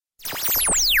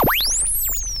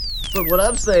But what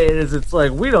I'm saying is, it's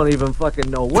like, we don't even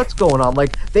fucking know what's going on.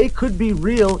 Like, they could be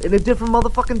real in a different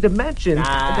motherfucking dimension,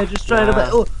 and they're just trying to...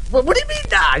 Oh, what do you mean,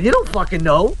 nah? You don't fucking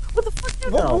know. What the fuck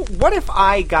you know? What if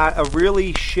I got a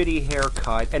really shitty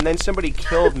haircut, and then somebody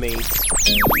killed me?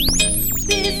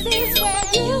 This is where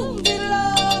you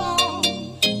belong.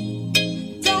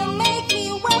 Don't make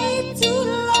me wait too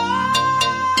long.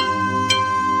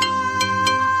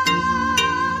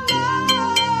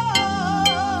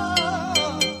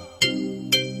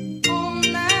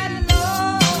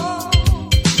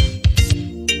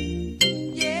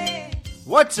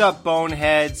 What's up,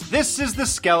 boneheads? This is the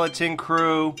Skeleton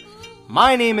Crew.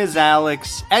 My name is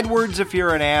Alex. Edwards if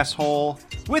you're an asshole.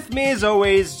 With me as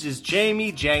always is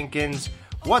Jamie Jenkins.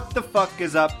 What the fuck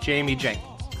is up, Jamie Jenkins?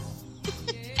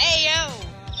 Heyo!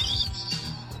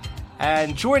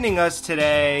 And joining us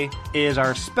today is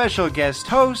our special guest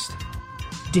host,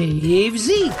 Dave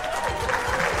Z. Dave Z.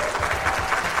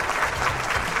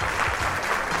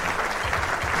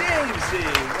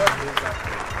 What is up?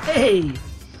 Hey,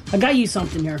 I got you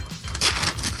something here.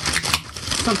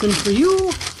 Something for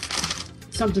you.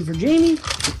 Something for Jamie.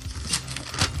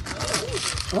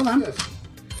 Hold on.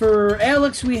 For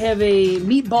Alex, we have a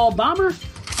meatball bomber.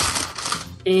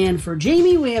 And for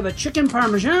Jamie, we have a chicken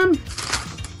parmesan.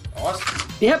 Awesome.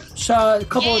 Yep, so a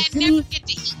couple of I never get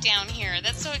to eat down here.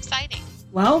 That's so exciting.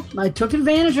 Well, I took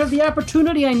advantage of the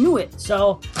opportunity. I knew it.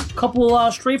 So, a couple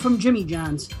straight from Jimmy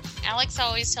John's. Alex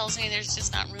always tells me there's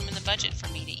just not room in the budget for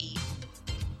me to eat.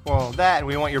 Well, that, and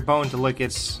we want your bone to look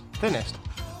its thinnest.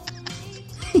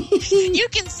 You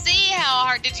can see how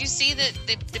hard. Did you see the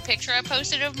picture I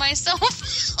posted of myself on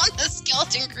the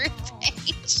Skeleton Group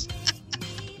page?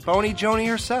 Boney Joni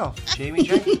herself, Jamie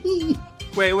Jenkins.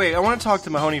 Wait, I want to talk to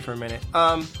Mahoney for a minute.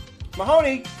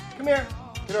 Mahoney, come here.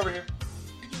 Get over here.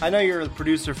 I know you're the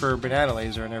producer for Banana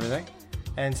Laser and everything,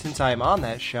 and since I'm on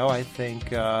that show, I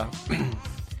think I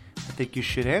think you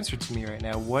should answer to me right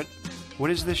now. What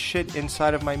is this shit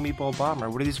inside of my meatball bomber?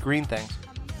 What are these green things?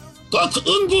 That's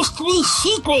industry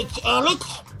secrets,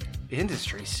 Alex.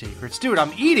 Industry secrets? Dude,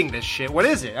 I'm eating this shit. What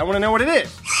is it? I want to know what it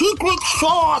is. Secret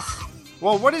sauce.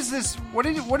 Well, what is this? What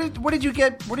did you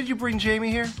get? What did you bring Jamie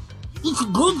here? It's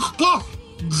good stuff.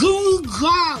 Jimmy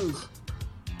John's.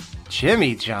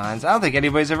 Jimmy John's? I don't think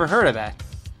anybody's ever heard of that.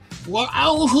 Well, I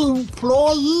was an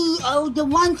employee of the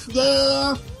month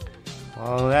there.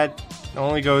 Well, that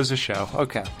only goes to show.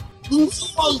 Okay.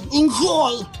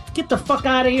 Enjoy. Get the fuck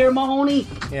out of here, Mahoney.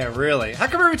 Yeah, really. How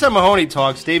come every time Mahoney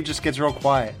talks, Dave just gets real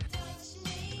quiet?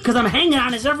 Because I'm hanging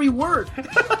on his every word.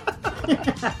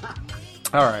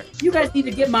 All right. You guys need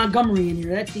to get Montgomery in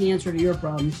here. That's the answer to your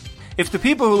problems. If the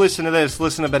people who listen to this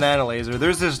listen to Banana Laser,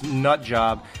 there's this nut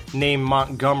job named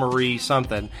Montgomery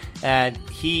something, and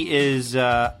he is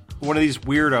one of these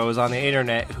weirdos on the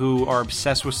internet who are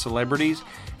obsessed with celebrities,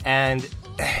 and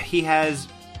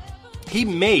he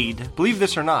made, believe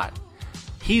this or not,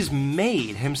 he's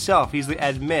made himself, he's the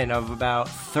admin of about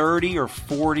 30 or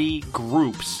 40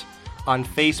 groups on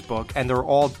Facebook, and they're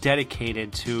all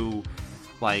dedicated to,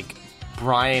 like,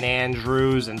 Brian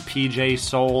Andrews and PJ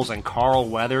Souls and Carl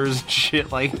Weathers and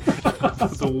shit, like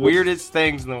the weirdest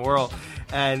things in the world.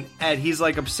 And he's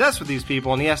like obsessed with these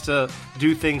people, and he has to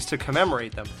do things to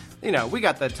commemorate them. You know, we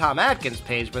got the Tom Atkins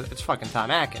page, but it's fucking Tom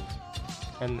Atkins.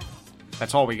 And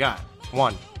that's all we got.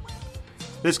 One.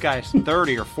 This guy's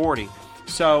 30 or 40.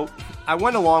 So I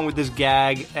went along with this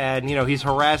gag, and, you know, he's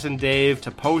harassing Dave to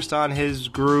post on his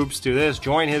groups, do this,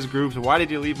 join his groups. Why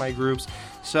did you leave my groups?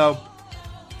 So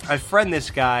I friend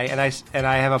this guy, and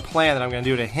I have a plan that I'm going to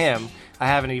do to him. I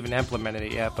haven't even implemented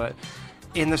it yet, but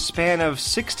in the span of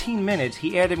 16 minutes,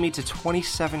 he added me to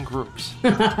 27 groups.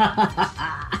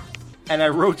 And I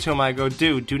wrote to him, I go,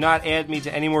 dude, do not add me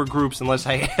to any more groups unless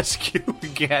I ask you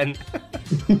again.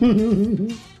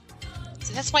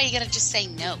 So that's why you gotta just say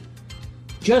no.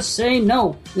 Just say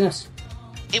no. Yes.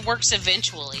 It works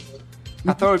eventually.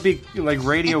 I thought it would be like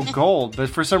radio gold, but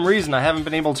for some reason I haven't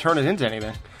been able to turn it into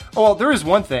anything. Oh, well, there is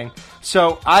one thing.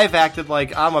 So I've acted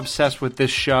like I'm obsessed with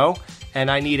this show, and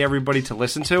I need everybody to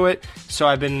listen to it. So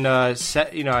I've been,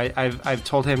 I've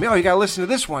told him, oh, you gotta listen to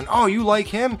this one. Oh, you like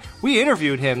him? We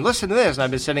interviewed him. Listen to this. And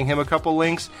I've been sending him a couple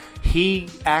links. He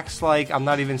acts like I'm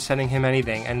not even sending him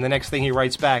anything, and the next thing he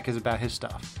writes back is about his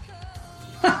stuff.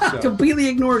 So, completely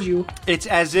ignores you. It's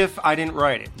as if I didn't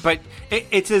write it, but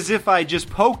it's as if I just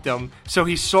poked him, so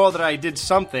he saw that I did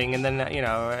something, and then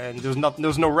and there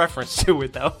was no reference to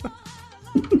it though.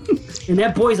 And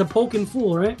that boy's a poking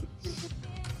fool, right?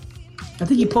 I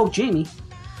think he poked Jamie.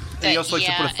 And he also likes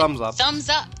to put a thumbs up. Thumbs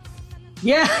up.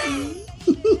 Yeah.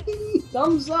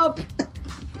 Thumbs up.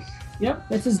 Yep,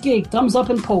 that's his gig. Thumbs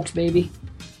up and pokes, baby.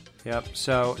 Yep.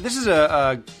 So this is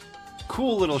a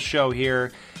cool little show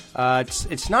here.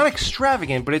 It's not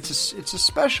extravagant, but it's a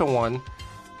special one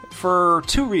for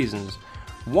two reasons.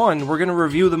 One, we're going to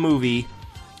review the movie.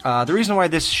 The reason why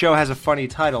this show has a funny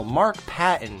title, Mark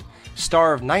Patton,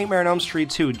 star of Nightmare on Elm Street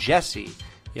 2, Jesse.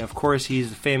 Yeah, of course,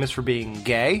 he's famous for being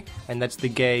gay, and that's the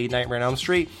gay Nightmare on Elm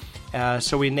Street.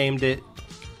 So we named it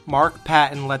Mark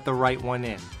Patton Let the Right One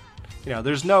In. You know,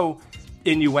 there's no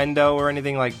innuendo or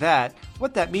anything like that.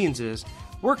 What that means is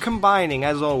we're combining,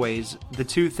 as always, the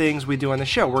two things we do on the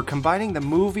show. We're combining the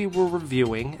movie we're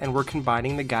reviewing, and we're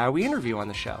combining the guy we interview on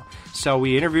the show. So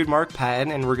we interviewed Mark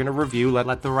Patton, and we're going to review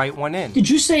Let the Right One In. Did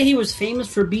you say he was famous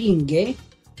for being gay?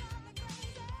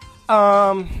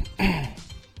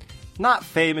 Not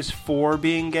famous for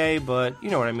being gay, but you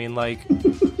know what I mean. Like,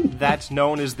 that's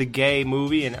known as the gay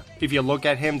movie, and if you look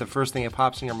at him, the first thing that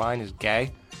pops in your mind is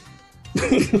gay.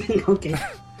 Okay.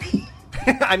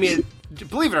 I mean,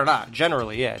 believe it or not,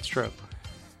 generally, yeah, it's true.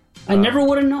 I never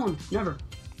would have known. Never.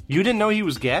 You didn't know he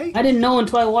was gay? I didn't know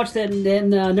until I watched that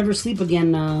Never Sleep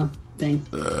Again thing.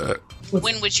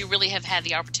 When would you really have had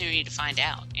the opportunity to find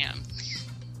out? Yeah.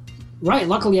 Right,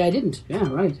 luckily I didn't. Yeah,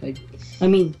 right. I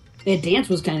mean, that dance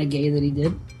was kind of gay that he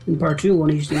did in part 2 when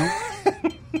he's,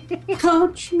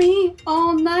 coach me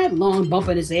all night long,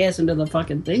 bumping his ass into the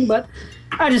fucking thing, but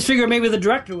I just figured maybe the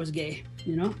director was gay,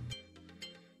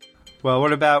 Well,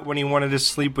 what about when he wanted to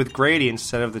sleep with Grady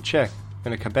instead of the chick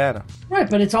in a cabana? Right,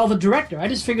 but it's all the director. I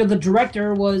just figured the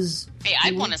director was... Hey,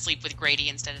 I'd want to sleep with Grady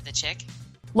instead of the chick.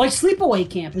 Like Sleepaway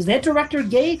Camp. Is that director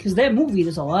gay? Because that movie,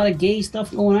 there's a lot of gay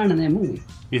stuff going on in that movie.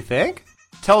 You think?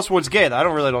 Tell us what's gay, though. I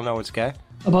don't know what's gay.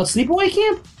 About Sleepaway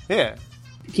Camp? Yeah.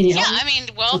 Can you help Yeah, me? I mean,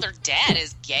 well, their dad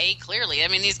is gay, clearly. I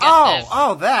mean, he's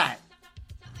got that.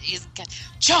 he's got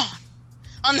John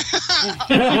on the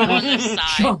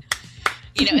side. John.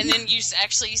 And then you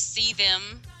actually see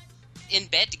them in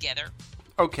bed together.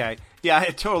 Okay. Yeah, I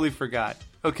totally forgot.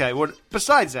 Okay, what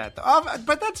besides that, though?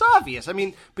 But that's obvious. I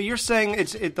mean, but you're saying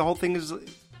the whole thing is...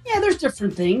 Yeah, there's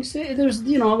different things. There's,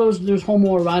 there's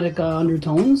homoerotic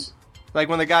undertones. Like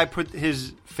when the guy put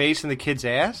his face in the kid's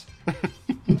ass?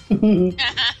 And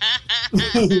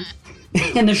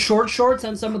the short shorts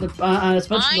on some of the,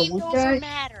 especially the one guy.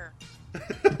 Matter.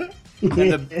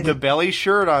 And the belly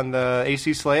shirt on the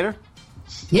AC Slater?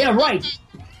 Yeah, right.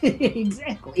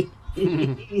 Exactly.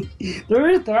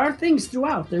 There are things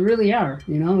throughout. There really are.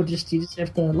 You just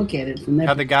have to look at it from that.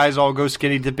 How the guys all go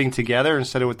skinny dipping together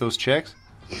instead of with those chicks?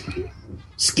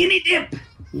 Skinny dip.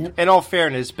 Yep. In all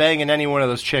fairness, banging any one of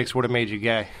those chicks would have made you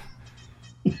gay.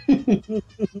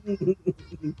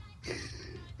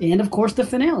 And of course the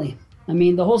finale. I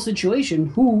mean, the whole situation.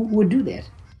 Who would do that?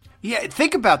 Yeah,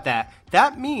 think about that.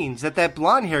 That means that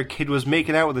blonde-haired kid was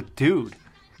making out with a dude.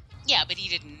 Yeah, but he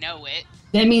didn't know it.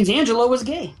 That means Angela was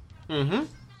gay. Mm-hmm.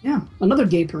 Yeah, another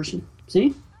gay person.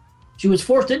 See? She was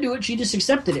forced to do it. She just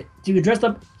accepted it. He was dressed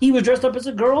up as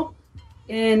a girl.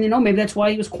 And, maybe that's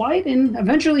why he was quiet. And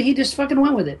eventually he just fucking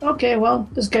went with it. Okay, well,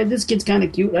 this kid's kind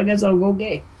of cute. I guess I'll go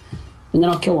gay. And then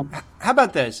I'll kill him. How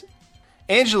about this?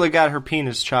 Angela got her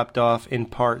penis chopped off in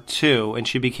part 2, and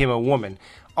she became a woman.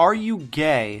 Are you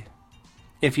gay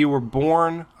if you were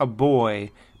born a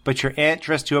boy, but your aunt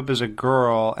dressed you up as a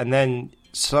girl, and then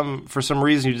for some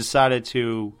reason you decided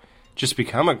to just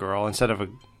become a girl instead of a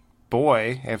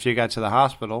boy after you got to the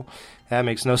hospital? That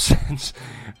makes no sense.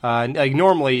 Like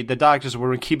normally the doctors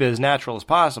would keep it as natural as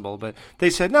possible, but they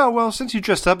said, no, well, since you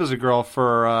dressed up as a girl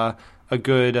for a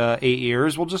good 8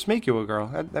 years, we'll just make you a girl.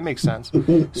 That makes sense.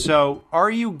 So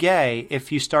are you gay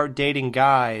if you start dating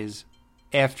guys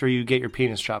after you get your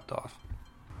penis chopped off?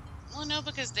 Well, no,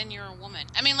 because then you're a woman.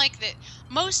 I mean,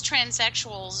 most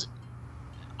transsexuals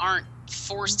aren't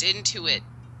forced into it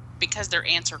because their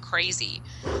aunts are crazy.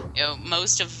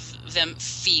 Most of them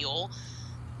feel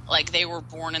like they were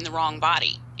born in the wrong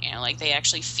body. Like they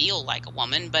actually feel like a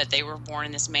woman, but they were born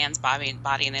in this man's body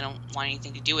and they don't want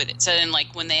anything to do with it. So then,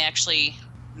 when they actually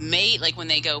when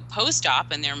they go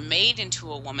post-op and they're made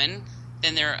into a woman,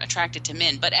 then they're attracted to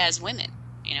men, but as women.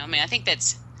 I think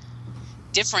that's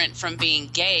different from being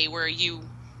gay, where you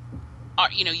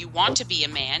are, you want to be a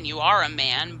man, you are a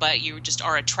man, but you just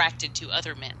are attracted to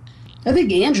other men. I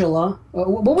think Angela,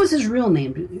 what was his real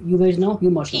name? You guys know? You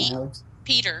must know, Alex.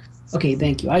 Peter. Okay,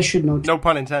 thank you. I should know. No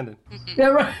pun intended. Yeah,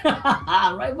 right.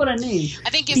 Right, what a name. I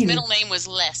think his middle name was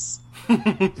Les.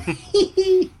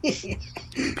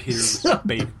 Peter,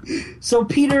 baby. So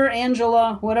Peter,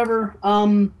 Angela, whatever.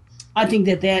 I think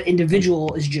that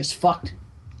individual is just fucked.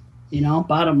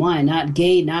 Bottom line, not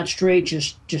gay, not straight,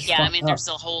 just yeah. Fucked I mean, there's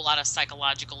a whole lot of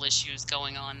psychological issues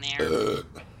going on there.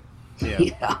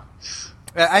 Yeah.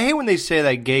 I hate when they say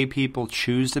that gay people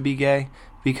choose to be gay,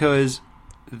 because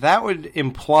that would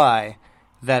imply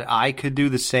that I could do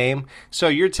the same. So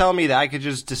you're telling me that I could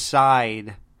just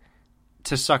decide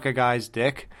to suck a guy's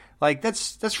dick? Like,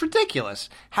 that's ridiculous.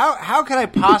 How can I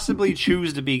possibly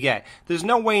choose to be gay? There's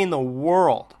no way in the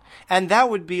world. And that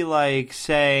would be like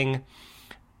saying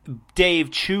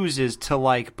Dave chooses to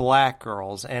like black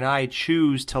girls and I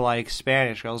choose to like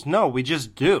Spanish girls. No, we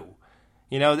just do.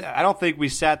 You know, I don't think we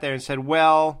sat there and said,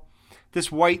 well, this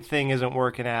white thing isn't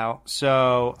working out,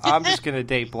 so I'm just going to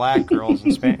date black girls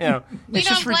and Spanish. You know, it's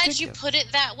just I'm glad ridiculous. you put it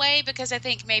that way, because I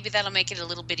think maybe that'll make it a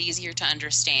little bit easier to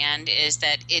understand, is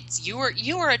that it's you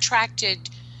are attracted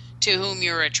to whom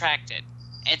you're attracted.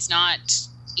 It's not,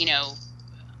 you know,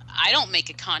 I don't make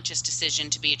a conscious decision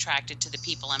to be attracted to the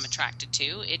people I'm attracted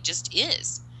to. It just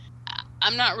is.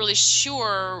 I'm not really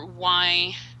sure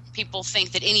why people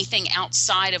think that anything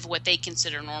outside of what they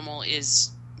consider normal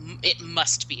it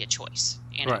must be a choice.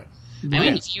 You know? Right. I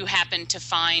mean, if you happen to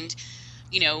find,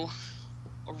 you know,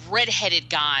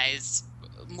 redheaded guys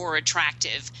more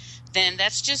attractive, then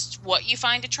that's just what you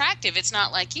find attractive. It's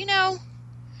not like, you know,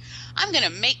 I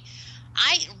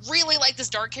really like this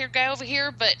dark haired guy over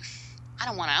here, but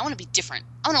I want to be different.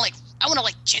 I want to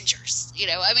like gingers, you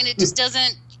know? I mean, it just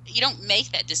doesn't, you don't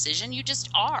make that decision. You just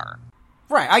are.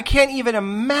 Right. I can't even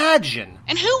imagine.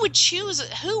 And who would choose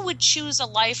a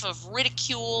life of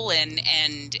ridicule and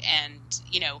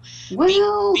you know,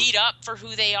 being beat up for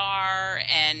who they are?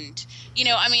 And, you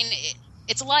know, I mean,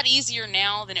 it's a lot easier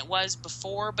now than it was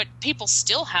before, but people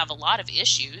still have a lot of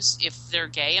issues if they're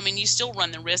gay. I mean, you still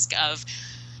run the risk of,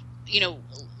 you know,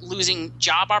 losing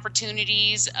job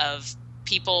opportunities, of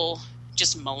people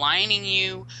just maligning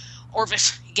you, or of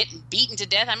getting beaten to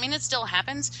death. I mean, it still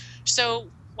happens. So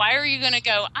why are you going to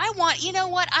go, I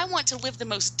want to live the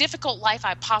most difficult life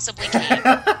I possibly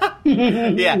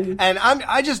can. Yeah, and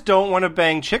I just don't want to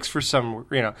bang chicks for some,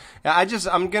 you know.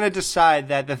 I'm going to decide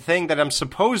that the thing that I'm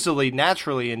supposedly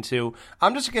naturally into,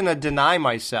 I'm just going to deny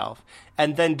myself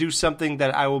and then do something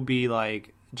that I will be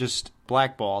like just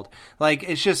blackballed. Like,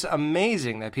 it's just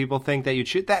amazing that people think that you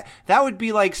should. That would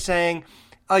be like saying,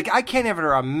 like, I can't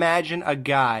ever imagine a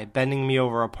guy bending me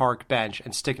over a park bench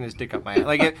and sticking his dick up my ass.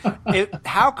 Like,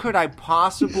 how could I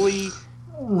possibly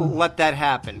let that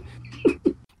happen?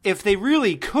 If they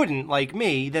really couldn't, like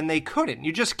me, then they couldn't.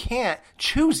 You just can't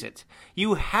choose it.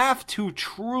 You have to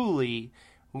truly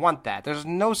want that. There's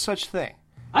no such thing.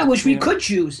 I wish we could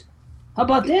choose. How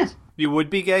about that? You would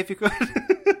be gay if you could?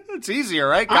 It's easier,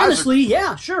 right? Honestly,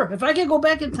 yeah, sure. If I could go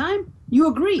back in time, you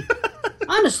agree.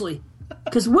 Honestly.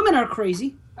 Because women are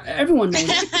crazy. Everyone knows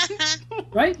it.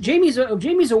 Right? Jamie's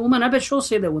a woman. I bet she'll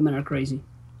say that women are crazy.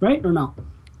 Right? Or no?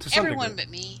 Everyone but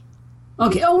me.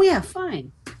 Okay. Oh, yeah,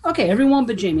 fine. Okay, everyone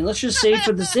but Jamie. Let's just say,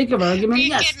 for the sake of argument, Are you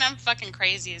yes. kidding? I'm fucking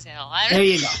crazy as hell. There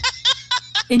you go.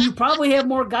 And you probably have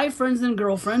more guy friends than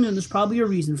girlfriends, and there's probably a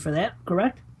reason for that,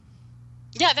 correct?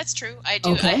 Yeah, that's true. I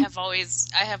do. Okay. I have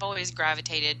always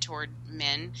gravitated toward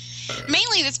men.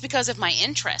 Mainly that's because of my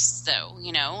interests, though.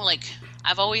 You know, like,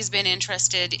 I've always been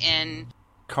interested in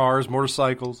Cars,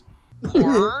 motorcycles.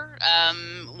 horror.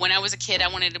 When I was a kid, I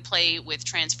wanted to play with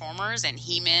Transformers and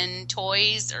He-Man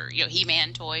toys, or, you know,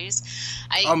 He-Man toys.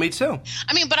 Me too.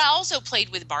 I mean, but I also played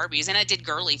with Barbies, and I did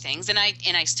girly things, and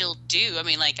I still do. I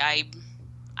mean, like, I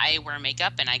wear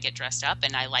makeup and I get dressed up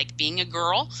and I like being a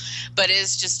girl, but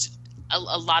it's just a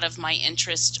lot of my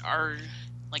interests are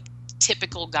like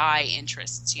typical guy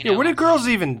interests. You know, Yeah, what do girls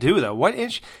even do though? You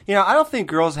know, I don't think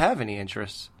girls have any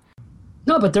interests.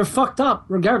 No, but they're fucked up,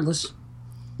 regardless.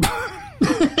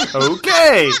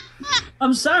 Okay.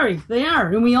 I'm sorry, they are,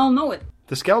 and we all know it.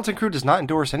 The Skeleton Crew does not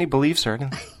endorse any beliefs or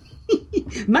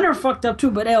anything. Men are fucked up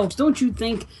too, but Alex, don't you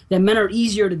think that men are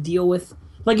easier to deal with?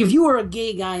 Like, if you were a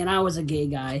gay guy and I was a gay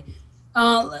guy,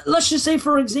 let's just say,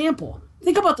 for example,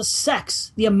 think about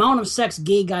the amount of sex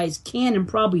gay guys can and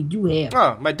probably do have.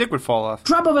 Oh, my dick would fall off.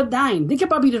 Drop of a dime. They could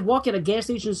probably just walk at a gas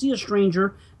station, see a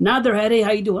stranger, nod their head, hey,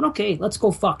 how you doing? Okay, let's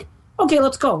go fuck. Okay,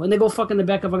 let's go. And they go fuck in the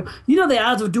back of a... You know the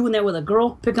odds of doing that with a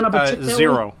girl? Picking up a chick that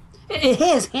Zero. way? It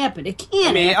has happened. It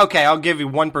can I mean, happen. okay, I'll give you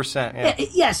 1%. Yeah.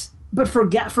 Yes, but for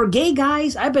gay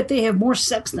guys, I bet they have more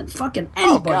sex than fucking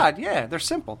anybody. Oh, God, yeah, they're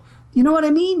simple. You know what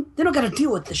I mean? They don't got to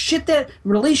deal with the shit that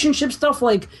relationship stuff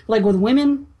like with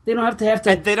women. They don't have to.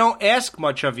 And they don't ask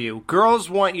much of you.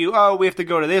 Girls want you, oh, we have to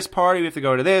go to this party, we have to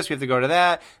go to this, we have to go to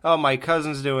that. Oh, my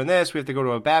cousin's doing this, we have to go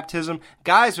to a baptism.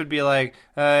 Guys would be like,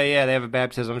 yeah, they have a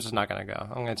baptism, I'm just not going to go.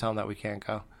 I'm going to tell them that we can't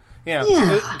go. You know,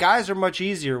 Yeah. Guys are much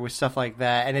easier with stuff like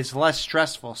that, and it's less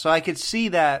stressful. So I could see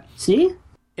that. See?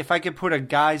 If I could put a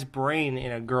guy's brain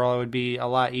in a girl, it would be a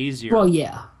lot easier. Well,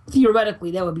 yeah. Theoretically,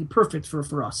 that would be perfect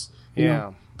for us. You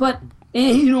know? But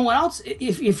and you know what else?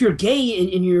 If you're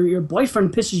gay and your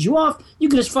boyfriend pisses you off, you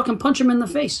can just fucking punch him in the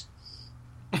face.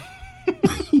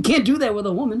 You can't do that with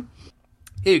a woman.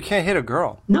 Yeah, you can't hit a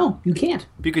girl. No, you can't.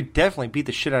 But you could definitely beat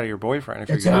the shit out of your boyfriend if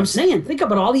That's you're what gay. I'm saying. Think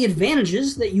about all the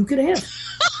advantages that you could have.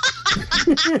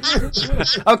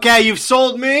 Okay, you've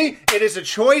sold me. It is a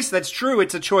choice. That's true.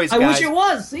 It's a choice, guys. I wish it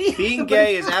was. See, Being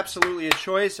gay is absolutely a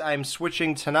choice. I'm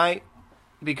switching tonight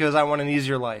because I want an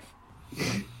easier life.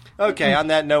 Okay, on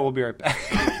that note, we'll be right back.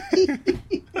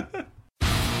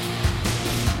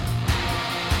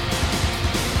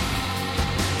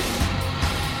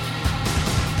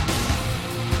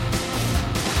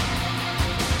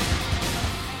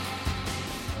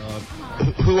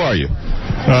 Who are you?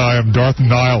 I am Darth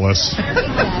Nihilus.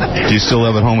 Do you still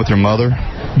live at home with your mother?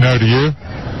 No, do you?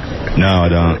 No, I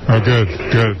don't. Oh, good,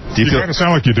 good. Do you feel- kind of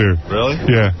sound like you do. Really?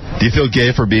 Yeah. Do you feel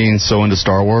gay for being so into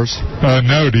Star Wars?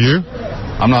 No, do you?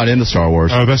 I'm not into Star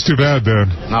Wars. Oh, that's too bad, then.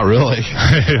 Not really.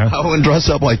 Yeah. I wouldn't dress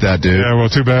up like that, dude. Yeah, well,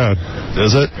 too bad.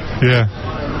 Is it? Yeah.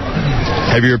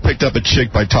 Have you ever picked up a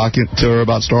chick by talking to her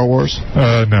about Star Wars?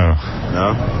 No.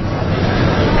 No.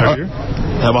 Have you?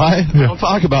 Have I? Yeah. Don't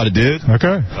talk about it, dude. Okay.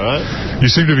 All right. You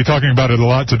seem to be talking about it a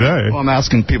lot today. Well, I'm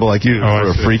asking people like you Oh, I who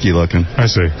are see. freaky looking. I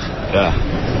see.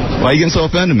 Yeah. Why are you getting so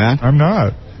offended, man? I'm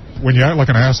not. When you act like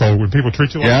an asshole, when people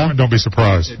treat you like Yeah? one, don't be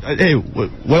surprised. Hey,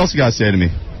 what else you guys say to me?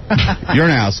 You're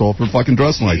an asshole for fucking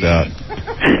dressing like that.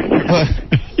 What?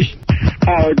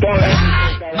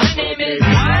 My name is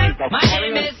Darth. My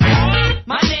name is Darth.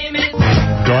 My name is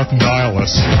Darth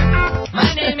Nihilus.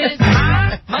 My name is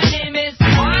Darth. My name is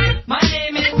Darth. My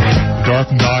name is Darth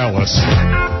Nihilus.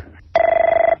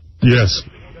 Yes.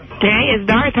 Hey, is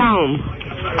Darth home?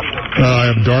 I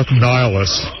am Darth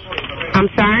Nihilus. I'm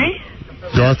sorry?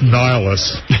 Darth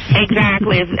Nihilus.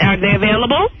 Exactly. Are they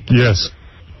available? Yes.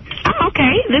 Oh,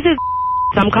 okay. This is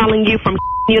I'm calling you from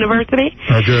University.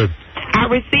 Oh, good. I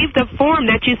received a form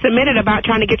that you submitted about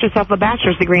trying to get yourself a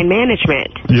bachelor's degree in management.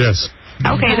 Yes.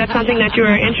 Okay, that's something that you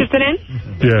are interested in?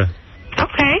 Yeah.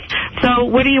 Okay. So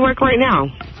where do you work right now?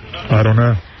 I don't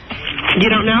know. You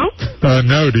don't know?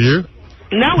 No, do you?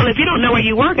 No, well, if you don't know where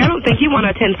you work, I don't think you want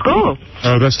to attend school.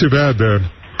 Oh, that's too bad, then.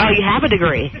 Oh, you have a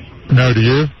degree? No, do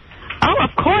you? Oh,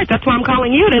 of course. That's why I'm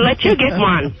calling you, to let you get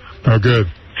one. Oh, good.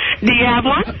 Do you have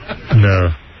one?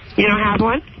 No. You don't have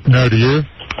one? No, do you?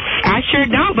 I sure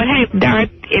don't, but hey, Darth,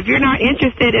 if you're not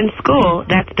interested in school,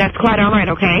 that's quite all right,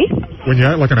 okay? When you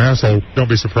act like an asshole, don't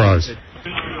be surprised.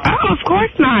 Oh, of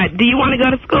course not. Do you want to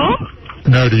go to school?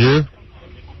 No, do you?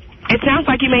 It sounds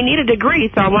like you may need a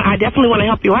degree, so I definitely want to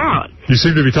help you out. You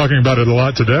seem to be talking about it a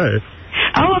lot today.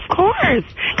 Oh, of course,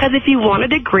 because if you want a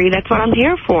degree, that's what I'm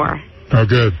here for. Oh,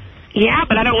 good. Yeah,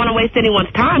 but I don't want to waste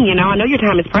anyone's time, you know. I know your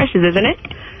time is precious, isn't it?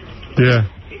 Yeah.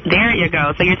 There you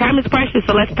go. So your time is precious,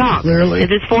 so let's talk. Clearly. Is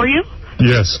this for you?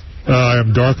 Yes. I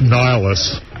am Darth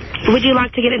Nihilus. Would you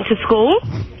like to get into school?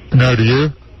 No, do you?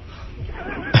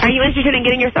 Are you interested in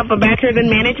getting yourself a bachelor's in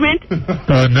management?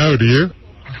 No, do you?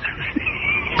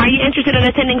 Are you interested in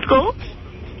attending school?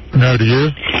 No, do you?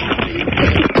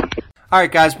 All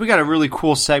right, guys, we got a really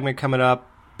cool segment coming up.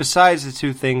 Besides the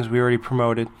two things we already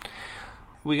promoted,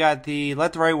 we got the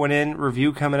Let the Right One In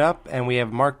review coming up, and we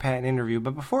have Mark Patton interview.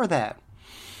 But before that,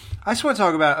 I just want to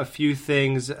talk about a few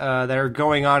things that are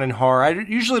going on in horror. I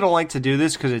usually don't like to do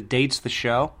this because it dates the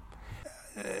show.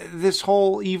 This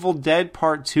whole Evil Dead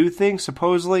Part 2 thing,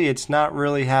 supposedly, it's not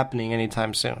really happening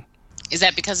anytime soon. Is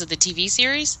that because of the TV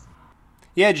series?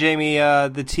 Yeah, Jamie,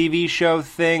 the TV show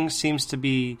thing seems to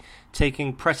be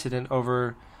taking precedent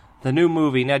over the new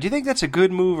movie. Now, do you think that's a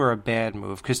good move or a bad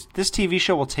move? Because this TV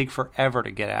show will take forever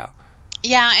to get out.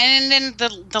 Yeah, and then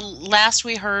the last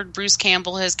we heard, Bruce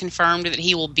Campbell has confirmed that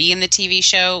he will be in the TV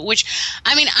show, which,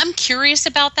 I mean, I'm curious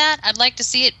about that. I'd like to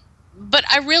see it, but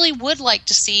I really would like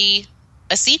to see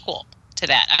a sequel to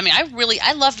that. I mean,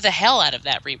 I loved the hell out of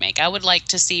that remake. I would like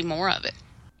to see more of it.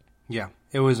 Yeah,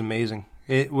 it was amazing.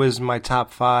 It was my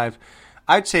top 5.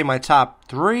 I'd say my top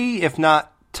 3, if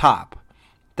not top.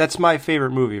 That's my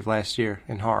favorite movie of last year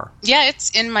in horror. Yeah, it's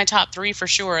in my top 3 for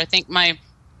sure. I think my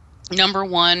number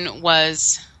 1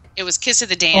 was Kiss of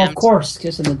the Damned. Oh, of course,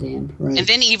 Kiss of the Damned. Right. And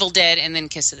then Evil Dead, and then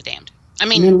Kiss of the Damned. I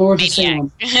mean, And then Lords of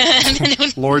Maniac.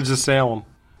 Salem. Lords of Salem.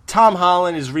 Tom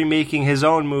Holland is remaking his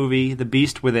own movie, The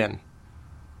Beast Within.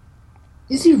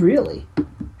 Is he really?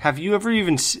 Have you ever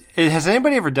even... Has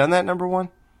anybody ever done that, number 1?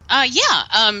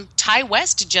 Yeah. Ty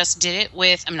West just did it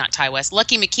with... I'm not Ty West.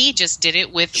 Lucky McKee just did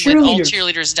it with All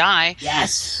Cheerleaders Die.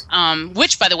 Yes.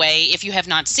 Which, by the way, if you have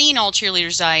not seen All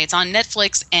Cheerleaders Die, it's on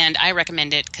Netflix, and I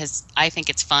recommend it because I think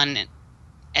it's fun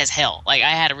as hell. Like,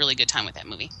 I had a really good time with that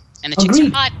movie. And the chicks are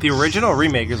Agreed. hot. The original or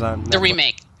remake is on Netflix? The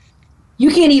remake. You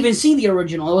can't even see the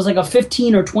original. It was like a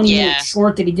 15 or 20 minute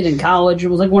short that he did in college. It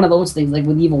was like one of those things, like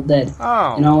with Evil Dead.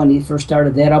 Oh. You know, when he first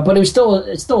started that up. But it's still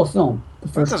a film.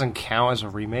 That doesn't count as a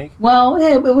remake. Well,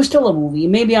 yeah, it was still a movie.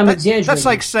 Maybe I'm exaggerating. That's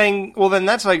like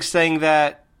saying,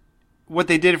 that what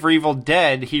they did for Evil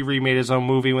Dead, he remade his own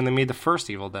movie when they made the first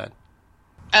Evil Dead.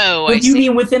 Oh, but you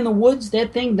mean Within the Woods,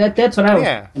 that thing? That's what I was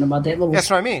thinking about, that little... That's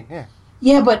what I mean, yeah.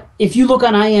 Yeah, but if you look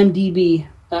on IMDb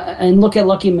and look at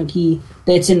Lucky McKee,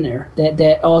 that's in there,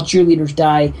 that all cheerleaders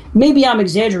die. Maybe I'm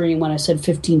exaggerating when I said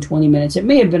 15, 20 minutes. It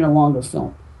may have been a longer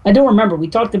film. I don't remember. We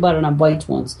talked about it on Bites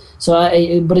once, but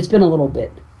it's been a little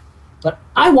bit. But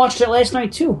I watched it last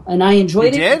night, too, and I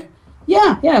enjoyed it. You did?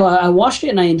 Yeah, I watched it,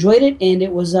 and I enjoyed it, and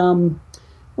it was,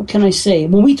 what can I say?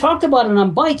 When we talked about it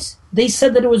on Bites, they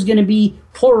said that it was going to be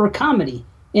horror comedy.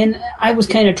 And I was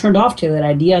kind of turned off to that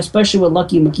idea, especially with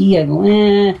Lucky McKee. I go,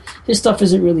 his stuff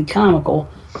isn't really comical,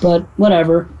 but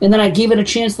whatever. And then I gave it a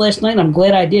chance last night, and I'm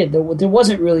glad I did. There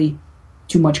wasn't really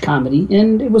too much comedy,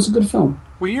 and it was a good film.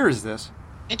 What year is this?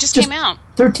 It just came out.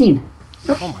 13.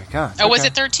 Oh, my God. Oh, was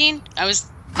it 13?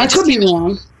 I could be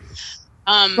wrong.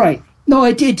 Right. No,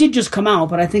 it did just come out,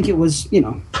 but I think it was,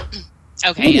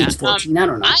 Okay, maybe it was 14. I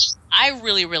don't know. I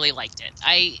really, really liked it.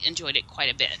 I enjoyed it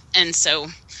quite a bit. And so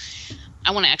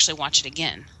I want to actually watch it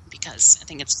again because I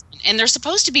think it's... And there's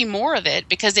supposed to be more of it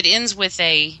because it ends with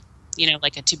a,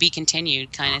 like a to be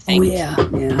continued kind of thing. Oh,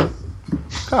 yeah.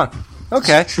 Huh.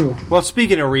 Okay. True. Well,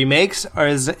 speaking of remakes,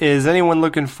 is anyone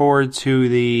looking forward to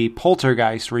the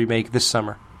Poltergeist remake this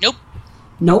summer?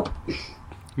 Nope.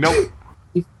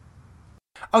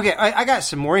 Okay, I got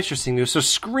some more interesting news. So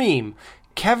Scream,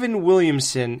 Kevin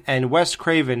Williamson and Wes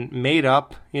Craven made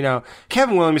up.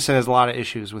 Kevin Williamson has a lot of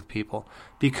issues with people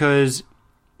because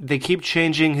they keep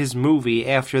changing his movie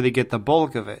after they get the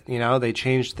bulk of it. They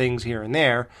change things here and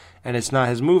there, and it's not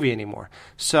his movie anymore.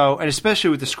 So, and especially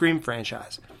with the Scream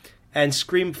franchise. And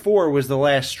Scream 4 was the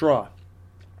last straw.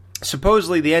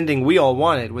 Supposedly the ending we all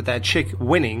wanted with that chick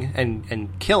winning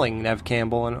and killing Neve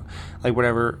Campbell and like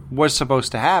whatever was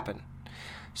supposed to happen.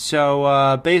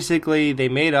 So basically they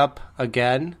made up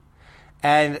again,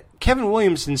 and Kevin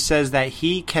Williamson says that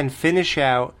he can finish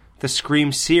out the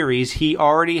Scream series. He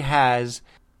already has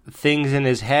things in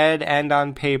his head and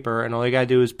on paper, and all you gotta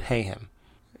do is pay him.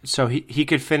 So he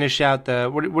could finish out the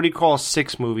what do you call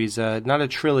 6 movies? Not a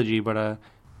trilogy, but a...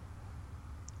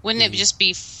 Wouldn't it just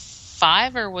be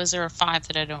 5, or was there a 5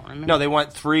 that I don't remember? No, they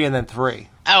went 3 and then 3.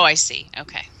 Oh, I see.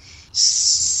 Okay.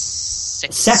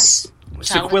 6. Sex.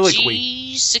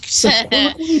 Sequiliquy.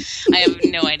 I have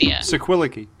no idea.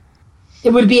 Sequiliquy. It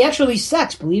would be actually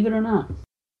sex, believe it or not.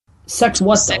 Sex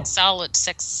what, though?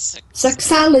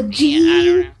 Sexology.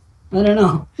 Yeah, I don't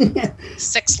know.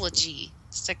 Sexology.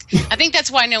 I think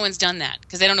that's why no one's done that,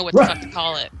 because they don't know what the fuck to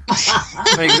call it.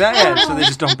 Exactly, so they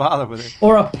just don't bother with it.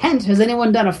 Or a pent. Has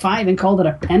anyone done a 5 and called it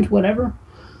a pent whatever?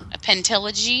 A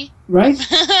pentology? Right?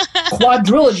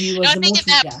 Quadrilogy was I the think most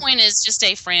at that point is just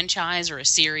a franchise or a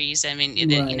series. I mean,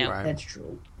 Right. That's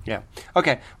true. Yeah.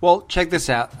 Okay, well, check this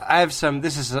out. I have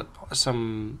this is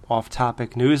some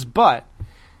off-topic news, but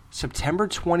September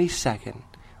 22nd,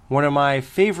 one of my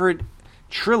favorite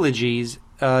trilogies,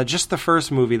 just the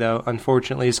first movie, though,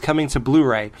 unfortunately, is coming to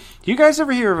Blu-ray. Do you guys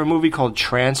ever hear of a movie called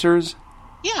Trancers?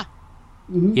 Yeah.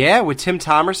 Mm-hmm. Yeah, with Tim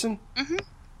Thomerson? Mm-hmm.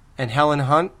 And Helen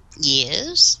Hunt?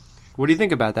 Yes. What do you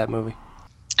think about that movie?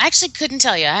 I actually couldn't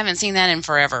tell you. I haven't seen that in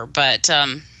forever, but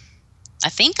I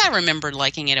think I remembered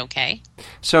liking it okay.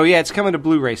 So, yeah, it's coming to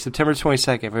Blu-ray September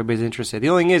 22nd, if everybody's interested. The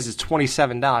only thing is, it's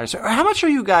 $27. So how much are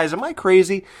you guys? Am I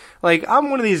crazy? Like,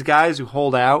 I'm one of these guys who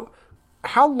hold out.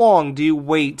 How long do you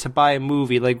wait to buy a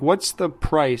movie? Like, what's the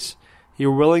price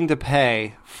you're willing to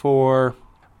pay for...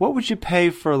 What would you pay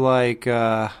for, like...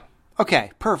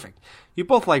 Okay, perfect. You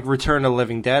both like Return of the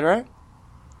Living Dead, right?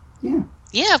 Yeah.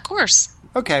 Yeah, of course.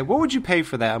 Okay, what would you pay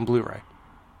for that on Blu-ray?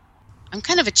 I'm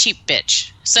kind of a cheap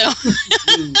bitch, so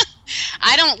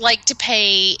I don't like to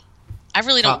pay... I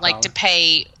really don't like to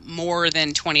pay more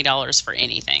than $20 for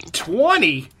anything.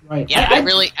 20? Right. Yeah, I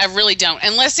really don't.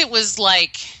 Unless it was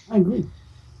like I agree.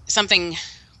 Something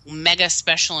mega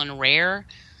special and rare.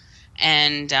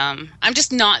 And I'm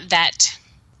just not that...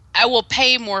 I will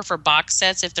pay more for box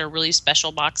sets if they're really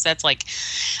special box sets. Like,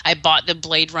 I bought the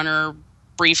Blade Runner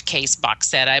briefcase box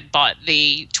set. I bought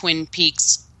the Twin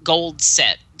Peaks gold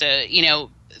set.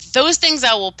 Those things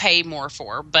I will pay more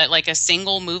for. But like a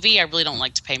single movie, I really don't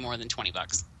like to pay more than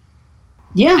 $20.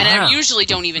 Yeah, and I usually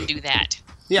don't even do that.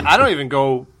 Yeah, I don't even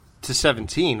go to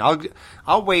 17.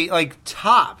 I'll wait. Like,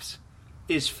 tops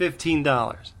is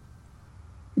 $15.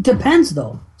 It depends,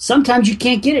 though. Sometimes you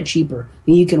can't get it cheaper,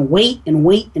 and you can wait and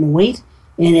wait and wait,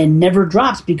 and it never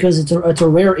drops because it's a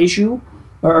rare issue.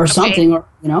 or something, or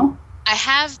I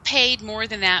have paid more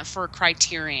than that for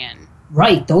Criterion.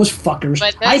 Right, those fuckers.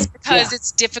 But that's because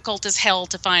it's difficult as hell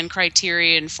to find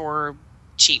Criterion for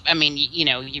cheap. I mean,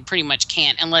 you pretty much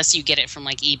can't unless you get it from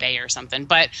like eBay or something.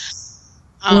 But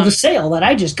or the sale that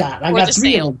I just got. I got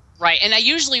 3 of them. Right, and I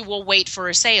usually will wait for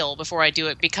a sale before I do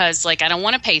it because, like, I don't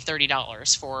want to pay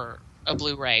 $30 for a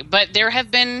Blu-ray. But there have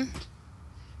been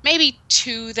maybe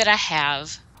 2 that I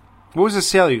have. What was the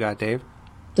sale you got, Dave?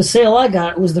 The sale I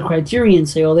got was the Criterion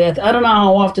sale. I don't know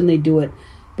how often they do it,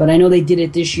 but I know they did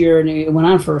it this year, and it went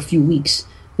on for a few weeks.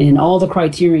 And all the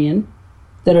Criterion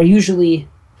that are usually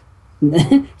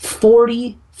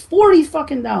 $40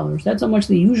 fucking dollars. That's how much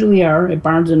they usually are at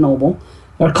Barnes & Noble.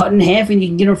 They're cut in half, and you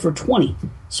can get them for $20.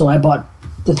 So I bought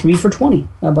the 3 for $20.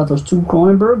 I bought those 2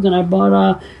 Cronenbergs, and I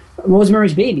bought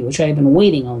Rosemary's Baby, which I have been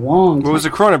waiting a long time. What was the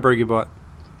Cronenberg you bought?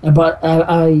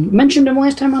 I mentioned him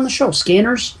last time on the show.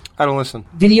 Scanners. I don't listen.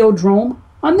 Videodrome.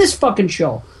 On this fucking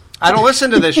show. I don't listen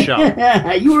to this show.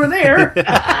 You were there.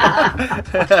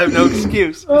 I have no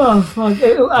excuse. Oh, fuck.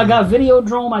 I got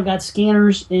Videodrome, I got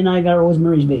Scanners, and I got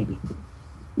Rosemary's Baby.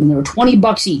 And they were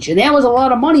 $20 each. And that was a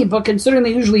lot of money, but considering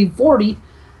they usually $40,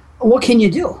 what can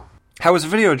you do? How was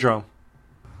Videodrome?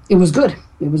 It was good.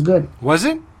 It was good. Was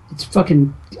it? It's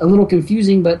fucking a little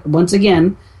confusing, but once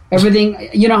again, everything,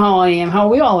 you know how I am, how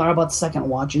we all are about second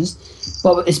watches,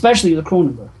 but especially the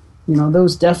Cronenberg.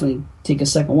 Those definitely take a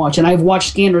second watch. And I've watched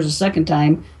Scanners a second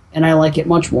time, and I like it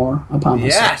much more upon my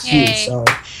second view. So.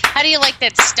 How do you like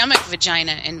that stomach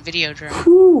vagina in Videodrome?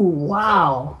 Ooh,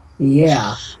 wow.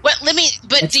 Yeah. Well,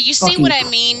 do you see what I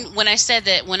mean when I said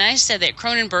that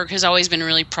Cronenberg has always been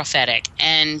really prophetic,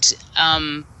 and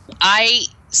I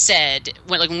said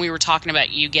when we were talking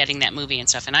about you getting that movie and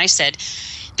stuff, and I said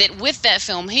that with that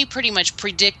film he pretty much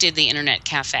predicted the internet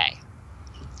cafe.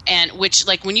 And which,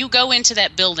 like, when you go into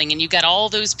that building and you got all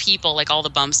those people, like all the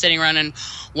bums sitting around and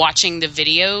watching the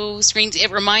video screens,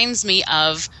 it reminds me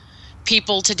of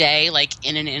people today, like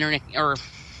in an internet, or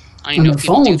I don't even know if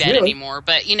people do that anymore,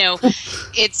 but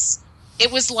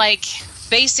it was like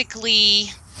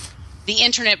basically the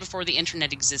internet before the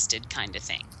internet existed, kind of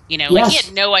thing. Like he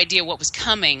had no idea what was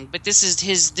coming, but this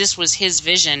was his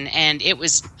vision, and it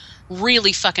was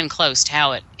really fucking close to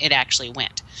how it actually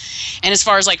went. And as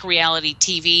far as like reality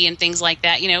TV and things like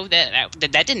that,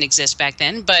 that didn't exist back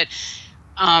then, but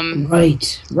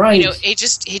right. It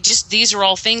just these are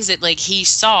all things that like he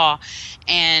saw,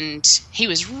 and he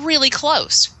was really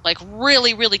close, like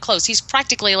really, really close. He's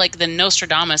practically like the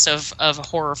Nostradamus of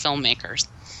horror filmmakers.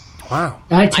 Wow.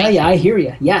 I tell you, I hear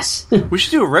you. Yes. We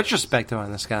should do a retrospective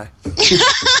on this guy.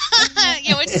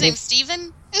 What's his name?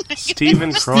 Steven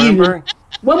Cronenberg?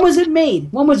 When was it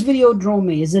made? When was Videodrome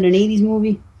made? Is it an 80s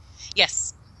movie?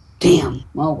 Yes. Damn.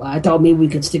 Well, I thought maybe we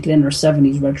could stick it in our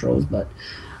 70s retros, but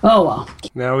oh well.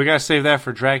 No, we gotta save that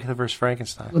for Dracula vs.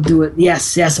 Frankenstein. We'll do it.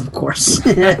 Yes, of course.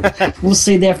 We'll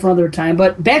save that for another time.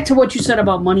 But back to what you said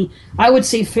about money, I would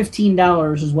say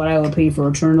 $15 is what I would pay for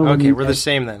Eternal. Okay, we're the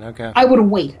same then. Okay. I would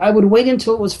wait. I would wait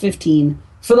until it was $15.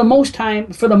 For the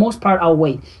most part, I'll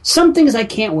wait. Some things I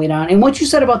can't wait on. And what you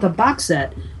said about the box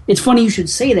set, it's funny you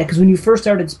should say that, because when you first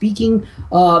started speaking,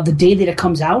 the day that it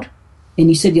comes out, and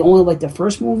you said you only like the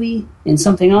first movie and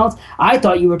something else, I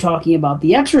thought you were talking about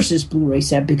the Exorcist Blu-ray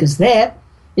set, because that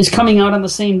is coming out on the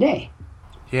same day.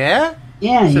 Yeah?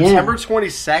 Yeah, September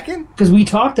 22nd? Because we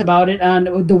talked about it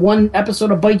on the one episode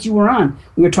of Bite you were on.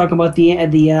 We were talking about the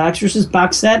Exorcist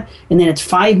box set, and then it's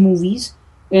 5 movies,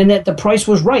 and that the price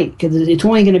was right, because it's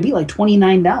only going to be like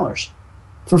 $29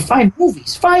 for 5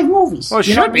 movies. 5 movies. Well, it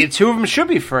should be. 2 of them should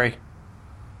be free.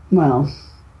 Well,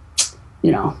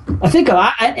 I think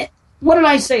what did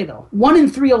I say though? 1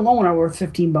 and 3 alone are worth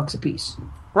 $15 a piece.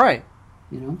 Right.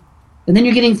 And then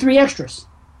you're getting 3 extras.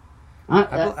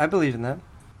 I believe in that.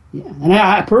 Yeah, and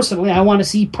I personally want to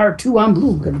see part 2 on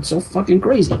Blue, because it's so fucking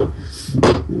crazy.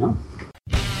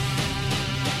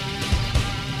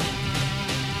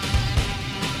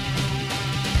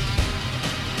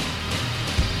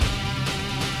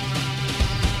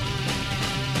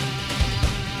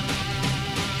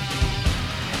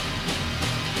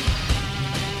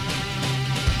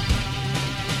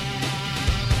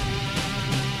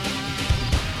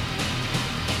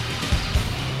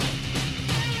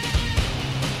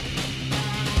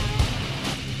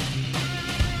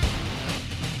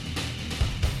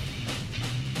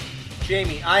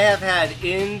 Jamie, I have had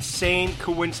insane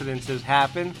coincidences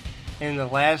happen in the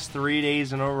last 3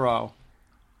 days in a row.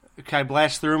 Can I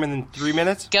blast through them in 3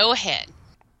 minutes? Go ahead.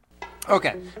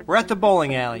 Okay, we're at the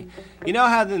bowling alley. You know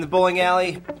how in the bowling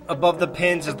alley, above the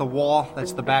pins is the wall?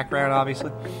 That's the background,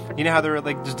 obviously. You know how there are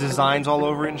like just designs all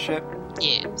over it and shit?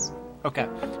 Yes. Okay,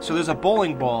 so there's a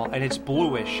bowling ball, and it's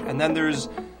bluish, and then there's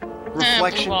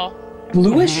reflection. Blue ball.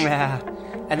 Bluish? Yeah.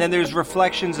 And then there's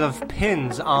reflections of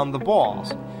pins on the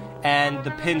balls, and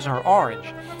the pins are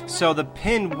orange. So the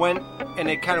pin went, and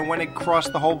it kind of went across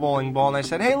the whole bowling ball, and I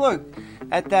said, hey, look,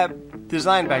 at that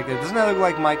design back there, doesn't that look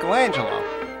like Michelangelo?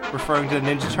 Referring to the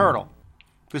Ninja Turtle.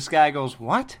 This guy goes,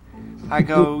 what? I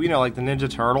go, like the Ninja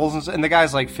Turtles, and the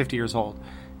guy's like 50 years old.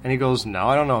 And he goes, no,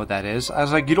 I don't know what that is. I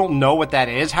was like, you don't know what that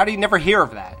is? How do you never hear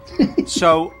of that?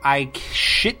 So I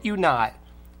shit you not.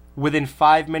 Within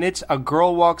 5 minutes, a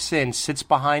girl walks in, sits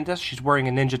behind us. She's wearing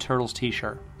a Ninja Turtles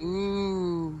t-shirt.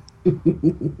 Ooh.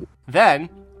 Then,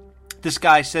 this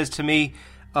guy says to me,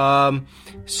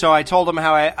 so I told him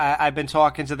how I've been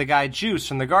talking to the guy Juice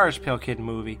from the Garbage Pail Kid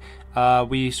movie.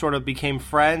 We sort of became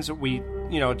friends. We,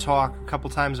 talk a couple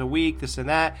times a week, this and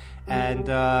that. And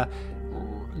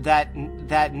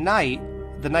that night,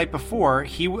 the night before,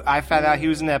 I found out he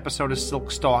was in an episode of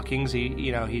Silk Stockings.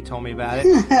 He told me about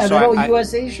it. That old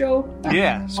USA show?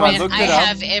 Yeah. So I looked it up. I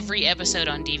have every episode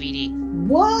on DVD.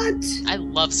 What? I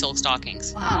love Silk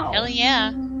Stockings. Wow. Hell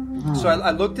yeah. So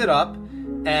I looked it up,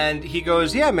 and he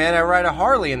goes, yeah, man, I ride a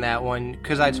Harley in that one,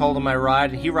 because I told him I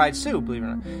ride, and he rides too, believe it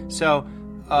or not. So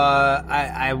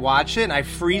I watch it, and I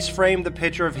freeze frame the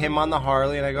picture of him on the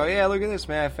Harley, and I go, yeah, look at this,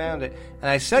 man, I found it. And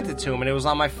I sent it to him, and it was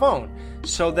on my phone.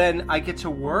 So then I get to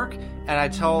work, and I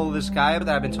tell this guy that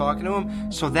I've been talking to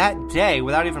him. So that day,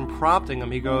 without even prompting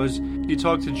him, he goes, you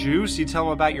talk to Juice, you tell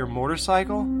him about your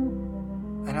motorcycle?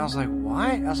 And I was like,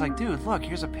 what? I was like, dude, look,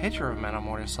 here's a picture of him on a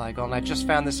motorcycle, and I just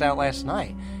found this out last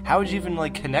night. How would you even,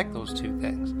 connect those two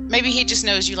things? Maybe he just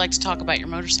knows you like to talk about your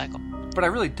motorcycle. But I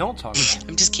really don't talk about it.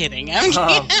 I'm just kidding. I'm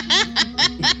kidding.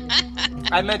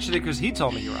 I mentioned it because he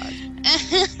told me he rides.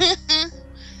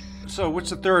 So, what's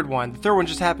the third one? The third one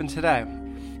just happened today.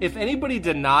 If anybody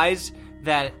denies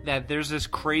that there's this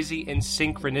crazy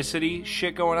synchronicity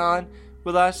shit going on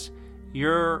with us,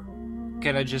 you're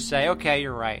gonna just say, okay,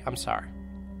 you're right. I'm sorry.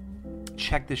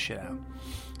 Check this shit out.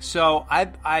 So, I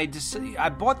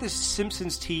bought this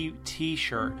Simpsons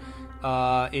t-shirt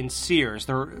in Sears.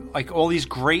 They're all these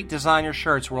great designer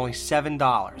shirts were only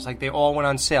 $7. They all went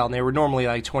on sale, and they were normally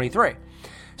 $23.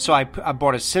 So I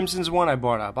bought a Simpsons one. I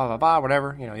bought a blah blah blah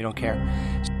whatever. You don't care.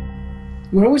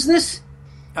 Where was this?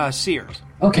 Sears.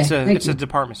 Okay, it's a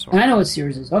department store. I know what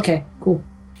Sears is. Okay, cool.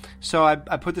 So I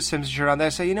put the Simpsons shirt on there. I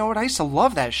say, you know what? I used to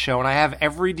love that show, and I have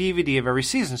every DVD of every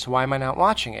season. So why am I not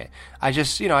watching it? I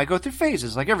just I go through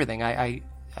phases like everything. I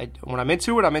when I'm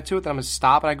into it, I'm into it. Then I'm gonna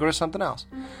stop and I go to something else.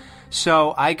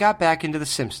 So I got back into The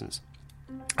Simpsons.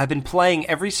 I've been playing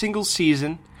every single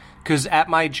season because at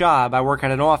my job, I work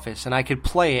at an office, and I could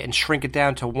play it and shrink it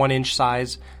down to 1-inch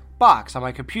size box on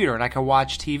my computer, and I can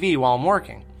watch TV while I'm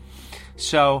working.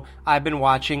 So I've been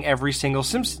watching every single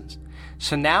Simpsons.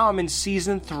 So now I'm in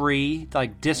season 3,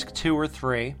 disc 2 or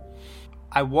 3.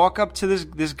 I walk up to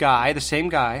this guy, the same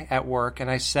guy, at work, and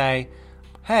I say,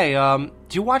 hey,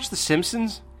 do you watch The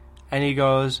Simpsons? And he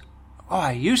goes, oh,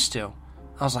 I used to.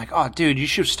 I was like, oh, dude, you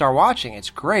should start watching. It's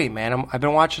great, man. I've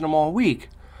been watching them all week.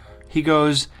 He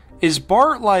goes, is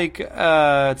Bart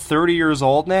 30 years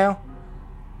old now?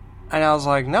 And I was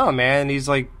like, no, man. He's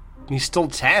still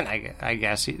 10, I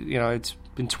guess. It's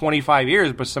been 25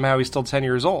 years, but somehow he's still 10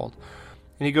 years old.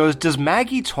 And he goes, does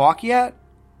Maggie talk yet?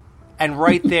 And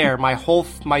right there,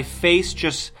 my face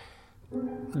just,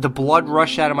 the blood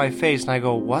rushed out of my face. And I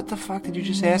go, what the fuck did you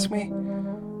just ask me?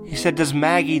 He said, does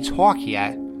Maggie talk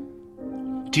yet?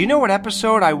 Do you know what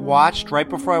episode I watched right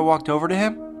before I walked over to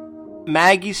him?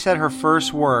 Maggie said her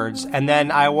first words, and then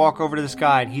I walk over to this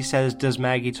guy, and he says, does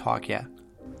Maggie talk yet?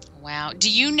 Wow. Do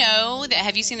you know that,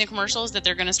 have you seen the commercials that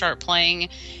they're going to start playing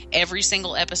every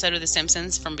single episode of The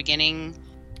Simpsons from beginning?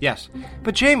 Yes.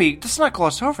 But Jamie, let's not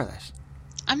gloss over this.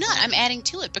 I'm not. I'm adding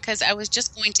to it because I was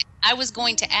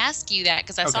going to ask you that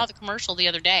because I saw the commercial the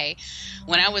other day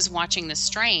when I was watching The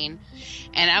Strain,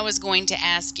 and I was going to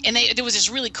ask, and there was this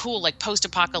really cool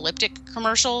post-apocalyptic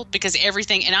commercial because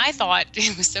everything, and I thought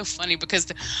it was so funny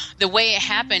because the way it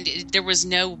happened, there was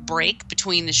no break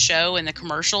between the show and the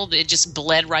commercial. It just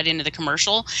bled right into the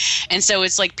commercial, and so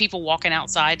it's like people walking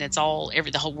outside and it's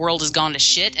the whole world has gone to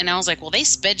shit, and I was like, well, they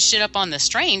sped shit up on The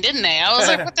Strain, didn't they? I was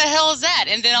like, what the hell is that?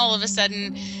 And then all of a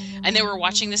sudden, and they were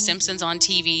watching The Simpsons on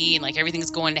TV, and everything's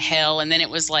going to hell. And then it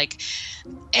was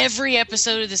every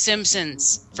episode of The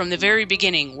Simpsons from the very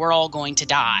beginning, we're all going to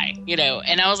die,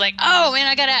 And I was like, oh man,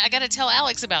 I gotta tell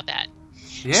Alex about that.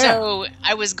 Yeah. So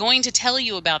I was going to tell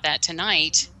you about that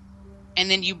tonight, and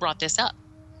then you brought this up.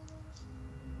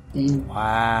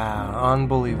 Wow,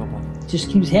 unbelievable!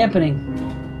 Just keeps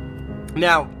happening.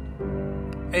 Now,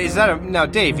 Is that now,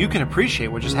 Dave? You can appreciate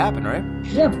what just happened, right?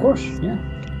 Yeah, of course. Yeah.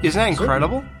 Isn't that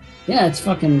incredible? Yeah, it's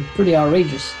fucking pretty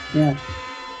outrageous. Yeah.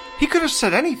 He could have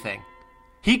said anything.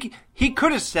 He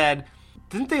could have said,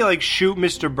 didn't they like shoot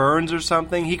Mr. Burns or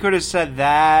something? He could have said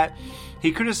that.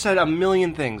 He could have said a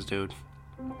million things, dude.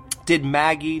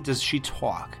 Does she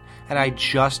talk? And I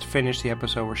just finished the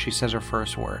episode where she says her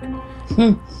first word.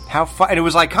 How fun! And it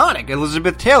was iconic.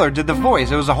 Elizabeth Taylor did the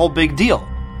voice. It was a whole big deal.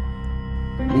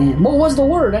 Man, what was the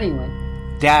word anyway?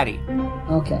 Daddy.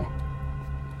 Okay.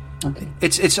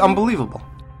 It's unbelievable.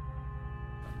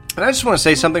 And I just want to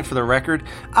say something for the record.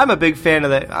 I'm a big fan of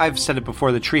that. I've said it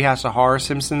before. The Treehouse of Horror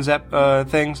Simpsons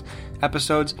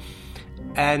episodes.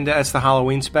 And it's the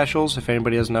Halloween specials, if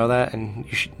anybody doesn't know that. And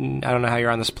I don't know how you're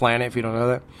on this planet if you don't know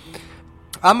that.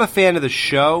 I'm a fan of the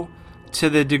show to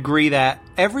the degree that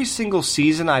every single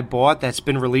season I bought that's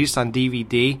been released on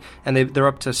DVD, and they're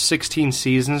up to 16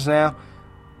 seasons now,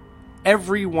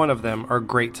 every one of them are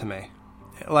great to me.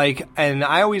 And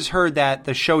I always heard that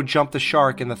the show jumped the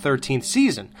shark in the 13th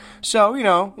season. So,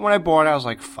 when I bought it, I was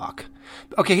like, fuck.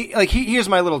 Okay, here's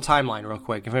my little timeline real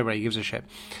quick, if anybody gives a shit.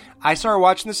 I started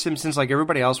watching The Simpsons like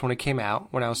everybody else when it came out,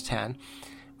 when I was 10.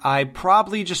 I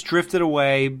probably just drifted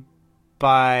away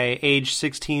by age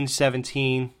 16,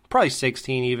 17, probably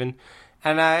 16 even.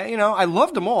 And I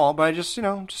loved them all, but I just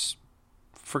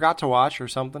forgot to watch or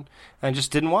something and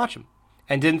just didn't watch them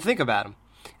and didn't think about them.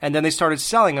 And then they started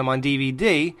selling them on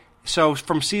DVD. So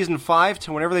from season 5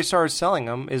 to whenever they started selling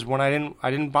them is when I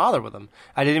didn't bother with them.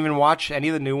 I didn't even watch any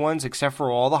of the new ones except for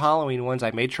all the Halloween ones.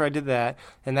 I made sure I did that,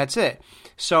 and that's it.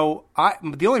 So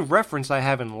the only reference I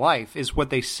have in life is what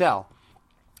they sell.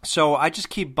 So I just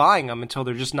keep buying them until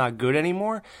they're just not good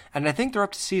anymore. And I think they're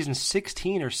up to season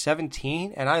 16 or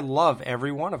 17, and I love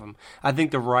every one of them. I think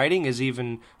the writing is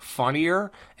even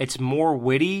funnier. It's more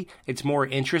witty. It's more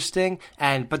interesting.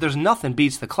 But there's nothing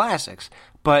beats the classics.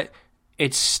 But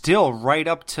it's still right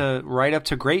up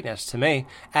to greatness to me.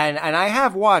 And I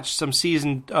have watched some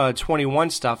season 21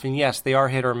 stuff, and yes, they are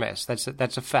hit or miss. That's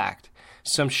a fact.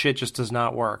 Some shit just does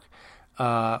not work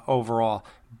overall.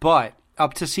 But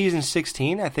up to season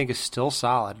 16, I think is still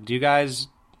solid. Do you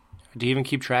even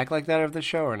keep track like that of the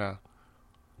show or no?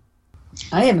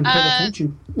 I haven't paid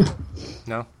attention.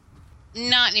 No?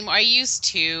 Not anymore. I used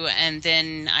to, and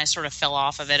then I sort of fell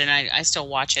off of it, and I still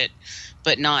watch it,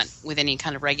 but not with any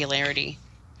kind of regularity.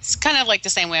 It's kind of like the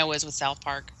same way I was with South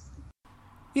Park.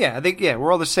 Yeah, I think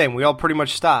we're all the same. We all pretty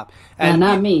much stop. And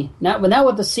not me. Not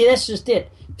with the see. That's just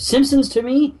it. Simpsons to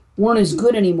me weren't as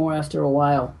good anymore after a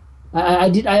while.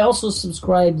 I also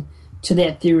subscribed to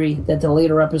that theory that the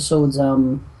later episodes,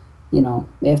 after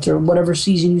whatever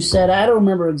season you said, I don't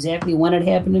remember exactly when it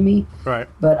happened to me. Right.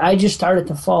 But I just started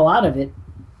to fall out of it,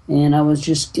 and I was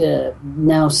just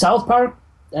now South Park.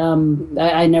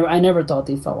 I never thought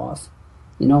they fell off.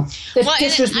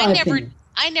 That's just my opinion.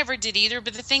 I never did either.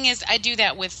 But the thing is, I do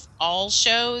that with all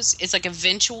shows. It's like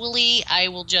eventually I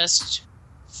will just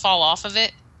fall off of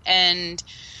it, and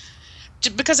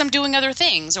because I'm doing other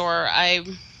things, or I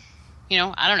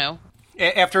don't know.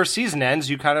 After a season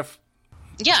ends, you kind of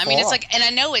it's like, and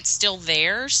I know it's still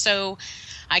there, so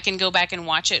I can go back and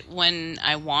watch it when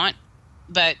I want.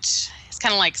 But it's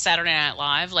kind of like Saturday Night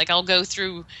Live. Like I'll go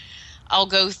through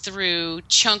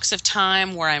chunks of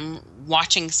time where I'm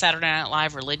watching Saturday Night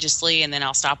Live religiously, and then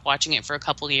I'll stop watching it for a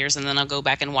couple of years, and then I'll go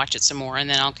back and watch it some more, and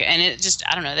then and it just,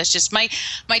 I don't know, that's just my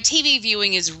TV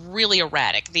viewing is really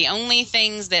erratic. The only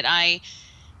things that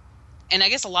and I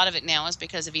guess a lot of it now is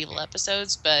because of evil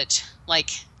episodes, but like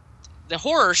the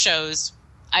horror shows,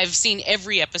 I've seen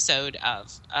every episode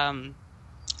of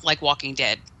like Walking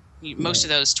Dead. Most of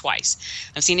those twice.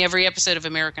 I've seen every episode of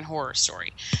American Horror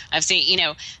Story. I've seen,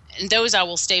 and those I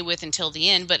will stay with until the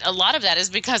end. But a lot of that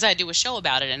is because I do a show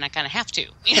about it, and I kind of have to.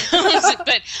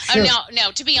 But sure.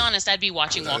 Now, to be honest, I'd be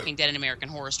watching Walking Dead and American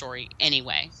Horror Story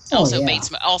anyway.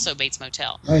 Bates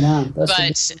Motel. Right on. But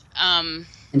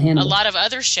a lot of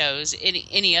other shows,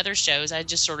 any other shows, I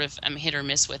just sort of am hit or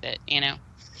miss with it. I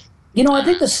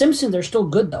think The Simpsons are still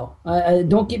good though.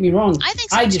 Don't get me wrong. I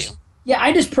think so too. Yeah,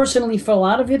 I just personally fell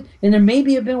out of it, and there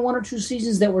maybe have been one or two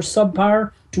seasons that were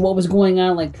subpar to what was going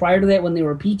on, like prior to that when they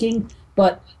were peaking.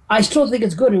 But I still think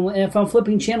it's good, and if I'm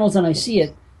flipping channels and I see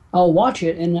it, I'll watch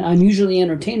it, and I'm usually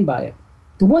entertained by it.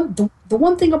 The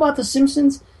one thing about The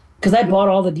Simpsons, because I bought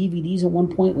all the DVDs at one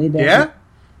point way back. Yeah.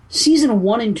 Season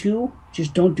 1 and 2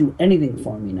 just don't do anything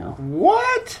for me now.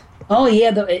 What? Oh yeah,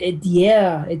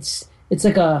 it's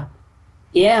like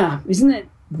isn't it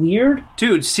weird?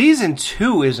 Dude, season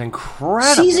 2 is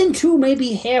incredible. Season 2 may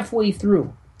be halfway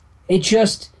through. It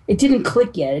didn't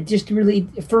click yet. It just really,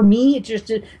 for me,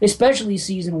 especially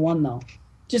season 1 though.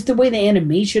 Just the way the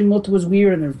animation looked was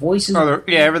weird, and their voices.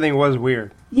 Everything was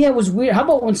weird. Yeah, it was weird. How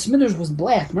about when Smithers was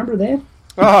black? Remember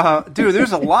that? Dude,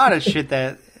 there's a lot of shit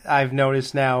that I've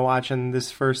noticed now watching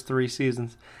this first 3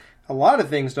 seasons. A lot of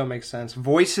things don't make sense.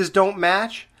 Voices don't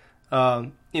match.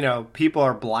 People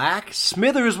are black.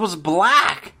 Smithers was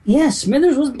black. Yeah,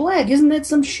 Smithers was black. Isn't that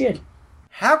some shit?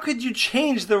 How could you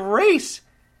change the race?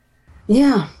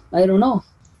 Yeah, I don't know.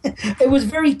 It was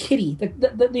very kiddie.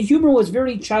 The humor was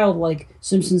very childlike.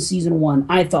 Simpsons season 1.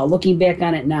 I thought, looking back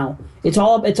on it now, it's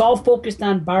all focused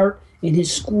on Bart and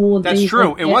his school and That's things true.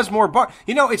 like that. It was more Bart.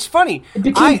 It's funny. It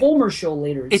became Homer's show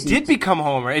later. It did become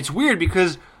Homer. It's weird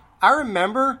because I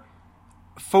remember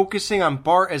focusing on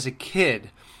Bart as a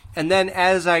kid, and then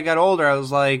as I got older, I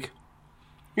was like,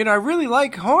 I really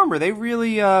like Homer. They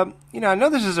really, I know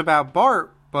this is about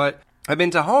Bart, but I've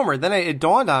been to Homer. Then it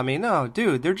dawned on me, no,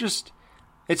 dude,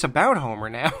 it's about Homer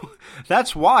now.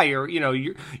 That's why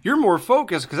you're more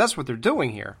focused because that's what they're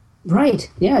doing here. Right.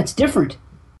 Yeah, it's different.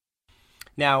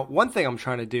 Now, one thing I'm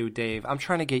trying to do, Dave, I'm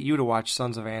trying to get you to watch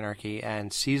Sons of Anarchy,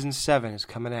 and season 7 is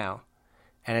coming out,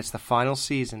 and it's the final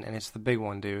season, and it's the big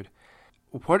one, dude.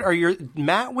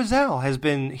 Matt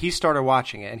Wiesel he started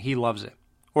watching it, and he loves it,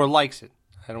 or likes it.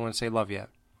 I don't want to say love yet.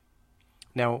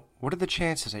 Now, what are the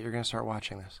chances that you're going to start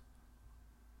watching this?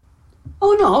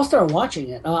 Oh, no, I'll start watching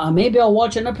it. Maybe I'll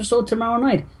watch an episode tomorrow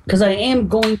night, because I am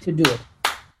going to do it.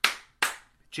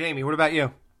 Jamie, what about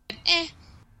you?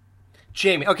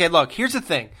 Jamie, okay, look, here's the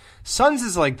thing. Sons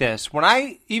is like this. When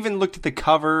I even looked at the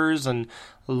covers and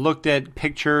looked at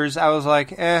pictures, I was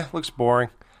like, looks boring.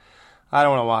 I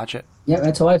don't want to watch it. Yeah,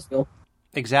 that's how I feel.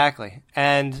 Exactly.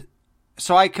 And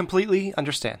so I completely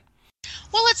understand.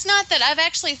 Well, it's not that I've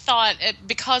actually thought,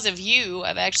 because of you,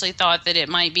 I've actually thought that it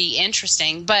might be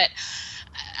interesting, but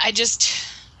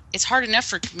it's hard enough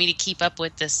for me to keep up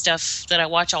with the stuff that I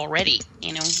watch already,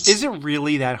 Is it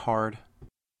really that hard?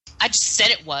 I just said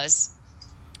it was.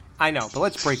 I know, but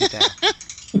let's break it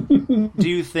down. Do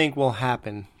you think will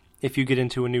happen if you get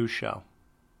into a new show?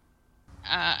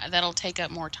 That'll take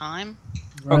up more time.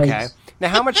 Right. Okay. Now,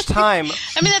 how much time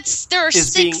I mean, there are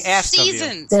is 6 being asked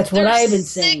seasons. of you? That's what I've been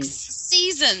saying. 6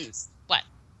 seasons. What?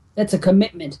 That's a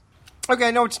commitment.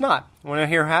 Okay, no, it's not. Want to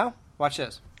hear how? Watch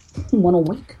this. 1 a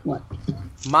week? What?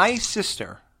 My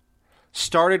sister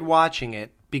started watching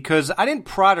it because I didn't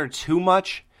prod her too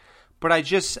much, but I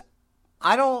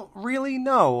don't really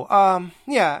know.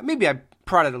 Maybe I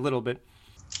prodded a little bit.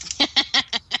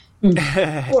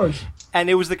 Of course. And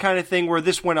it was the kind of thing where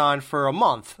this went on for a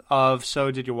month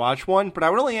so did you watch one? But I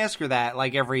would only ask her that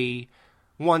like every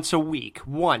once a week.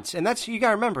 Once. And you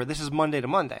got to remember, this is Monday to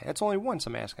Monday. That's only once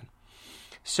I'm asking.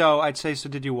 So I'd say, so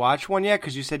did you watch one yet?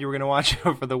 Because you said you were going to watch it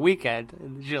over the weekend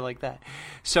and shit like that.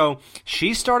 So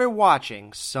she started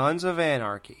watching Sons of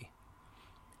Anarchy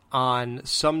on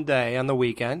some day on the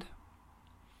weekend.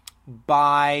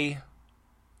 By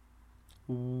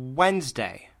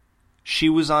Wednesday, she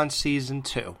was on season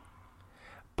 2.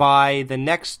 By the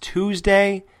next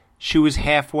Tuesday, she was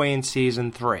halfway in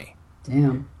season 3.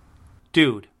 Damn.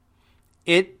 Dude,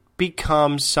 it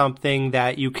becomes something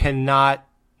that you cannot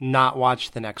not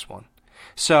watch the next one.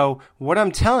 So what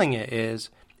I'm telling you is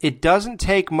it doesn't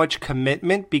take much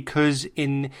commitment because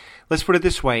let's put it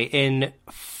this way,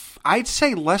 I'd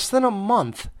say less than a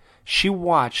month, she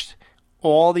watched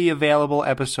all the available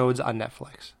episodes on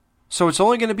Netflix. So it's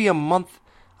only going to be a month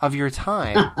of your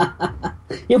time.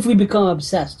 If we become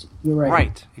obsessed, you're right.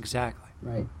 Right, exactly.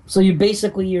 Right. So you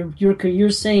basically you're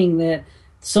saying that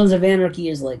Sons of Anarchy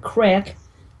is like crack,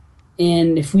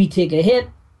 and if we take a hit,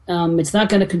 it's not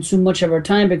going to consume much of our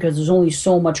time because there's only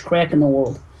so much crack in the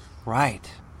world. Right.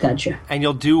 Gotcha. And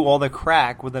you'll do all the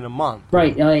crack within a month.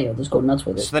 Right. Oh yeah. Just go nuts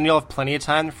with it. So then you'll have plenty of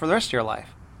time for the rest of your life.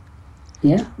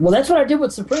 Yeah. Well, that's what I did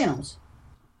with Sopranos.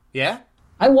 Yeah?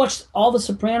 I watched all the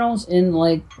Sopranos in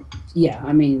I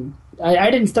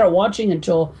didn't start watching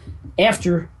until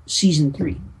after season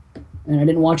 3. And I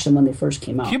didn't watch them when they first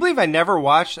came out. Can you believe I never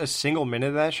watched a single minute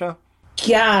of that show?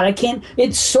 God, I can't.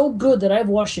 It's so good that I've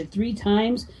watched it 3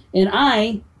 times.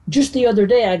 And just the other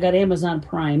day, I got Amazon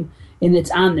Prime, and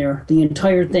it's on there, the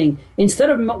entire thing. Instead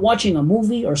of watching a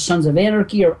movie or Sons of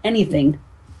Anarchy or anything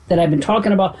that I've been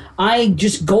talking about, I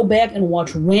just go back and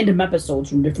watch random episodes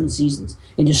from different seasons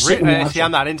and just sit and watch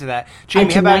I'm not into that.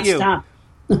 Jamie, how about you? Stop.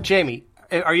 Jamie,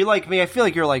 are you like me? I feel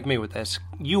like you're like me with this.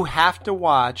 You have to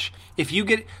watch,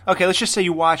 let's just say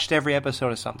you watched every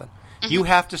episode of something. Mm-hmm. You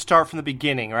have to start from the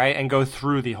beginning, right, and go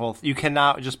through the whole you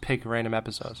cannot just pick random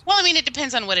episodes. Well, I mean, it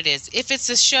depends on what it is. If it's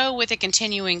a show with a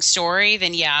continuing story,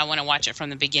 then yeah, I want to watch it from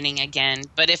the beginning again.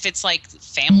 But if it's like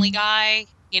Family Guy,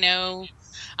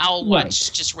 I'll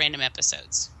watch just random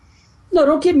episodes. No,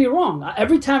 don't get me wrong.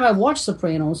 Every time I've watched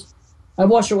Sopranos, I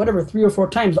watched it, 3 or 4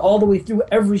 times, all the way through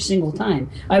every single time.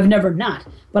 I've never not.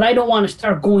 But I don't want to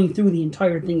start going through the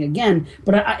entire thing again.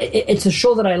 But it's a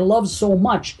show that I love so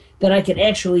much that I could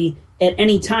actually, at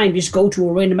any time, just go to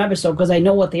a random episode because I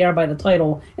know what they are by the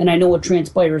title and I know what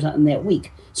transpires in that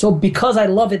week. So because I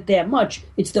love it that much,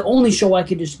 it's the only show I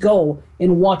could just go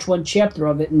and watch one chapter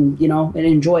of it and, and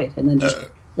enjoy it and then just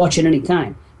watch it any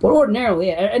time. But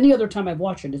ordinarily, any other time I've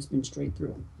watched it, it's been straight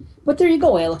through. But there you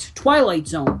go, Alex. Twilight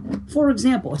Zone, for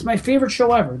example. It's my favorite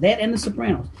show ever. That and The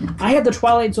Sopranos. I have the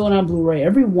Twilight Zone on Blu-ray,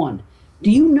 every one.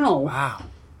 Do you know... Wow.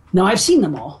 Now, I've seen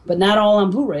them all, but not all on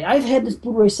Blu-ray. I've had this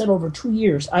Blu-ray set over 2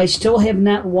 years. I still have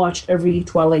not watched every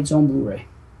Twilight Zone Blu-ray.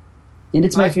 And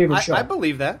it's my favorite show. I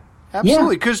believe that.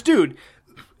 Absolutely. Because, dude,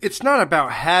 it's not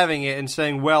about having it and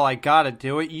saying, well, I gotta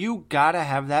do it. You gotta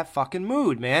have that fucking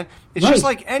mood, man. It's just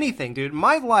like anything, dude.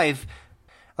 My life,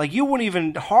 like, you wouldn't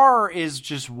even... Horror is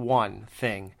just one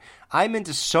thing. I'm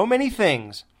into so many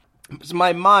things.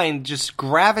 My mind just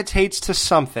gravitates to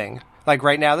something. Like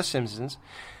right now, The Simpsons.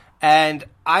 And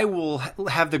I will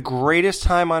have the greatest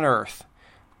time on earth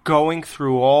going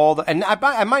through all the... And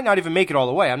I might not even make it all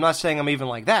the way. I'm not saying I'm even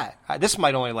like that. This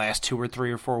might only last 2 or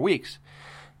 3 or 4 weeks.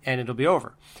 And it'll be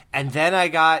over. And then I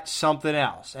got something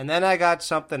else. And then I got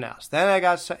something else. Then I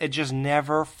got... It just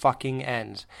never fucking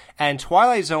ends. And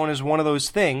Twilight Zone is one of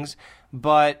those things,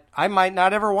 but I might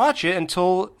not ever watch it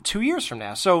until 2 years from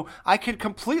now. So I could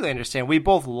completely understand. We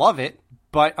both love it,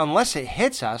 but unless it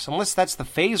hits us, unless that's the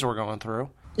phase we're going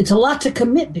through... It's a lot to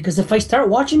commit, because if I start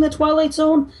watching the Twilight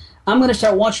Zone, I'm going to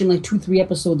start watching like 2-3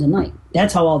 episodes a night.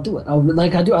 That's how I'll do it. I'll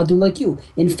do like you,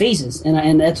 in phases,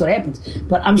 and that's what happens.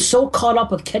 But I'm so caught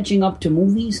up with catching up to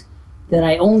movies that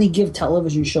I only give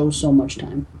television shows so much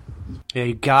time. Yeah,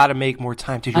 you got to make more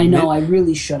time. I know, I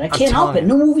really should. I can't help it.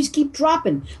 New movies keep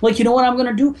dropping. Like, you know what I'm going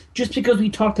to do? Just because we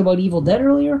talked about Evil Dead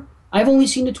earlier, I've only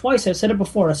seen it twice. I've said it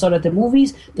before. I saw it at the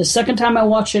movies. The second time I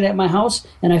watched it at my house,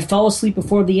 and I fell asleep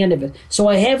before the end of it. So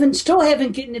I still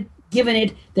haven't given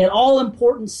it that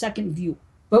all-important second view.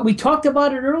 But we talked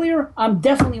about it earlier. I'm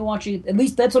definitely watching it. At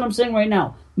least that's what I'm saying right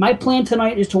now. My plan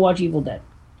tonight is to watch Evil Dead.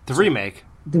 The remake?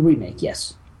 The remake,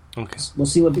 yes. Okay. We'll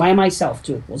see what... By myself,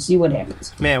 too. We'll see what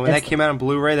happens. Man, when that came out on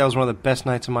Blu-ray, that was one of the best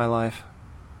nights of my life.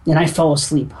 And I fell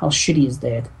asleep. How shitty is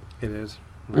that? It is.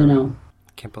 I know.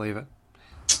 Can't believe it.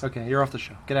 Okay, you're off the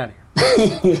show. Get out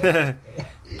of here.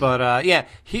 But, yeah,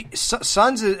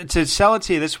 Sons, to sell it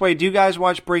to you this way, do you guys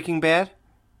watch Breaking Bad?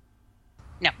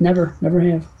 No. Never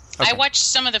have. Okay. I watched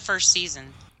some of the first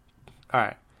season. All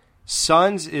right.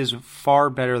 Sons is far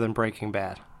better than Breaking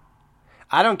Bad.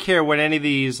 I don't care what any of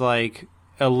these, like,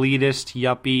 elitist,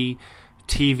 yuppie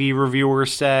TV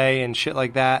reviewers say and shit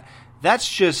like that. That's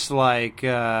just like,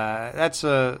 that's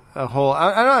a whole...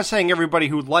 I'm not saying everybody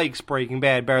who likes Breaking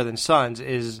Bad better than Sons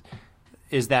is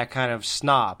that kind of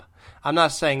snob. I'm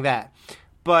not saying that.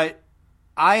 But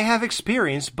I have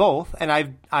experienced both, and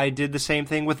I did the same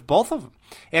thing with both of them.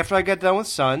 After I got done with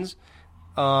Sons,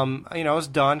 I was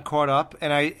done, caught up,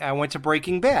 and I went to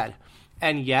Breaking Bad.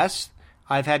 And yes,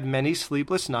 I've had many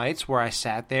sleepless nights where I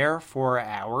sat there for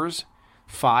hours,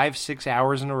 5-6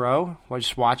 hours in a row,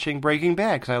 just watching Breaking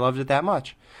Bad because I loved it that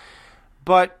much.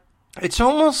 But it's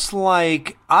almost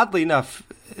like, oddly enough,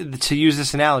 to use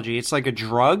this analogy, it's like a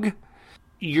drug.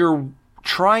 You're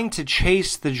trying to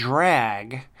chase the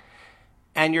drag,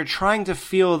 and you're trying to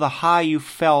feel the high you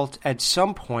felt at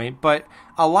some point, but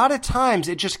a lot of times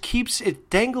it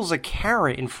dangles a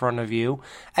carrot in front of you,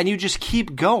 and you just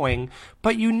keep going,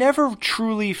 but you never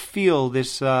truly feel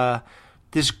this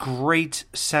great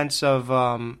sense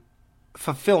of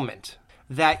fulfillment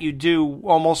that you do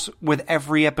almost with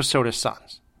every episode of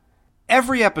Sons.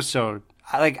 Every episode,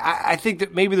 I think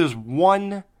that maybe there's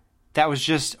one that was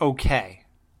just okay.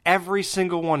 Every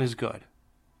single one is good.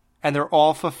 And they're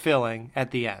all fulfilling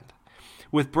at the end.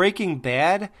 With Breaking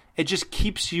Bad, it just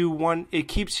keeps you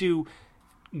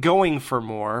going for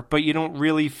more, but you don't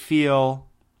really feel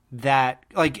that,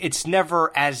 like, it's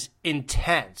never as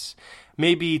intense.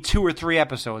 Maybe 2 or 3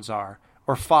 episodes are,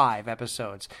 or 5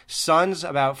 episodes. Sons,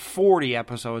 about 40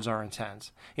 episodes are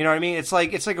intense. You know what I mean? It's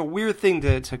like a weird thing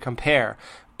to compare,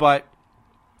 but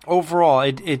overall,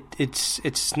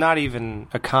 it's not even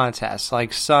a contest.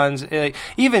 Like Sons,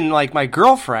 even like my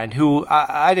girlfriend, who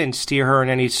I didn't steer her in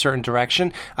any certain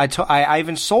direction. I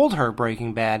even sold her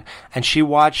Breaking Bad, and she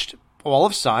watched all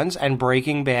of Sons and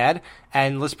Breaking Bad.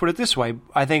 And let's put it this way: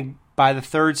 I think by the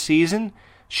 3rd season,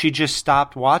 she just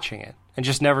stopped watching it and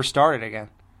just never started again.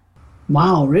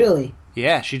 Wow, really?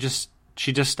 Yeah, she just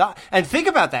stopped. And think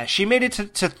about that: she made it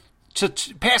to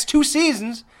past 2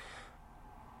 seasons.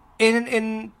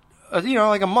 In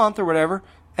like a month or whatever,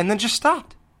 and then just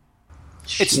stopped.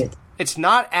 Shit. It's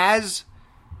not as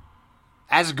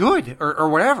good or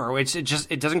whatever.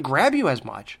 It doesn't grab you as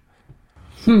much.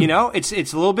 It's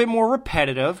a little bit more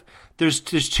repetitive. There's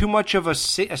too much of a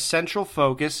central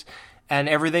focus, and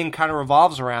everything kind of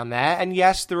revolves around that. And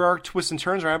yes, there are twists and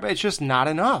turns around, but it's just not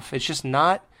enough. It's just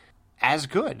not as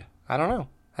good. I don't know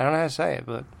how to say it,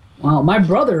 but Wow, my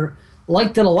brother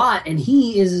liked it a lot, and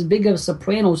he is as big of a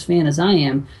Sopranos fan as I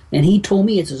am, and he told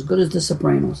me it's as good as The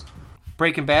Sopranos.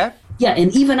 Breaking Bad? Yeah,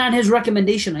 and even on his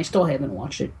recommendation, I still haven't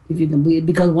watched it, if you can believe it,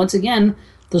 because once again,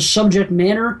 the subject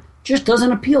matter just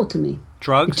doesn't appeal to me.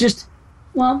 Drugs?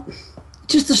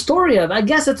 Just the story of it. I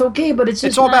guess it's okay, but it's just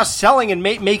it's all about selling and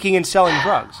making and selling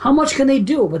drugs. How much can they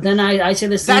do? But then I say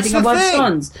the same thing about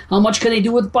Sons. How much can they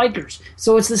do with bikers?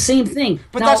 So it's the same thing.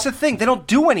 But now, that's the thing. They don't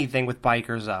do anything with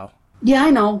bikers, though. Yeah,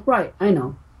 I know. Right, I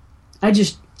know.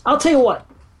 I'll tell you what.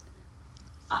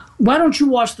 Why don't you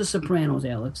watch The Sopranos,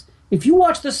 Alex? If you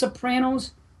watch The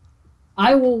Sopranos,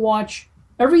 I will watch...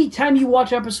 Every time you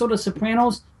watch an episode of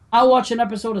Sopranos, I'll watch an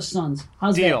episode of Sons.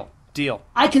 How's that? Deal.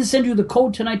 I can send you the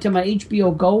code tonight to my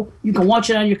HBO Go. You can watch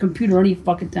it on your computer any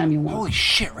fucking time you want. Holy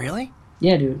shit, really?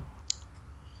 Yeah, dude.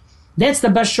 That's the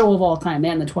best show of all time,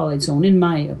 that and The Twilight Zone, in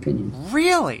my opinion.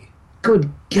 Really?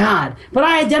 Good God. But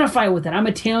I identify with it. I'm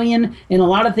Italian, and a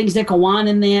lot of things that go on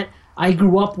in that I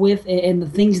grew up with, and the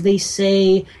things they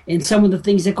say, and some of the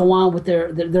things that go on with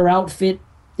their outfit.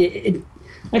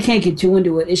 I can't get too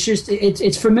into it. It's just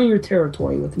it's familiar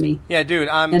territory with me. Yeah, dude.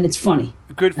 And it's funny.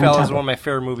 Goodfellas is one of my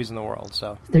favorite movies in the world.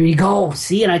 So there you go.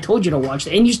 See, and I told you to watch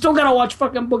it, and you still gotta watch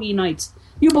fucking Boogie Nights.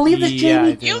 You believe this,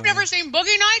 Jamie? You've never seen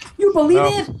Boogie Nights? You believe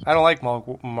it? I don't like Mark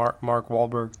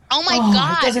Wahlberg. Oh my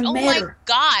God! It doesn't matter. My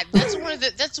God! That's one of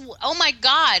the. Oh my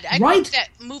God! I like that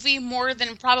movie more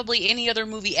than probably any other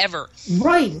movie ever.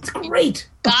 Right? It's great.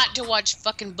 Got to watch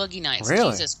fucking Boogie Nights.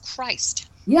 Really? Jesus Christ!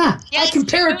 Yeah, yes, I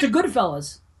compare it to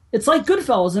Goodfellas. It's like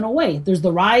Goodfellas in a way. There's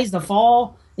the rise, the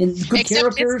fall, and good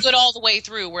characters. It's good all the way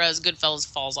through, whereas Goodfellas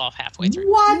falls off halfway through.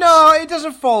 What? No, it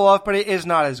doesn't fall off, but it is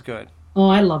not as good. Oh,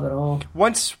 I love it all.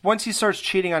 Once he starts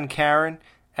cheating on Karen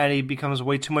and he becomes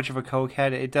way too much of a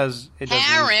cokehead, it does.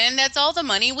 Karen, that's all the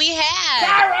money we had.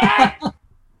 Karen,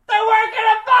 they're working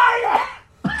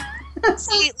a fire.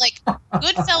 See, like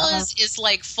Goodfellas is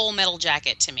like Full Metal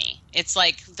Jacket to me. It's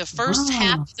like the first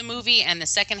half of the movie and the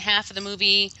second half of the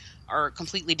movie are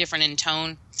completely different in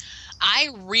tone. I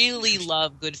really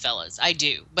love Goodfellas. I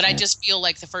do. But I just feel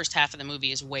like the first half of the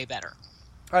movie is way better.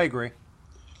 I agree.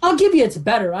 I'll give you it's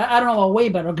better. I don't know about way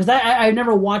better, because I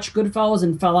never watched Goodfellas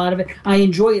and fell out of it. I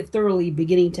enjoy it thoroughly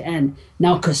beginning to end.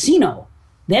 Now, Casino,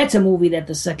 that's a movie that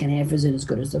the second half isn't as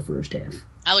good as the first half.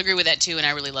 I'll agree with that, too, and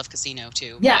I really love Casino,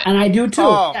 too. Yeah, and I do, too.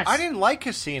 Oh, yes. I didn't like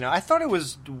Casino. I thought it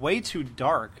was way too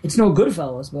dark. It's no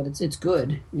Goodfellas, but it's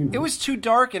good. You know. It was too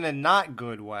dark in a not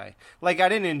good way. Like, I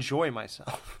didn't enjoy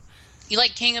myself. You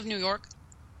like King of New York?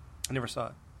 I never saw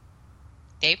it.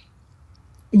 Dave?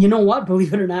 You know what?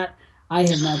 Believe it or not, I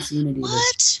have not seen it either.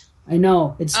 What? I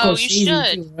know. It's you Scorsese,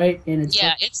 should. too, right? And it's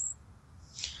it's...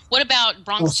 What about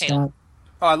Bronx Tale? Stop.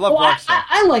 Oh, I love Bronx Tale.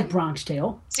 I like Bronx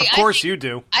Tale. See, of course you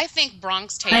do. I think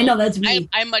Bronx Tale. I know, that's me.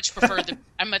 I much prefer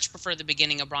the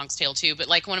beginning of Bronx Tale too. But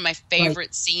like one of my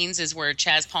favorite scenes is where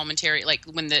Chaz Palminteri, like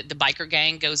when the biker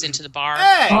gang goes into the bar.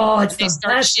 Hey! Oh, it's they the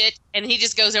start best. shit, and he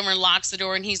just goes over and locks the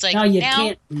door, and he's like, No, you now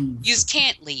can't leave. you just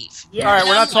can't leave. Yeah. All right, And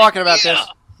we're I'm not talking like, about this.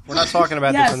 We're not talking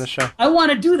about this on the show. I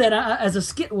want to do that as a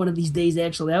skit one of these days.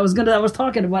 Actually, I was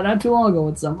talking about it not too long ago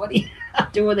with somebody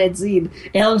doing that scene.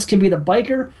 Alex can be the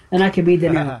biker, and I can be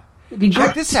the.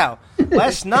 Check this out.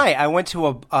 Last night I went to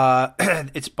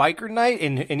it's biker night,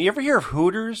 and you ever hear of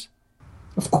Hooters?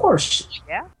 Of course.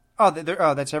 Yeah. Oh,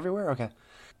 that's everywhere. Okay.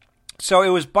 So it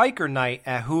was biker night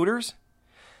at Hooters.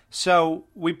 So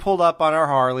we pulled up on our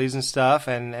Harleys and stuff,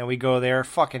 and we go there.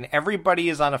 Fucking everybody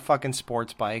is on a fucking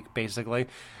sports bike, basically.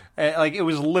 Like it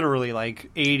was literally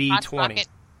like 80-20.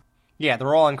 Yeah,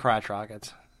 they're all on crotch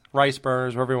rockets, rice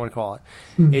burners, whatever you want to call it.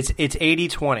 It's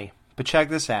 80-20. But check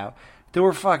this out. There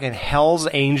were fucking Hell's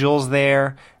Angels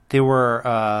there. There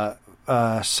were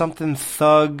something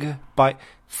Thug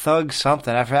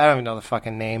something. I don't even know the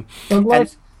fucking name. Thug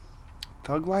Life?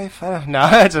 Thug Life? I don't know.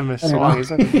 That's a song,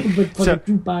 isn't it? So,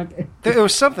 there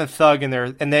was something Thug in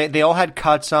there, and they all had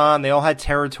cuts on. They all had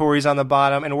territories on the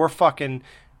bottom, and we're fucking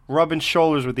rubbing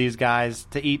shoulders with these guys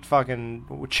to eat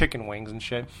fucking chicken wings and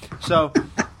shit. So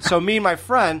me and my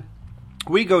friend,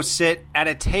 we go sit at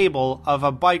a table of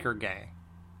a biker gang.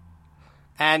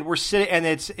 And we're sitting, and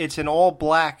it's an all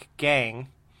black gang,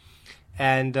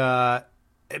 and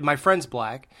my friend's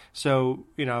black, so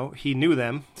he knew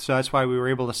them, so that's why we were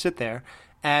able to sit there.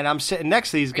 And I'm sitting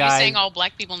next to these Are guys. you saying all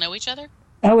black people know each other?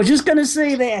 I was just gonna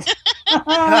say that.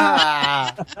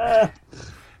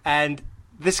 And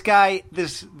this guy,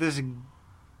 this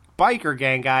biker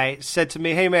gang guy said to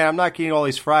me, "Hey man, I'm not getting all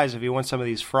these fries if you want some of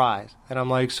these fries." And I'm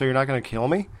like, "So you're not going to kill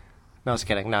me?" No, I was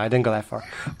kidding. No, I didn't go that far.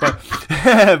 But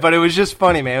but it was just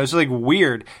funny, man. It was like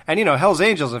weird. And you know, Hell's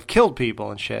Angels have killed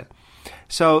people and shit.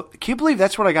 So can you believe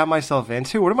that's what I got myself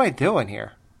into? What am I doing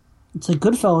here? It's like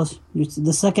Goodfellas.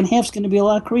 The second half's going to be a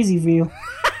lot crazy for you.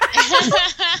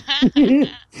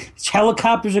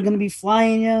 Helicopters are going to be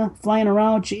flying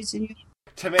around, chasing you.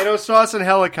 Tomato sauce and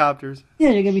helicopters.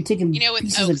 Yeah, you're going to be taking because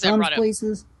pieces of I guns brought up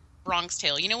places. Bronx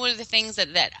Tale. You know, one of the things that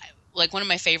like one of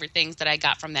my favorite things that I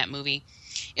got from that movie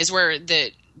is where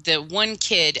the one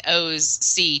kid owes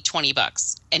C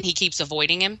 $20 and he keeps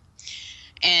avoiding him.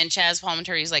 And Chaz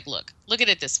Palminteri is like, look at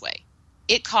it this way.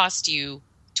 It cost you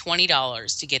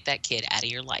 $20 to get that kid out of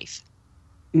your life.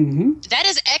 Mm-hmm. That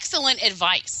is excellent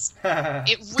advice.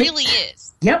 It really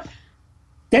is. Yep.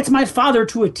 That's my father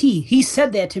to a T. He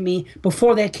said that to me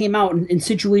before that came out in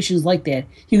situations like that.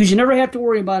 He goes, you never have to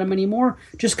worry about him anymore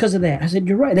just because of that. I said,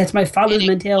 you're right. That's my father's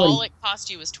mentality. All it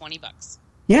cost you was $20.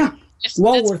 Yeah.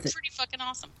 Well that's worth it. Pretty fucking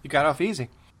awesome. You got off easy.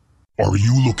 Are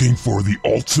you looking for the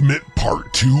ultimate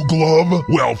Part 2 glove?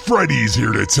 Well, Freddy's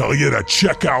here to tell you to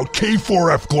check out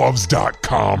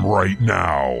K4FGloves.com right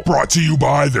now. Brought to you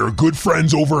by their good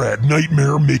friends over at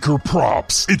Nightmare Maker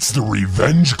Props. It's the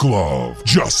Revenge Glove.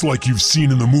 Just like you've seen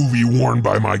in the movie worn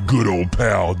by my good old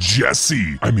pal,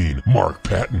 Mark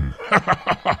Patton.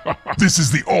 This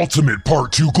is the ultimate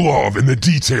Part 2 glove, and the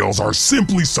details are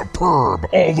simply superb,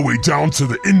 all the way down to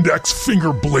the index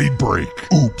finger blade break.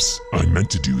 Oops, I meant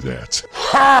to do that.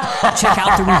 Check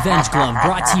out the Revenge Glove,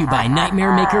 brought to you by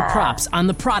Nightmare Maker Props on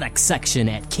the products section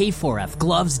at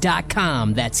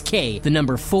K4FGloves.com. That's K, the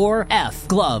number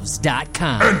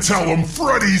 4FGloves.com. And tell them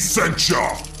Freddy sent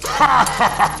ya!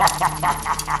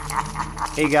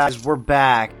 Hey guys, we're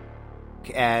back.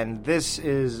 And this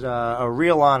is a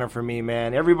real honor for me,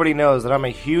 man. Everybody knows that I'm a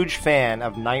huge fan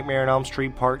of Nightmare on Elm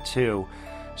Street Part 2.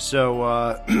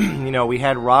 So, we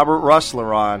had Robert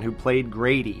Russler on, who played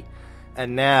Grady.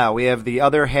 And now we have the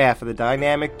other half of the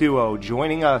dynamic duo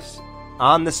joining us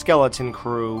on the skeleton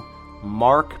crew,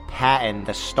 Mark Patton,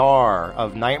 the star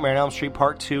of Nightmare on Elm Street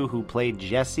Part 2, who played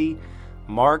Jesse.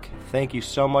 Mark, thank you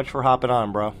so much for hopping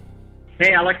on, bro.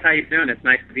 Hey, Alex, how you doing? It's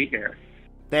nice to be here.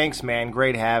 Thanks, man.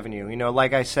 Great having you. You know,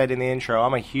 like I said in the intro,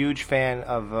 I'm a huge fan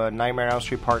of Nightmare on Elm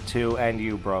Street Part 2 and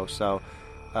you, bro. So,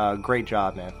 great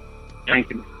job, man. Thank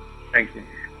you. Thank you.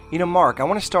 You know, Mark, I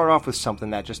want to start off with something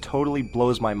that just totally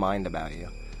blows my mind about you.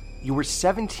 You were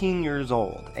 17 years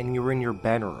old, and you were in your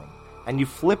bedroom, and you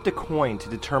flipped a coin to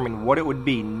determine what it would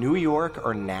be, New York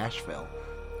or Nashville.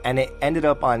 And it ended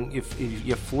up on, if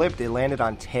you flipped, it landed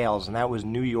on tails, and that was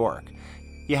New York.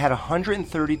 You had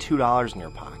 $132 in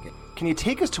your pocket. Can you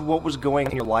take us to what was going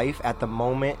on in your life at the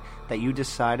moment that you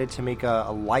decided to make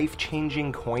a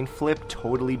life-changing coin flip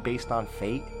totally based on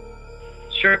fate?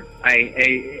 Sure.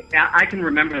 I can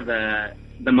remember the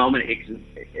moment as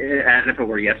if it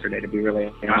were yesterday, to be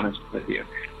really honest with you.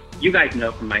 You guys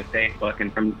know from my Facebook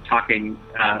and from talking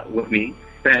with me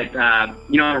that, I'm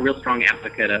a real strong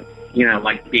advocate of,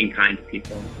 like being kind to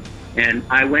people. And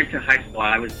I went to high school.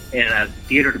 I was in a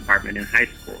theater department in high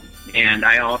school. And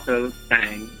I also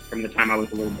sang from the time I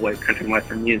was a little boy, country and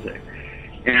western music.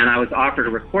 And I was offered a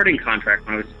recording contract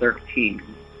when I was 13.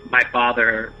 My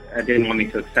father didn't want me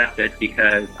to accept it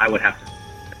because I would have to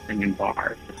sing in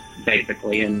bars,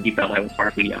 basically, and he felt I was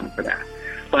far too young for that.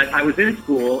 But I was in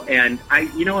school, and I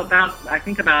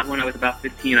think about when I was about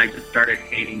 15, I just started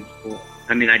hating school.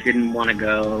 I mean, I didn't want to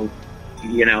go,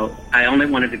 I only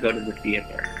wanted to go to the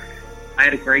theater. I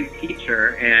had a great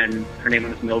teacher, and her name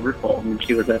was Mildred Fulton.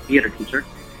 She was a theater teacher.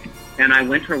 And I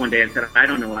went to her one day and said, I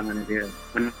don't know what I'm going to do.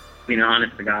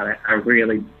 Honest to God, I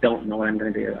really don't know what I'm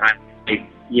going to do.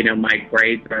 My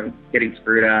grades are getting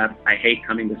screwed up. I hate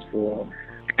coming to school.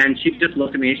 And she just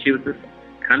looked at me. She was this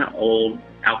kind of old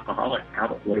alcoholic,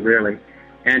 probably, really.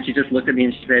 And she just looked at me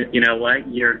and she said, you know what?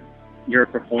 You're a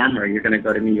performer. You're going to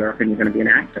go to New York and you're going to be an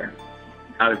actor.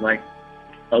 I was like,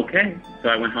 okay. So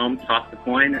I went home, tossed the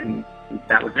coin, and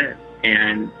that was it.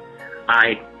 And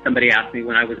somebody asked me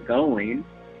when I was going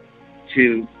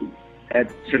to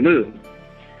move.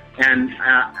 And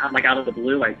out of the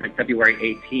blue, like February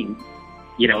 18th,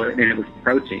 and it was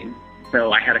approaching.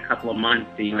 So I had a couple of months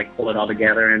to pull it all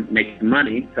together and make some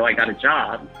money. So I got a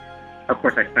job. Of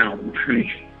course, I spent all the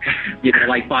money,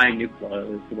 like buying new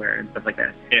clothes to wear and stuff like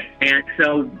that. Yeah. And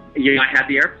so, I had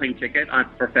the airplane ticket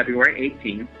for February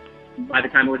 18th. By the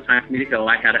time it was time for me to go,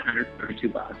 I had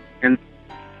 $132 and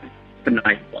some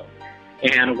nice clothes.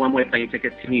 and a one-way plane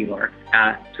ticket to New York,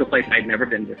 to a place I'd never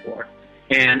been before.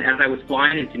 And as I was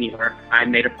flying into New York, I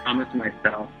made a promise to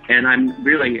myself, and I'm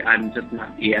just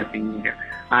not BSing you here.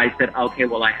 I said, okay,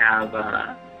 well,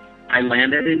 I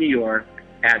landed in New York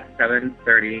at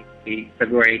 7:30,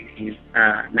 February 18th,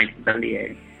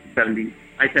 1978.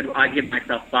 I said, well, I give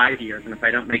myself 5 years, and if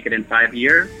I don't make it in 5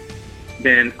 years,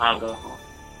 then I'll go home.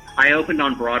 I opened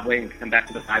on Broadway and come back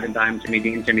to the Five and Dime, Jimmy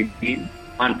Dean,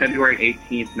 on February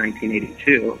 18th,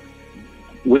 1982,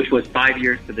 which was 5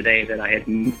 years to the day that I had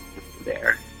moved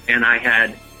there. And I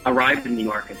had arrived in New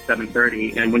York at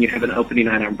 7:30, and when you have an opening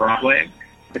night on Broadway,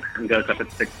 the curtain goes up at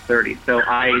 6:30. So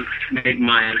I made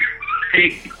my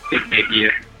big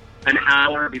debut an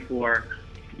hour before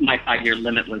my 5-year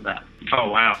limit was up. Oh,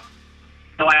 wow.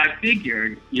 So I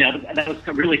figured, that was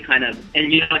really kind of, and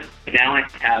now I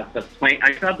have the plane,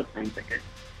 I still have the plane ticket.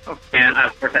 And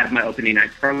of course I have my opening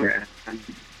night program.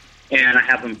 And I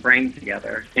have them framed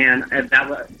together. And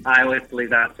I always believe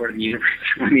that's sort of the universe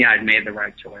for me. I'd made the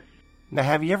right choice. Now,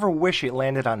 have you ever wished it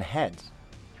landed on heads?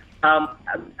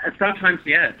 Sometimes,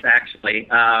 yes, actually.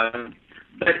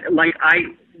 But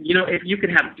if you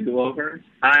could have do-overs,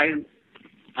 I,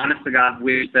 honest to God,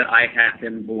 wish that I had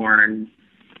been born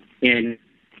in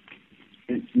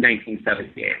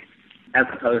 1978, as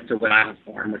opposed to when I was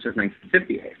born, which was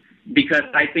 1958. Because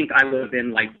I think I would have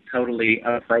been totally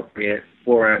appropriate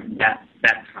for that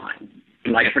time.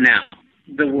 For now,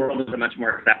 the world is a much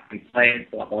more accepting place,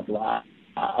 blah, blah, blah,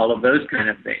 all of those kind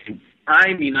of things.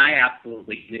 I mean, I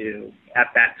absolutely knew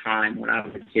at that time when I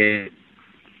was a kid,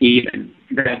 even,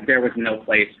 that there was no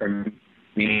place for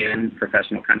me in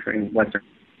professional country and Western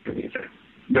music.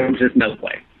 There was just no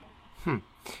place.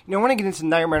 I want to get into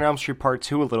Nightmare on Elm Street Part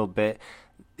 2 a little bit.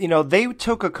 They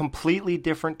took a completely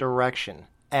different direction,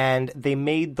 and they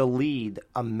made the lead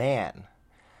a man.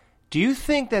 Do you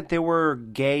think that there were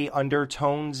gay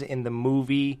undertones in the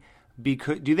movie? Do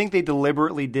you think they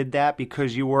deliberately did that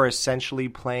because you were essentially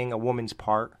playing a woman's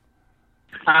part?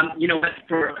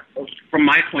 From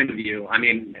my point of view, I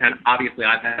mean, and obviously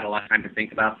I've had a lot of time to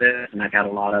think about this, and I've had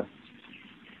a lot of...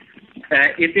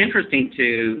 it's interesting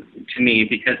to me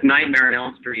because Nightmare on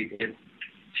Elm Street is,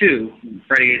 too,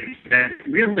 Freddy,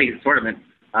 really sort of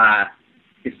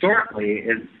historically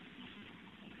is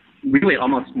really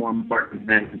almost more important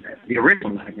than the original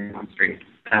Nightmare on Elm Street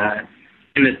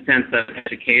in the sense of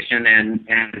education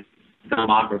and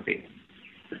filmography.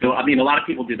 So, I mean, a lot of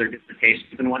people do their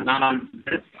dissertations and whatnot on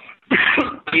this.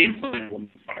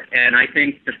 And I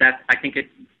think I think it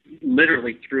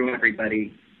literally threw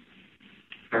everybody.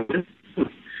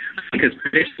 Because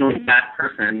traditionally that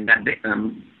person, that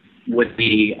victim, would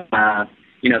be, that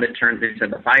turns into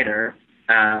the fighter,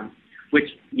 which,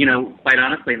 quite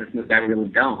honestly in this movie I really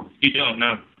don't. You don't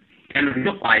know. And the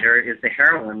real fighter is the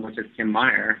heroine, which is Kim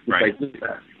Meyer, who plays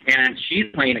Lisa. And she's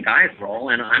playing a guy's role,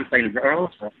 and I'm playing a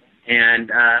girl's role.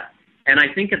 And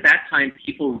I think at that time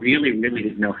people really, really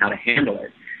didn't know how to handle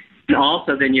it. And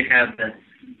also then you have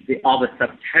all the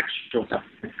subtextual stuff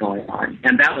that's going on,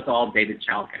 and that was all David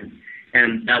Chalkin,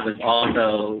 and that was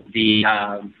also the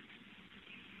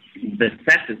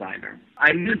set designer.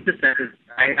 I knew the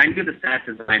set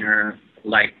designer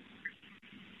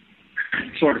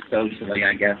sort of socially,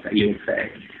 I guess you would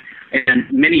say.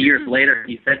 And many years later,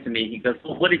 he said to me, he goes,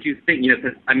 well, what did you think?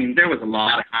 Because, I mean, there was a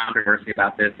lot of controversy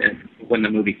about this when the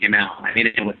movie came out. I mean,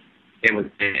 it was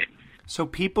big. So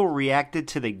people reacted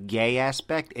to the gay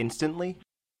aspect instantly?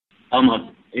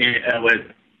 Almost. It was,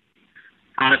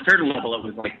 on a certain level, it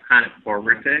was kind of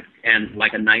horrific and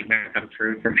like a nightmare come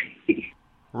true for me.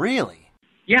 Really?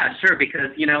 Yeah, sure,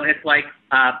 because, it's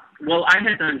I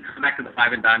had done Come Back to the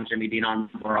Five and Dime, Jimmy Dean on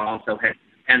Tour also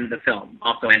and the film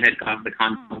also, and had gone to the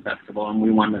Cannes Film Festival, and we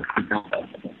won the Cannes Film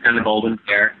Festival and the Golden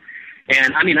Bear.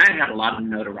 And, I mean, I had a lot of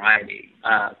notoriety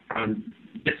from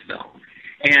this film.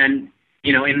 And,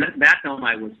 in that film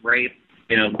I was raped,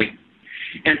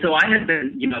 and so I had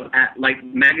been, at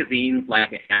magazines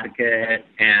like Advocate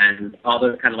and all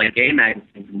those kind of gay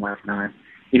magazines and whatnot.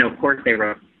 Of course they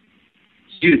wrote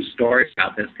huge stories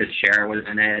about this because Cher was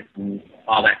in it and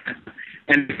all that kind of stuff.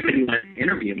 And they didn't want to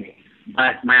interview me,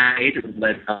 but my agent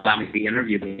would allow me to be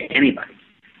interviewed by anybody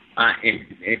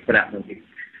for that movie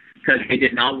because they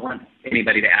did not want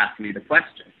anybody to ask me the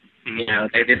question.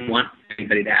 They didn't want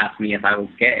anybody to ask me if I was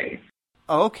gay.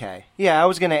 Okay. Yeah, I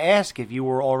was going to ask if you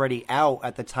were already out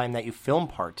at the time that you filmed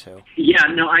Part 2. Yeah,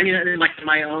 no, I mean, in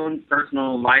my own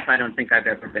personal life, I don't think I've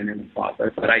ever been in the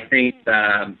closet, but I think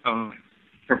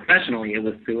professionally it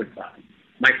was suicide.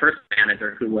 My first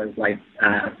manager, who was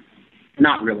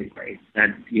not really great,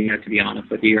 and to be honest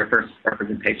with you, your first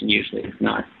representation usually is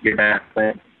not your best,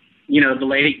 but the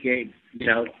lady gave,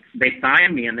 they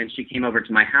signed me, and then she came over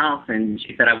to my house, and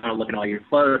she said, I want to look at all your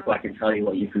clothes so I can tell you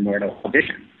what you can wear to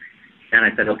audition. And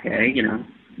I said, okay,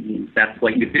 that's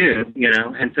what you do,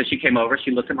 And so she came over,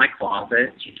 she looked at my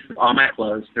closet, she took all my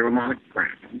clothes, threw them on the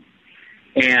ground,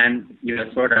 and,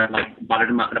 sort of like butted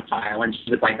them up in a pile, and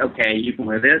she was like, okay, you can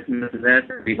wear this and this and this,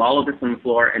 or leave all of this on the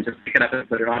floor and just pick it up and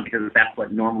put it on because that's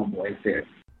what normal boys do.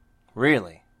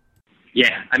 Really?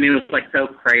 Yeah, I mean, it was like so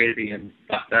crazy and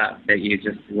fucked up that you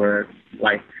just were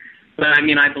like, but I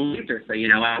mean, I believed her, so,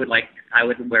 I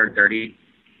would wear dirty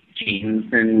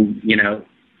jeans and,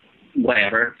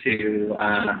 whatever to,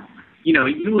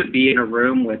 you would be in a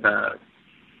room with a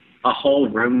whole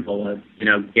room full of,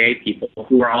 gay people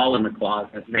who were all in the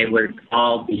closet, and they would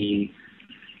all be,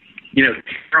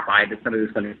 terrified that somebody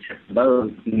was going to tip the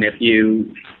boat. And if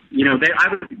I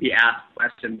would be asked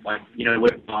questions like, would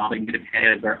you get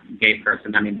a gay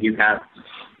person? I mean,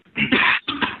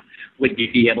 would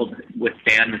you be able to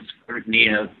withstand the scrutiny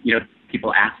of,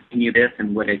 people asking you this,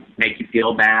 and would it make you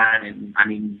feel bad? And, I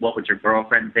mean, what would your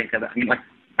girlfriend think of it? I mean, like,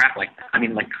 crap like that. I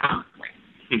mean, like, constantly.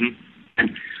 Mm-hmm.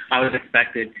 And I was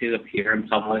expected to appear in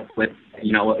public with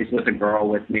a girl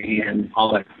with me and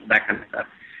all that kind of stuff.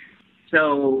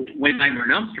 So when Nightmare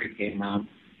on Elm Street came out,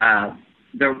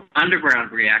 the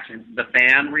underground reaction, the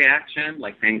fan reaction,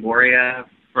 like Fangoria,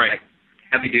 right, like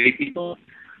heavy-duty people,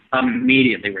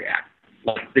 immediately react.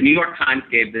 Like, the New York Times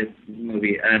gave this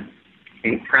movie an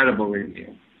incredible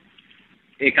review.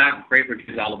 It got great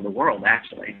reviews all over the world,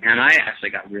 actually, and I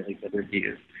actually got really good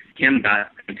reviews. Kim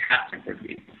got fantastic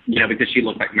reviews, because she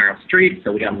looked like Meryl Streep,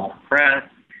 so we got a lot of press.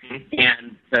 Mm-hmm.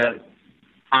 And the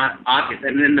obvious,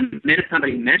 and then the minute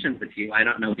somebody mentions it to you, I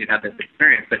don't know if you've had this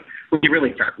experience, but when you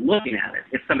really start looking at it,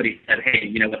 if somebody said,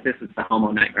 hey, this is the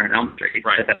homo Nightmare on Elm Street,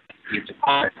 right, that's what you used to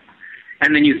call it,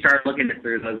 and then you start looking at it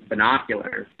through those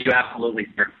binoculars, you absolutely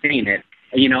start seeing it.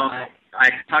 I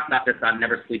talked about this on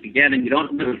Never Sleep Again, and you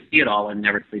don't really see it all in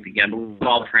Never Sleep Again, but we put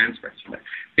all the transcripts from it.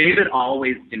 David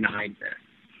always denied this.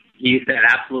 He said,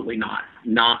 absolutely not.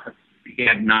 He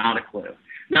had not a clue.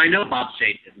 Now, I know Bob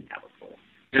Shea didn't have a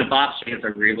clue. Bob Shea is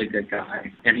a really good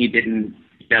guy, and he didn't,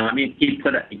 he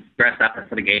dressed up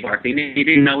for the gay bar scene, and he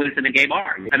didn't know he was in a gay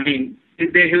bar. I mean, he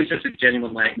was just a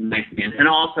genuine, nice man. And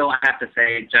also, I have to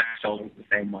say, Jeff Schultz was the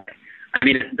same way. I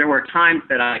mean, there were times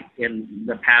that in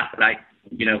the past that I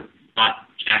thought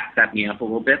Jack set me up a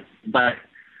little bit, but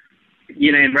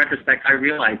in retrospect, I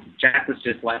realized Jack was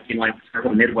just sort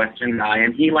of a Midwestern guy,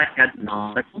 and he had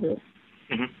not a clue.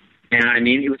 Mm-hmm. And I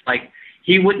mean, it was like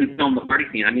he wouldn't film the party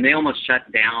scene. I mean, they almost shut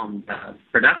down the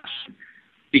production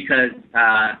because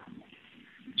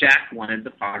Jack wanted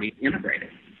the party integrated.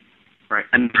 Right.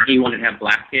 And he wanted to have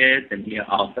black kids, and he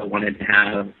also wanted to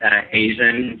have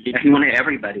Asian. He wanted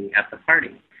everybody at the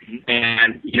party. Mm-hmm.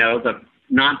 And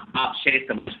not Bob Shea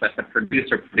so much, but the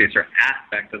producer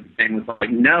aspect of the thing was like,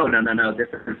 no, this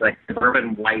is like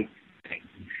suburban white thing.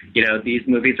 These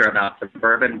movies are about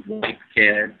suburban white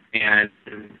kids, and,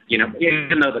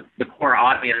 even though the core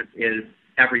audience is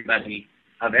everybody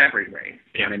of every race,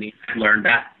 I mean, I learned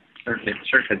that certainly for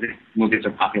sure because these movies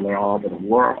are popular all over the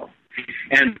world.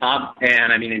 And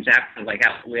Jack was like,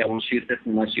 absolutely, I won't shoot this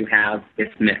unless you have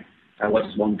it's mixed. I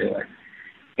just won't do it.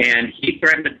 And he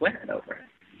threatened to quit it over it.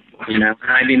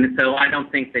 I mean, so I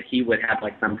don't think that he would have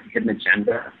some hidden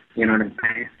agenda. You know what I'm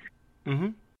saying? Mm-hmm.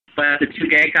 But the two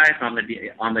gay guys on the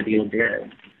deal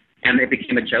did, and it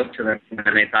became a joke to them,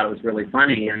 and they thought it was really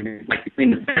funny. And between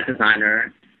the set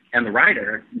designer and the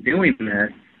writer doing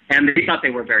this, and they thought they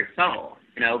were very subtle,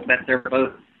 but they're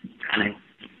both kind of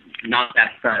not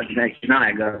that subtle. He's not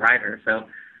a good writer, so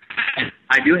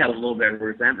I do have a little bit of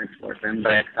resentment towards him,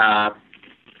 but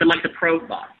like the pro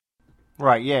thought.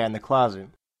 Right? Yeah, in the closet.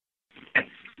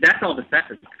 That's all the set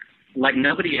design.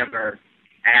 Nobody ever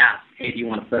asked, hey, do you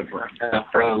want to put a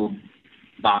pro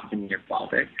box in your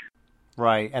closet?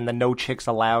 Right, and the no chicks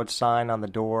allowed sign on the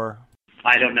door.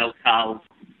 I don't know how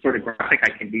sort of graphic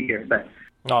I can be here, but...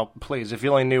 Oh, please, if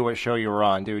you only knew what show you were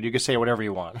on, dude, you could say whatever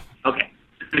you want. Okay.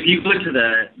 If you go to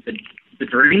the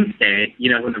dream state,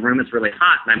 when the room is really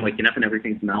hot and I'm waking up and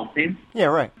everything's melting. Yeah,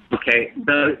 right. Okay,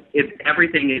 if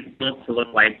everything is built to look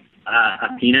like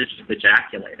a penis just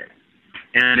ejaculated.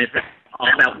 And it's all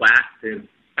that wax is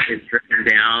dripping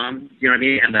down, you know what I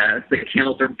mean? And the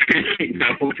candles are bending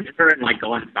over and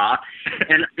going soft.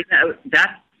 And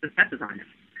that's the set designer.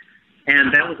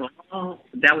 And that was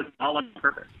all on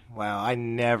purpose. Wow, I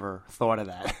never thought of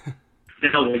that.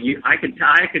 No, I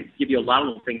could give you a lot of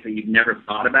little things that you've never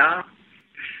thought about,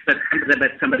 but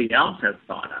somebody else has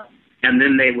thought of. And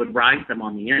then they would write them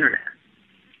on the internet.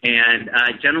 And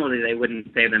generally they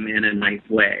wouldn't say them in a nice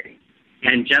way.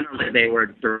 And generally they were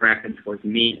directed towards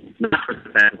me, not towards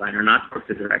the set designer, not towards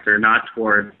the director, not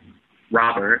towards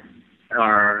Robert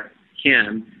or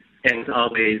Kim. It was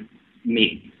always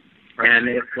me. And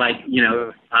it's like,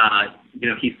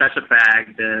 he's such a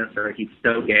fag, this, or he's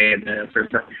so gay, this, or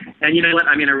so. And you know what?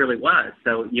 I mean, I really was.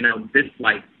 So, this,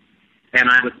 and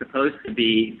I was supposed to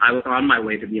be, I was on my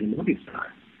way to being a movie star.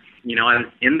 I was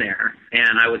in there,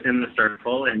 and I was in the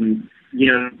circle, and,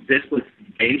 this was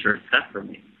dangerous stuff for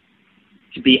me.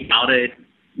 To be outed,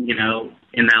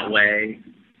 in that way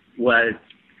was,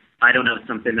 I don't know,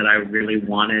 something that I really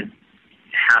wanted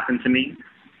to happen to me.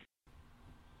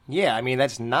 Yeah, I mean,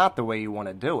 that's not the way you want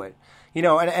to do it.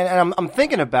 And I'm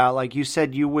thinking about, like you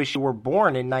said, you wish you were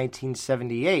born in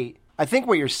 1978. I think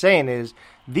what you're saying is,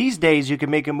 these days you can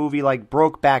make a movie like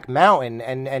Brokeback Mountain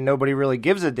and nobody really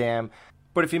gives a damn.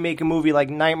 But if you make a movie like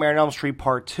Nightmare on Elm Street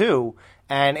Part 2,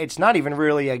 and it's not even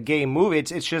really a gay movie,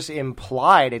 it's just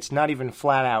implied, it's not even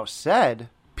flat out said,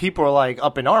 people are like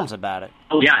up in arms about it.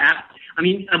 Oh yeah, I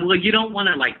mean, well, you don't want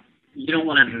to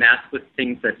mess with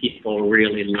things that people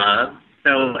really love.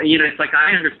 So, it's like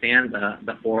I understand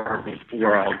the horror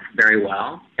world very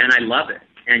well, and I love it.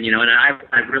 And,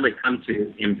 I've really come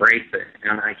to embrace it in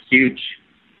a huge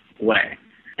way.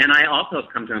 And I also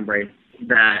have come to embrace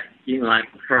that,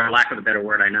 for lack of a better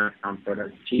word, I know it sounds sort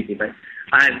of cheesy, but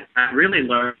I've really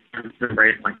learned to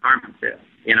embrace my karma, too.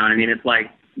 You know what I mean? It's like,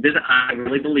 I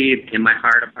really believe in my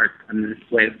heart of hearts, and this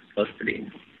way it's supposed to be.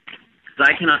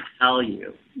 Because I cannot tell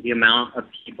you the amount of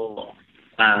people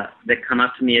that come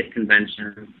up to me at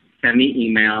conventions, send me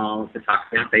emails, to talk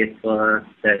to me on Facebook,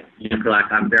 that, feel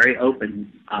like I'm very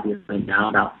open, obviously, now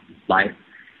about life.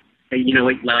 And,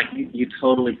 you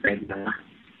totally saved me,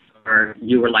 or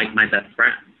you were like my best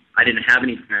friend. I didn't have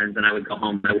any friends, and I would go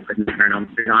home, and I would put Nightmare on Elm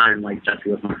Street on, and,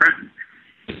 Jesse was my friend.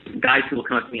 Guys who will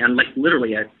come up to me, and,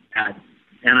 literally and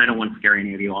I don't want to scare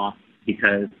any of you off,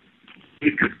 because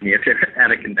please come to me if you're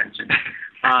at a convention.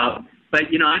 But,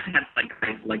 I've had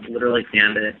guys literally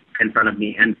stand it in front of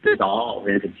me and dissolve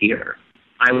into tears.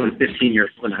 I was 15 years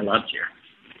old and I loved you.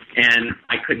 And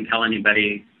I couldn't tell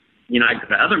anybody, I'd go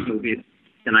to other movies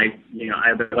and I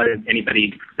wanted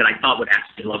anybody that I thought would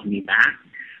actually love me back.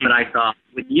 But I thought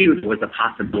with you, there was a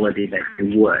possibility that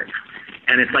you would.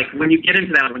 And it's like when you get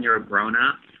into that when you're a grown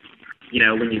up,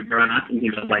 when you've grown up and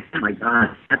you're like, oh my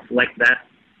God, that's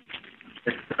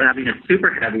it's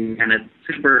super heavy and it's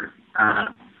super,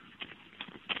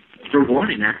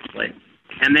 rewarding, actually.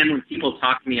 And then when people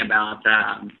talk to me about,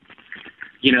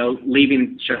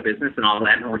 leaving show business and all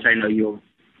that, which I know you'll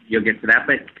get to that,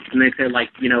 but and they say, I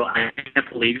can't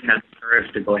believe you have the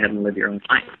courage to go ahead and live your own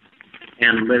life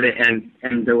and live it.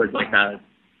 And there was a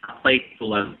plate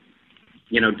full of,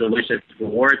 delicious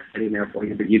rewards sitting there for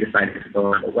you, but you decided to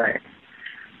go the other way.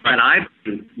 But I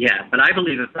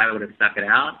believe if I would have stuck it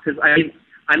out, because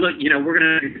I look, we're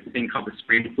going to do this thing called the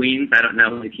Scream Queens. I don't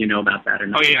know if you know about that or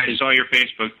not. Oh, yeah, I saw your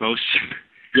Facebook post.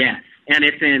 Yeah, and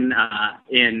it's in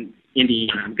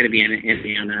Indiana. I'm going to be in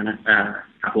Indiana in a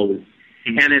couple of weeks.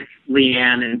 Mm-hmm. And it's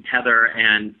Leanne and Heather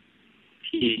and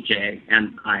TJ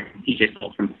and TJ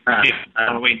Soul from Carrie.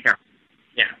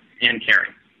 Yeah, and Carrie.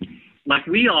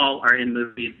 We all are in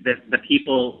movies that the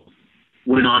people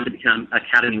went on to become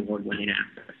Academy Award-winning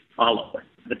actors, all of us.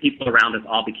 The people around us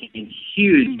all became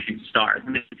huge stars. I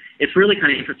mean, it's really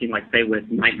kind of interesting, say with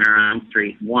Nightmare on Elm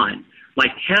Street 1.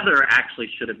 Heather actually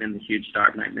should have been the huge star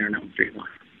of Nightmare on Elm Street 1.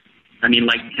 I mean,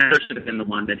 Heather should have been the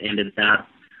one that ended that,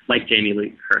 like Jamie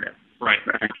Lee Curtis. Right.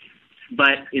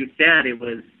 But instead, it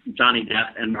was Johnny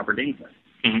Depp and Robert Englund.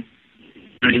 Mm-hmm.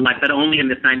 I mean, but only in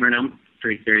this Nightmare on Elm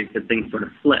Street series did things sort of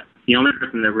flip. The only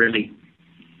person that really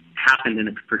happened in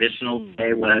a traditional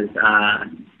way was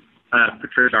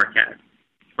Patricia Arquette.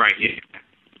 Right. Yeah.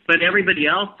 But everybody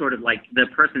else, sort of the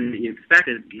person that you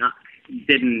expected,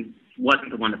 wasn't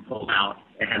the one that pulled out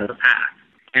ahead of the pack.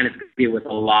 And it's going to be with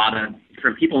a lot of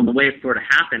different people. And the way it sort of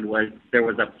happened was there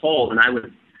was a poll, and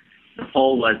the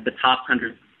poll was the top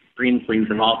 100 Scream Queens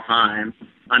of all time.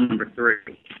 I'm number 3.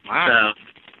 Wow. So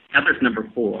Heather's number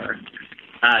 4.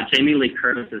 Jamie Lee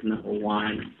Curtis is number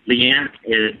 1. Leanne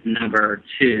is number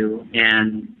 2,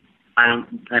 and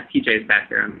PJ is back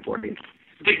there in 40.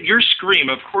 Your Scream,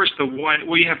 of course,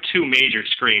 you have 2 major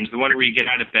Screams, the one where you get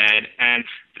out of bed, and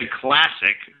the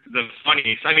classic, the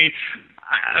funniest. I mean,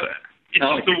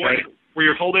 it's the one where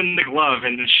you're holding the glove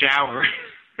in the shower.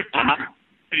 Uh-huh.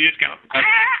 And you just go,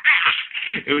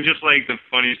 It was just the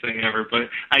funniest thing ever, but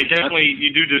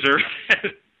you do deserve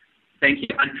it. Thank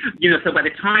you. So by the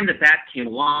time that came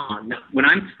along, when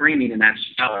I'm screaming in that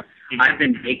shower, I've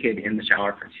been naked in the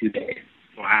shower for 2 days.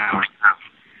 Wow.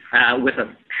 With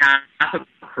a half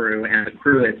a crew, and the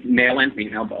crew is male and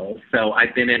female both. So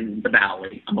I've been in the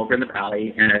valley. I'm over in the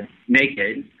valley and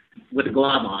naked with a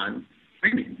glove on,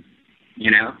 screaming,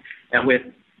 and with,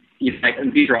 like,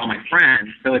 and these are all my friends.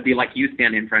 So it'd be like you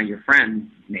standing in front of your friends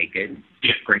naked,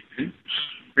 screaming.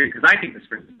 Because I think the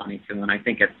script is funny too, and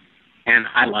and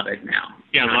I love it now.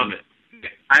 Yeah, I love it.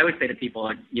 I always say to people,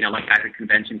 like at a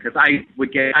convention, because I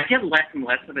get less and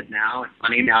less of it now. It's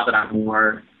funny now that I'm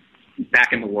more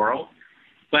back in the world.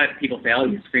 But people say, oh,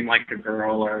 you scream like a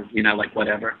girl, or, like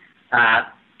whatever.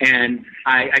 And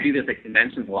I do this at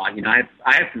conventions a lot. I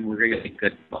have some really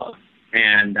good gloves.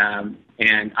 And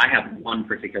I have one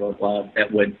particular glove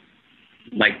that would,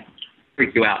 like,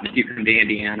 freak you out. And if you come to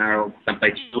Indiana or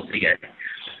someplace, you'll see it.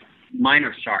 Mine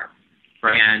are sharp.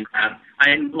 Right.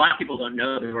 And a lot of people don't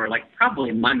know, there were, like, probably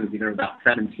in my movie, there were about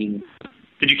 17.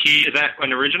 Did you key, is that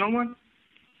an original one?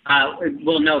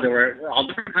 Well, no, there were all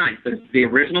different kinds. There's the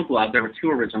original glove. There were 2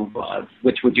 original gloves,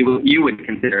 which you would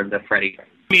consider the Freddy. I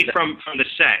mean, from the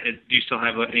set. Do you still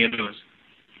have any of those?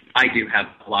 I do have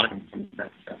a lot of them from the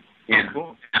set stuff. Yeah. Oh,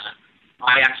 cool.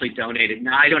 I actually donated.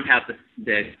 Now, I don't have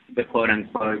the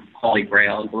quote-unquote Holy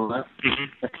Grail glove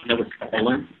that was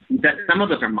stolen. Some of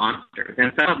those are monsters,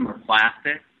 and some of them are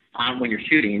plastic when you're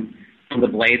shooting. Some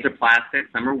of the blades are plastic,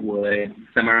 some are wood,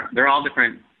 they're all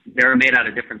different. They're made out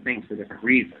of different things for different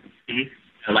reasons.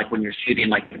 So, like when you're shooting,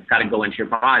 like it's got to go into your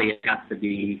body.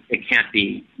 They can't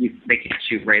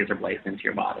shoot razor blades into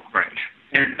your body. Right.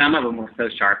 And some of them were so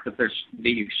sharp that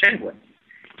you shave with.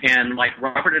 And like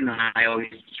Robert and I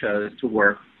always chose to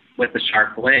work with the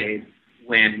sharp blade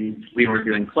when we were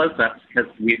doing close-ups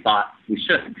because we thought we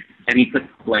should. And he put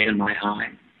the blade in my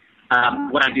eye.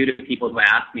 What I do to people who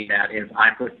ask me that is I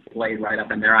put the blade right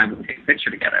up in their eye and we take a picture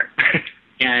together.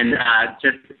 And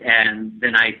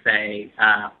then I say,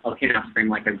 okay, now scream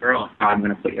like a girl. So I'm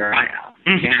going to put your eye out.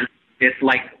 And it's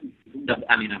like,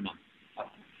 I'm not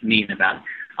mean about it,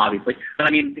 obviously, but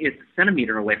I mean, it's a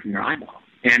centimeter away from your eyeball,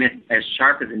 and it's as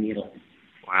sharp as a needle.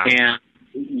 Wow. And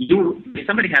if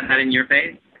somebody had that in your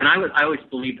face, and I always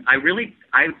believed, I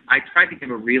tried to give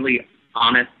a really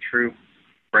honest, true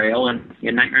portrayal in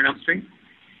Nightmare on Elm Street.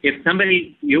 If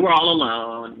you were all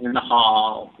alone in the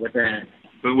hall with a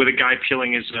guy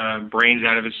peeling his brains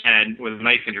out of his head with a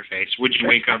knife in your face, would you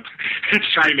wake up and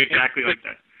scream exactly like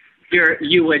that?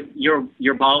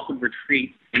 Your balls would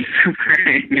retreat in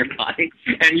your body,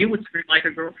 and you would scream like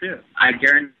a girl too. I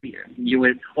guarantee you. You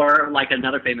would, or like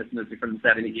another famous movie from the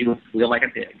 '70s, you would squeal like a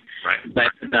pig. Right.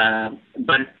 But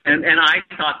I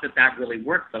thought that really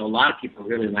worked, but a lot of people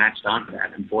really latched onto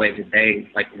that, and boy, did they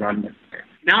like run with it.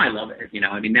 Now I love it.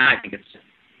 Now I think it's just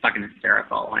fucking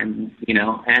hysterical, and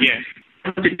yeah.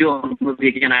 To do a movie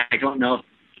again, I don't know if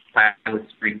I would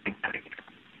scream like that again.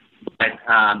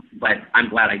 But I'm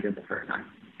glad I did the first time,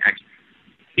 actually.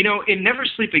 In Never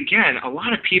Sleep Again, a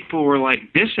lot of people were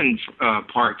like, this in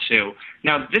part 2.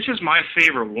 Now, this is my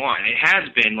favorite one. It has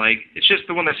been. It's just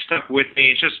the one that stuck with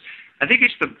me. I think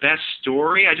it's the best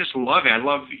story. I just love it. I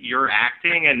love your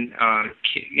acting and,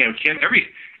 Kim,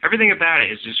 everything about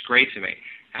it is just great to me.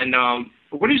 And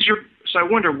so I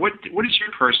wonder, what is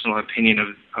your personal opinion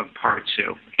of part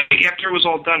 2? After it was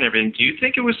all done and everything, do you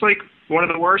think it was one of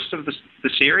the worst of the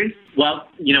series? Well,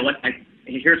 you know what?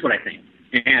 Here's what I think.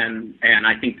 And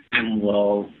I think time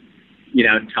will,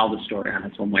 tell the story on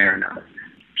its one way or another.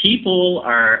 People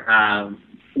are,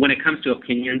 when it comes to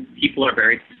opinions, people are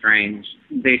very strange.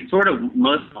 They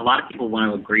a lot of people want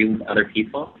to agree with other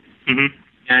people. Mm-hmm.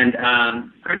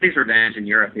 And Freddy's Revenge in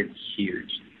Europe is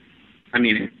huge. I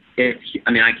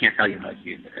can't tell you how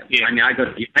huge it is. Yeah.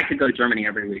 I could go to Germany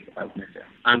every week if I wanted to.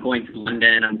 I'm going to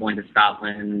London, I'm going to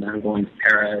Scotland, I'm going to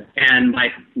Paris, and my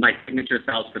signature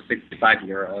sells for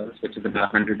 €65, which is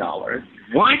about $100.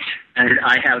 What? And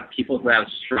I have people who have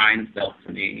shrines built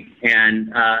to me,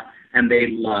 and they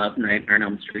love Nightmare on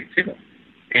Elm Street too,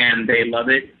 and they love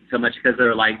it so much because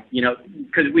they're like,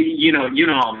 because we,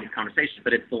 all these conversations,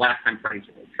 but it's the last time Freddy's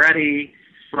with Freddy.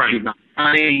 Right. He's not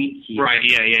funny. Right.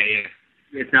 Yeah.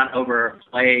 It's not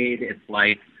overplayed. It's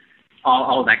like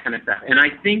all that kind of stuff. And I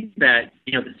think that,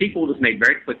 the sequel was made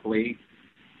very quickly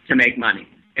to make money.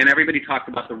 And everybody talked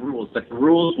about the rules, but the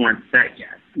rules weren't set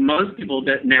yet. Most people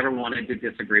never wanted to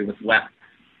disagree with Wes.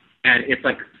 And it's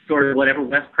like sort of whatever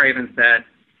Wes Craven said,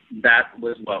 that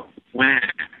was what went.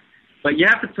 But you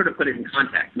have to sort of put it in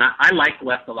context. Now, I like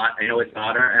Wes a lot. I know his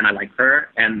daughter, and I like her,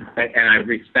 and I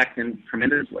respect him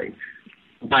tremendously.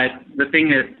 But the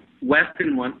thing is, Wes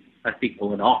didn't want a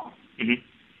sequel at all.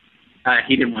 Mm-hmm.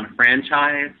 He didn't want a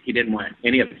franchise. He didn't want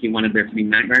any of it. He wanted there to be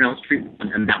Nightmare on Elm Street,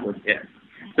 and that was it.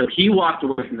 So he walked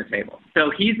away from the table.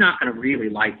 So he's not going to really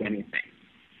like anything,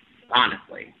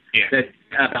 honestly. Yeah.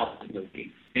 about the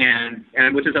movie, and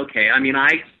which is okay. I mean, I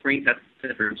screen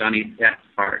tested for Johnny Depp's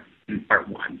part in part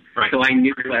one, right. So I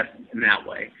knew less in that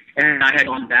way, and I had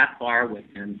gone that far with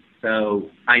him, so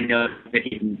I know that he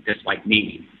didn't dislike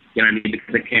me. You know what I mean?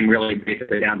 Because it came really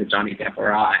basically down to Johnny Depp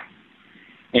or I,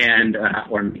 and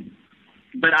or me.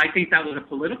 But I think that was a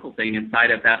political thing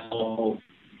inside of that whole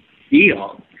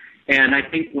deal. And I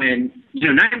think when,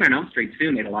 Nightmare on Elm Street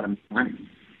 2 made a lot of money,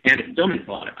 and it still makes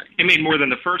a lot of money. It made more than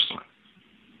the first one.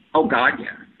 Oh, God,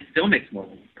 yeah. It still makes more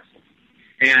than the first one.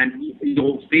 And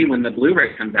you'll see when the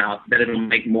Blu-ray comes out that it'll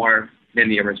make more than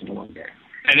the original one did.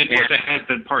 And then it has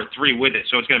the part 3 with it,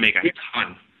 so it's going to make a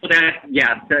ton. Well,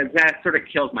 that sort of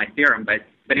kills my theorem, but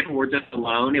if it were just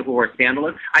alone, if it were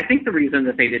standalone, I think the reason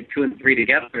that they did 2 and 3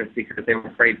 together is because they were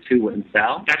afraid 2 wouldn't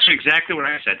sell. That's exactly what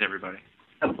I said to everybody.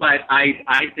 But I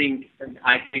think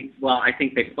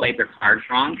they played their cards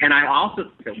wrong, and I also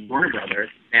think that Warner Brothers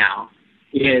now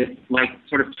is like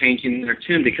sort of changing their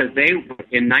tune, because they,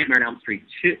 in Nightmare on Elm Street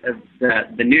 2,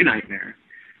 the new Nightmare,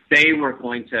 they were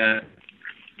going to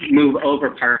move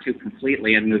over part 2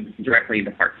 completely and move directly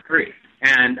into part 3,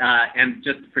 and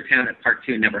just pretend that part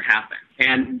 2 never happened,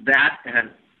 and that has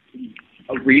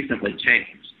recently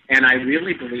changed. And I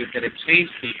really believe that it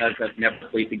changed because of Never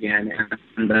Sleep Again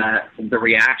and the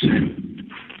reaction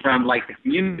from, like, the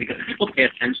community, because people pay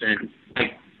attention,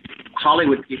 like,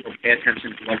 Hollywood people pay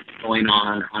attention to what's going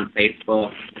on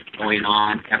Facebook, what's going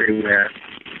on everywhere.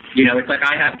 It's like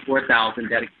I have 4,000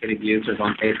 dedicated users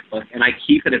on Facebook, and I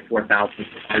keep it at 4,000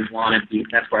 because I want to be,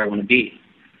 that's where I want to be.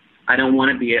 I don't want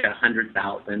to be at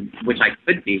 100,000, which I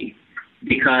could be,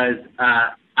 because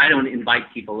I don't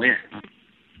invite people in.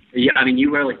 Yeah, I mean,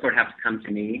 you really sort of have to come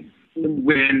to me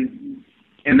and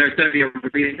there's going to be a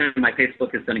reason my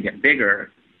Facebook is going to get bigger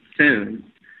soon,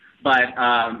 but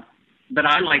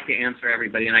I like to answer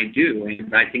everybody, and I do,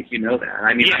 and I think you know that.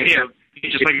 I mean,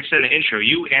 just like you said in the intro,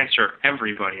 you answer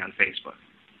everybody on Facebook.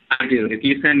 I do. If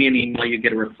you send me an email, you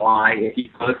get a reply. If you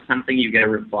post something, you get a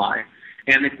reply,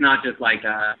 and it's not just like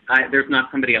there's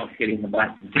not somebody else hitting the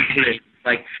button.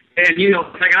 Like,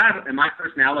 and my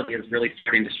personality is really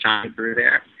starting to shine through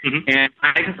there, and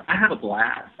I have a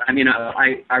blast. I mean,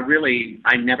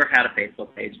 I never had a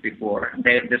Facebook page before.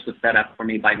 This was set up for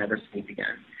me by Never Sleep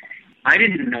Again. I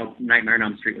didn't know Nightmare on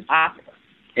Elm Street was popular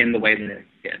in the way that it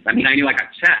is. I mean, I knew I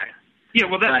got checked. Yeah,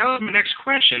 well, that was my next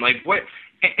question. Like, what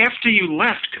after you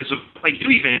left, because you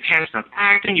even passed up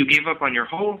acting, you gave up on your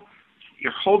whole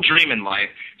dream in life.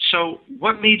 So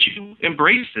what made you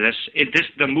embrace this?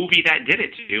 The movie that did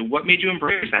it to you, what made you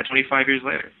embrace that 25 years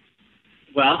later?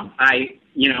 Well, I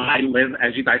live,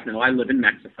 as you guys know, I live in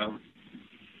Mexico.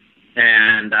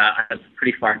 And I was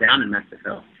pretty far down in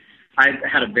Mexico. I've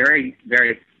had a very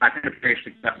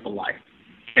successful life,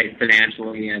 okay,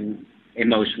 financially and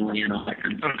emotionally and all that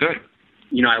kind of stuff. Oh, good.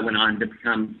 I went on to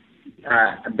become,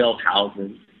 build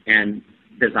houses and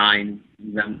design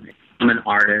them. I'm an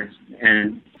artist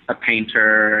and a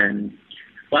painter, and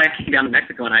I came down to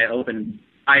Mexico and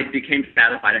I became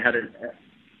satisfied.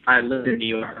 I lived in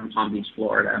New York and Palm Beach,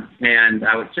 Florida, and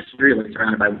I was just really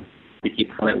surrounded by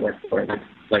people that worked for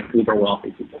like uber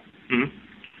wealthy people. Mm-hmm.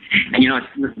 And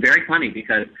it's very funny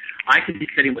because I could be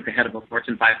sitting with the head of a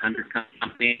Fortune 500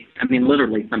 company. I mean,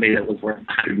 literally somebody that was worth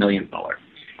 $100 million,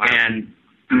 and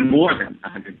more than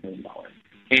 $100 million,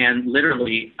 and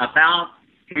literally about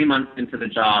 3 months into the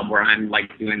job where I'm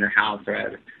like doing their house,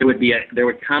 or there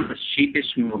would come a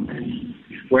sheepish moment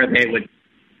where they would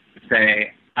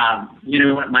say, you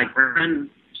know what, my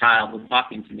grandchild was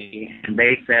talking to me, and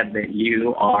they said that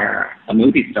you are a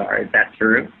movie star. Is that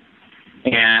true?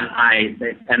 And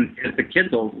because the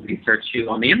kids will research you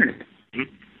on the internet.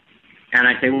 Mm-hmm. And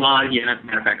I say, well, yeah, as a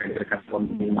matter of fact, I did a couple of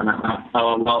movies.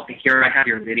 Oh, well, here I have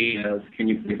your videos. Can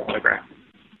you please autograph them?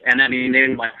 And I mean, they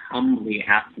would like humbly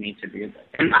ask me to do this.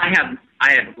 And I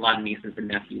have a lot of nieces and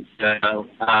nephews. So,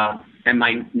 and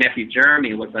my nephew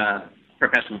Jeremy was a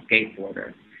professional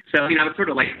skateboarder. So, it's sort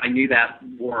of like I knew that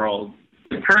world.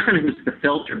 The person who's the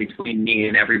filter between me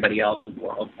and everybody else in the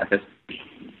world at this point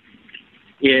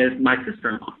is my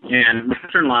sister-in-law. And my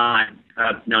sister-in-law and I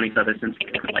have known each other since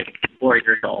we were like 4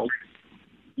 years old.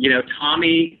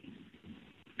 Tommy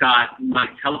got my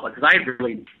telephone, because I had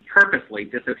really purposely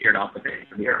disappeared off the face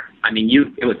of the earth. I mean,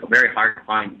 it was very hard to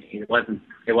find me. It wasn't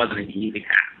an easy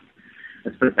task.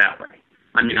 Let's put it that way.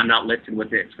 I mean, I'm not listed with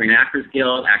the Screen Actors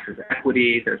Guild, Actors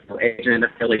Equity. There's no agent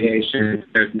affiliation.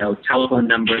 There's no telephone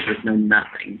number. There's no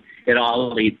nothing. It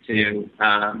all leads to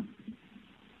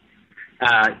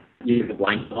the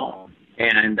blank wall.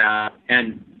 And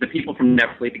the people from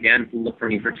Never Sleep Again looked for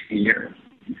me for 2 years.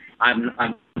 I'm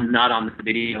not on the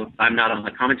video. I'm not on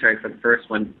the commentary for the first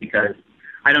one because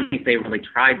I don't think they really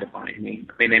tried to find me.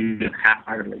 I mean, they may have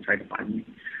half-heartedly tried to find me.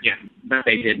 Yeah. But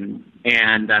they didn't.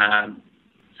 And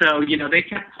so, they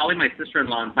kept calling my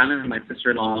sister-in-law, and finally my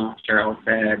sister-in-law, Cheryl,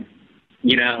 said,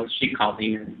 she called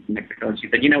me in Mexico, and she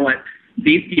said, you know what,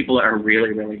 these people are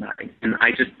really, really nice. And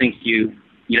I just think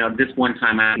this one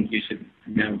time I think you should,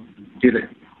 give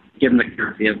them the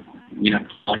courtesy of,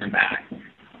 calling them back.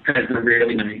 Because they're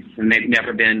really nice, and they've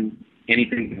never been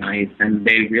anything nice, and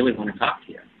they really want to talk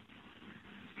to you.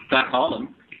 So I called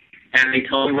them, and they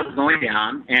told me what was going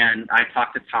down, and I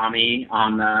talked to Tommy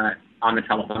on the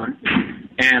telephone,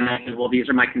 and I said, well, these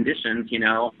are my conditions,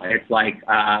 It's like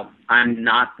I'm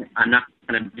not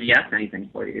going to BS anything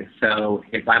for you. So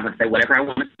if I'm going to say whatever I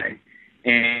want to say,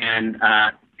 and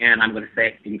I'm going to say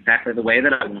it exactly the way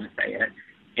that I want to say it,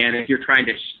 and if you're trying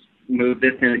to move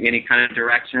this in any kind of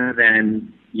direction,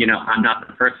 then I'm not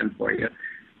the person for you.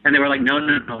 And they were like, no,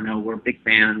 we're big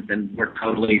fans, and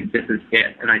this is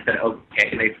it. And I said,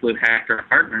 okay. They flew Hector,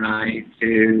 partner, and I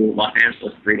to Los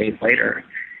Angeles 3 days later,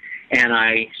 and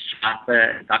I shot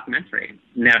the documentary,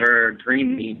 never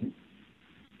dreaming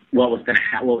what was going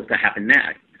to happen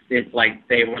next. It's like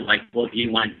they were like, well, do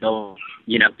you want to build,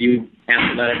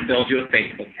 and let us build you a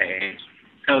Facebook page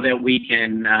so that we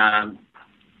can.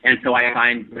 And so I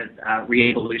signed with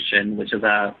Re-Evolution, which is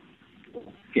a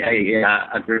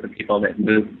group of people that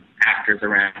move actors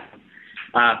around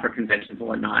for conventions and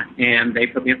whatnot. And they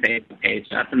put me a Facebook page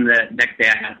up, and the next day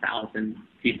I had 1,000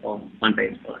 people on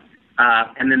Facebook.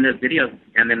 And then the video,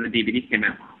 and then the DVD came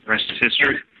out. The rest is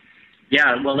history.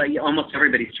 Yeah, well, almost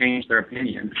everybody's changed their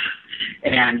opinion,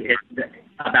 and it's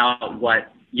about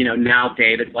what. Now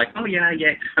David's like, oh, yeah.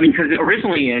 I mean, because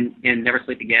originally in Never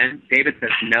Sleep Again, David says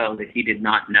no, that he did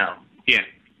not know. Yeah.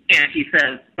 And he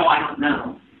says, oh, I don't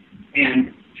know.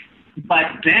 But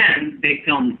then they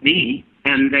filmed me,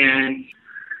 and then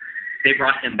they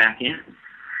brought him back in.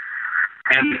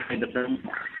 And they played the film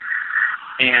part.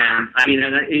 And, I mean,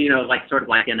 like sort of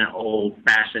like in an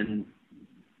old-fashioned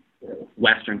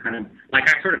Western kind of, like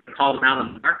I sort of called him out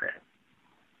on the carpet.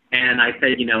 And I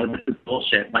said, this is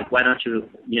bullshit. Like, why don't you,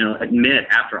 admit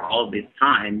after all of this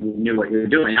time you knew what you were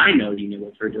doing? I know you knew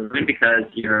what you were doing because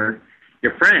your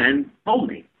friend told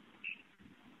me.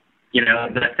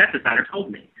 The set designer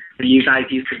told me. So you guys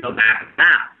used to go back and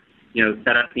forth,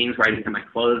 set up scenes where I didn't have my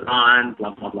clothes on,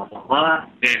 blah, blah, blah, blah, blah.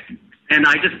 And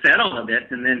I just said all of this,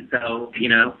 and then so,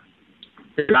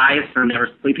 the guys from Never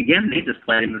Sleep Again, they just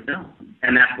played in the film.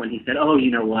 And that's when he said, oh,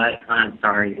 you know what, I'm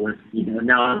sorry, it was,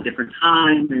 now a different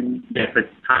time, and it's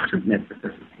time to admit that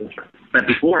this is different. But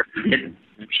before, he didn't.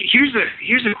 Here's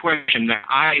a question that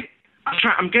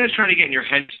I'm going to try to get in your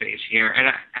headspace here,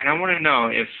 and I want to know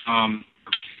if,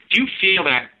 do you feel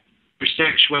that your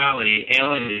sexuality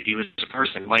alienated you as a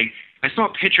person? Like, I saw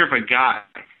a picture of a guy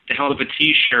that held up a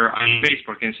T-shirt on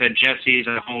Facebook and said Jesse's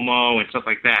a homo and stuff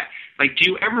like that. Like, do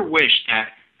you ever wish that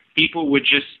people would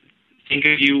just think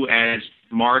of you as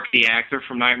Mark the actor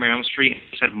from Nightmare on Elm Street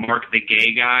instead of Mark the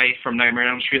gay guy from Nightmare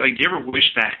on Elm Street? Like, do you ever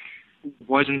wish that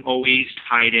wasn't always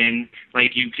tied in?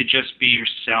 Like, you could just be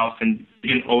yourself and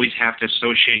you didn't always have to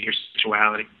associate your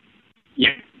sexuality?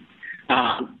 Yeah.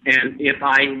 And if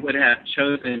I would have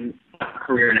chosen a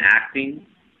career in acting,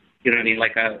 you know what I mean,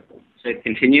 like to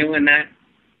continue in that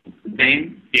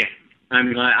vein? Yeah.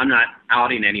 I'm not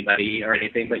outing anybody or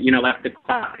anything, but, like the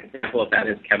classic example of that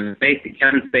is Kevin Spacey.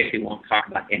 Kevin Spacey won't talk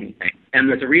about anything. And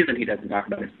there's a reason he doesn't talk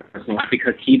about his personal life,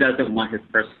 because he doesn't want his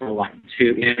personal life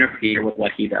to interfere with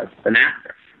what he does as an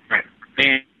actor. Right.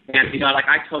 And like,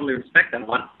 I totally respect that. A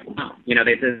lot of people don't.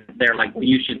 They're like, well,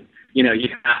 you should, you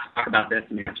have to talk about this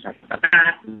and you have to talk about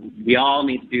that. And we all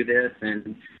need to do this.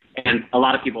 And a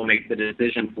lot of people make the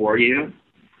decision for you,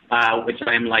 which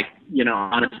I'm like,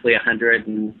 honestly,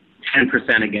 110%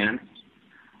 against.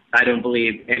 I don't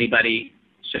believe anybody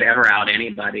should ever out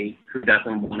anybody who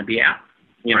doesn't want to be out.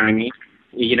 You know what I mean?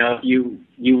 If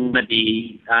you want to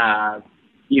be,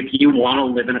 if you want to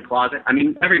live in a closet, I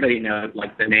mean, everybody knows,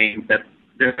 like, the name that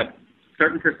there's a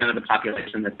certain percent of the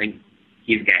population that thinks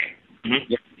he's gay.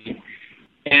 Mm-hmm. You know what I mean?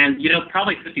 And,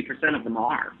 probably 50% of them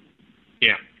are.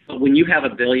 Yeah. But when you have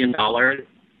 $1 billion,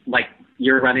 like,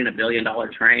 you're running $1 billion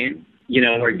train,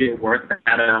 or you're worth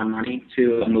that amount of money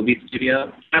to a movie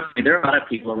studio, there are a lot of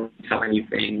people telling you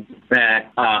things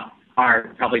that are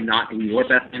probably not in your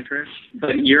best interest,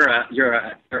 but you're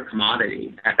a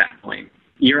commodity at that point.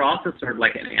 You're also sort of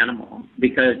like an animal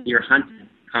because you're hunted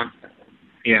constantly.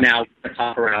 Yeah. Now, the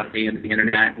paparazzi and the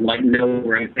internet, like, no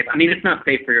room safe. I mean, it's not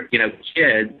safe for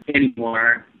kids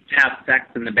anymore to have sex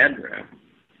in the bedroom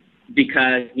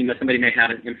because somebody may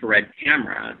have an infrared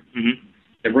camera. Mm-hmm.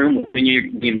 The room when you're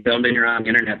being filmed and you're on the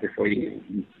internet before you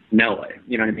know it.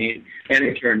 You know what I mean? And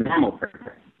if you're a normal person,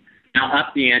 now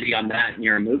up the ante on that, and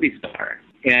you're a movie star,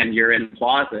 and you're in the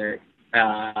closet,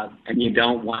 and you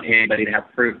don't want anybody to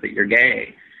have proof that you're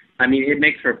gay. I mean, it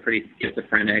makes for a pretty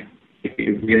schizophrenic, if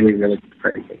you're really, really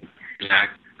crazy.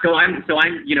 Exactly. So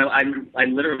I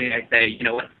literally say, you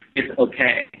know what, it's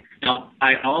okay. Now,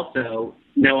 I also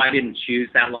know I didn't choose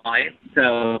that life.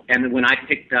 So, and when I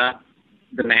picked up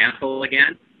the mantle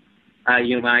again,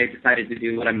 when I decided to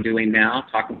do what I'm doing now,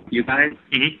 talking with you guys,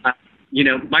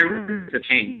 my roots have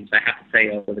changed, I have to say,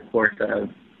 over the course of,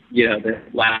 the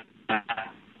last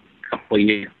couple of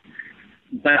years.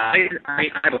 But I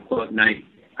have a quote, and I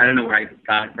don't know where I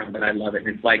got it from, but I love it.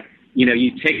 It's like,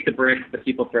 you take the bricks that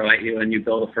people throw at you and you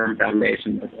build a firm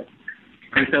foundation with it.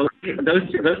 And so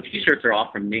those T-shirts are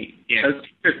all from me. Yeah. Those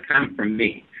T-shirts come from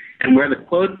me. And where the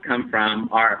quotes come from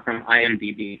are from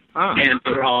IMDb. Oh. And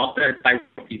they're all said by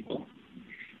real people.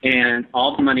 And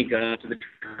all the money goes to the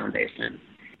foundation.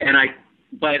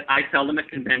 But I sell them at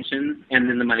conventions, and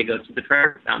then the money goes to the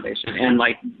Trevor Foundation. And,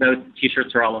 those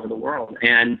T-shirts are all over the world.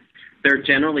 And they're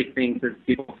generally things that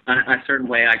people, in a certain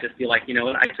way, I just feel like, you know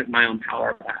what, I took my own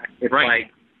power back. It's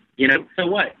right. So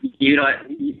what? You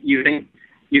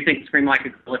think Scream Like a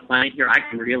Girl is funny? Here, I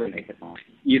can really make it funny.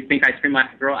 You think I scream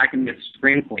like a girl? I can be a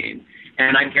scream queen.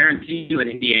 And I guarantee you in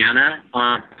Indiana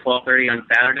on 12:30 on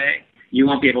Saturday, you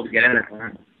won't be able to get in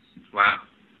there. Wow.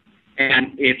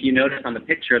 And if you notice on the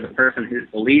picture, the person who's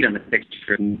the lead in the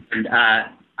picture, and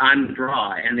I'm the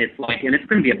draw, and it's going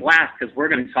to be a blast because we're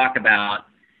going to talk about,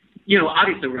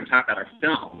 obviously we're going to talk about our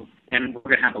film, and we're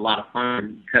going to have a lot of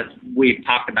fun because we've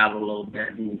talked about it a little bit,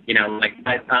 and,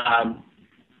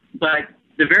 but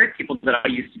the very people that I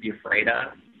used to be afraid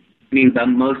of, the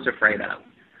most afraid of,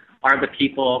 are the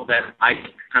people that I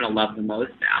kind of love the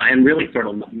most now, and really sort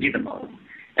of love me the most.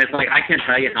 It's like, I can't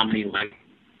tell you how many,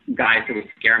 guys who would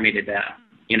scare me to death,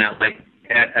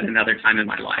 at another time in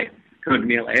my life, come to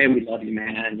me like, hey, we love you,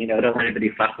 man, don't let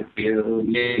anybody fuck with you,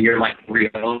 you're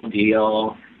real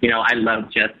deal, I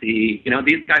love Jesse,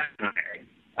 these guys are not married.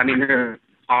 They're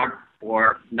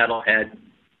hardcore metalhead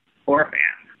horror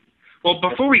fans. Well,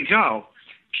 before we go,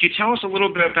 can you tell us a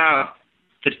little bit about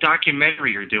the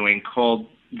documentary you're doing called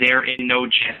There Ain't No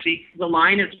Jesse? The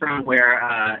line is from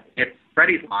where, it's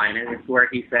Freddie's line, and it's where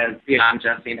he says, yeah, I'm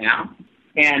Jesse now.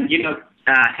 And,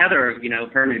 Heather,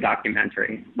 her new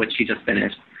documentary, which she just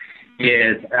finished,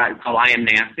 is called I Am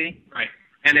Nancy. Right.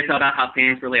 And it's about how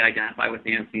fans really identify with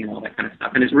Nancy and all that kind of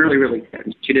stuff. And it's really, really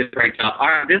good. She did a great job.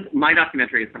 My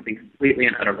documentary is something completely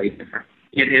and utterly different.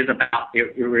 It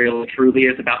really, truly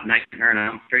is about Nightmare on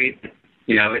Elm Street.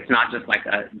 It's not just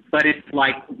but it's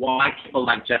like why people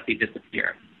like Jesse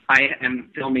disappear. I am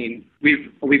filming,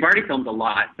 we've already filmed a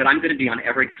lot, but I'm going to be on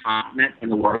every continent in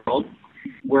the world.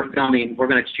 We're going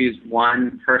to choose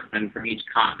one person from each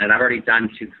continent. I've already done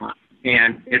 2 continents.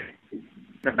 And it's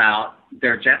about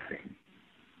their Jesse.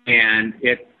 And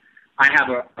I have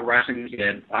a Russian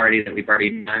kid already that we've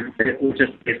already done.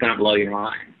 It's going to blow your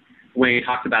mind when he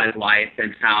talks about his life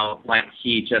and how,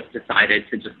 he just decided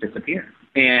to just disappear.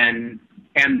 And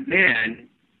then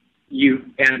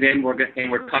we're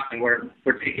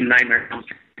taking Nightmare on Elm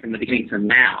Street from the beginning to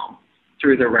now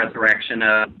through the resurrection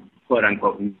of quote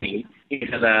unquote me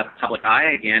into the public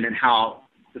eye again, and how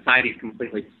society's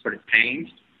completely sort of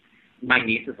changed. My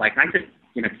niece is like, I just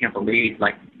can't believe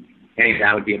any of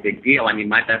that would be a big deal.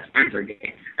 My best friends are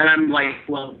gay, and I'm like,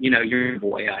 well, you're a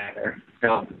boy either,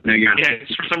 so you're not. Yeah,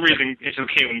 for some reason it's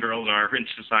okay when girls are in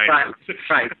society.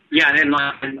 Right. Yeah,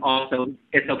 and also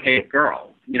it's okay with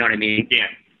girls. You know what I mean? Yeah.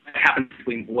 It happens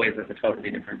between boys is a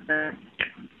totally different thing. Yeah.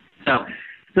 So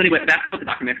anyway, that's what the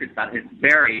documentary is about. It's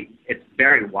very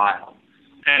wild.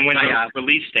 And when the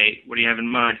release date, what do you have in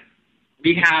mind?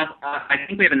 We have, I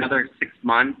think we have another 6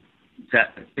 months to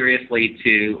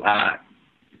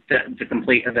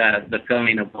complete the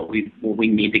filming of what we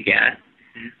need to get.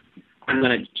 Mm-hmm. I'm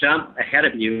going to jump ahead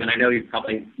of you, and I know we've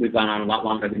gone on a lot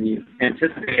longer than you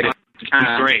anticipated. It's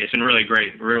been great. It's been really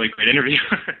great interview.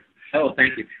 Oh,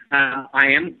 thank you.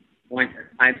 I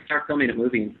start filming a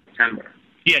movie in September.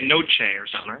 Yeah, Noche or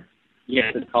something, right?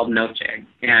 Yes, it's called Noche,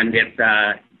 and it's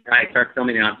I start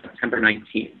filming it on September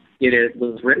 19th. It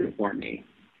was written for me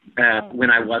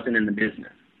when I wasn't in the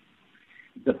business.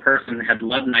 The person had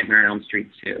loved Nightmare on Elm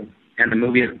Street 2, and the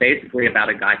movie is basically about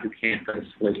a guy who can't go to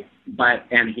sleep,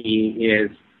 and he is,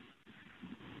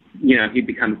 he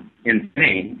becomes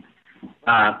insane.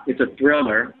 It's a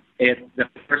thriller. It's the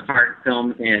first part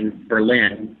filmed in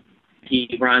Berlin.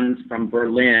 He runs from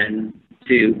Berlin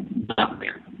to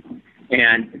Bosnia,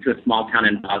 and to a small town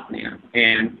in Bosnia,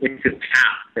 and it's his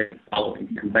past that's following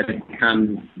him. But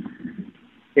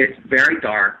it's very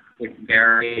dark. It's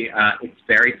very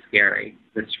scary,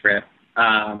 the script.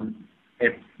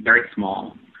 It's very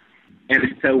small. And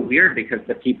it's so weird because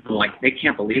the people, like, they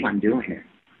can't believe I'm doing it.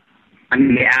 I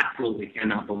mean, they absolutely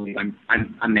cannot believe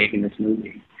I'm making this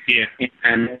movie. Yeah.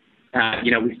 And,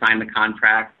 you know, we signed the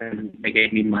contract, and they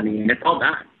gave me money, and it's all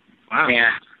done. Wow.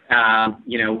 And,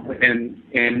 you know, and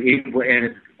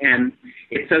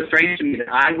it's so strange to me that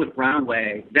I would run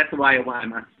away. That's why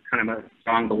I'm a kind of a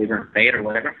strong believer in fate or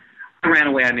whatever. I ran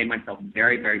away. I made myself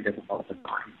very, very difficult at the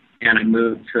time. And I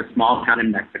moved to a small town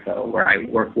in Mexico where I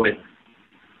work with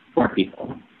poor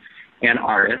people and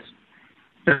artists.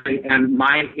 And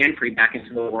my entry back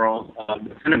into the world of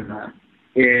the cinema,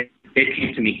 it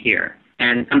came to me here.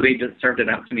 And somebody just served it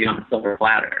up to me on a silver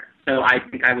platter. So I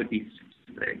think I would be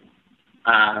stupid.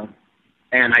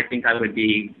 And I think I would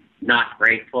be not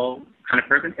grateful kind of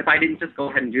person if I didn't just go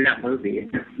ahead and do that movie.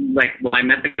 Like, when I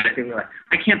met the guys, they were like,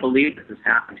 I can't believe this is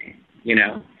happening, you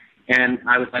know? And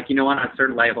I was like, you know what, on a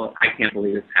certain level, I can't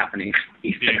believe it's happening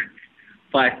either.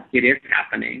 But it is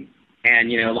happening.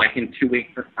 And, you know, like in 2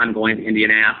 weeks, I'm going to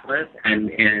Indianapolis,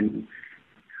 and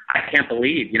I can't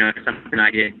believe, you know, something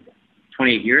I did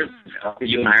 28 years ago.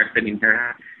 You and I are sitting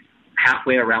here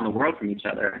halfway around the world from each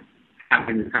other,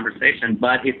 having this conversation.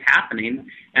 But it's happening,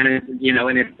 and it's, you know,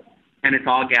 and it's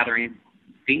all gathering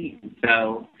steam.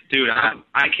 So, dude,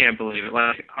 I can't believe it.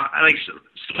 Like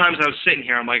sometimes I was sitting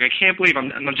here, I'm like, I can't believe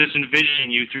I'm just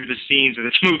envisioning you through the scenes of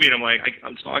this movie, and I'm like,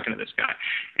 I'm talking to this guy.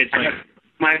 It's like,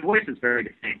 my voice is very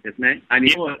distinct, isn't it? I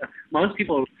mean, most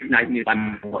people recognize me by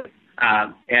my voice.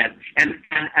 And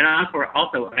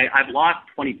also, I've lost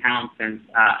 20 pounds since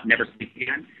Never Speak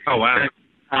Again. Oh, wow.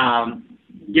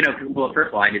 You know, well, first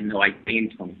of all, I didn't know I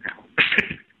gained 20 pounds.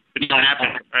 It's not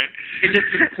happening, right? It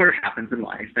just sort of happens in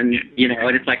life, and you know,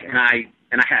 and it's like, and I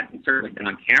hadn't certainly been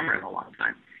on camera in a long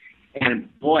time, and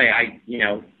boy, I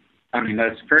mean,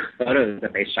 those first photos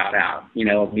that they shot out, you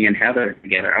know, of me and Heather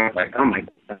together, I was like, oh my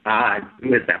God,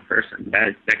 who is that person?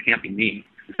 That can't be me.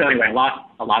 So anyway, I lost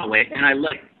a lot of weight, and I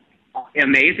look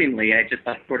amazingly. I just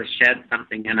sort of shed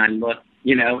something, and I look,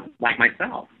 you know, like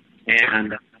myself,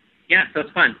 and. Yeah, so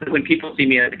it's fun. So when people see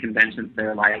me at the conventions,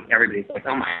 they're like, everybody's like,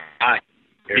 oh my God.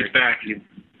 He's back.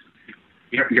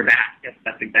 You're back. Yes,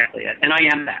 that's exactly it. And I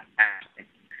am back, actually.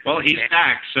 Well, he's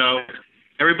back. So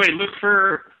everybody look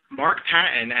for Mark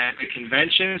Patton at the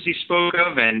conventions he spoke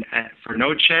of and for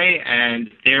Noche, and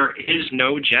there is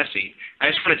no Jesse. I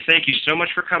just want to thank you so much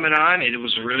for coming on. It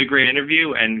was a really great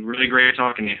interview and really great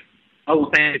talking to you. Oh,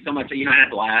 well, thank you so much. You know, I had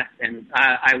a blast. And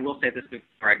I will say this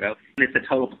before I go. It's a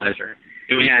total pleasure.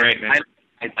 It was great, man.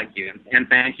 I like you, and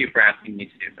thank you for asking me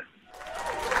to do this.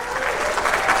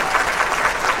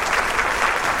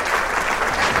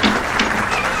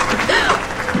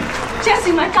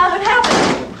 Jesse, my God, what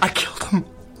happened? I killed him.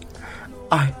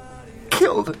 I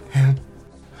killed him.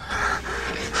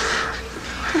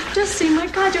 Jesse, my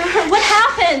God, you're hurt. What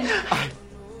happened?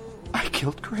 I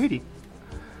killed Grady.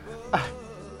 I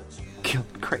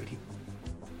killed Grady.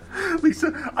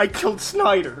 Lisa, I killed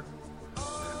Snyder.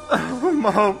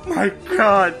 Oh my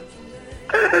God.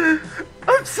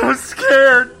 I'm so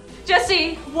scared.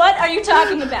 Jesse, what are you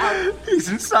talking about? He's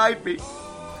inside me.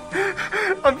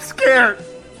 I'm scared.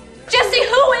 Jesse,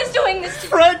 who is doing this to you?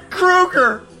 Fred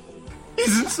Krueger.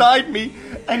 He's inside me,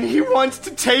 and he wants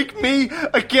to take me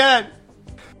again.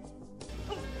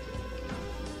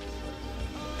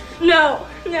 No.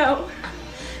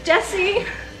 Jesse,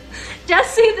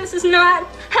 this is not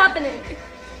happening.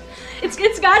 It's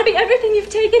got to be everything you've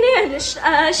taken in.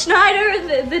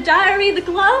 Schneider, the diary, the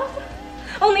glove.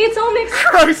 Only it's all mixed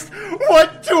up. Christ,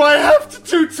 what do I have to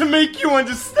do to make you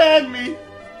understand me?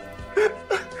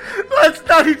 Last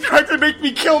night he tried to make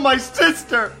me kill my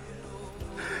sister.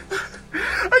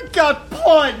 I got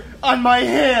blood on my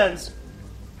hands.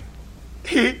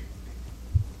 He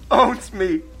owns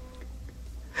me.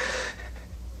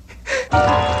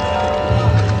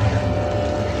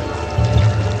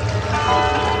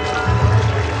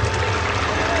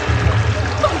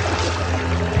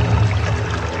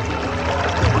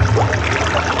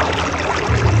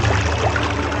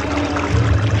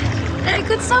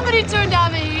 Could somebody turn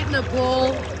down the heat in the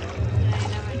pool?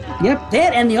 Yep,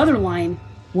 that and the other line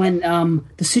when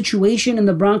the situation in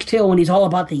the Bronx Tale when he's all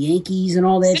about the Yankees and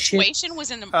all that situation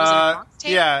was in the Bronx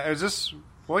Tale? Yeah, is this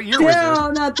what year was this?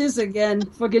 No, not this again.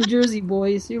 Fucking Jersey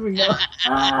boys. Here we go.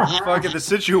 Fucking the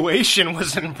situation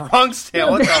was in Bronx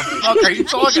Tale. What the fuck are you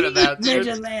talking about, dude?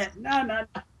 Imagine that. No.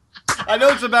 I know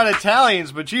it's about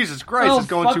Italians, but Jesus Christ, it's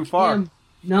going too far. Him.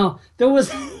 No, there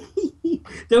was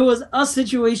a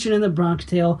situation in the Bronx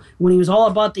Tale when he was all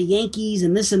about the Yankees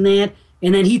and this and that,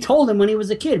 And then he told him when he was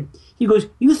a kid, he goes,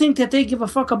 "You think that they give a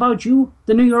fuck about you,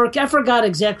 the New York?" I forgot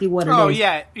exactly what it is. Oh,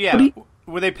 yeah. But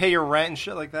Would they pay your rent and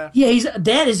shit like that? yeah,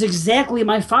 that is exactly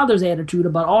my father's attitude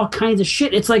about all kinds of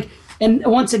shit. It's like, and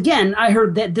once again, I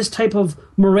heard that this type of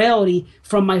morality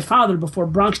from my father before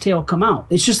Bronx Tale come out.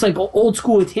 It's just like old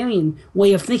school Italian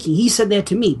way of thinking. He said that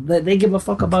to me, that they give a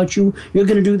fuck about you. You're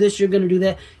going to do this. You're going to do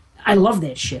that. I love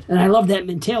that shit, and I love that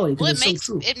mentality because it's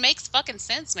so true. It makes fucking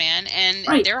sense, man. And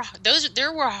Right. those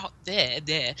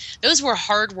were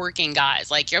hardworking guys.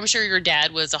 Like, I'm sure your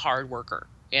dad was a hard worker,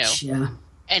 you know. Yeah.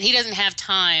 And he doesn't have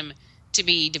time to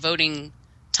be devoting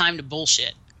time to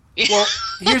bullshit. Well,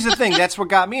 here's the thing. That's what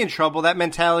got me in trouble. That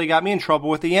mentality got me in trouble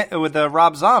with the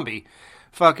Rob Zombie.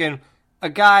 Fucking a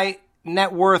guy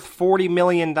net worth $40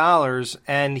 million,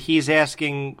 and he's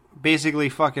asking basically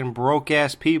fucking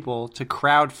broke-ass people to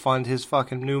crowdfund his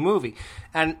fucking new movie.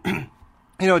 And,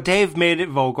 you know, Dave made it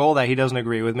vocal that he doesn't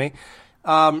agree with me.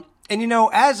 And, you know,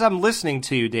 as I'm listening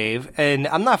to you, Dave, and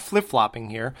I'm not flip-flopping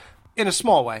here, in a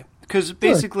small way, because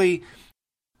basically,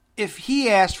 if he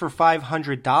asked for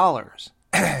 $500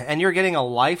 and you're getting a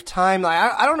lifetime,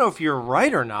 I don't know if you're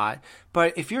right or not,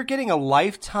 but if you're getting a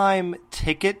lifetime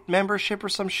ticket membership or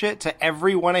some shit to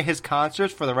every one of his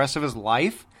concerts for the rest of his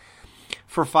life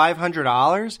for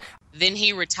 $500, Then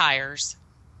he retires.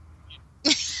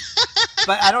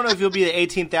 but I don't know if you'll be the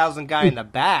 18,000 guy in the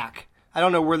back. I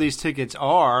don't know where these tickets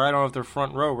are. I don't know if they're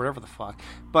front row, whatever the fuck.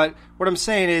 But what I'm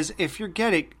saying is, if you're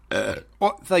getting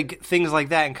like things like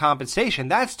that in compensation,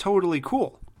 that's totally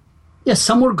cool. Yeah,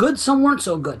 some were good, some weren't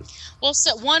so good. Well,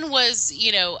 so one was,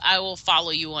 you know, I will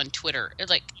follow you on Twitter. It's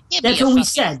like, give That's me a what we fucking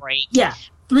said. break. Yeah,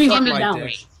 Give me a $300.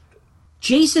 break.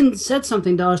 Jason said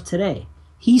something to us today.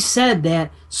 He said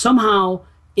that somehow,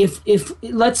 if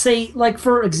let's say, like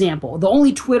for example, the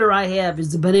only Twitter I have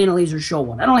is the Banana Laser Show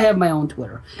one. I don't have my own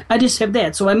Twitter. I just have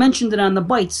that. So I mentioned it on the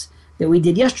Bites that we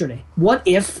did yesterday. What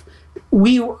if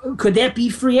could that be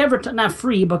free not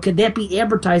free, but could that be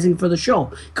advertising for the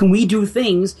show? Can we do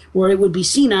things where it would be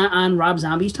seen on Rob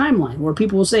Zombie's timeline, where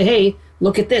people will say, "Hey,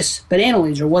 look at this, Banana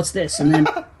Laser, what's this?" And then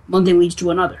one thing leads to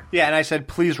another. Yeah, and I said,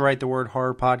 please write the word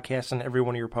horror podcast in every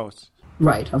one of your posts.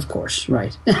 Right, of course,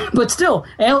 right. But still,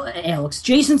 Alex,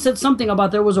 Jason said something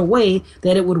about there was a way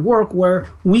that it would work where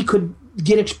we could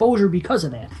get exposure because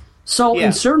of that. So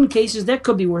in certain cases, that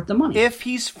could be worth the money. If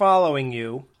he's following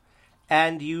you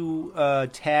and you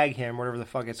tag him, whatever the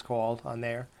fuck it's called on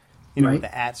there, you know, Right.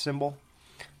 the @ symbol,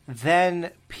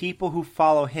 then people who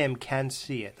follow him can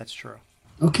see it. That's true.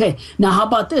 Okay, now how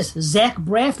about this? Zach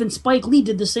Braff and Spike Lee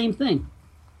did the same thing.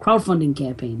 Crowdfunding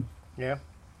campaign. Yeah.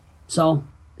 So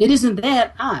it isn't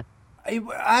that odd.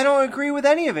 I don't agree with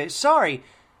any of it. Sorry.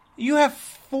 You have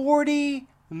 $40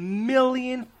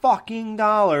 million fucking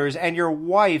dollars, and your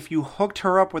wife, you hooked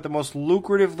her up with the most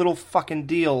lucrative little fucking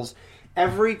deals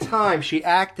every time she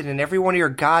acted in every one of your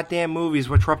goddamn movies,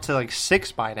 which are up to like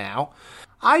 6 by now.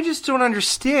 I just don't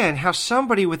understand how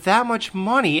somebody with that much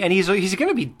money, and he's going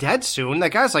to be dead soon. That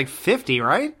guy's like 50,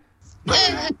 right?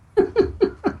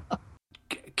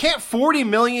 Can't $40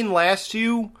 million last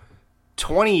you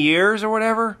 20 years or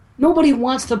whatever? Nobody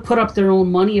wants to put up their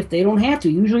own money if they don't have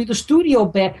to. Usually the studio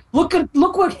back. Look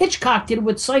what Hitchcock did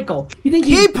with Psycho. You think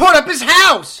he put up his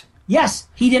house? Yes,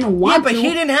 he didn't want to. Yeah, but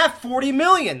he didn't have $40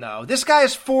 million though. This guy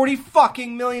has $40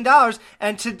 fucking million,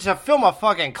 and to film a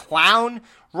fucking clown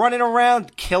running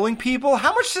around killing people,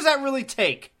 how much does that really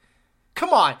take?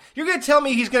 Come on, you're gonna tell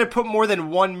me he's gonna put more than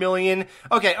 $1 million?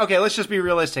 Okay, let's just be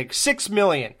realistic. $6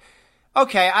 million.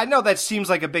 Okay, I know that seems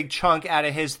like a big chunk out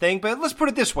of his thing, but let's put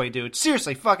it this way, dude.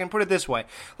 Seriously, fucking put it this way.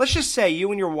 Let's just say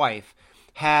you and your wife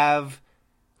have,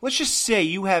 let's just say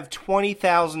you have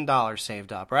 $20,000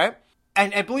 saved up, right?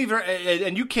 And believe it,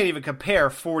 and you can't even compare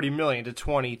 $40 million to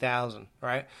 $20,000,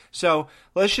 right? So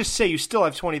let's just say you still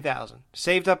have $20,000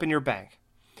 saved up in your bank,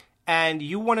 and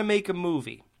you want to make a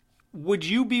movie. Would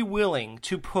you be willing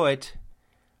to put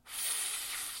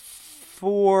 $3,000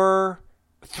 or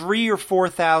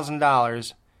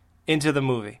 $4,000 into the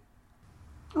movie?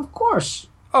 Of course.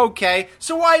 Okay,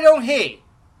 so why don't he?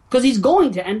 Because he's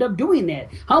going to end up doing that.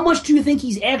 How much do you think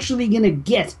he's actually going to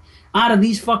get out of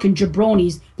these fucking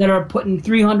jabronis that are putting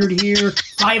 300 here,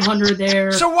 500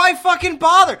 there? So why fucking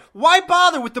bother? Why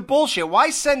bother with the bullshit? Why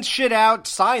send shit out,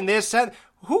 sign this, send...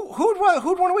 Who'd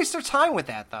want to waste their time with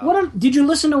that, though? Did you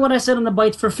listen to what I said on the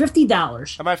Bites? For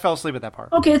 $50... I might fell asleep at that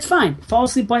part. Okay, it's fine. Fall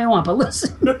asleep all you want, but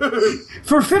listen.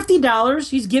 For $50,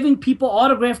 he's giving people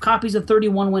autographed copies of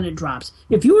 31 when it drops.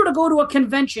 If you were to go to a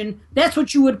convention, that's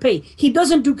what you would pay. He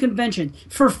doesn't do conventions.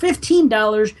 For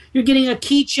 $15, you're getting a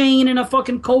keychain and a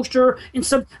fucking coaster and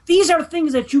some... These are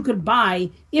things that you could buy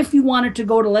if you wanted to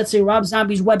go to, let's say, Rob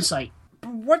Zombie's website.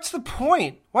 what's the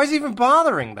point? Why is he even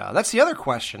bothering, though? That's the other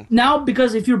question. Now,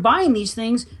 because if you're buying these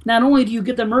things, not only do you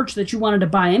get the merch that you wanted to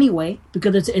buy anyway,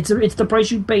 because it's the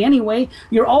price you'd pay anyway,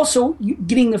 you're also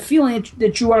getting the feeling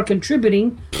that you are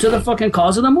contributing to the fucking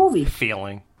cause of the movie.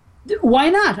 Feeling. Why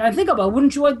not? I think about it.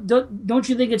 Wouldn't you like? Don't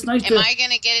you think it's nice Am I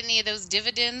going to get any of those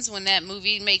dividends when that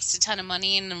movie makes a ton of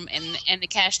money and the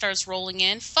cash starts rolling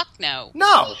in? Fuck no.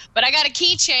 No. But I got a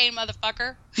keychain,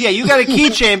 motherfucker. Yeah, you got a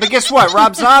keychain, but guess what?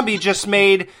 Rob Zombie just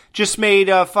made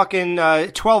fucking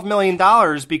 $12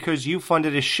 million because you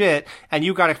funded his shit and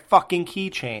you got a fucking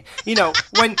keychain. You know,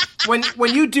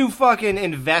 when you do fucking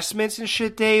investments and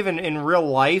shit, Dave, in real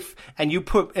life, and you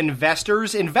put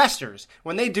investors,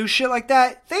 when they do shit like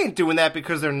that, they ain't doing that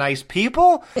because they're nice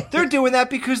people. They're doing that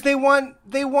because they want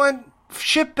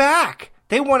shit back.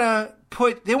 They want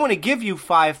to give you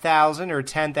 5,000 or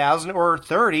 10,000 or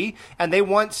 30, and they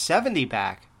want 70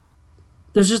 back.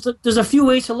 There's a few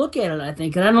ways to look at it, I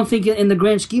think, and I don't think in the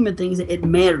grand scheme of things it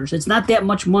matters. It's not that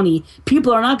much money.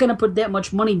 People are not going to put that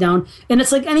much money down, and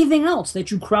it's like anything else that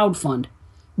you crowdfund.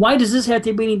 Why does this have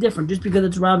to be any different? Just because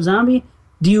it's Rob Zombie?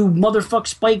 Do you motherfuck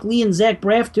Spike Lee and Zach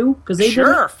Braff too? Because they did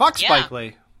it? Fuck Spike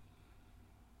Lee.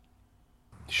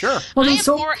 Sure. Well, I am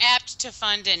more apt to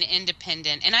fund an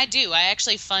independent, and I do. I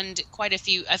actually fund quite a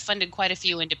few. I've funded quite a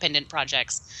few independent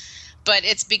projects, but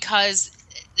it's because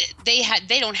they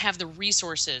don't have the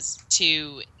resources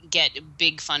to get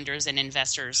big funders and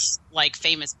investors like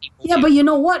famous people. Yeah, do. but you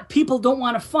know what? People don't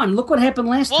want to fund. Look what happened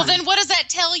last time. Well, then what does that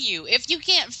tell you? If you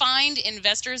can't find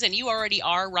investors and you already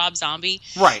are Rob Zombie,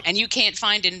 right, and you can't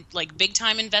find big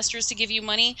time investors to give you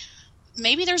money,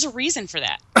 maybe there's a reason for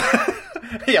that.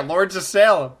 Yeah, Lords of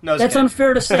Salem. No, that's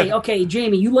unfair to say. Okay,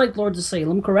 Jamie, you like Lords of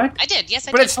Salem, correct? I did, yes,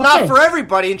 I but did. it's not for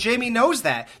everybody, and Jamie knows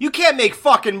that. You can't make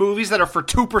fucking movies that are for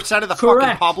 2% of the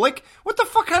fucking public. What the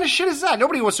fuck kind of shit is that?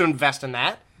 Nobody wants to invest in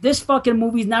that. This fucking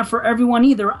movie's not for everyone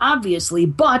either, obviously,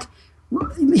 but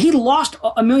he lost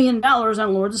 $1 million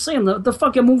on Lords of Salem. The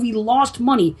fucking movie lost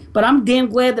money, but I'm damn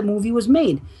glad the movie was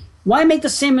made. Why make the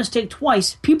same mistake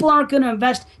twice? People aren't going to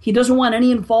invest. He doesn't want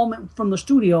any involvement from the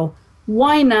studio.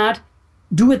 Why not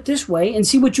do it this way and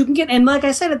see what you can get? And like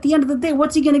I said, at the end of the day,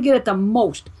 what's he going to get at the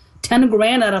most? 10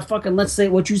 grand out of fucking, let's say,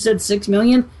 what you said, $6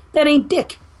 million? That ain't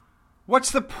dick. What's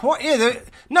the point? Yeah,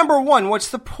 number one, what's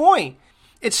the point?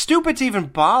 It's stupid to even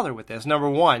bother with this, number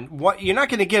one. You're not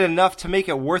going to get enough to make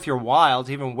it worth your while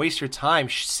to even waste your time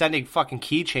sending fucking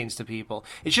keychains to people.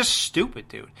 It's just stupid,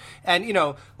 dude. And, you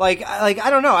know, like I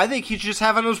don't know. I think you should just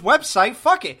have on his website,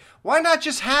 fuck it. Why not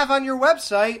just have on your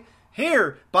website,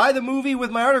 here, buy the movie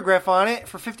with my autograph on it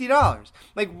for $50.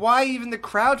 Like, why even the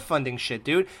crowdfunding shit,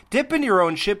 dude? Dip in your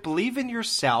own shit, believe in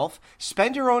yourself,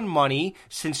 spend your own money,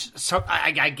 since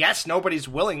I guess nobody's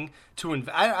willing to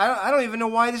invest. I don't even know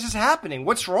why this is happening.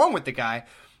 What's wrong with the guy?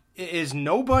 Is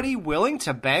nobody willing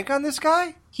to bank on this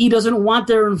guy? He doesn't want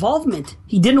their involvement.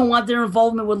 He didn't want their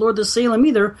involvement with Lord of Salem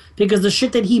either, because the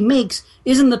shit that he makes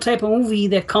isn't the type of movie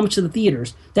that comes to the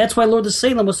theaters. That's why Lord of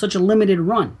Salem was such a limited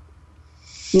run.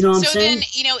 You know what I'm saying?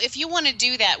 So then, if you want to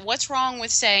do that, what's wrong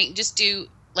with saying just do,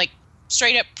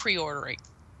 straight up pre-ordering?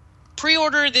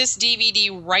 Pre-order this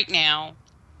DVD right now,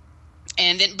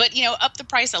 and then, but, up the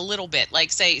price a little bit.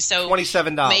 Like, say, so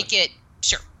 $27. Make it,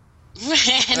 sure.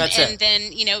 That's and it.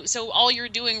 then, so all you're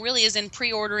doing really is in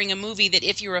pre-ordering a movie that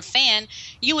if you're a fan,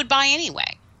 you would buy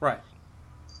anyway. Right.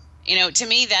 To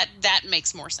me, that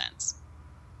makes more sense.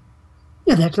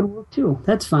 Yeah, that could work too.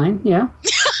 That's fine, yeah.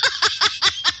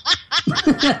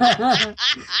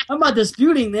 I'm not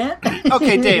disputing that.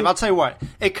 Okay, Dave, I'll tell you what.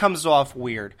 It comes off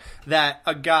weird that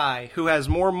a guy who has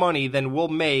more money than we'll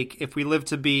make if we live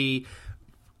to be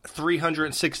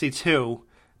 362,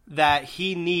 that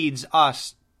he needs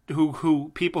us,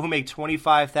 who people who make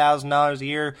 $25,000 a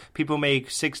year, people who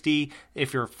make 60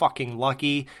 if you're fucking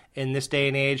lucky in this day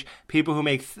and age, people who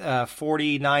make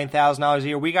 $49,000 a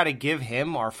year, we got to give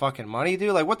him our fucking money,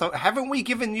 dude. Like, what the? Haven't we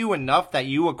given you enough that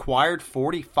you acquired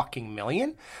 40 fucking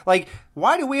million? Like,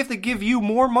 why do we have to give you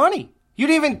more money? You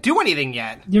didn't even do anything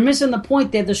yet. You're missing the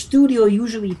point that the studio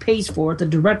usually pays for it. The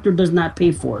director does not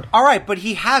pay for it. All right, but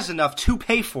he has enough to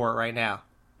pay for it right now.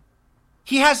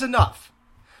 He has enough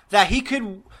that he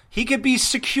could be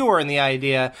secure in the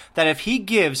idea that if he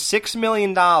gives $6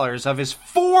 million of his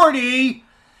 40,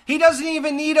 he doesn't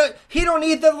even need he don't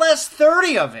need the less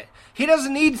 30 of it. He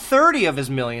doesn't need 30 of his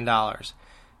 $1 million.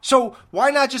 So why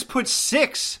not just put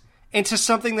 6 into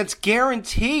something that's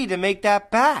guaranteed to make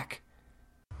that back?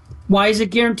 Why is it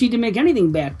guaranteed to make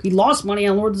anything back? He lost money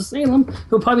on Lords of Salem.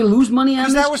 He'll probably lose money on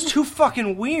this. Because that was too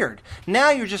fucking weird. Now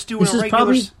you're just doing this a is regular...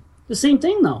 probably the same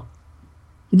thing, though.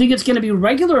 You think it's going to be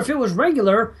regular? If it was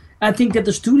regular, I think that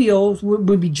the studios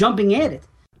would be jumping at it.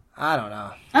 I don't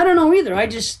know. I don't know either. I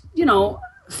just,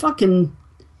 fucking...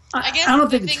 I guess I don't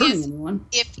think the it's thing hurting is, anyone.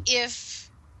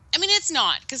 I mean, it's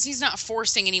not, because he's not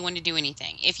forcing anyone to do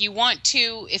anything. If you want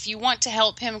to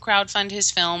help him crowdfund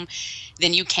his film,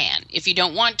 then you can. If you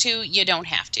don't want to, you don't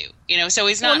have to. So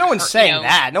he's not. Well, no one's saying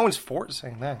that. No one's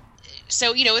forcing that.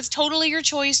 So, it's totally your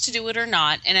choice to do it or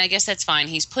not, and I guess that's fine.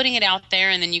 He's putting it out there,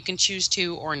 and then you can choose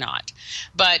to or not.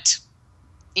 But,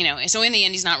 so in the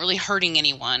end, he's not really hurting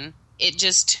anyone. It's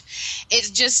just...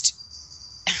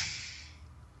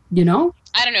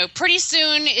 I don't know. Pretty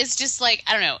soon, it's just like,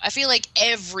 I don't know. I feel like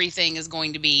everything is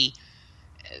going to be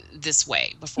this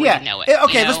way before you know it.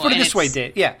 Okay, let's put it this way,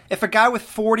 Dave. Yeah, if a guy with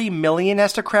 $40 million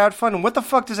has to crowdfund, what the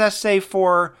fuck does that say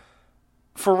for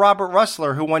Robert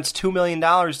Russler, who wants $2 million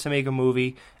to make a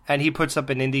movie, and he puts up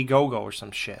an Indiegogo or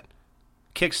some shit?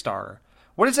 Kickstarter.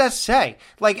 What does that say?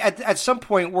 Like, at some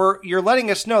point, you're letting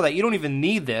us know that you don't even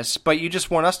need this, but you just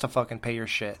want us to fucking pay your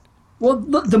shit. Well,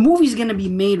 look, the movie's going to be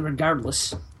made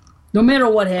regardless. No matter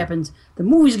what happens, the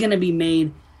movie's going to be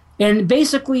made, and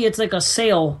basically it's like a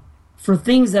sale for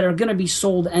things that are going to be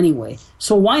sold anyway.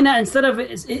 So why not, instead of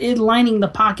it lining the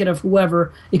pocket of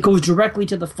whoever, it goes directly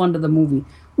to the fund of the movie?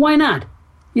 Why not?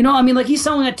 Like he's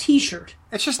selling a T-shirt.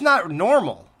 It's just not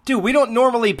normal. Dude, we don't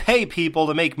normally pay people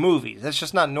to make movies. That's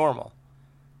just not normal.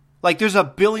 Like, there's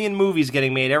 1 billion movies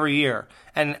getting made every year,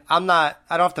 and I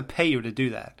don't have to pay you to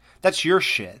do that. That's your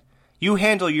shit. You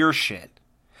handle your shit.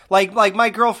 Like my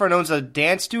girlfriend owns a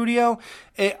dance studio.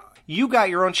 You got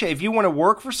your own shit. If you want to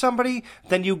work for somebody,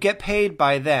 then you get paid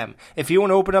by them. If you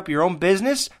want to open up your own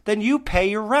business, then you pay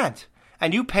your rent.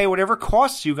 And you pay whatever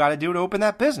costs you got to do to open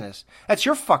that business. That's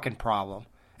your fucking problem.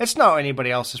 It's not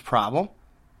anybody else's problem.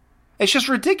 It's just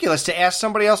ridiculous to ask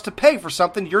somebody else to pay for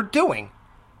something you're doing.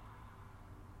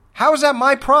 How is that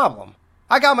my problem?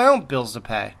 I got my own bills to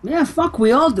pay. Yeah, fuck,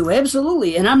 we all do,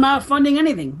 absolutely. And I'm not funding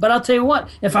anything. But I'll tell you what,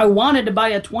 if I wanted to buy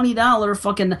a $20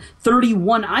 fucking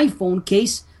 31 iPhone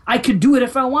case, I could do it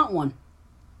if I want one.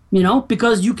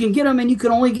 Because you can get them, and you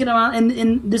can only get them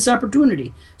in this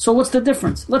opportunity. So what's the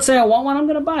difference? Let's say I want one, I'm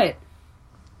going to buy it.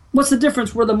 What's the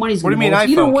difference where the money's going to go? What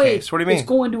do you mean Either iPhone way, case? What do you mean? It's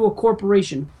going to a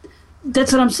corporation.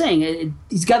 That's what I'm saying.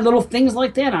 He's got little things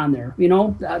like that on there,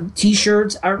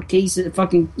 T-shirts, art cases,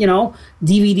 fucking,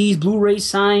 DVDs, Blu-rays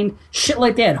signed, shit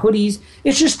like that, hoodies.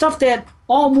 It's just stuff that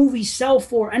all movies sell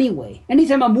for anyway.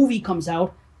 Anytime a movie comes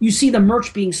out, you see the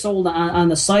merch being sold on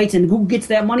the sites, and who gets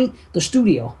that money? The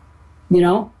studio,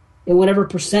 and whatever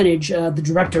percentage the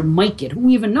director might get. Who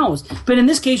even knows? But in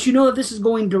this case, that this is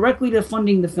going directly to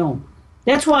funding the film.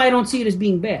 That's why I don't see it as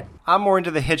being bad. I'm more into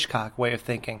the Hitchcock way of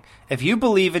thinking. If you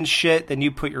believe in shit, then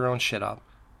you put your own shit up.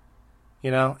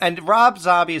 And Rob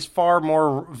Zombie is far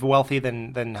more wealthy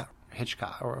than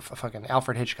Hitchcock, or fucking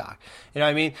Alfred Hitchcock. You know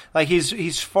what I mean? Like,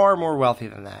 he's far more wealthy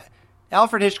than that.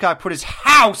 Alfred Hitchcock put his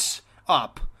house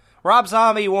up. Rob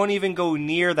Zombie won't even go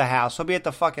near the house. He'll be at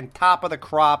the fucking top of the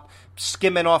crop,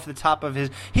 skimming off the top of his...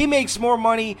 He makes more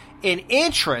money in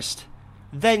interest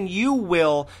than you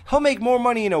will. He'll make more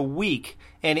money in a week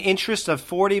in interest of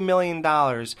 $40 million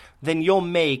than you'll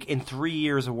make in 3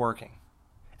 years of working.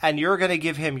 And you're going to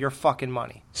give him your fucking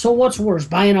money. So what's worse,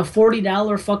 buying a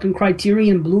 $40 fucking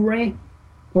Criterion Blu-ray,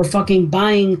 or fucking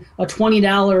buying a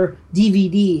 $20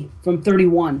 DVD from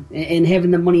 31 and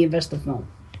having the money invest the film?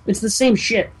 It's the same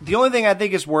shit. The only thing I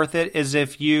think is worth it is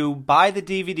if you buy the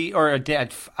DVD, or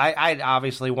I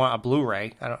obviously want a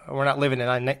Blu-ray. We're not living in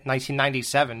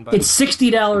 1997, but it's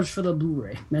 $60 for the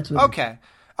Blu-ray. That's what.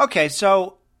 Okay.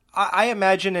 So I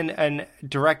imagine an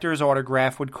director's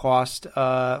autograph would cost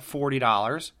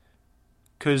 $40.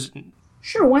 Because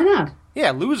sure, why not?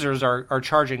 Yeah, losers are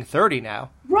charging $30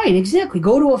 now. Right, exactly.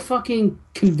 Go to a fucking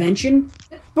convention.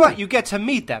 But you get to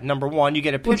meet them, number one. You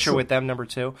get a picture with them, number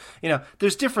two.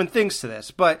 There's different things to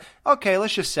this. But, okay,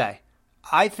 let's just say,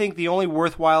 I think the only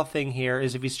worthwhile thing here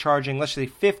is if he's charging, let's say,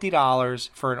 $50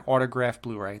 for an autographed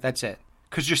Blu-ray. That's it.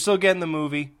 Because you're still getting the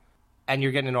movie, and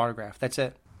you're getting an autograph. That's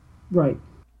it. Right.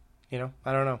 I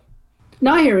don't know.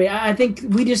 No, I hear you. I think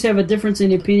we just have a difference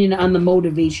in opinion on the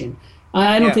motivation.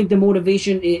 I don't think the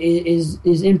motivation is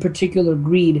in particular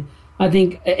greed. I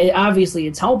think obviously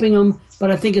it's helping them,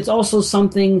 but I think it's also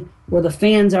something where the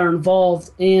fans are involved,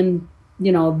 and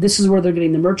this is where they're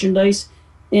getting the merchandise,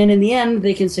 and in the end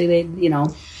they can say they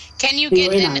Can you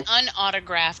get an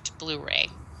unautographed Blu-ray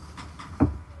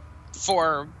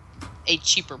for a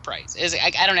cheaper price?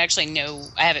 I don't actually know.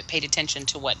 I haven't paid attention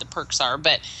to what the perks are,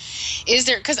 but is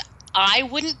there? Because I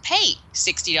wouldn't pay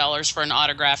 $60 for an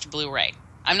autographed Blu-ray.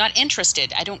 I'm not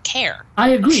interested. I don't care. I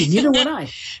agree. Neither would I.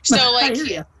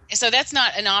 So that's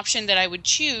not an option that I would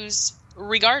choose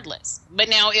regardless. But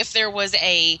now if there was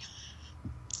a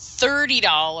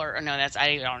 $30, or no,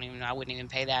 I don't even know, I wouldn't even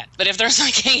pay that. But if there's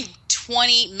like a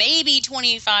maybe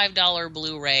 $25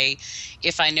 Blu-ray,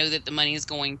 if I know that the money is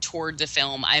going toward the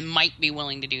film, I might be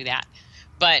willing to do that.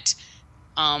 But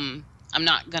I'm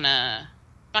not gonna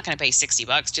pay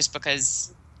 $60 just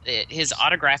because his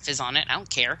autograph is on it. I don't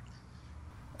care.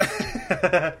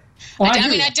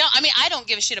 I don't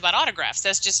give a shit about autographs.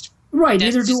 That's just right.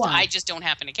 Neither do I. I just don't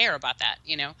happen to care about that,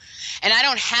 you know. And I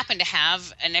don't happen to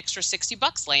have an extra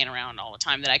 $60 laying around all the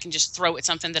time that I can just throw at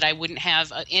something that I wouldn't have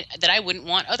that I wouldn't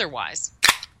want otherwise,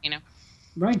 you know.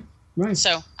 Right.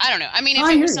 So I don't know. I mean, if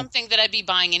it was something that I'd be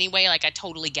buying anyway, like I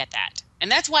totally get that,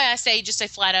 and that's why I say just a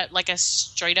flat out, like a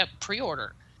straight up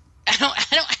pre-order. I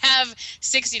don't have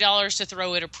 $60 to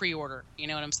throw at a pre-order. You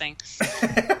know what I'm saying?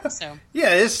 So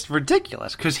yeah, it's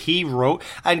ridiculous because he wrote,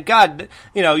 and God,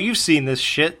 you know, you've seen this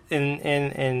shit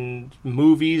in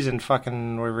movies and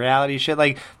fucking reality shit.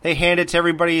 Like they hand it to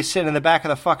everybody sitting in the back of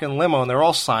the fucking limo, and they're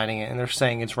all signing it, and they're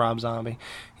saying it's Rob Zombie.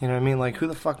 You know what I mean? Like who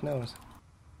the fuck knows?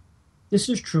 This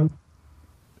is true.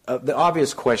 The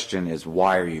obvious question is,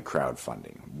 why are you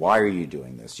crowdfunding? Why are you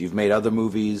doing this? You've made other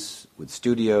movies with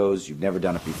studios. You've never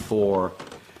done it before.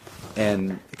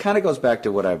 And it kind of goes back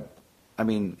to what I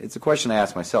mean, it's a question I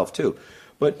ask myself too.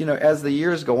 But, you know, as the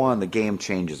years go on, the game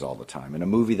changes all the time. And a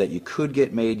movie that you could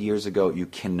get made years ago, you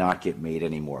cannot get made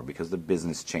anymore because the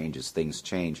business changes, things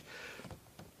change.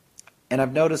 And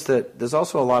I've noticed that there's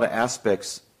also a lot of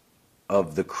aspects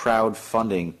of the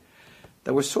crowdfunding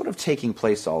that were sort of taking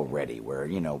place already, where,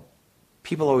 you know,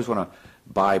 people always want to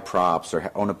buy props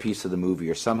or own a piece of the movie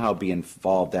or somehow be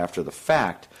involved after the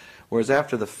fact, whereas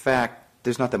after the fact,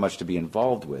 there's not that much to be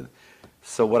involved with.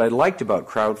 So what I liked about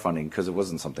crowdfunding, because it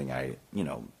wasn't something I,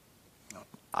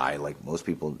 like most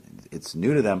people, it's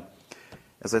new to them,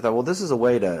 is I thought, well, this is a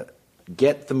way to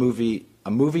get a movie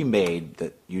made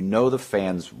that you know the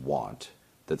fans want,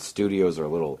 that studios are a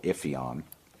little iffy on,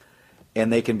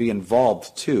 and they can be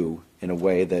involved too in a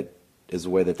way that is a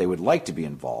way that they would like to be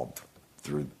involved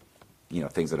through, you know,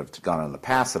 things that have gone on in the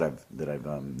past that I've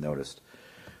noticed.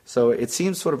 So it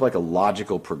seems sort of like a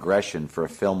logical progression for a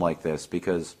film like this,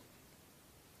 because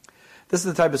this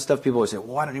is the type of stuff people always say,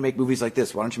 well, why don't you make movies like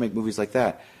this? Why don't you make movies like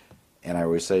that? And I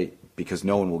always say, because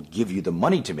no one will give you the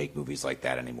money to make movies like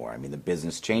that anymore. I mean, the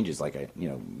business changes. Like,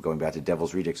 going back to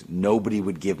Devil's Rejects, nobody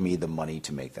would give me the money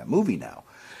to make that movie now,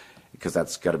 because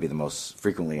that's got to be the most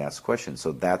frequently asked question.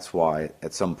 So that's why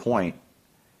at some point,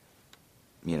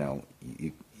 you know,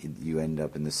 you end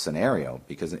up in this scenario,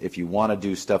 because if you want to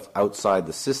do stuff outside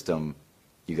the system,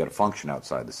 you got to function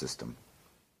outside the system.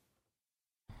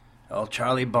 Well,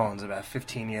 Charlie Bones, about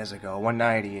 15 years ago, one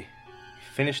night he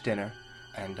finished dinner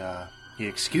and he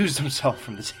excused himself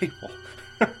from the table.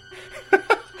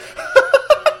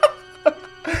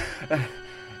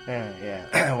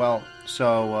 Yeah. Well,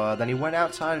 so then he went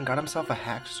outside and got himself a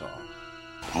hacksaw.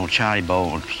 Old Charlie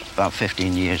Bones, about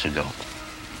 15 years ago.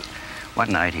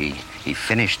 One night he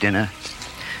finished dinner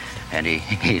and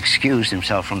he excused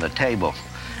himself from the table.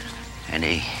 And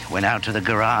he went out to the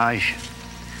garage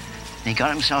and he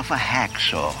got himself a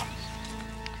hacksaw.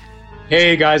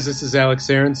 Hey guys, this is Alex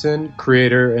Aronson,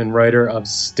 creator and writer of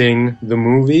Sting the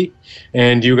Movie.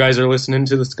 And you guys are listening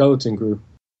to the Skeleton Crew.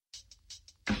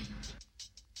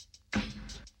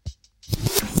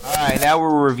 Alright, now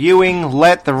we're reviewing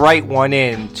Let the Right One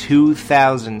In,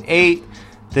 2008.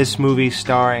 This movie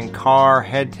starring Carl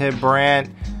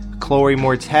Hildebrandt, Chloe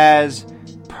Moretz,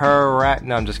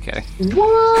 no, I'm just kidding.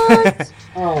 What?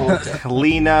 Oh, okay.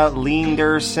 Lena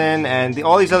Linderson, and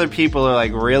all these other people are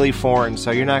like really foreign, so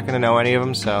you're not going to know any of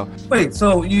them, so... Wait,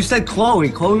 so you said Chloe.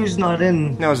 Chloe's not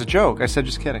in... No, it was a joke. I said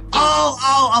just kidding.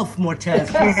 Oh,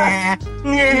 Moretz.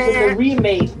 The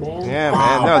remake, man. Yeah,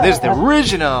 man. No, this is the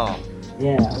original.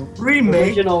 Yeah. Remake.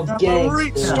 Original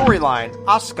gangster. Storyline.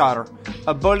 Oscar,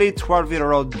 a bully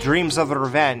 12-year-old dreams of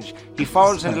revenge. He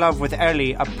falls in love with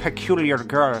Ellie, a peculiar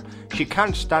girl. She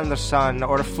can't stand the sun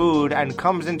or the food and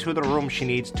comes into the room she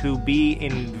needs to be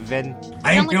invented.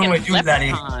 I ain't doing what you,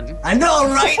 Daddy. I know,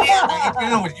 right? I ain't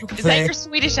doing what you Is that your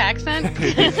Swedish accent?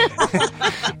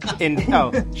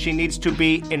 She needs to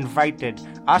be invited.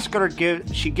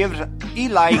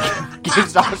 Eli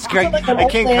gives Oscar... I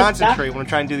can't concentrate when I'm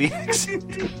trying to do the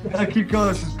accent. Keep going,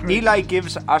 this is great. Eli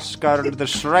gives Oscar the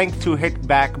strength to hit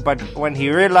back, but when he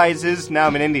realizes... Now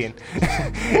I'm an Indian.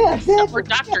 Or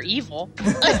Dr. Evil.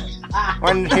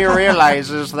 When he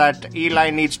realizes that Eli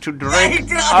needs to drink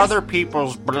other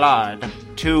people's blood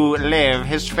to live,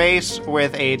 he's faced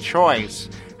with a choice.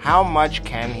 How much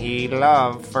can he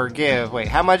forgive? Wait,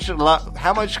 how much can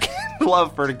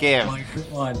love forgive? Oh,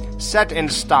 come on. Set in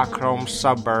Stockholm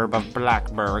suburb of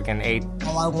Blackburg in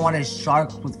All I want is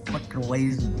sharks with frickin'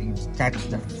 laser beams attached to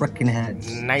their frickin' heads.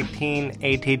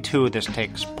 1982 this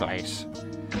takes place.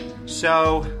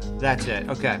 So, that's it.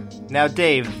 Okay. Now,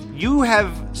 Dave, you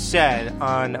have said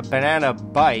on Banana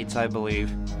Bites, I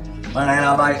believe.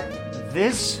 Banana Bite.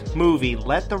 This movie,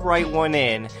 Let the Right One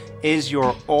In, is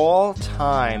your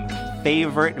all-time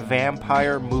favorite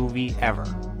vampire movie ever.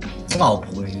 Oh,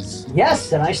 please.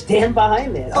 Yes, and I stand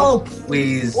behind that. Oh,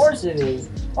 please. Of course it is.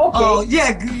 Okay. Oh,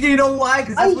 yeah, you know why?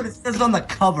 Because that's what it says on the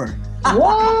cover.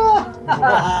 What?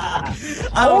 I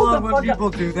don't love when people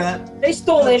do that. They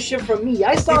stole that shit from me.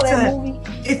 I saw that movie.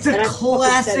 It's a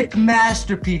classic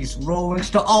masterpiece, Rolling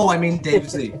Stone. Oh, I mean Dave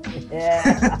Z.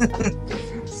 Yeah.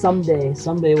 Someday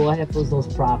we'll have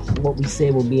those props. What we say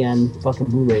will be on fucking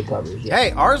Blu-ray covers. Yeah.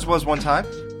 Hey, ours was one time.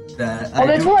 That's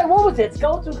right. What was it?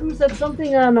 Skeleton Crew said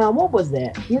something on, what was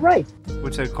that? You're right.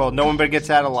 What's it called? No One But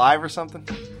Gets Out Alive or something?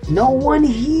 No one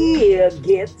here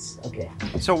gets... Okay.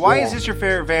 So why is this your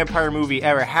favorite vampire movie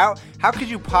ever? How could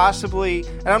you possibly...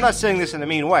 And I'm not saying this in a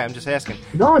mean way, I'm just asking.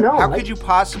 No. How could you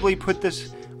possibly put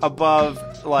this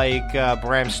above, like,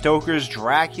 Bram Stoker's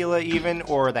Dracula even,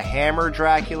 or the Hammer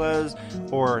Draculas,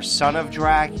 or Son of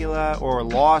Dracula, or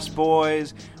Lost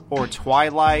Boys, or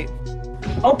Twilight?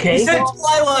 Okay. He said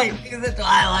Twilight. He said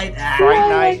Twilight.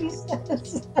 Fright Night.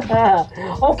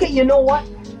 Okay, you know what?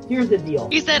 Here's the deal.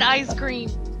 He said ice cream.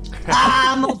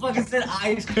 Motherfucker said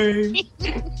ice cream.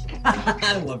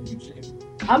 I love you, James.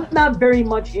 I'm not very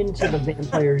much into the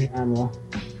vampire genre.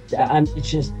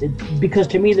 Because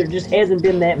to me there just hasn't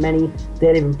been that many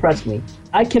that have impressed me.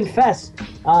 I confess,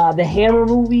 the Hammer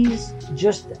movies,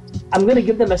 I'm going to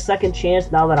give them a second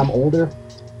chance now that I'm older.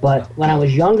 But when I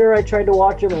was younger, I tried to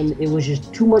watch them, and it was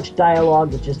just too much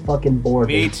dialogue. It just fucking bored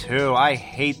me. Me too. I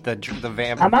hate the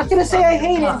vampires. I'm not going to say I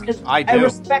hate it. I do. I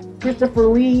respect Christopher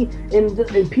Lee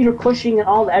and Peter Cushing and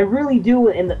all that. I really do.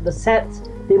 And the sets,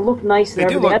 they look nice and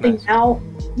everything. I think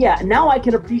now I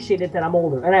can appreciate it that I'm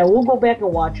older. And I will go back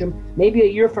and watch them. Maybe a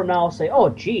year from now I'll say, oh,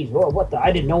 geez,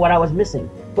 I didn't know what I was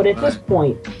missing. But at this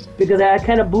point, because I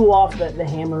kind of blew off the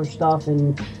Hammer stuff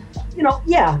and... You know,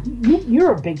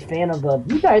 you're a big fan of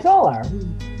you guys all are,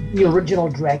 the original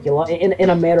Dracula, in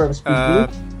a matter of speaking.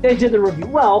 They did the review.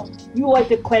 Well, you like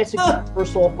the classic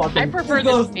Universal fucking... I prefer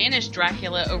the Spanish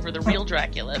Dracula over the real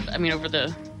Dracula. I mean, over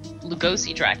the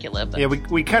Lugosi Dracula. But... Yeah,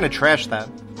 we kind of trashed that.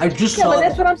 But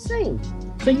that's what I'm saying.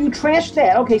 So you trashed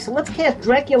that. Okay, so let's cast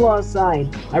Dracula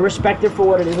aside. I respect it for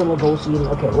what it is in Lugosi.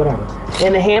 Okay, whatever.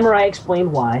 And the Hammer, I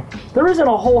explained why. There isn't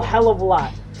a whole hell of a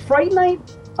lot. Fright Night...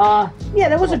 yeah,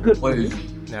 that was a good movie.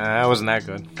 Nah, that wasn't that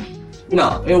good.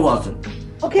 No, it wasn't.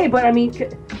 Okay, but I mean,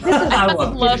 I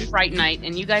love Fright Night,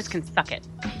 and you guys can suck it.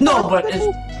 No, but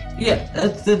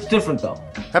it's different though.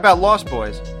 How about Lost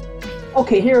Boys?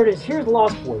 Okay, here it is. Here's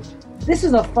Lost Boys. This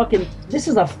is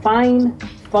a fine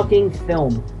fucking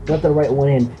film. Let the right one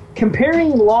in.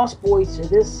 Comparing Lost Boys to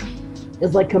this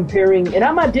is like comparing, and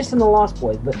I'm not dissing the Lost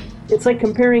Boys, but it's like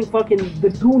comparing fucking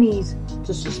The Goonies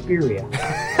to Suspiria.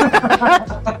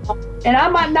 And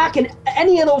I'm not knocking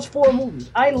any of those four movies.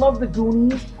 I love The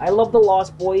Goonies. I love The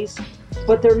Lost Boys.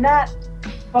 But they're not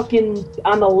fucking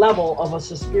on the level of a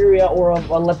Suspiria or a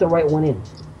Let the Right One In.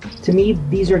 To me,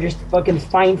 these are just fucking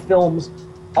fine films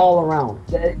all around.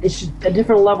 It's just a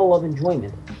different level of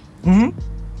enjoyment.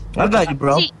 Mm-hmm. I got you,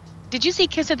 bro. Did you see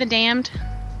Kiss of the Damned?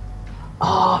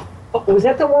 Was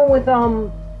that the one with,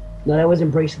 No, that was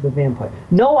Embrace of the Vampire.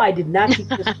 No, I did not see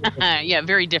Kiss of the Damned. Yeah,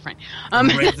 very different.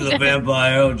 Embrace of the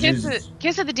Vampire, oh, Jesus.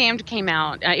 Kiss of the Damned came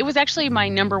out. It was actually my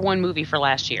 #1 movie for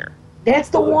last year. That's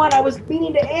the one I was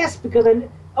meaning to ask because I'm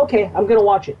going to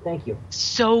watch it. Thank you.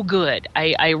 So good.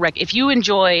 If you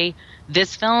enjoy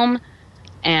this film,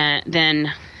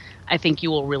 then I think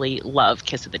you will really love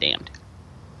Kiss of the Damned.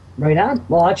 Right on.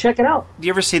 Well, I'll check it out. Do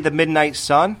you ever see The Midnight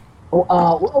Sun? What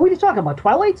are you talking about?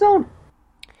 Twilight Zone?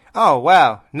 Oh,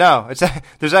 wow. No,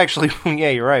 there's actually,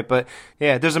 yeah, you're right. But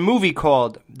yeah, there's a movie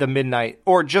called The Midnight,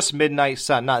 or just Midnight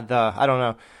Sun, I don't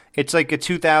know. It's like a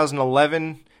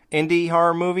 2011 indie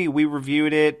horror movie. We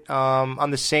reviewed it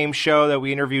on the same show that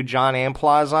we interviewed John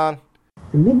Amplas on.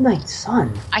 The Midnight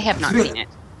Sun? I have not seen it.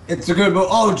 It's a good movie.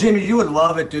 Oh, Jimmy, you would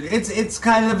love it, dude. It's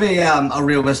kind of a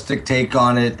realistic take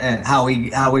on it and how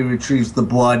he retrieves the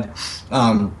blood.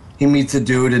 he meets a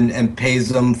dude and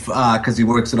pays him because he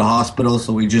works at a hospital.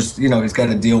 So we just, he's got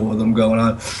to deal with him going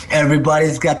on.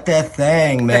 Everybody's got their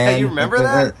thing, man. You remember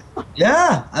that?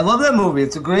 Yeah, I love that movie.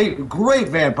 It's a great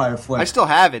vampire flick. I still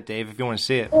have it, Dave, if you want to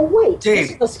see it. Oh, wait. Dave.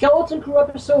 This is the Skeleton Crew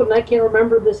episode, and I can't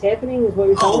remember this happening, is what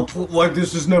you're telling me? Like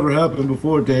this has never happened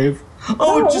before, Dave.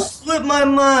 Oh, it just slipped my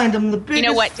mind. I'm the biggest You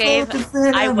know what, Dave? Skeleton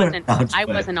fan I ever. wasn't. No, it's I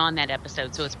fine. wasn't on that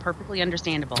episode, so it's perfectly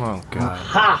understandable. Oh God.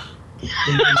 Ha!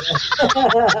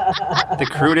 The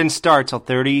crew didn't start till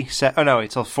 30.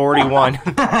 Till 41.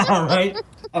 Right?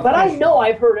 But I know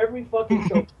I've heard every fucking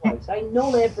show twice. I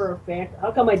know that for a fact.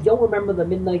 How come I don't remember the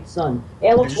Midnight Sun?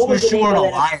 Alex, what was the name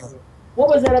of that episode? What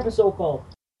was that episode called?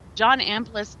 John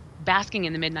Amplis basking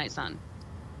in the midnight sun.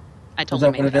 I Is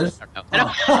totally that made what that it is? up.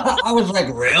 No. I was like,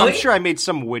 really? I'm sure I made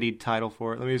some witty title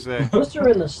for it. Let me say. Twister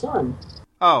in the Sun.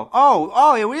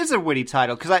 Oh, it is a witty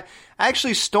title, because I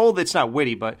actually stole, it's not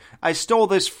witty, but I stole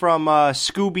this from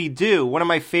Scooby-Doo, one of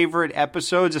my favorite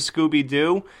episodes of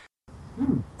Scooby-Doo.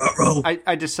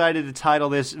 I decided to title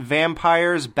this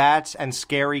Vampires, Bats, and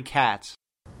Scary Cats.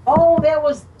 Oh, that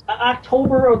was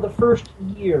October of the first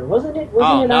year, wasn't it?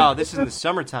 Oh, no, this is in the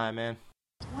summertime, man.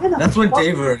 That's when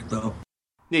Dave heard it, though.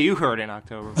 Yeah, you heard it in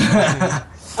October.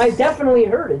 I definitely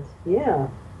heard it, yeah.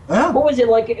 Huh? What was it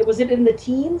like? Was it in the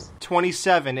teens?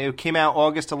 27. It came out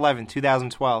August 11,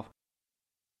 2012.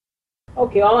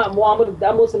 Okay, I'm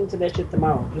listening to that shit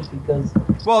tomorrow, just because.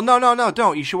 Well, no,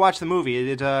 don't. You should watch the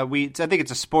movie. I think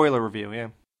it's a spoiler review, yeah.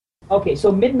 Okay,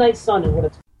 so Midnight Sun is what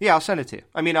it's. Yeah, I'll send it to you.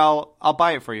 I mean, I'll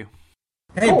buy it for you.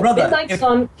 Hey, brother. Midnight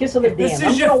Sun, Kiss of the Damned. This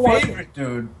is your favorite,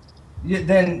 dude.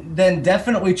 Then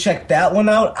definitely check that one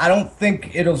out. I don't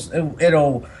think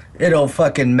it'll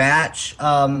fucking match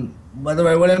whether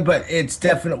I win it, but it's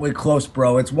definitely close,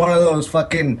 bro. It's one of those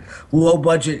fucking low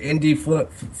budget indie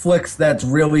flicks that's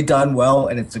really done well,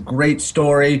 and it's a great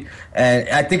story, and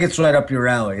I think it's right up your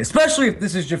alley, especially if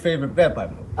this is your favorite vampire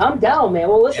movie. I'm down, man.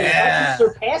 Well, listen, if I can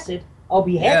surpass it, I'll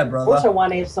be happy. Yeah, Of brother. course, I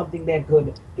want to have something that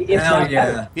good. If Hell not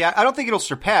better. Yeah, I don't think it'll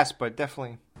surpass, but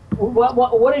definitely.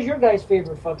 What is your guys'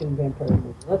 favorite fucking vampire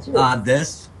movie? Let's hear it.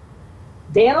 This.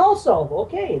 Dan also.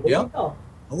 Okay, there Yep. you go.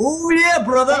 Oh, yeah,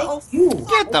 brother. Thank you.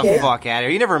 Get the fuck out of here.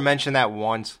 You never mentioned that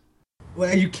once. Well,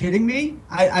 are you kidding me?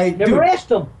 I Never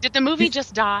asked him. Did the movie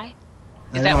just die?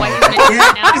 Is I that know. why he's mentioning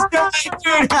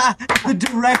it now? Dude, the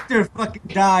director fucking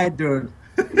died, dude.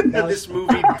 This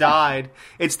movie died.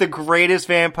 It's the greatest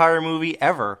vampire movie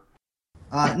ever.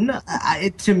 No,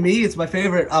 to me, it's my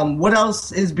favorite. What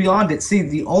else is beyond it? See,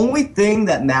 the only thing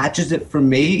that matches it for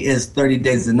me is 30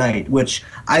 Days a Night, which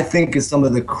I think is some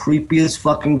of the creepiest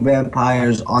fucking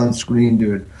vampires on screen,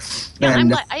 dude. Yeah,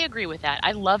 And, I agree with that.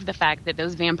 I love the fact that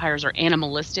those vampires are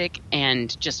animalistic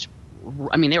and just,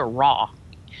 I mean, they were raw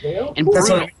and That's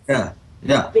brutal. what-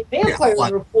 yeah. The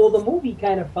vampires were cool. The movie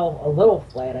kind of fell a little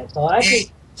flat, I thought. I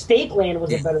think Stakeland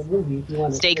was a better movie, if you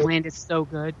want to Stakeland is so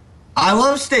good. I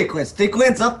love Stakeland.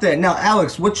 Stakeland's up there. Now,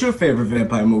 Alex, what's your favorite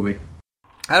vampire movie?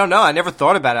 I don't know. I never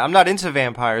thought about it. I'm not into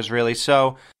vampires, really,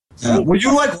 so... Well,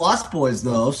 you like Lost Boys,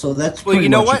 though, so that's Well, pretty you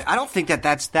know much what? I don't think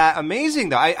that's that amazing,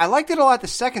 though. I liked it a lot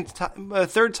the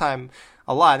third time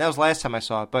a lot. That was the last time I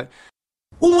saw it, but...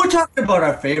 Well, we're talking about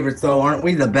our favorites, though, aren't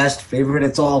we? The best favorite?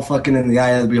 It's all fucking in the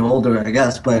eye of the beholder, I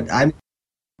guess, but I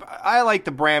like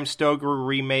the Bram Stoker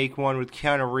remake one with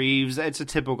Keanu Reeves. It's a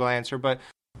typical answer, but...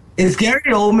 Is Gary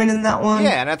Oldman in that one?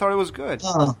 Yeah, and I thought it was good.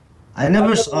 I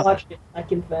never saw watched it, I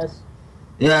confess.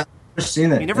 Yeah, I've never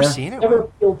seen it. You never yeah. seen it? Never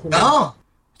appealed to me. No.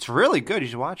 It's really good. You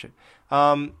should watch it.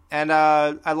 And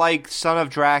I like Son of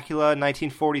Dracula,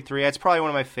 1943. That's probably one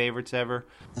of my favorites ever.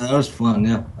 That was fun,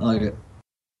 yeah. I like it.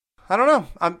 I don't know.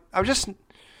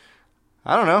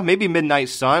 I don't know. Maybe Midnight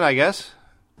Sun, I guess.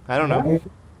 I don't know.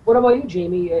 What about you,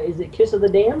 Jamie? Is it Kiss of the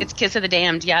Damned? It's Kiss of the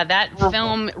Damned. Yeah, that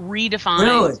film redefined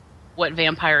Really? what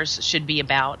vampires should be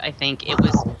about. I think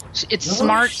it's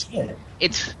smart.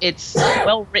 It's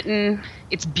well written.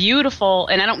 It's beautiful,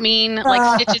 and I don't mean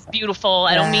like Stitch is beautiful.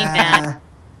 I don't mean that.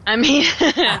 I mean,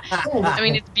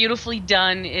 it's beautifully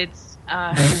done. It's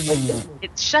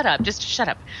shut up. Just shut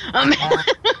up.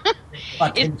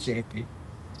 Fucking JP.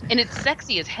 And it's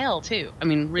sexy as hell too. I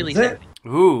mean, really Is it? sexy.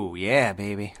 Ooh, yeah,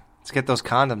 baby. Let's get those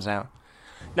condoms out.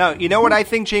 No, you know what I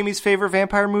think Jamie's favorite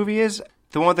vampire movie is?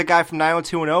 The one with the guy from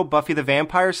 90210, Buffy the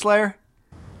Vampire Slayer?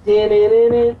 Well,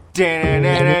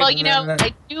 you know,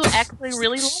 I do actually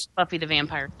really like Buffy the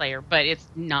Vampire Slayer, but it's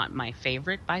not my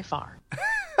favorite by far.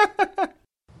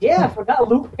 Yeah, I forgot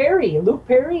Luke Perry. Luke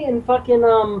Perry and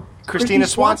fucking Christina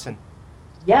Swanson.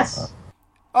 Yes.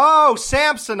 Oh,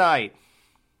 Samsonite.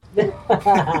 I've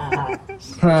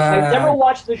never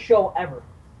watched the show ever.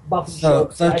 Buffy show.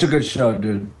 Such a good show,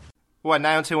 dude. What,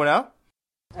 90210?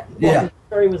 Yeah.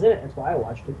 Terry was in it. That's why I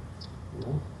watched it.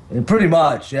 Yeah, pretty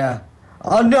much, yeah.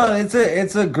 Oh no,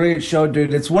 it's a great show,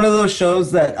 dude. It's one of those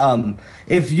shows that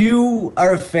if you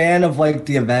are a fan of like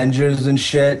the Avengers and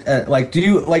shit, like do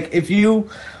you like if you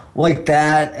like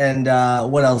that and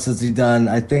what else has he done?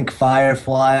 I think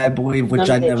Firefly, I believe, which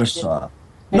I never saw.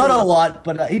 Not a lot,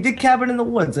 but he did Cabin in the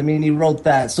Woods. I mean, he wrote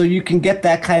that, so you can get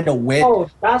that kind of wit. Oh,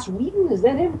 Joss Whedon, is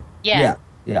that him? Yeah.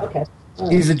 Okay.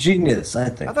 He's a genius, I I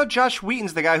think. thought Josh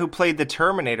Wheaton's the guy who played the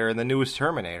Terminator in the newest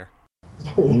Terminator.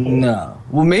 No.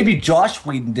 Well, maybe Josh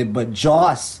Whedon did, but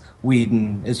Joss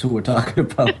Whedon is who we're talking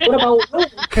about. What about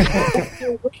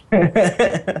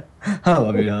I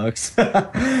love you, Alex.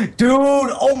 Dude,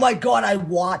 oh my god, I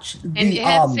watched the... And it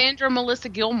had Sandra Melissa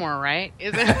Gilmore, right?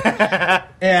 Is it?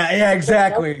 Yeah,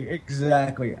 exactly.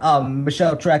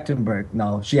 Michelle Trachtenberg.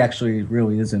 No, she actually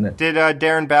really is in it. Did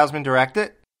Darren Bousman direct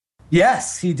it?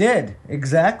 Yes, he did.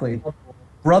 Exactly.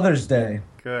 Brothers Day.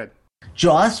 Good.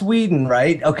 Joss Whedon,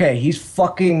 right? Okay, he's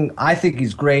fucking... I think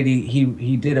he's great.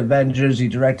 He did Avengers. He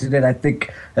directed it. I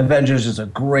think Avengers is a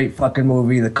great fucking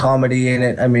movie. The comedy in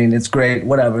it, I mean, it's great.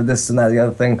 Whatever, this and that, the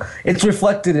other thing. It's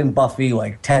reflected in Buffy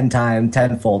like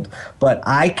tenfold. But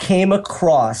I came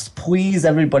across... Please,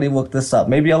 everybody look this up.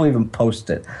 Maybe I'll even post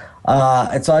it.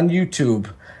 It's on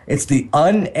YouTube. It's the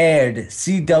unaired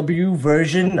CW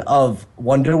version of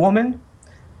Wonder Woman.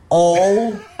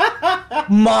 Oh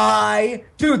my...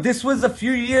 Dude, this was a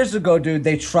few years ago, dude.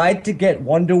 They tried to get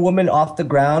Wonder Woman off the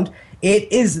ground.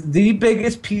 It is the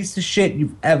biggest piece of shit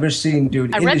you've ever seen,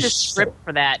 dude. I read the script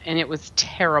for that, and it was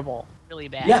terrible. Really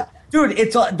bad. Yeah. Dude,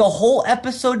 it's the whole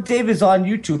episode, Dave, is on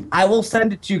YouTube. I will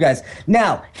send it to you guys.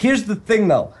 Now, here's the thing,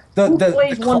 though. Who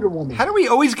plays Wonder Woman? How do we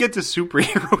always get to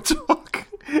superhero talk?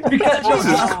 Because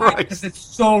Jesus Christ. It's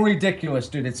so ridiculous,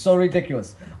 dude. It's so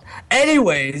ridiculous.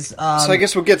 Anyways, so I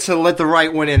guess we'll get to let the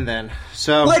right one in then.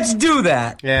 So let's do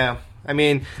that. Yeah. I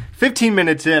mean, 15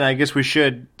 minutes in, I guess we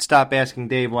should stop asking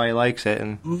Dave why he likes it.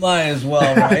 And might as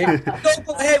well, right?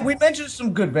 Hey, we mentioned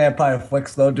some good vampire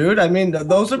flicks, though, dude. I mean,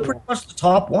 those are pretty much the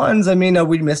top ones. I mean, are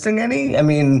we missing any? I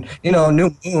mean,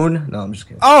 New Moon. No, I'm just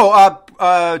kidding.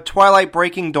 Oh, Twilight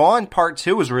Breaking Dawn Part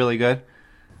 2 was really good.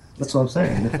 That's what I'm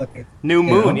saying. New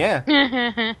Moon, yeah.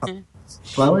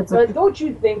 But don't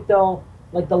you think, though,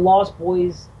 like the Lost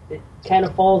Boys, it kind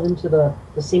of falls into the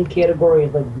same category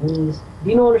as like Goonies? Do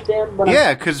you understand what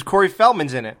Yeah, because Corey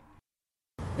Feldman's in it.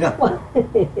 Yeah.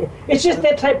 It's just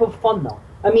that type of fun, though.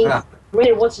 I mean,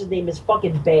 granted, what's his name is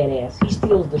fucking badass. He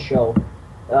steals the show.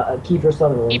 Kiefer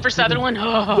Sutherland. Kiefer Sutherland?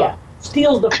 Yeah,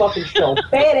 steals the fucking show.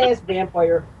 Badass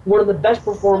vampire. One of the best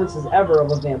performances ever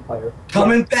of a vampire.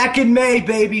 Coming back in May,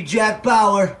 baby, Jack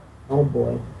Bauer. Oh,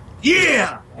 boy.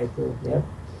 Yeah! I do, yeah.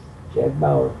 Jack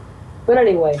Bauer. But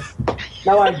anyway,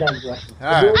 now I'm done, Justin.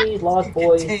 All Goonies, Lost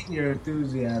Boys. Contain your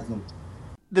enthusiasm.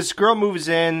 This girl moves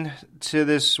in to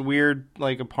this weird,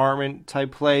 like, apartment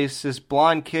type place. This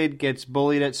blonde kid gets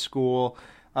bullied at school.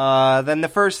 Then the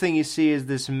first thing you see is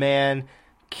this man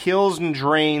kills and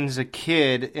drains a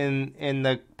kid in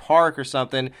the park or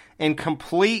something in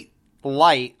complete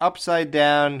light, upside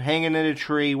down, hanging in a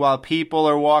tree while people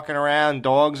are walking around,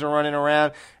 dogs are running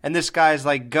around, and this guy's,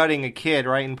 like, gutting a kid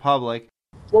right in public.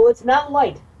 Well, it's not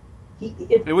light.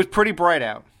 It was pretty bright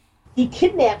out. He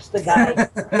kidnaps the guy.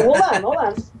 Hold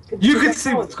on. You can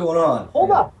see what's going on.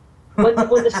 Hold up. When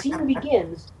the scene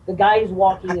begins, the guy is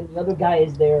walking and the other guy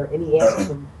is there, and he asks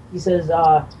him, he says,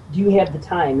 do you have the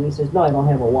time? And he says, no, I don't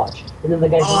have a watch. And then the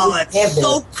guy says, that's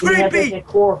so creepy! And he has that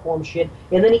chloroform shit,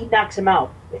 and then he knocks him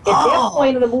out. At that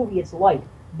point in the movie, it's light.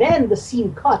 Then the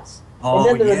scene cuts, and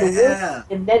then they're in the woods,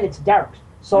 and then it's dark.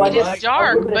 So it is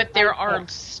dark, but there are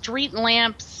street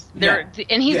lamps.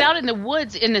 And he's out in the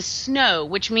woods in the snow,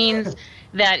 which means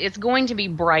that it's going to be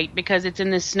bright because it's in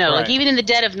the snow. Right. Like even in the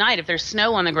dead of night, if there's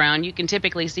snow on the ground, you can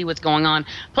typically see what's going on.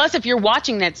 Plus, if you're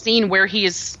watching that scene where he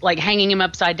is like hanging him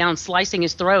upside down, slicing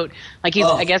his throat, like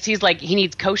I guess he's like he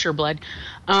needs kosher blood.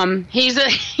 You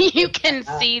can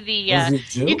see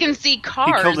you can see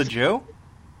cars. He killed a Jew?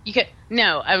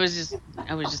 No, I was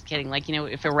just kidding. Like,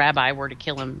 if a rabbi were to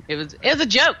kill him, it was a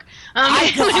joke.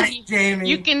 I got it, Jamie.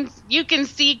 You can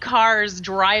see cars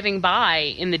driving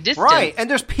by in the distance. Right, and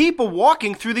there's people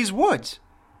walking through these woods.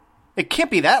 It can't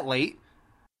be that late.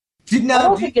 I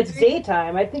don't think it's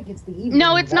daytime. I think it's the evening.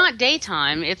 No, it's not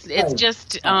daytime. It's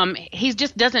just he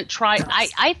just doesn't try.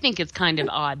 I think it's kind of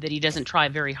odd that he doesn't try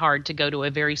very hard to go to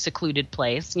a very secluded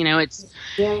place.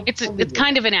 It's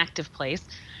kind of an active place.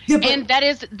 Yeah, and that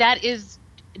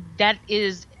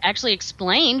is actually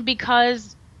explained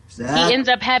because he ends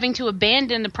up having to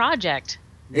abandon the project.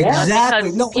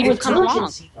 Exactly. No, it was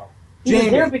urgency, though. He was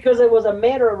there because it was a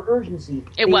matter of urgency.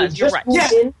 It was. You're right.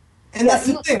 Moved in, And that's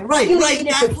the thing, right?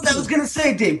 That's what I was gonna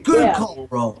say, Dave. Good call,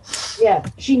 bro. Yeah,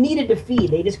 she needed to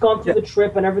feed. They just gone through the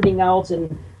trip and everything else,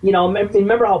 and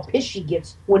remember how pissed she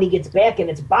gets when he gets back and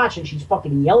it's botched, and she's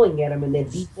fucking yelling at him in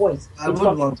that deep voice. I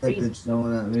would want that bitch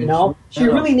knowing that. She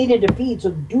really needed to feed,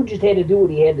 so dude just had to do what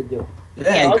he had to do.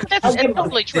 Yeah, that's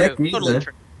totally true. Totally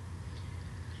true.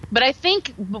 But I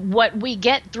think what we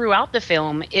get throughout the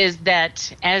film is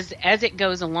that as it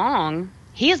goes along,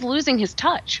 he is losing his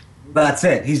touch. That's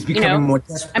it. He's becoming more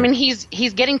desperate. I mean,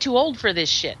 he's getting too old for this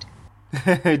shit.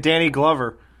 Danny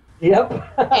Glover.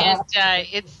 Yep. And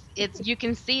it's you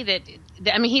can see that.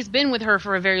 I mean, he's been with her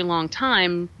for a very long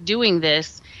time doing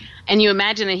this, and you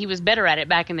imagine that he was better at it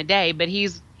back in the day. But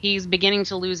he's beginning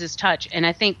to lose his touch, and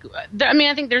I think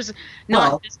there's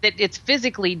not just that it's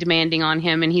physically demanding on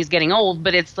him, and he's getting old,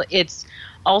 but it's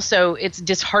also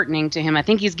disheartening to him. I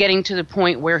think he's getting to the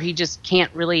point where he just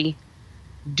can't really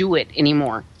do it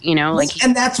anymore,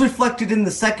 and that's reflected in the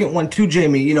second one too,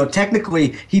 Jamie.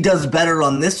 Technically he does better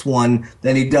on this one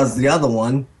than he does the other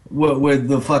one with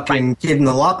the fucking kid in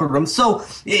the locker room. So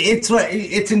it's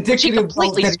indicative of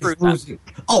that he's losing.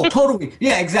 Oh, totally.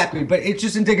 Yeah, exactly. But it's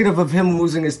just indicative of him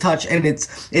losing his touch, and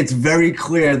it's very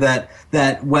clear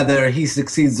that whether he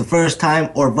succeeds the first time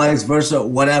or vice versa,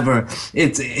 whatever,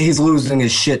 he's losing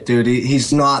his shit, dude.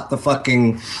 He's not the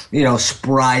fucking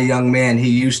spry young man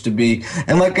he used to be.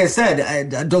 And like I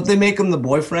said, don't they make him the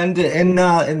boyfriend in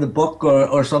the book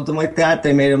or something like that?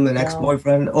 They made him the next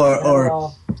boyfriend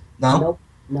or no? Nope.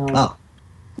 No. Oh.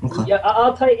 Okay. Yeah,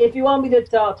 I'll tell you. If you want me to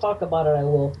talk about it, I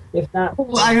will. If not,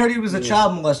 well, I heard he was a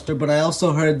child molester, but I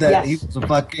also heard that he was a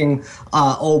fucking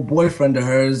old boyfriend of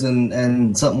hers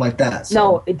and something like that. So.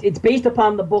 No, it's based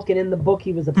upon the book, and in the book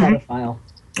he was a pedophile.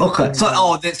 Okay,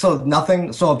 so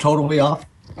nothing. So I'm totally off.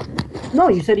 No,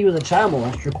 you said he was a child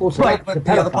molester. Close enough. Right, but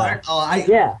the other part. I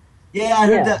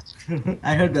heard that.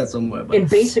 I heard that somewhere. But. And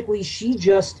basically,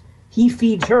 he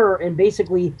feeds her, and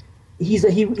basically. He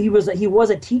was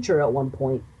a teacher at one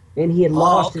point, and he had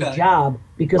lost his job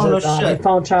because he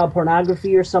found child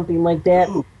pornography or something like that.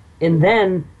 Ooh. And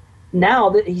then now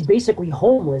that he's basically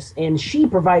homeless, and she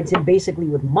provides him basically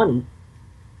with money.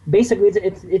 Basically,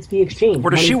 it's the exchange. Where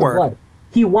does she work? Blood.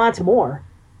 He wants more.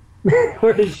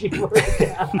 Where does she work?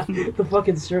 The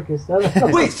fucking circus.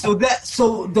 Wait, so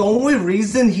the only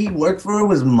reason he worked for her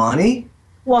was money?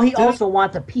 Well, he also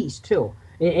wants a piece too.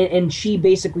 And she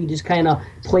basically just kind of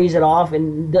plays it off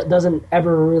and doesn't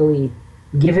ever really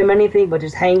give him anything, but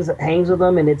just hangs with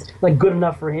him, and it's like good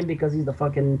enough for him because he's the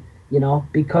fucking,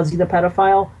 because he's a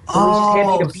pedophile. So he's just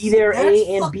happy to be there,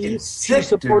 A, and B, she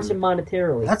supports him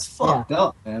monetarily. That's fucked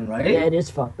up, man, right? Yeah, it is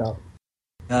fucked up.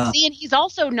 See, and he's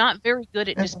also not very good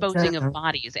at disposing of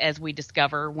bodies, as we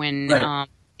discover when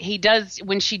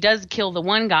when she does kill the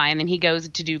one guy, and then he goes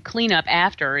to do cleanup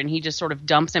after, and he just sort of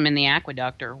dumps him in the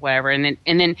aqueduct or whatever. And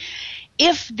then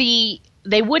if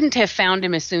they wouldn't have found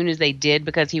him as soon as they did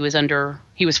because he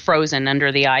was frozen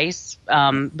under the ice.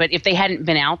 But if they hadn't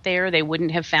been out there, they wouldn't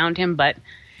have found him. But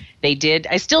they did.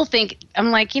 I still think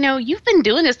I'm like, you've been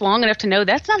doing this long enough to know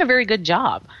that's not a very good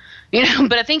job,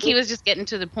 But I think he was just getting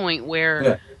to the point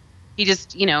where he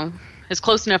just, is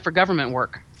close enough for government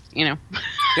work. Yeah,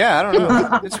 I don't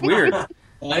know. It's weird.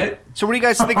 So what do you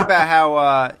guys think about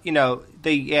how,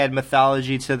 they add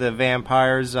mythology to the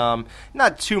vampires?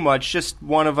 Not too much. Just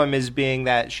one of them is being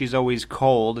that she's always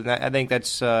cold, and I think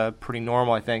that's pretty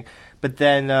normal, I think. But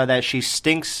then that she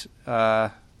stinks,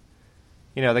 the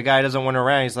guy doesn't want her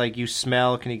around. He's like, you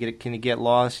smell, can you get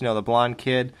lost? The blonde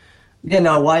kid. Yeah,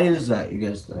 now why is that, you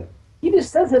guys think? He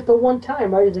just says it the one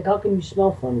time, right? He's like, how can you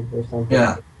smell funny or something?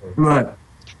 Yeah, right.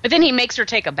 But then he makes her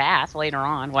take a bath later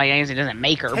on. Well, he doesn't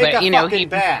make her, but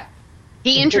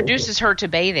he introduces her to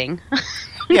bathing.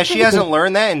 Yeah, she hasn't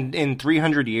learned that in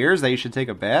 300 years that you should take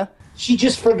a bath. She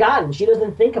just forgotten. She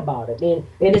doesn't think about it, and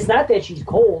it's not that she's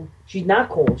cold. She's not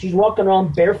cold. She's walking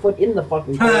around barefoot in the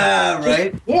fucking cold.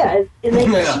 Right? Yeah, and then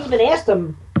she even asked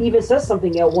him. He even says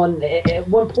something at one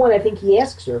point. I think he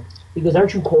asks her. He goes,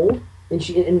 "Aren't you cold?"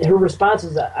 And her response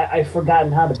is, "I've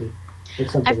forgotten how to be."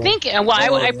 I think.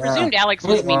 I presumed Alex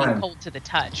was meaning cold to the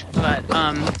touch, but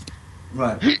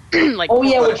right. Like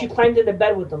when she climbed into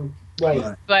bed with him,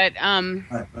 right? But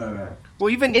right. Well,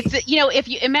 even it's if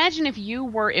you imagine if you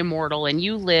were immortal and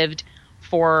you lived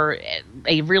for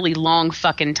a really long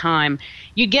fucking time,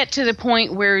 you get to the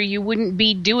point where you wouldn't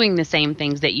be doing the same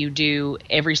things that you do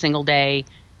every single day.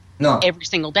 No. Every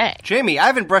single day. Jamie, I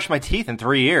haven't brushed my teeth in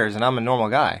 3 years, and I'm a normal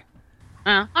guy.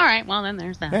 All right. Well, then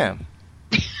there's that. Yeah.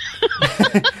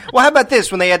 Well, how about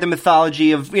this? When they had the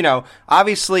mythology of,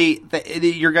 obviously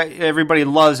everybody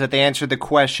loves that they answered the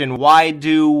question, why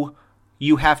do,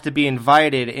 you have to be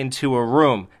invited into a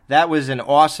room. That was an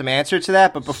awesome answer to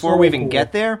that, but before we even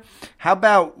get there, how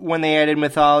about when they added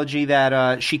mythology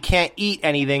that she can't eat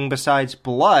anything besides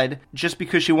blood just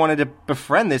because she wanted to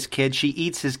befriend this kid? She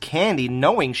eats his candy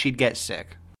knowing she'd get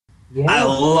sick. Yeah. I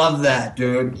love that,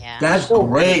 dude. Yeah. That's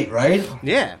great, right?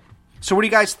 Yeah. So what do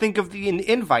you guys think of the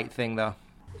invite thing, though?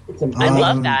 I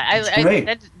love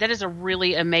that. That is a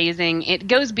really amazing. It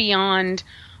goes beyond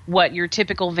what your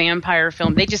typical vampire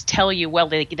film. They just tell you, well,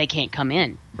 they can't come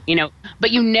in,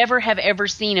 But you never have ever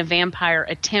seen a vampire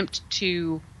attempt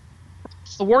to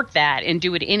thwart that and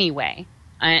do it anyway.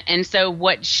 And so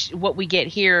what we get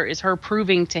here is her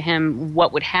proving to him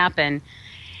what would happen.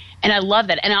 And I love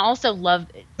that. And I also love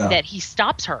that he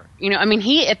stops her.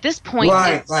 He at this point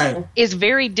is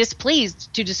very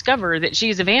displeased to discover that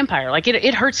she's a vampire. Like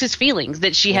it hurts his feelings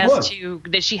that she has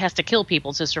to kill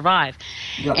people to survive.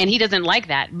 Yeah. And he doesn't like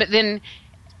that. But then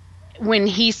when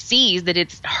he sees that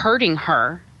it's hurting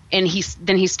her, and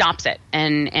then he stops it.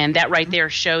 And that right there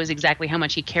shows exactly how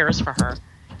much he cares for her,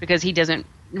 because he doesn't,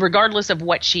 regardless of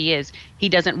what she is, he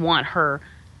doesn't want her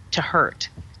to hurt.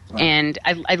 Right. And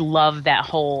I love that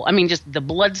whole. Just the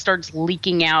blood starts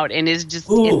leaking out, and it's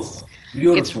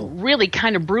really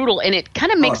kind of brutal, and it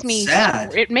kind of makes me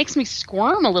sad. It makes me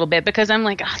squirm a little bit, because I'm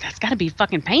like, that's got to be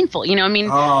fucking painful,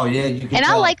 Oh yeah, you can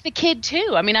tell. I like the kid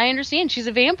too. I understand she's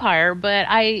a vampire, but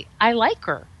I like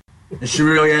her. She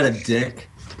really had a dick.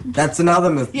 That's another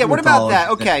myth. Yeah, what about that?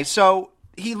 Okay, so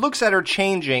he looks at her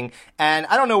changing, and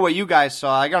I don't know what you guys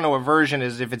saw. I don't know what version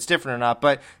is, if it's different or not,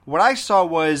 but what I saw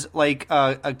was like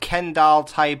a Ken doll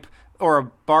type or a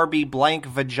Barbie blank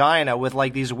vagina with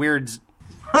like these weird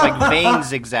like vein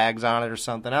zigzags on it or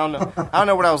something. I don't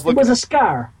know what I was looking at. It was a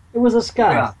scar. It was a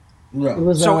scar. Yeah.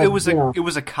 It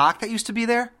was a cock that used to be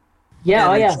there?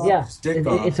 Yeah.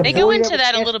 They go into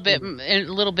that a little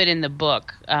bit in the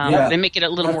book. They make it a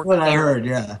little more clear. That's what I heard,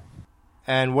 yeah.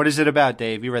 And what is it about,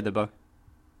 Dave? You read the book.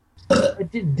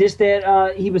 Just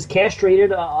that he was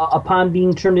castrated upon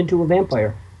being turned into a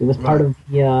vampire. It was part of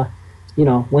the,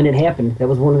 when it happened. That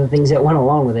was one of the things that went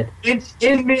along with it. It's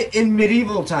in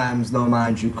medieval times, though,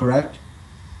 mind you, correct?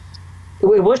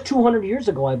 It was 200 years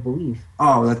ago, I believe.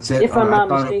 Oh, that's it. If I'm not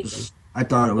mistaken. I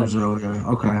thought it was earlier.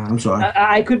 Okay, I'm sorry.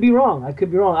 I could be wrong. I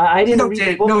didn't read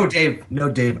the book. No,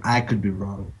 Dave. I could be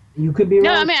wrong. You could be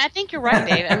wrong. No, I think you're right,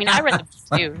 Dave. I read the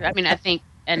book too.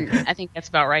 I think that's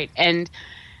about right. And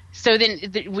so then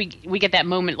we get that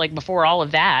moment, like before all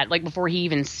of that, like before he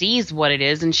even sees what it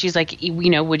is, and she's like,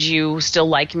 would you still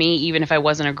like me even if I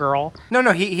wasn't a girl?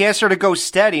 No, he asks her to go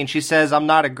steady, and she says, I'm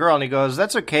not a girl, and he goes,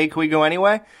 that's okay, can we go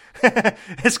anyway?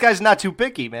 This guy's not too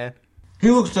picky, man. He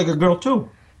looks like a girl too.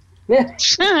 Yeah.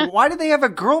 Why did they have a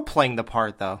girl playing the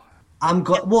part, though?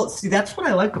 Well, see, that's what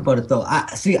I like about it, though.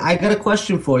 I got a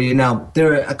question for you. Now,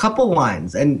 there are a couple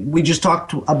lines, and we just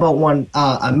talked about one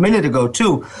a minute ago,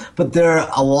 too, but there are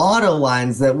a lot of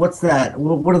lines that, what's that?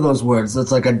 What are those words?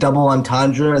 It's like a double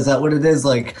entendre. Is that what it is?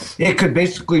 Like, it could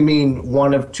basically mean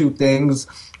one of two things,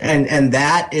 and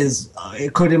that is,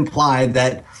 it could imply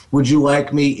that, would you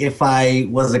like me if I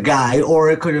was a guy, or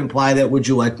it could imply that, would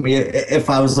you like me if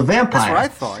I was a vampire? That's what I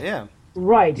thought, yeah.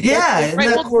 Right. Yeah.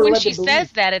 Right. Well, when she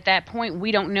says that at that point,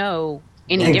 we don't know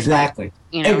any different.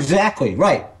 Exactly.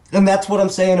 Right. And that's what I'm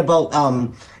saying about,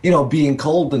 being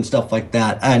cold and stuff like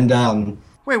that. And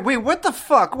Wait, what the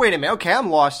fuck? Wait a minute. Okay, I'm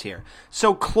lost here.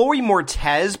 So Chloe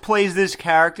Moretz plays this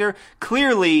character.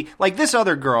 Clearly, like this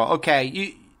other girl.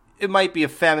 Okay, it might be a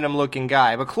feminine-looking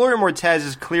guy, but Chloe Moretz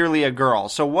is clearly a girl.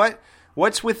 So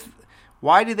what's with?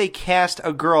 Why do they cast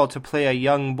a girl to play a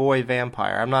young boy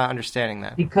vampire? I'm not understanding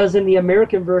that. Because in the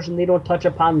American version, they don't touch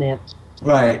upon that.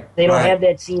 Right. They don't have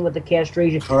that scene with the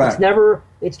castration. Correct.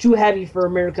 It's too heavy for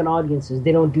American audiences.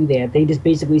 They don't do that. They just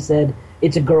basically said,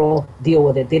 it's a girl, deal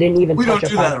with it. They didn't even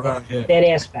touch upon that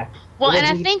aspect. Well, and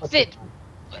I think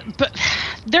but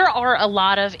there are a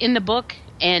lot of, in the book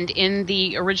and in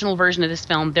the original version of this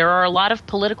film, there are a lot of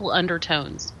political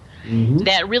undertones. Mm-hmm.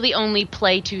 That really only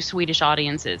play to Swedish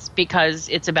audiences because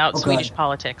it's about Swedish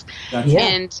politics. Gotcha.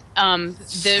 And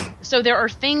so there are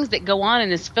things that go on in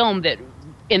this film that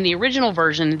in the original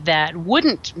version that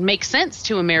wouldn't make sense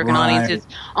to American audiences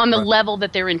on the level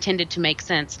that they're intended to make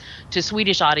sense to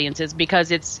Swedish audiences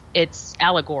because it's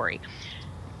allegory.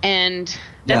 And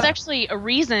that's actually a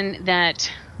reason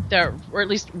that or at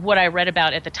least what I read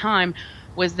about at the time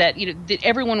was that that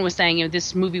everyone was saying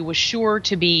this movie was sure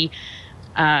to get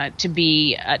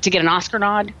an Oscar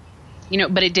nod,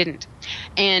 but it didn't.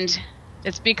 And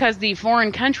it's because the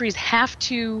foreign countries have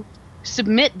to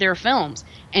submit their films,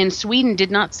 and Sweden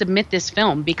did not submit this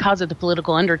film because of the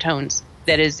political undertones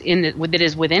that is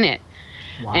within it.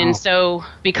 Wow. And so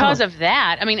because of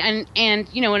that, I mean, and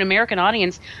you know, an American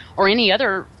audience or any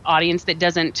other audience that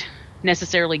doesn't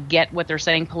necessarily get what they're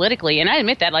saying politically, and I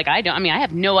admit that, like, I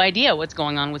have no idea what's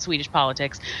going on with Swedish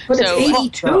politics. But so, it's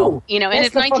 82. you know, and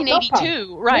it's That's the fucked up 1982,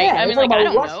 part. right? Yeah, I mean, it's like, I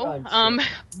about don't Russia know,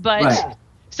 but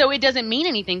so it doesn't mean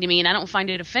anything to me, and I don't find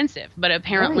it offensive. But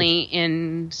apparently,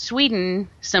 in Sweden,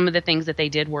 some of the things that they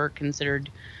did were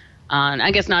considered, I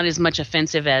guess, not as much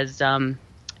offensive as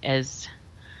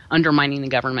undermining the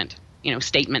government, you know,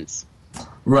 statements.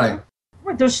 Right.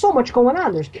 Right, there's so much going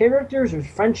on. There's characters, there's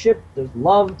friendship, there's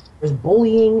love, there's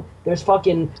bullying, there's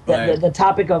fucking the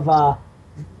topic of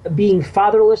being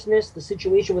fatherlessness, the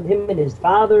situation with him and his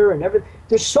father, and everything.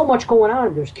 There's so much going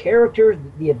on. There's characters,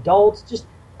 the adults, just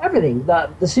everything.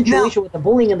 The situation with the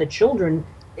bullying and the children,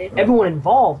 everyone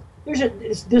involved.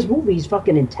 This movie is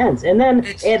fucking intense. And then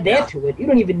add that to it. You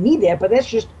don't even need that, but that's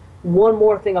just one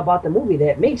more thing about the movie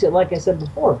that makes it, like I said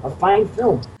before, a fine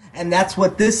film. And that's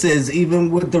what this is,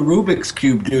 even with the Rubik's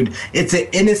Cube, dude. It's an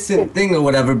innocent thing or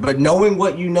whatever, but knowing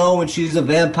what you know and she's a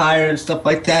vampire and stuff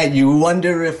like that, you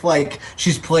wonder if, like,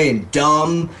 she's playing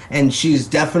dumb and she's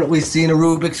definitely seen a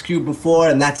Rubik's Cube before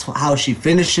and that's how she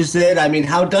finishes it. I mean,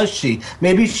 how does she?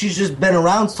 Maybe she's just been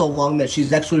around so long that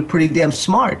she's actually pretty damn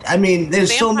smart. I mean,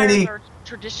 there's so many... Vampires are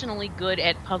traditionally good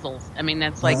at puzzles. I mean,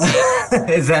 that's like...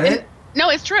 Is that it? No,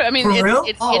 it's true. I mean, For real?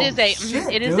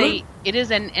 it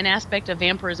is an aspect of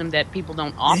vampirism that people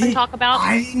don't often talk about.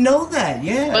 I didn't know that.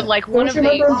 Yeah, but like Don't you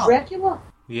remember Dracula?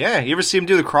 Yeah, you ever see him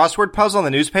do the crossword puzzle in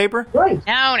the newspaper? Right.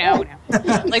 No.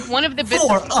 Like one of the bits,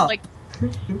 like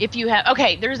if you have,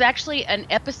 okay, there's actually an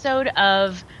episode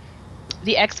of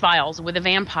the X-Files with a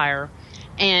vampire,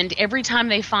 and every time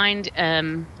they find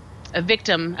a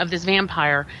victim of this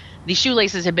vampire, the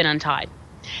shoelaces have been untied.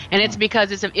 And it's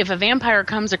because if a vampire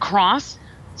comes across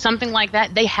something like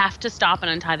that, they have to stop and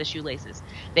untie the shoelaces.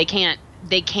 They can't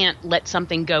let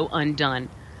something go undone.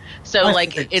 So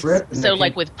like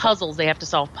like with puzzles, they have to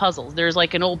solve puzzles. There's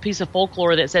like an old piece of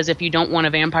folklore that says if you don't want a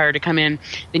vampire to come in,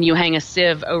 then you hang a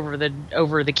sieve over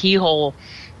the keyhole,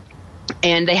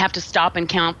 and they have to stop and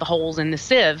count the holes in the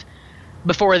sieve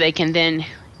before they can then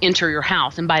enter your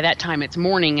house, and by that time it's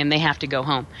morning and they have to go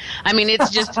home. I mean, it's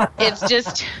just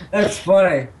that's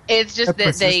funny. It's just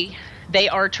that they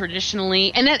are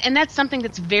traditionally, and that's something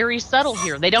that's very subtle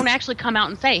here. They don't actually come out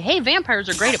and say, "Hey, vampires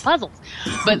are great at puzzles,"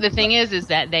 but the thing is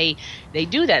that they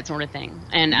do that sort of thing,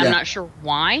 and I'm not sure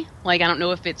why. Like, I don't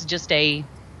know if it's just a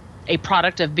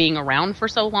product of being around for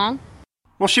so long.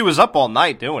 Well, she was up all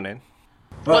night doing it.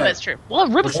 Well, that's true. Well,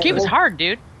 Rubik's Cube is hard,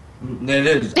 dude. It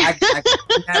is.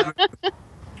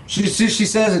 She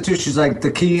says it too. She's like,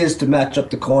 the key is to match up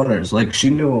the corners. Like, she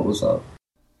knew what was up.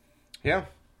 Yeah.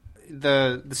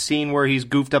 The scene where he's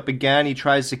goofed up again, he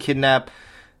tries to kidnap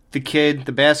the kid,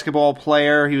 the basketball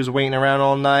player. He was waiting around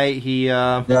all night. He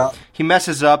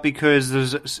messes up because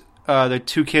there's the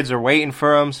two kids are waiting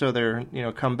for him, so they're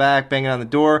come back, banging on the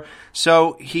door.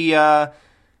 So he I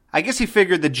guess he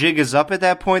figured the jig is up at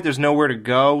that point. There's nowhere to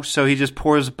go, so he just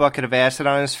pours a bucket of acid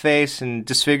on his face and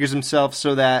disfigures himself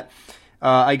so that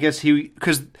I guess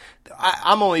because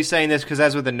I'm only saying this because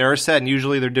that's what the nurse said, and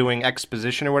usually they're doing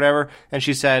exposition or whatever, and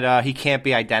she said he can't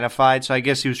be identified, so I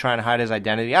guess he was trying to hide his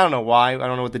identity. I don't know why. I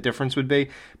don't know what the difference would be,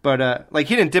 but like,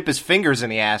 he didn't dip his fingers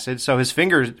in the acid, so his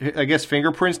fingers, I guess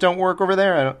fingerprints don't work over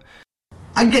there.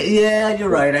 Yeah, you're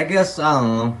right. I guess, I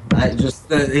don't know. I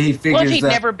just, he figures well,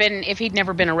 if he'd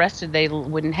never been arrested, they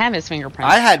wouldn't have his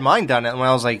fingerprints. I had mine done when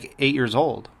I was like 8 years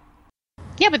old.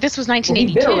 Yeah, but this was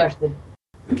 1982. He'd been arrested.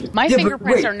 My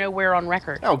fingerprints are nowhere on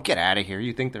record. Oh, get out of here.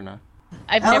 You think they're not?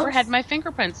 I've never had my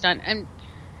fingerprints done. And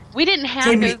we didn't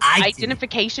have those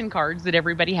identification cards that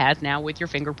everybody has now with your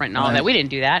fingerprint and all that. We didn't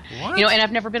do that. What? And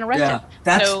I've never been arrested.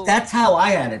 Yeah, that's how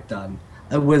I had it done.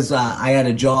 It was, I had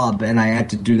a job and I had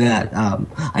to do that.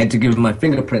 I had to give him my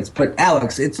fingerprints. But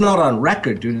Alex, it's not on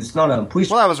record, dude. It's not on police.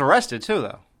 Well, I was arrested too,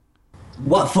 though.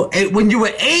 What, for when you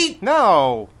were 8?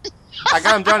 No. I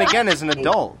got him done again as an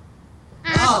adult.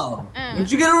 Oh,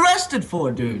 what'd you get arrested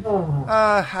for, dude?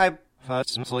 I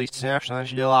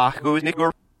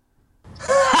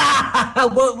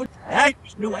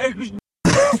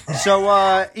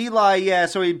So, Eli,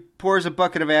 so he pours a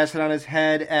bucket of acid on his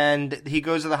head, and he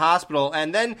goes to the hospital,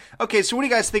 and then, okay, so what do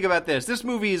you guys think about this? This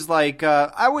movie is, like,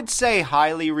 I would say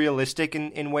highly realistic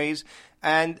in ways,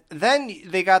 and then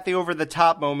they got the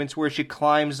over-the-top moments where she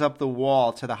climbs up the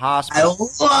wall to the hospital.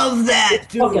 I love that,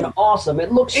 dude. It's fucking awesome.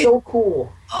 It looks so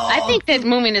cool. I think that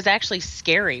movie is actually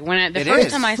scary. The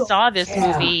first time I saw this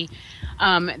movie,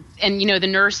 And, you know, the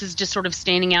nurse is just sort of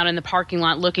standing out in the parking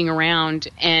lot looking around.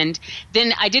 And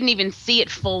then I didn't even see it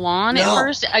full on at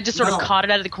first. I just sort of caught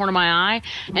it out of the corner of my eye.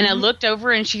 And I looked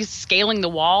over and she's scaling the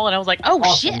wall. And I was like,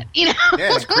 oh, shit. You know?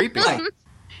 Yeah, it's creepy. It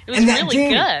was really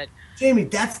good. Jamie,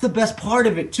 that's the best part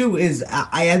of it, too, is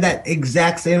I had that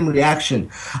exact same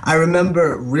reaction. I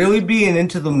remember really being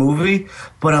into the movie,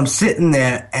 but I'm sitting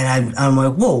there, and I'm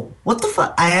like, whoa, what the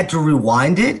fuck? I had to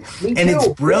rewind it, and it's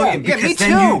brilliant. Yeah, me because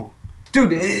then too.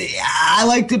 Dude, I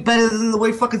liked it better than the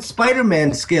way fucking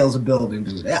Spider-Man scales a building,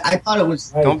 dude. I thought it was...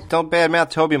 Don't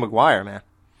badmouth Tobey Maguire, man.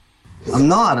 I'm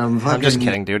not. I'm just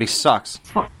kidding, dude. He sucks.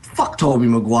 Fuck Tobey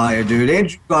Maguire, dude.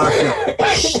 Andrew Garfield.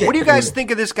 Shit, What do you guys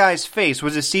think of this guy's face?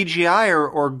 Was it CGI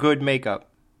or good makeup?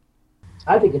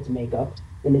 I think it's makeup,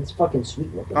 and it's fucking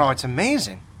sweet looking. Oh, it's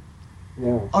amazing.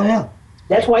 Yeah. Oh, yeah.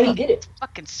 That's why he did it.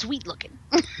 Fucking sweet looking.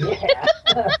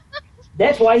 Yeah.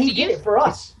 That's why he did it for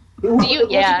us. Put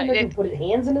his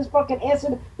hands in his fucking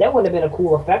acid. That wouldn't have been a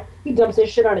cool effect. He dumps that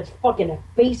shit on his fucking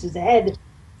face, his head.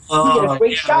 He get a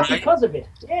great shot because of it.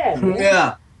 Yeah, man.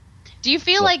 Yeah. Do you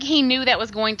feel like he knew that was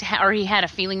going to or he had a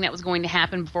feeling that was going to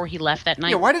happen before he left that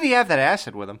night? Yeah, why did he have that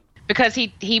acid with him? Because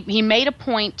he made a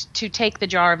point to take the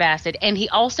jar of acid, and he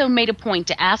also made a point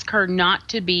to ask her not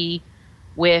to be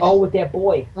with that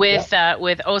boy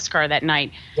with Oscar that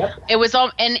night. Yep. It was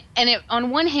all and it, on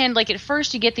one hand, like at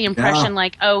first you get the impression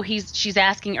like, oh, he's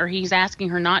asking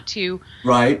her not to,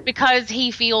 right? Because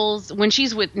he feels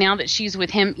now that she's with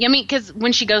him. I mean, because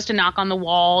when she goes to knock on the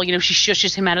wall, you know, she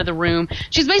shushes him out of the room.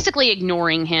 She's basically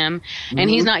ignoring him, and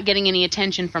he's not getting any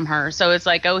attention from her. So it's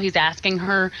like, oh, he's asking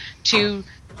her to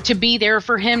be there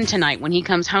for him tonight when he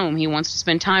comes home. He wants to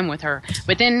spend time with her.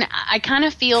 But then I kind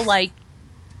of feel like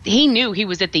he knew he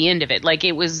was at the end of it. Like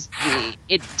it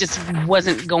just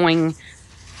wasn't going.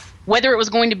 Whether it was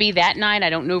going to be that night,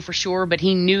 I don't know for sure. But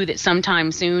he knew that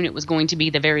sometime soon it was going to be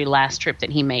the very last trip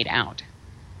that he made out.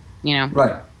 You know,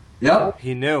 right? Yep.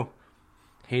 He knew.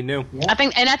 Yeah.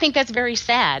 I think that's very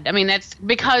sad. I mean, that's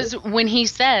because when he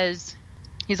says,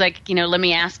 he's like, you know, let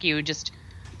me ask you, just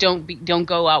don't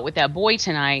go out with that boy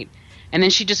tonight. And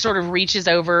then she just sort of reaches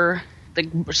over,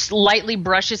 lightly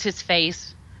brushes his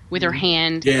face with her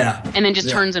hand, and then just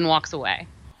turns and walks away.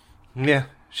 Yeah,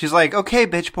 she's like, "Okay,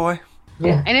 bitch boy."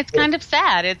 Yeah, and it's kind of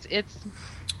sad. It's.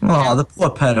 Oh, the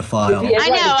poor pedophile. I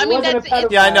know. I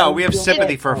mean, I know. We have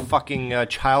sympathy for a fucking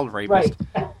child rapist.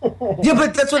 Right. Yeah,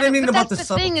 but that's what I mean about the subtlety. That's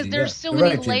the thing is, there's so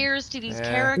many layers to these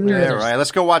characters. Yeah, right.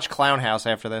 Let's go watch Clown House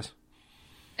after this.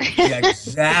 Yeah,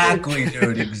 exactly,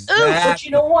 dude. Exactly. But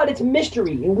you know what? It's a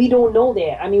mystery, and we don't know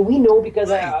that. I mean, we know because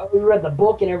we read the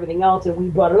book and everything else, and we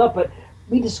brought it up, but.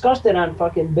 We discussed it on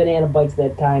fucking Banana Bites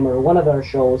that time, or one of our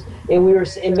shows, and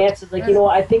Matt said, like, you know,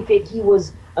 I think that he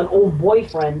was an old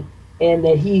boyfriend, and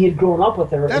that he had grown up with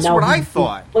her. That's and now what I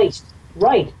thought. Replaced.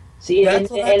 Right. See,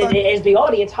 and as the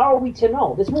audience, how are we to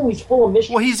know? This movie's full of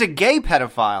mystery. Well, he's a gay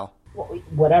pedophile. Well,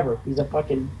 whatever. He's a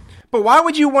fucking... But why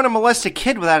would you want to molest a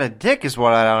kid without a dick is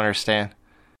what I don't understand.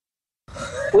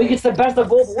 Well, he gets the best of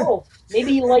both worlds.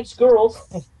 Maybe he likes girls,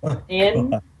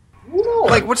 and... Who knows?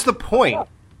 Like, what's the point?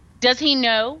 Does he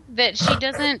know that she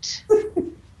doesn't?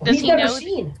 Does he know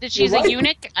that she's a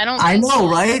eunuch? I know,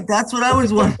 right? That's what I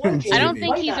was wondering. I don't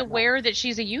think he's aware that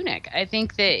she's a eunuch. I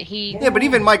think that he. Yeah, but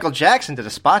even Michael Jackson did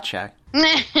a spot check.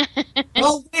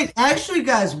 Oh wait, actually,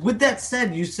 guys. With that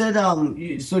said, you said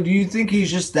so do you think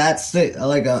he's just that sick,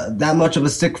 like that much of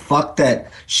a sick fuck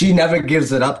that she never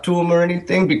gives it up to him or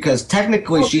anything? Because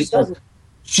technically,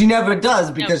 she never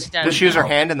does because does she use her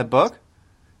hand in the book?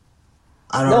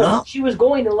 I don't know. She was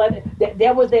going to let it,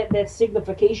 that was that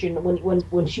signification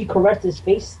when she caressed his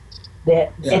face.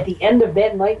 That at the end of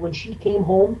that night when she came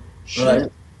home,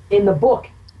 in the book,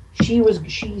 she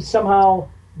somehow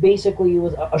basically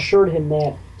assured him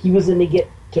that he was going to get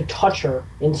to touch her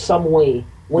in some way.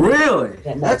 Really?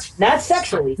 That's not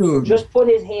sexually. Dude. Just put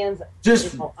his hands.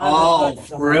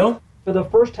 For real? For the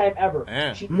first time ever.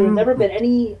 There's never been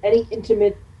any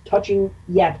intimate touching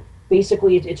yet.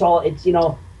 Basically, it's you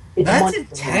know. That's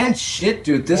intense shit,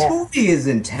 dude. This movie is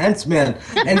intense, man.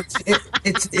 And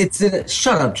it's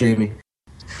shut up, Jamie.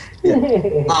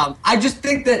 I just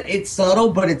think that it's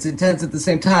subtle, but it's intense at the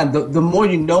same time. The more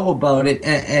you know about it,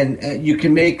 and you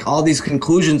can make all these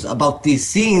conclusions about these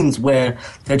scenes where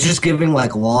they're just giving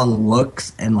like long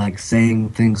looks and like saying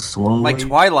things slowly, like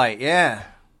Twilight. Yeah.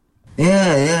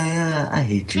 I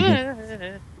hate you.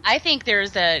 I think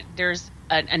there's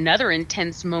another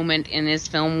intense moment in this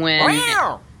film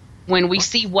when we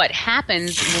see what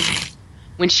happens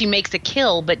when she makes a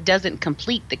kill but doesn't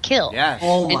complete the kill. Yes.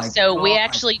 Oh my and so God. we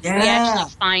actually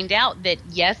find out that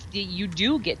yes, you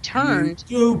do get turned.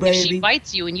 You do, baby. If she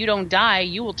bites you and you don't die,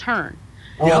 you will turn.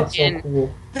 Oh, that's so And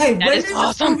cool. Hey, that when is did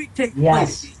awesome. this movie take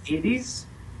Yes. place? The 80s?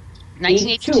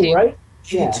 1982, right?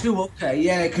 Yeah. 82, okay,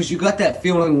 yeah, because you got that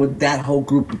feeling with that whole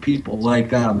group of people,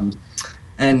 like, what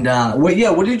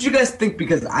did you guys think?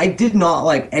 Because I did not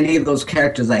like any of those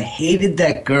characters. I hated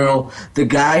that girl. The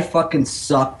guy fucking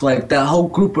sucked. Like, that whole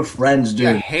group of friends, dude.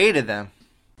 I hated them.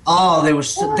 Oh, they were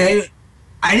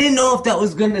I didn't know if that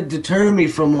was gonna deter me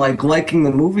from like liking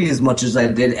the movie as much as I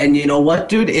did. And you know what,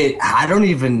 dude? It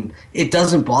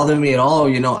doesn't bother me at all.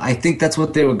 You know, I think that's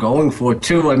what they were going for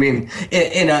too. I mean,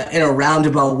 in a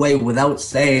roundabout way, without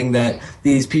saying that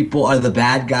these people are the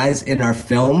bad guys in our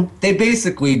film, they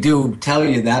basically do tell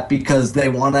you that because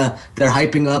they're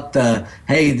hyping up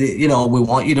we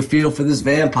want you to feel for this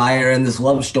vampire and this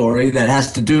love story that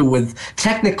has to do with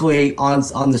technically on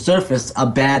the surface a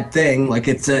bad thing, like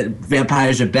it's a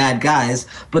vampires are bad guys,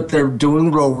 but they're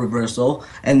doing role reversal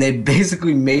and they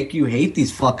basically make you hate these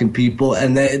fucking people,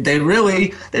 and they're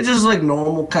just like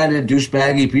normal kind of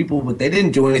douchebaggy people, but they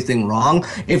didn't do anything wrong.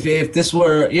 If this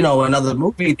were another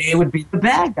movie, they would be the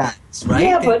bad guys, right?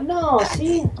 Yeah, but no,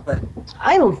 see,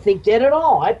 I don't think that at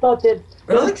all. I thought that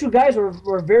those two guys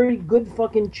were very good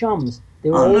fucking chums. They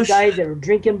were old guys. They were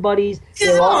drinking buddies.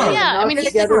 They were all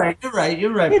together.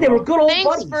 You're right. Yeah, they were good old Thanks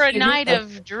buddies. for a night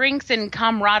of drinks and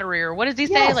camaraderie, or what does he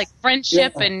say? Like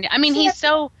friendship, and I mean, he's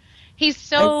so.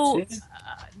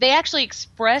 They actually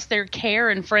express their care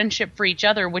and friendship for each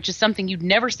other, which is something you'd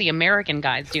never see American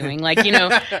guys doing. Like,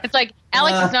 it's like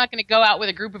Alex is not going to go out with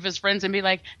a group of his friends and be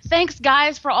like, "Thanks,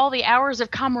 guys, for all the hours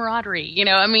of camaraderie."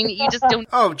 I mean, you just don't.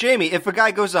 Oh, Jamie, if a guy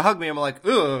goes to hug me, I'm like,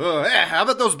 how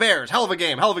about those Bears? Hell of a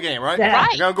game, right? Yeah. Right.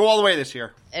 You're going to go all the way this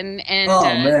year. And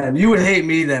man, you would hate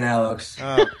me then, Alex.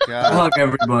 Oh, God. I hug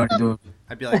everybody, dude.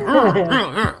 I'd be like,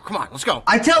 come on, let's go.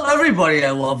 I tell everybody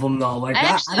I love them, though. Like,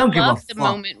 I don't give a love the fuck.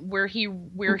 moment where he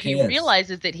cares?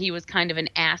 realizes that he was kind of an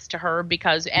ass to her,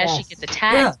 because as she gets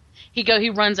attacked, he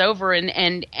runs over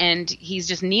and he's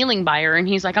just kneeling by her, and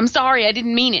he's like, "I'm sorry, I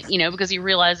didn't mean it," because he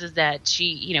realizes that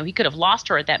she, he could have lost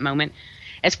her at that moment.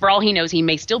 As for all he knows, he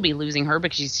may still be losing her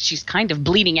because she's kind of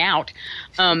bleeding out.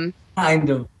 Kind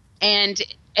of. And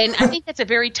I think that's a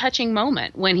very touching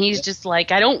moment when he's just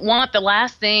like, I don't want the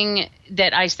last thing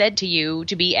that I said to you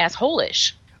to be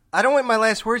asshole-ish. I don't want my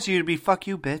last words to you to be "fuck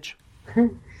you, bitch."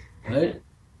 Right?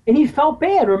 And he felt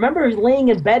bad. Remember, he's laying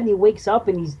in bed and he wakes up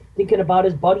and he's thinking about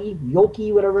his buddy,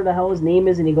 Yoki, whatever the hell his name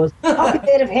is, and he goes, how could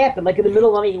that have happened? Like in the middle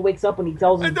of the night, he wakes up and he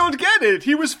tells him... I don't get it.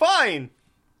 He was fine.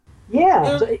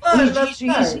 Yeah. So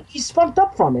he's fucked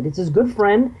up from it. It's his good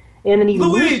friend, and then he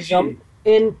loses him,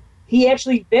 and he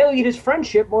actually valued his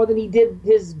friendship more than he did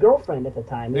his girlfriend at the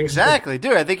time. Exactly.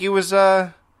 Dude, I think he was,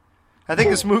 I think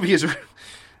this movie is...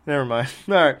 Never mind.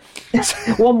 All right.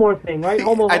 One more thing, right?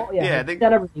 I think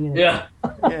got everything in it. Yeah.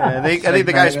 I think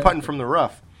the guy's putting from the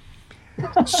rough.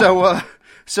 So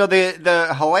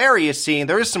the hilarious scene,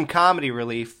 there is some comedy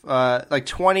relief. Like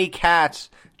 20 cats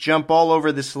jump all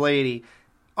over this lady.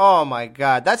 Oh my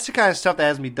God. That's the kind of stuff that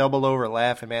has me double over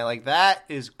laughing, man. Like, that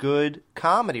is good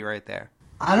comedy right there.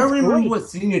 I don't remember what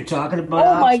scene you're talking about.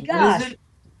 Oh my What gosh. is it?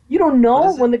 You don't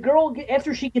know when the girl,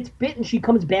 after she gets bit and she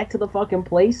comes back to the fucking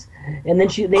place, and then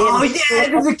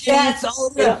the cats. Oh,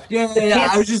 yeah.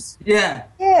 I was just, Yeah,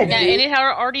 and it had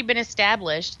already been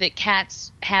established that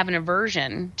cats have an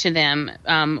aversion to them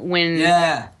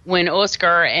when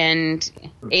Oscar and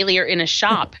Ailey are in a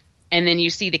shop, and then you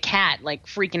see the cat, like,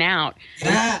 freaking out.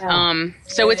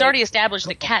 So it's already established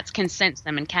that cats can sense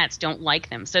them and cats don't like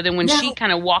them. So then when she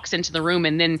kind of walks into the room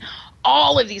and then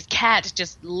all of these cats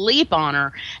just leap on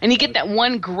her, and you get that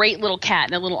one great little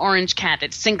cat, that little orange cat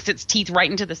that sinks its teeth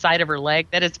right into the side of her leg.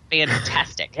 That is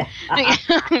fantastic.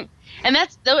 And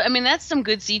that's some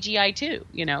good CGI too,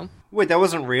 Wait, that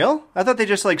wasn't real? I thought they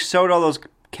just like sewed all those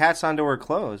cats onto her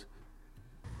clothes.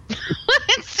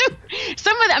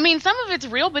 Some of it's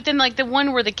real, but then like the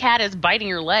one where the cat is biting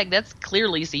her leg, that's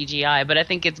clearly CGI, but I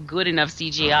think it's good enough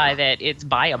CGI that it's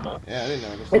buyable. Yeah, I didn't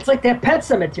know this. It's like that Pet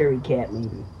Cemetery cat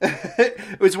movie.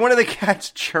 Was one of the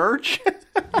cats church?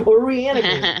 Or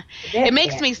reanimated. It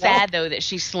makes me sad though that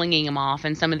she's slinging him off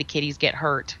and some of the kitties get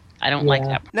hurt. I don't like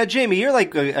that. Now, Jamie, you're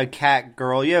like a cat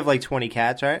girl. You have like 20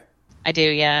 cats, right? I do,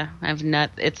 yeah. I have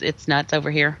nuts. It's nuts over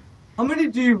here. How many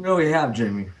do you really have,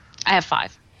 Jamie? I have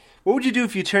 5. What would you do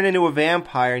if you turned into a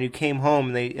vampire and you came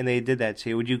home and they did that to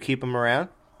you? Would you keep them around?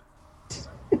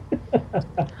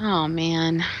 Oh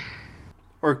man.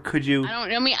 Or could you?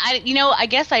 I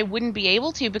guess I wouldn't be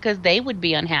able to because they would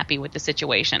be unhappy with the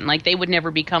situation. Like they would never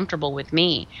be comfortable with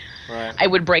me. Right. I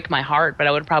would break my heart, but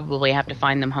I would probably have to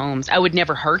find them homes. I would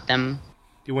never hurt them.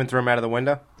 You wouldn't throw them out of the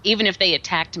window? Even if they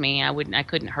attacked me, I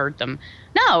couldn't hurt them.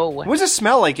 No. What does it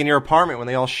smell like in your apartment when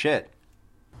they all shit?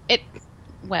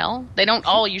 Well, they don't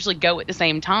all usually go at the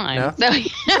same time. No?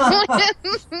 So,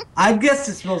 I guess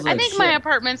it smells like I think shit. my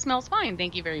apartment smells fine.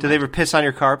 Thank you very Did much. they ever piss on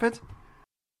your carpet?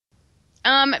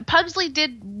 Pugsley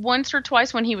did once or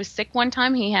twice when he was sick one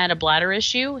time. He had a bladder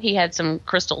issue. He had some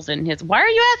crystals in his... Why are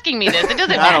you asking me this? It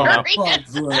doesn't matter.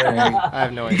 I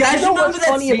have no idea. You guys You know remember what's that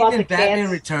funny scene about in the Batman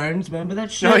cats? Returns? Remember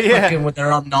that shit? Oh, yeah. Fucking with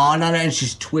her all gnawing on it and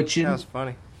she's twitching. That was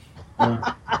funny. Sorry,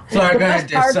 The go ahead, best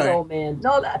Dave. part, Sorry. though, man.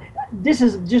 No, this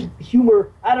is just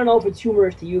humor. I don't know if it's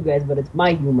humorous to you guys, but it's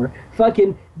my humor.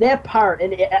 Fucking that part,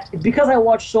 and because I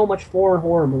watch so much foreign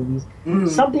horror movies,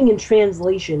 something in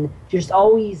translation just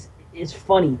always is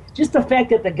funny. Just the fact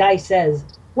that the guy says,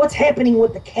 "What's happening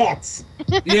with the cats?"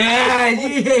 Yeah.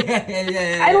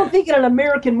 I don't think in an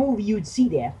American movie you'd see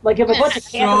that. Like if a bunch of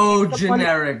cats. So are funny,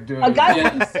 generic, dude. a guy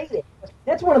wouldn't say that.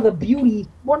 That's one of the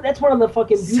that's one of the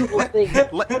fucking beautiful things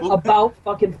about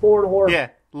fucking foreign horror. Yeah.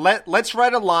 Let's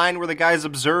write a line where the guy's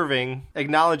observing,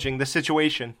 acknowledging the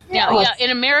situation. Yeah. In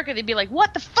America, they'd be like,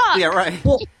 what the fuck? Yeah, right.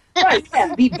 Right,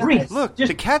 yeah, be brief. Look, Just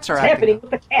the cats are what's acting happening up.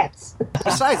 with the cats.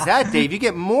 Besides that, Dave, you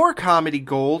get more comedy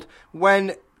gold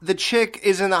when the chick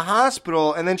is in the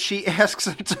hospital and then she asks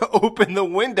him to open the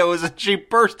windows and she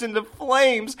bursts into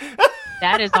flames.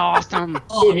 That is awesome.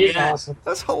 It is awesome.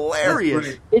 That's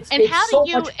hilarious. And how so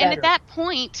do you? much And better. at that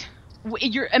point,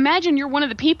 imagine you're one of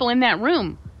the people in that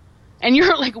room, and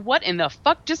you're like, "What in the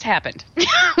fuck just happened?"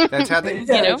 That's how they, You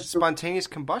know? spontaneous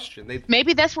combustion. They,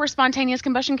 Maybe that's where spontaneous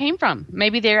combustion came from.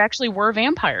 Maybe they actually were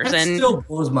vampires. That and still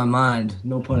blows my mind.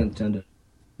 No pun intended.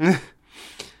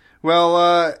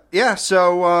 well, yeah.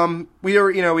 So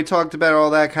we talked about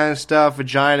all that kind of stuff.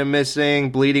 Vagina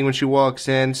missing, bleeding when she walks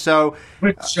in. So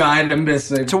vagina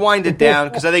missing. To wind it down,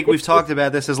 because I think we've talked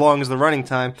about this as long as the running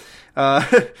time.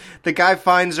 The guy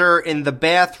finds her in the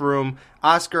bathroom.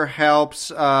 Oscar helps.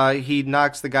 He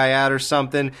knocks the guy out or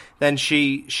something. Then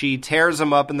she tears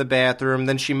him up in the bathroom.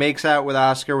 Then she makes out with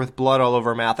Oscar with blood all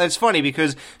over her mouth. And it's funny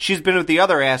because she's been with the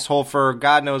other asshole for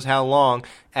God knows how long,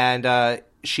 and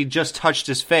she just touched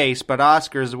his face. But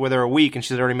Oscar's with her a week, and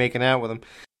she's already making out with him.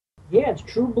 Yeah, it's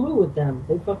true blue with them.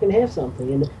 They fucking have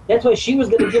something, and that's why she was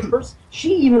gonna give her.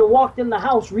 She even walked in the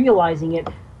house realizing it,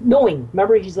 knowing.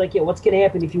 Remember, he's like, "Yeah, what's gonna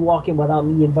happen if you walk in without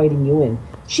me inviting you in?"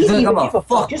 She didn't even give a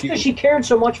fuck. Just because she cared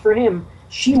so much for him,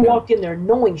 she walked in there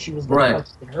knowing she was gonna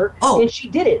fucking hurt, and she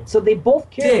did it. So they both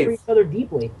cared for each other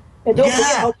deeply. And don't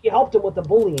forget how she helped him with the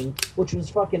bullying, which was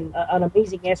fucking an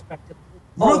amazing aspect of it.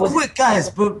 Real quick, guys,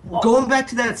 but going back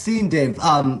to that scene, Dave,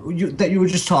 that you were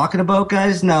just talking about,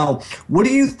 guys. Now, what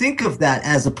do you think of that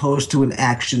as opposed to an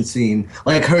action scene,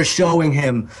 like her showing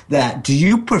him that? Do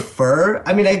you prefer?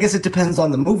 I mean, I guess it depends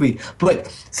on the movie,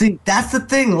 but see, that's the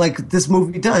thing. Like this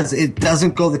movie does, it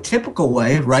doesn't go the typical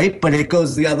way, right? But it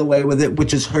goes the other way with it,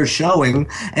 which is her showing,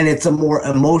 and it's a more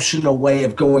emotional way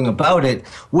of going about it.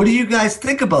 What do you guys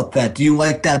think about that? Do you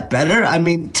like that better? I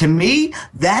mean, to me,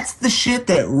 that's the shit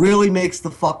that really makes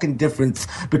the fucking difference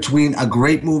between a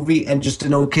great movie and just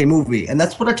an okay movie. And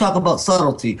that's what I talk about,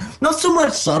 subtlety. Not so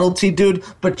much subtlety, dude,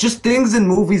 but just things in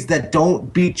movies that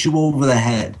don't beat you over the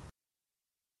head.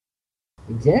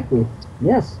 Exactly.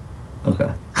 Yes.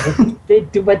 Okay. They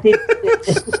do, but they.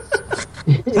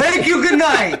 Thank you. Good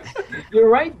night. You're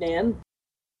right, man.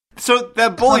 So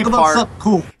that bully Talk about part, something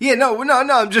cool. Yeah,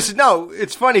 no.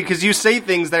 It's funny because you say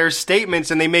things that are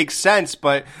statements and they make sense,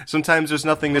 but sometimes there's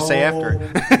nothing to say after.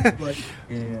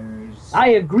 I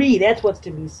agree. That's what's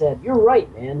to be said. You're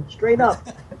right, man. Straight up.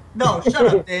 No, shut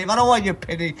up, Dave. I don't want your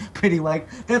pity like.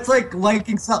 That's like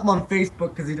liking something on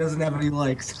Facebook because he doesn't have any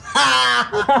likes.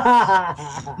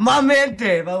 My man,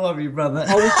 Dave. I love you, brother.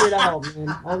 Always here to help,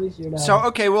 man. Always here to help. So,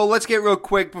 okay, well, let's get real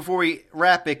quick before we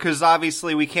wrap it, because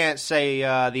obviously we can't say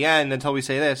the end until we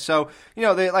say this. So,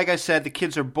 like I said, the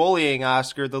kids are bullying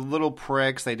Oscar, the little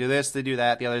pricks. They do this, they do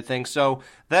that, the other thing. So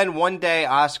then one day,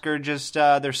 Oscar just,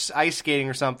 they're ice skating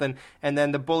or something, and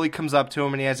then the bully comes up to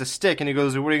him and he has a stick, and he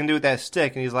goes, "What are you going to do with that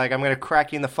stick?" And he's like, "I'm going to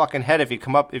crack you in the fucking head if you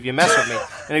mess with me."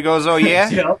 And he goes, "Oh, yeah?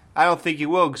 Yep. I don't think you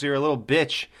will because you're a little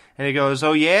bitch." And he goes,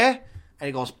 "Oh, yeah?" And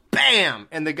he goes, "Bam!"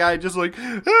 And the guy just like,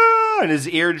 "Ah!" And his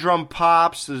eardrum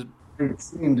pops. Great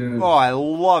scene, dude. Oh, I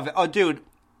love it. Oh, dude,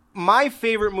 my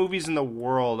favorite movies in the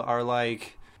world are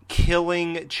like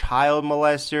killing child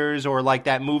molesters, or like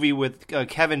that movie with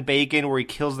Kevin Bacon where he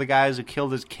kills the guys who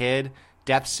killed his kid.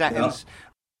 Death Sentence. Yeah.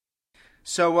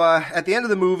 So at the end of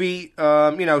the movie,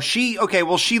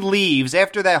 she leaves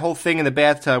after that whole thing in the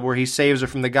bathtub where he saves her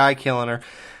from the guy killing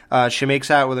her. She makes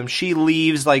out with him. She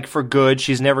leaves like for good.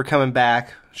 She's never coming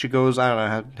back. She goes, I don't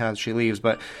know how she leaves,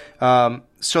 but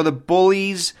so the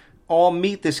bullies all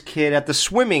meet this kid at the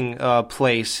swimming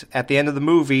place at the end of the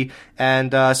movie,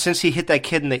 and since he hit that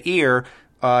kid in the ear,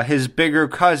 his bigger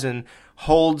cousin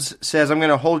says, I'm going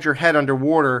to hold your head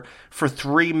underwater for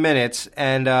 3 minutes,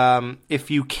 and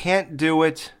if you can't do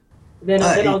it... Then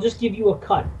I'll just give you a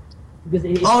cut. Because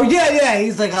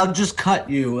he's like, I'll just cut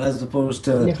you, as opposed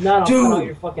to... And if not, I'll cut out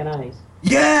your fucking eyes.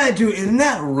 Yeah, dude, isn't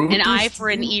that rude? An eye for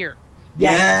an ear.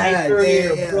 Eye for an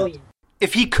ear, brilliant.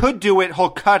 If he could do it, he'll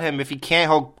cut him. If he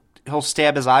can't, he'll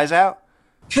stab his eyes out.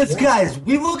 Because, guys,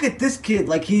 we look at this kid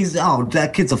like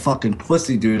that kid's a fucking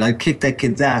pussy, dude. I'd kick that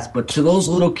kid's ass. But to those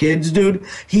little kids, dude,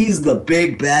 he's the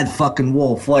big, bad fucking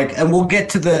wolf. Like, and we'll get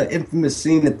to the infamous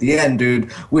scene at the end, dude,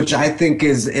 which I think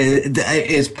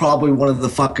is probably one of the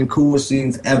fucking coolest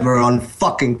scenes ever on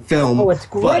fucking film. Oh, it's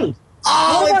great.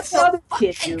 It's so other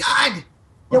kid, dude. God.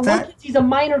 One kid, he's a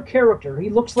minor character. He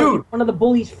looks like one of the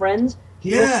bully's friends.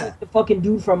 He looks like the fucking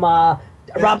dude from...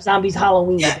 Rob Zombie's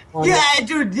Halloween.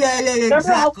 Dude.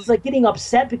 Remember how he's like getting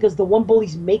upset because the one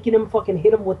bully's making him fucking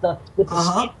hit him with the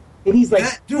stick, and he's like,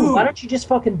 dude, why don't you just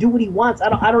fucking do what he wants? I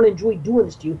don't enjoy doing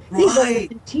this to you. He's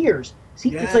like in tears.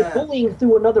 See, it's like bullying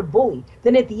through another bully.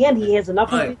 Then at the end, he has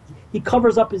enough of it. He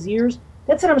covers up his ears.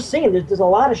 That's what I'm saying. There's a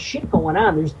lot of shit going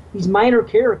on. There's these minor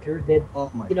characters that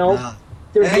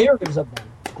there's narratives of them.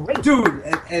 It's great, dude,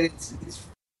 and it's.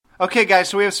 Okay, guys,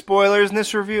 so we have spoilers in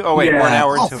this review? Oh, wait, 1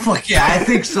 hour into it. Oh, fuck yeah, I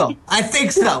think so.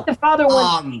 The father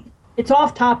it's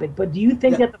off topic, but do you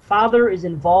think that the father is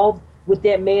involved with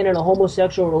that man in a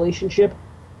homosexual relationship?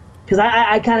 Because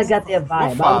I kind of got that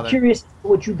vibe. I'm curious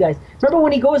what you guys... Remember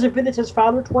when he goes and visits his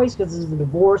father twice because of the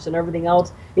divorce and everything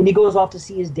else, and he goes off to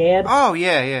see his dad? Oh,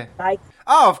 yeah.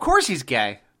 Of course he's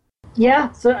gay.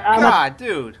 Yeah? So God,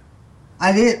 dude.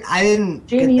 I didn't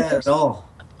Jamie, get that at all.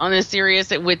 On a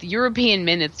serious, with European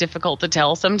men, it's difficult to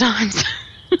tell sometimes.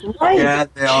 Right. Yeah,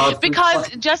 they are.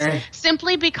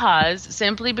 Simply because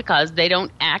they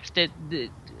don't act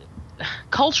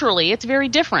culturally, it's very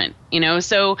different,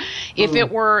 So if it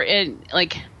were an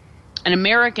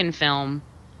American film,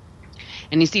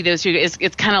 and you see those two,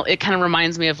 it kind of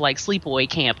reminds me of like Sleepaway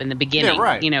Camp in the beginning,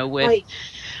 but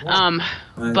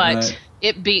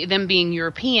them being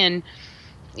European.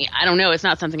 I don't know. It's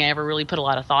not something I ever really put a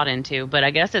lot of thought into, but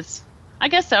I guess so. I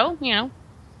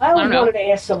always wanted to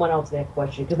ask someone else that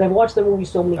question because I've watched the movie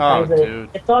so many times that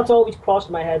the thoughts always crossed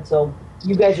my head. So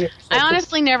you guys are. I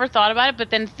honestly never thought about it, but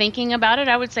then thinking about it,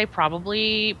 I would say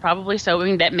probably so. I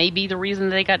mean, that may be the reason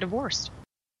they got divorced.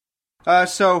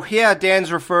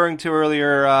 Dan's referring to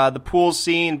earlier the pool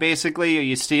scene. Basically,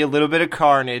 you see a little bit of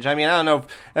carnage. I mean, I don't know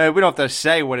if we don't have to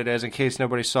say what it is in case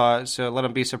nobody saw it, so let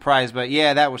them be surprised. But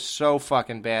yeah, that was so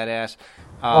fucking badass.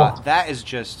 That is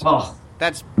just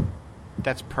that's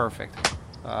perfect.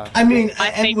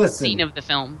 My favorite scene of the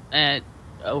film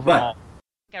overall.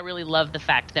 I really love the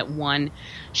fact that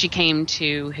she came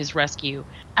to his rescue.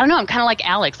 I don't know, I'm kind of like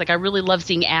Alex. Like, I really love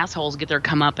seeing assholes get their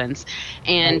comeuppance.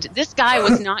 And this guy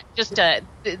was not just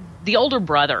the older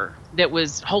brother that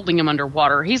was holding him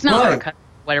underwater. He's not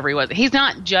whatever he was. He's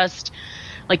not just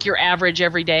like your average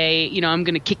everyday, I'm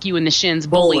going to kick you in the shins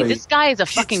bully. This guy is a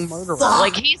fucking murderer.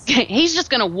 Like, he's just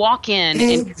going to walk in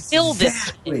and kill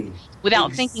this kid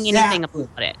without thinking anything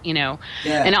about it, Yeah.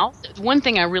 And also, one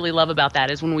thing I really love about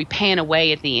that is when we pan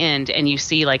away at the end and you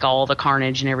see like all the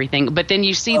carnage and everything, but then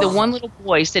you see the one little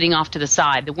boy sitting off to the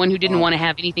side, the one who didn't want to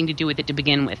have anything to do with it to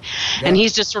begin with, and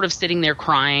he's just sort of sitting there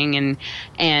crying,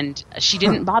 and she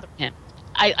didn't bother him.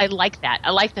 I like that.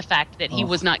 I like the fact that he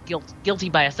was not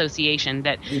guilty by association,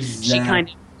 that she kind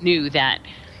of knew that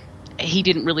he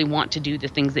didn't really want to do the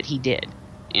things that he did.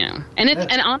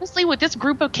 And honestly, with this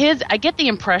group of kids, I get the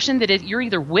impression that you're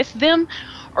either with them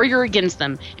or you're against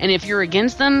them. And if you're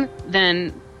against them,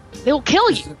 then they'll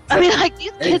kill you. I mean, like,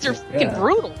 these kids are fucking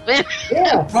brutal.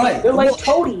 Yeah, right. They're like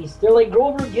toadies. They're like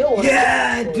Grover Gill.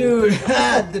 Yeah, dude.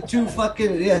 The two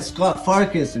fucking Scott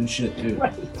Farkas and shit, dude.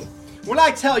 Right. When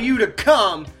I tell you to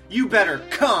come, you better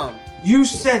come. You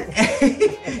said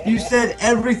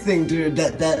everything, dude.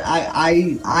 That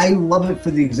I love it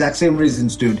for the exact same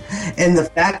reasons, dude. And the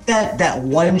fact that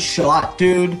one shot,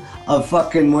 dude, of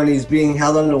fucking when he's being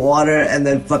held underwater and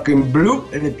then fucking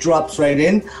bloop and it drops right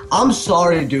in. I'm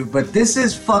sorry, dude, but this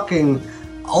is fucking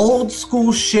old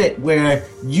school shit where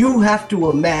you have to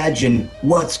imagine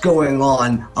what's going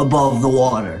on above the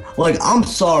water. Like, I'm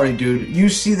sorry, dude. You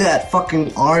see that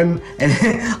fucking arm and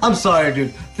I'm sorry,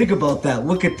 dude. Think about that.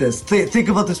 Look at this. Think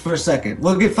about this for a second.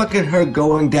 Look at fucking her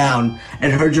going down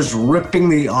and her just ripping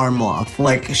the arm off.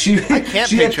 Like, I can't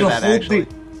picture that, actually.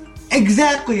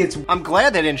 Exactly. I'm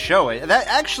glad they didn't show it. That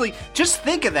actually, just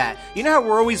think of that. You know how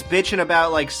we're always bitching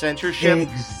about like censorship?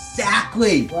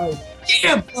 Exactly. Right.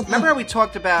 Yeah. Remember how we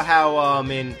talked about how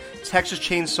in Texas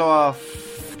Chainsaw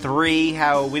 3,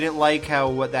 how we didn't like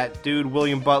what that dude,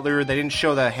 William Butler, they didn't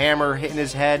show the hammer hitting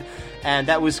his head, and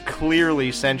that was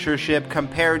clearly censorship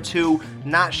compared to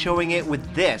not showing it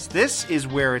with this. This is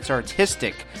where it's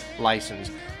artistic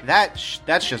license. That's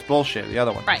just bullshit, the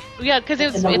other one. Right. Yeah, because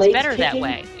it's better that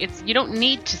way. You don't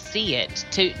need to see it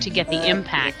to get the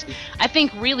impact. I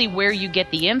think really where you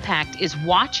get the impact is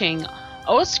watching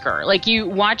Oscar. Like, you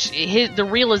watch the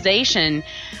realization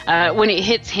when it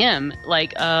hits him,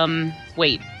 like,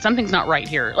 wait, something's not right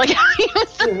here. Like,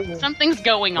 something's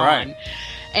going on. Right.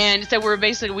 And so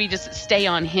we just stay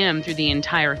on him through the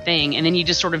entire thing, and then you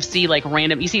just sort of see like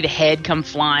you see the head come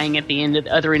flying at the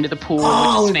other end of the pool,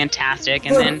 which is fantastic.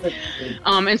 And then,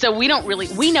 and so we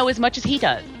know as much as he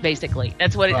does, basically.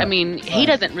 That's what, he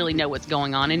doesn't really know what's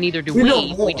going on, and neither do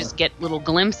we. We just get little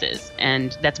glimpses,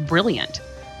 and that's brilliant.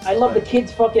 I love the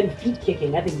kids fucking feet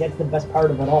kicking. I think that's the best part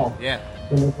of it all. Yeah.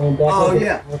 Oh,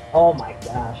 yeah. Oh, my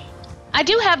gosh. I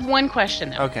do have one question,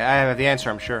 though. Okay, I have the answer,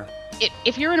 I'm sure.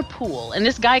 If you're in a pool and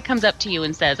this guy comes up to you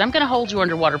and says, I'm going to hold you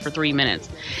underwater for 3 minutes.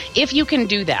 If you can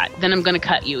do that, then I'm going to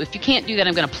cut you. If you can't do that,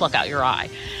 I'm going to pluck out your eye.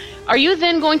 Are you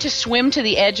then going to swim to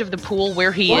the edge of the pool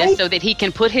where he is so that he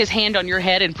can put his hand on your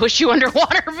head and push you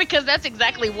underwater? Because that's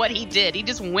exactly what he did. He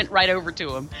just went right over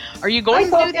to him. Are you going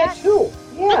to do that? Too.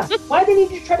 Yeah. Why didn't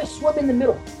he just try to swim in the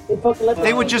middle?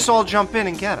 They would just all jump in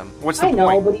and get him. What's the point?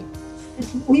 I know, but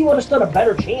he would have stood a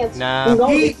better chance. Nah.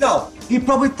 He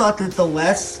probably thought that the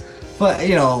less... But,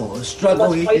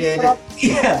 struggle he did.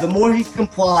 Yeah, the more he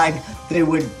complied, they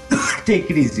would take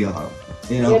it easy on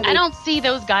him. I don't see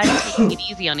those guys taking it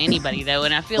easy on anybody, though,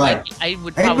 and I feel like I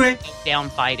would probably go down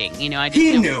fighting. He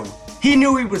knew. He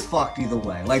knew he was fucked either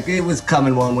way. Like, it was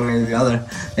coming one way or the other.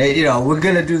 And, we're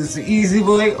going to do this the easy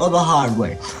way or the hard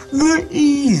way. The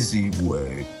easy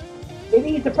way.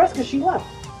 Maybe he's depressed because she left.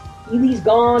 Evie's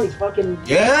gone. He's fucking...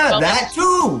 Yeah, that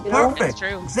too. Perfect. That's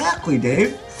true. Exactly,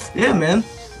 Dave. Yeah, man.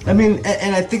 I mean,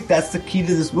 and I think that's the key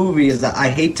to this movie is that I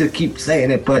hate to keep saying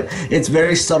it, but it's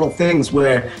very subtle things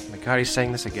where... Oh my God, he's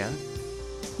saying this again?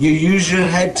 You use your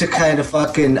head to kind of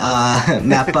fucking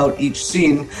map out each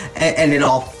scene, and it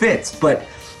all fits. But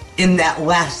in that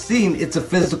last scene, it's a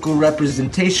physical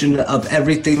representation of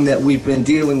everything that we've been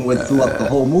dealing with throughout the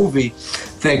whole movie.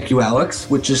 Thank you, Alex.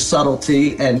 Which is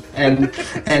subtlety and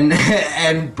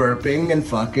burping and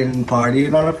fucking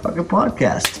partying on a fucking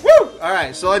podcast. Woo! All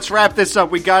right, so let's wrap this up.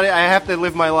 We got it. I have to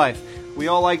live my life. We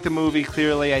all like the movie,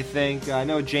 clearly, I think. I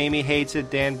know Jamie hates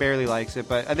it. Dan barely likes it.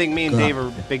 But I think me and Dave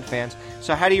are big fans.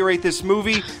 So how do you rate this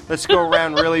movie? Let's go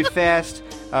around really fast.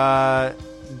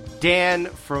 Dan,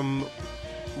 from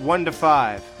 1 to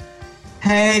 5.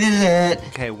 Hated it.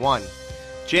 Okay, 1.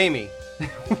 Jamie,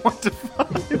 1 to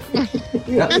 5.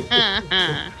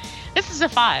 This is a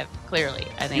 5, clearly,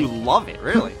 I think. You love it,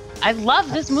 really? I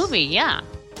love this movie, yeah.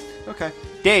 Okay.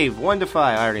 Dave, 1 to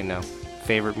 5. I already know.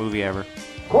 Favorite movie ever.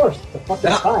 Of course, the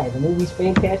fucking 5. The movie's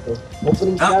fantastic.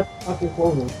 Opening shot, fucking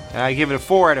closing. I give it a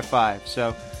 4 out of 5.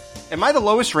 So, am I the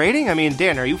lowest rating? I mean,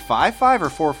 Dan, are you 5-5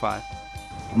 or 4-5?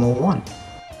 I'm a 1.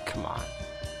 Come on.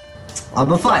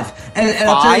 I'm a 5. And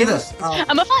I'll tell you this.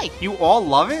 I'm a 5. You all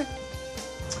love it?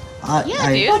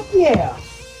 Dude. Yeah.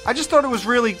 I just thought it was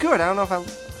really good. I don't know if I...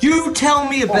 You tell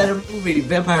me a better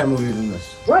vampire movie than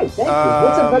this. Right, thank you.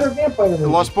 What's a better vampire movie? The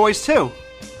Lost Boys 2.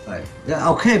 Right. Yeah,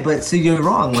 okay, but see, you're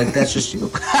wrong. Like, that's just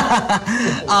you.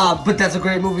 But that's a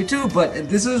great movie, too. But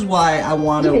this is why I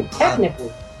want to...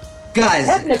 technically. Guys.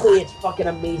 Technically, it's fucking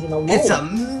amazing alone. It's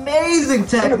amazing,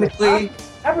 technically.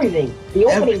 Everything. The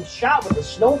opening shot with the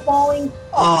snow falling.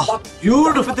 Oh,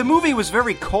 beautiful. But the movie was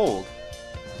very cold.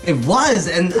 It was,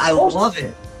 and I love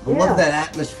it. I love that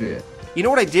atmosphere. You know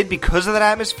what I did because of that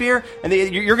atmosphere? And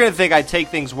you're going to think I take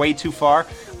things way too far.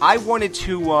 I wanted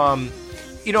to,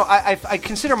 I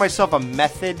consider myself a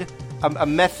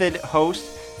method host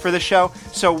for the show.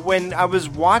 So when I was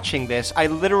watching this, I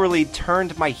literally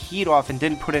turned my heat off and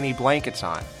didn't put any blankets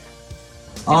on.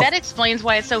 That explains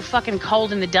why it's so fucking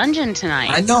cold in the dungeon tonight.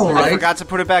 I know, right? I forgot to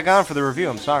put it back on for the review.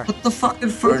 I'm sorry. Put the fucking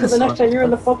furnace on. The next time you're in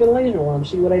the fucking laser one,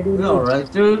 see what I do. No,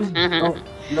 right, dude?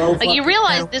 Mm-hmm. No like, you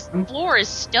realize this floor is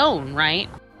stone, right?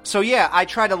 So yeah, I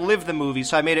tried to live the movie,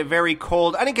 so I made it very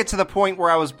cold. I didn't get to the point where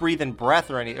I was breathing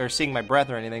breath or seeing my breath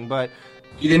or anything, but...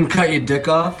 You didn't cut your dick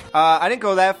off? I didn't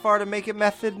go that far to make it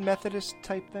Methodist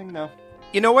type thing, no.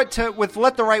 You know what, with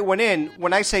Let the Right One In,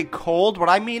 when I say cold, what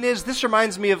I mean is, this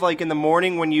reminds me of like in the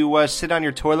morning when you sit on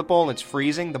your toilet bowl and it's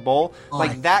freezing, the bowl.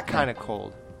 Like that kind of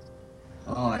cold.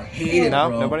 Oh, I hate it, no?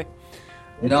 bro. Nobody?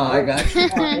 No, I got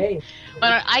you.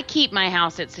 But I keep my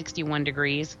house at 61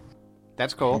 degrees.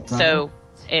 That's cool. So...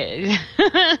 She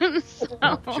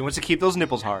wants to keep those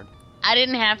nipples hard. I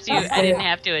didn't have to. I didn't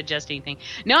have to adjust anything.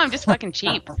 No, I'm just fucking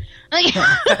cheap. Like,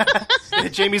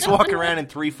 Jamie's walking around in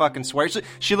 3 fucking sweaters.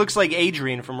 She looks like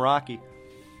Adrian from Rocky.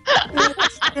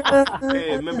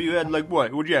 Hey, remember you had like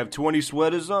what? What'd you have? 20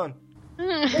 sweaters on? Go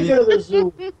to the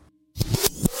zoo.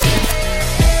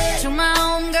 To my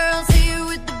homegirls here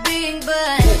with the big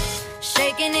butt,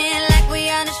 shaking it like we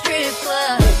on a strip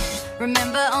club.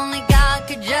 Remember, only God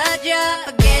could judge ya.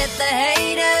 Forget the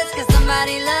haters, cause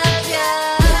somebody loves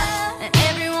ya. And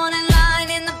everyone in line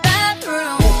in the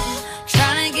bathroom,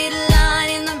 trying to get a line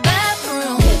in the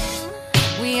bathroom.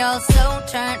 We all so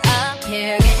turned up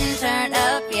here, getting turned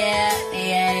up, yeah,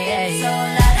 yeah, yeah, yeah. So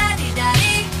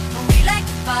la-da-dee-da-dee, we like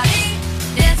to party,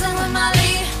 dancing with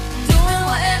Molly, doing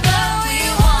whatever we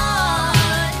want.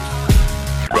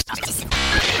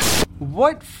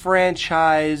 What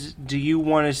franchise do you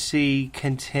want to see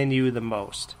continue the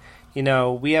most? You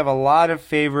know, we have a lot of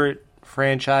favorite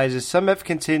franchises. Some have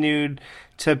continued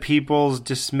to people's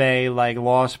dismay, like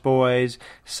Lost Boys.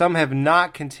 Some have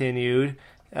not continued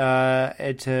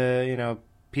to, you know,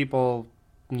 people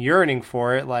yearning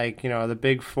for it, like, you know, the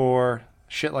Big Four,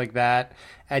 shit like that.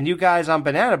 And you guys on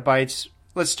Banana Bites,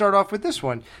 let's start off with this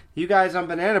one. You guys on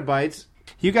Banana Bites,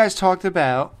 you guys talked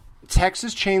about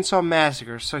Texas Chainsaw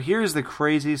Massacre. So here's the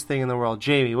craziest thing in the world.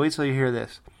 Jamie, wait till you hear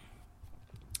this.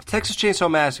 Texas Chainsaw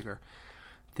Massacre.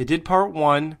 They did part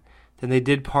 1, then they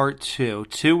did part 2.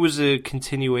 2 was a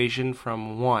continuation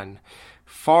from 1.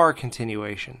 Far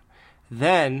continuation.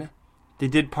 Then they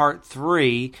did part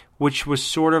 3, which was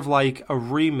sort of like a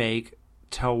remake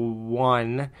to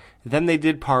 1. Then they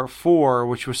did part 4,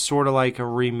 which was sort of like a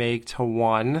remake to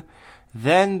 1.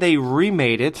 Then they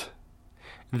remade it.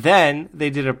 Then they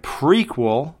did a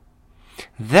prequel.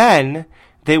 Then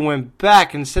they went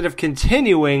back. Instead of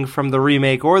continuing from the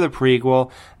remake or the prequel,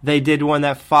 they did one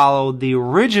that followed the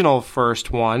original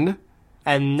first one.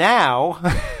 And now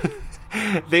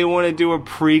they want to do a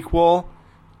prequel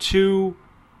to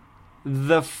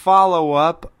the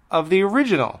follow-up of the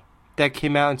original that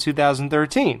came out in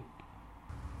 2013.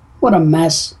 What a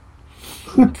mess.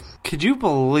 Could you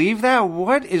believe that?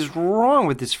 What is wrong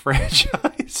with this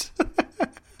franchise?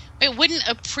 wait, wouldn't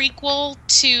a prequel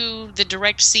to the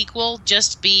direct sequel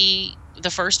just be the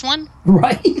first one?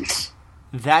 Right.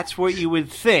 That's what you would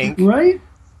think. Right?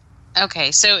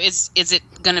 Okay, so is it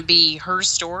going to be her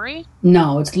story?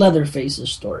 No, it's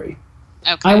Leatherface's story.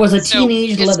 Okay. I was a so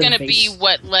teenage it's Leatherface. going to be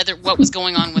what was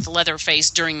going on with Leatherface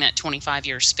during that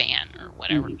 25-year span or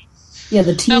whatever. Yeah,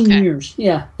 the teen years.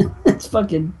 Yeah. It's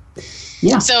fucking...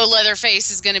 Yeah. So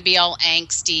Leatherface is going to be all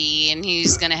angsty, and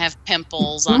he's going to have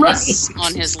pimples on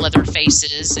his leather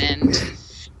faces, and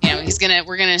you know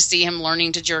we're gonna see him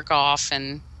learning to jerk off,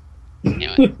 and you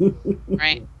know,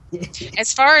 right.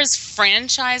 As far as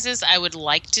franchises, I would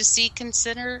like to see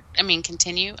continue.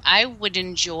 I would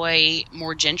enjoy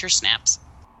more Ginger Snaps.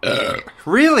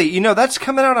 Really? You know, that's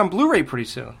coming out on Blu-ray pretty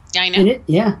soon. I know.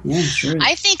 Yeah, sure.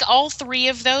 I think all 3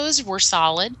 of those were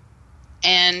solid,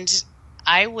 and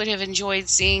I would have enjoyed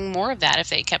seeing more of that if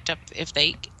they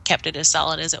kept it as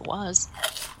solid as it was.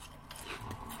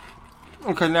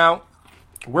 Okay, now,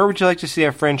 where would you like to see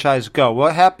a franchise go?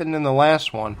 What happened in the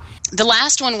last one? The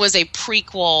last one was a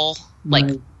prequel, like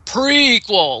Right.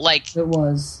 it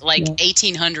was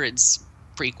 1800s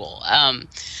prequel.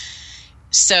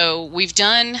 So we've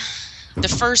done the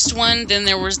first one, then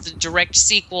there was the direct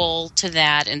sequel to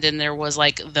that, and then there was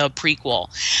like the prequel.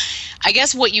 I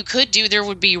guess what you could do, there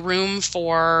would be room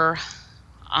for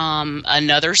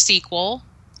another sequel.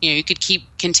 You know, you could keep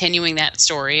continuing that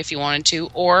story if you wanted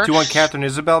to, or Do you want Catherine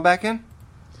Isabel back in?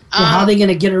 Well, how are they going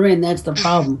to get her in? That's the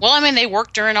problem. Well, I mean, they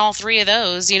worked her in all 3 of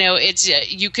those. You know, it's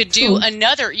you could do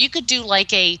another. You could do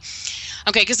like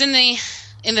because in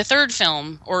the third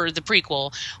film or the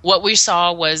prequel, what we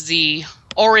saw was the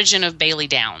origin of Bailey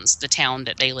Downs, the town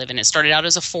that they live in. It started out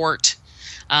as a fort.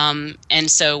 And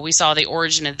so we saw the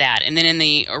origin of that. And then in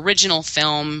the original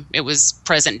film, it was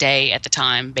present day at the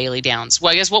time, Bailey Downs.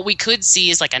 Well, I guess what we could see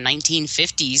is like a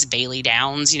 1950s Bailey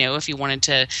Downs, you know, if you wanted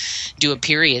to do a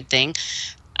period thing.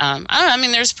 I don't know. I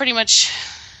mean, there's pretty much...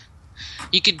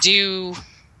 You could do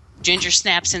Ginger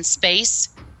Snaps in space.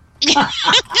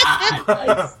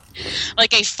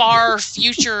 Like a far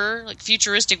future, like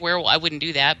futuristic werewolf. I wouldn't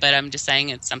do that, but I'm just saying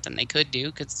it's something they could do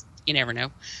because you never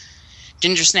know.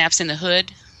 Ginger Snaps in the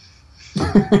hood.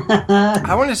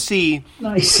 I want to see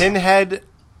Pinhead,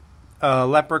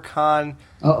 Leprechaun,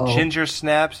 Uh-oh. Ginger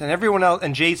Snaps, and everyone else,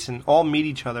 and Jason all meet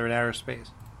each other in outer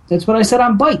space. That's what I said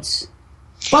on Bites.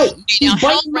 Bite. He's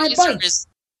biting my bites.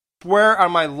 Swear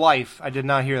on my life, I did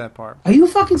not hear that part. Are you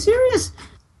fucking serious?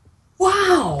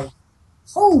 Wow.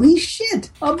 Holy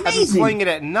shit! Amazing. I've been playing it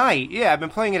at night. Yeah, I've been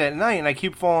playing it at night, and I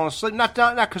keep falling asleep. Not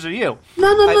because of you.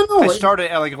 No. I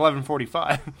started at like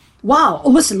 11:45. Wow.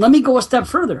 Listen, let me go a step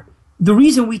further. The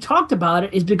reason we talked about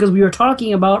it is because we were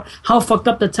talking about how fucked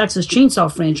up the Texas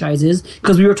Chainsaw franchise is,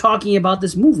 because we were talking about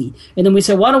this movie. And then we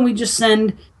said, why don't we just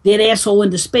send that asshole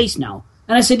into space now?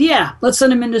 And I said, yeah, let's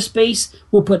send him into space.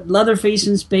 We'll put Leatherface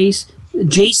in space,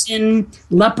 Jason,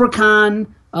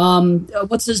 Leprechaun,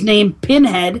 what's his name,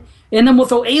 Pinhead, and then we'll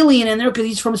throw Alien in there because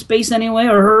he's from space anyway,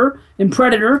 or her, and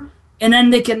Predator, and then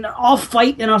they can all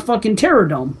fight in a fucking terror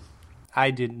dome.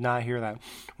 I did not hear that.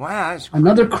 Wow, that's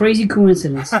another crazy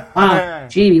coincidence. Wow,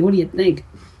 Jamie, what do you think?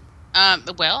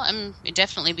 Well, it'd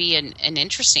definitely be an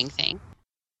interesting thing.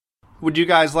 Would you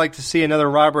guys like to see another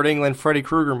Robert Englund Freddy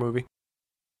Krueger movie?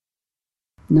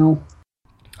 No.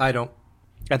 I don't.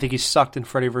 I think he sucked in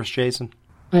Freddy vs. Jason.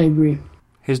 I agree.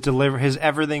 His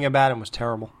everything about him was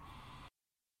terrible.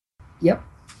 Yep.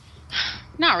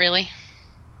 Not really.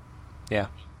 Yeah.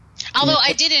 Although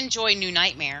I did enjoy New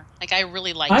Nightmare. Like, I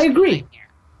really liked I agree. New Nightmare.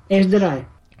 As did I.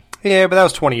 Yeah, but that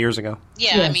was 20 years ago.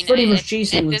 Yeah, I mean, Freddy vs. at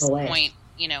Jason was this the last. point,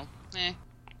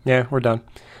 Yeah, we're done.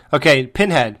 Okay,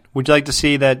 Pinhead. Would you like to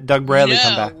see that Doug Bradley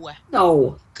come back?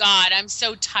 No. God, I'm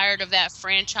so tired of that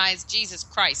franchise. Jesus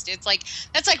Christ. It's like,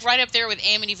 that's like right up there with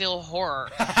Amityville Horror.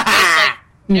 It's like,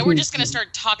 now we're just going to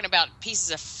start talking about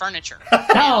pieces of furniture.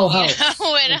 No.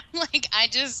 And I'm like,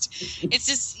 it's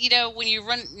just, when you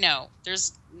run, no.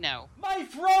 My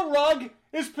throw rug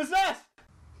is possessed.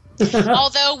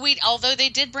 although they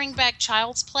did bring back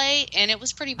Child's Play, and it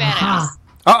was pretty badass.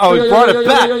 He brought it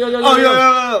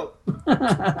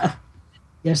back.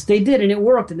 Yes, they did, and it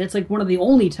worked, and that's like one of the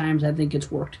only times I think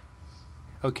it's worked.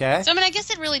 Okay. So, I guess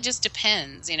it really just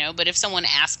depends, but if someone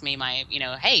asked me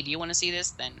hey, do you want to see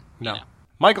this, then, No.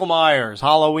 Michael Myers,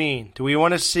 Halloween. Do we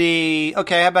want to see...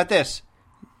 Okay, how about this?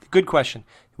 Good question.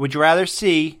 Would you rather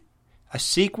see a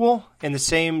sequel in the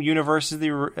same universe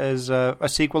as a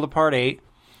sequel to Part 8,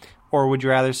 or would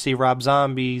you rather see Rob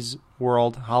Zombie's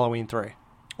World, Halloween 3?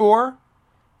 Or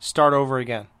start over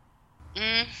again?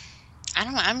 I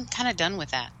don't know. I'm kind of done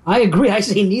with that. I agree. I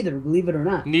say neither, believe it or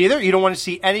not. Neither? You don't want to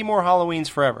see any more Halloweens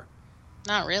forever?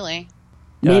 Not really.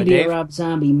 Maybe Dave? a Rob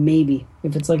Zombie, maybe.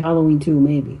 If it's like Halloween 2,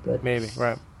 maybe. But maybe,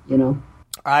 right.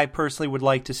 I personally would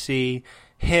like to see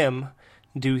him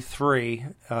do 3,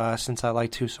 since I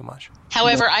like 2 so much.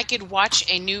 However, I could watch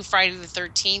a new Friday the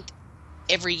 13th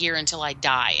every year until I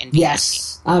die. And be happy.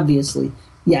 Obviously.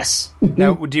 Yes.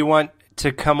 Now, do you want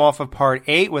to come off of Part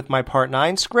 8 with my Part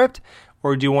 9 script,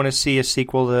 or do you want to see a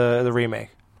sequel to the remake?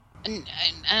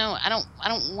 I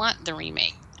don't want the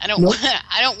remake. I don't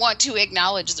want to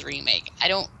acknowledge the remake. I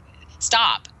don't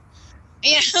stop.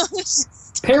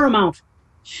 Paramount.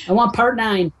 I want Part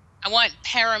 9. I want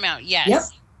Paramount. Yes. Yep.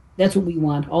 That's what we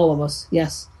want, all of us.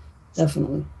 Yes,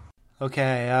 definitely.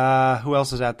 Okay, who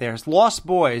else is out there? Lost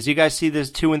Boys. You guys see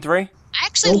this 2 and 3? I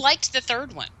actually liked the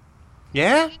third one.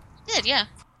 Yeah? I did, yeah.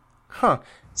 Huh.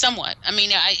 Somewhat. I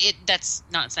mean, that's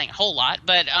not saying a whole lot,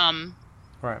 but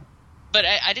right. But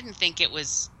I didn't think it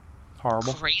was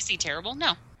horrible, crazy, terrible.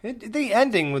 No. The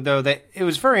ending, though, that it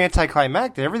was very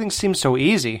anticlimactic. Everything seemed so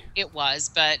easy. It was,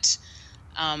 but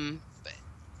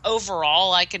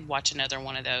overall, I could watch another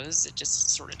one of those. It just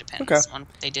sort of depends on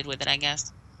what they did with it, I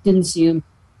guess. Didn't see him.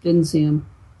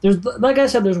 There's, like I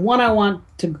said, there's one I want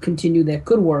to continue that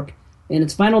could work, and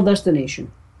it's Final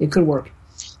Destination. It could work.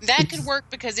 That could work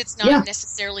because it's not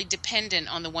necessarily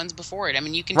dependent on the ones before it. I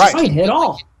mean, you can just keep at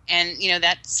all. And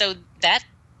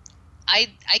I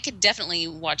could definitely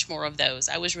watch more of those.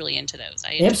 I was really into those.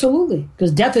 Absolutely,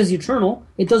 because death is eternal.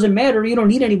 It doesn't matter. You don't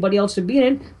need anybody else to be in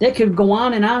it. That could go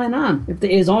on and on and on.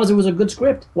 As long as it was a good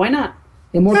script, why not?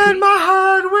 And my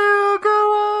heart will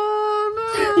go on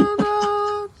and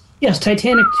on. Yes,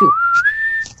 Titanic too.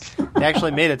 They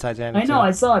actually made a Titanic. I know.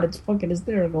 I saw it. It's fucking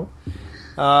hysterical.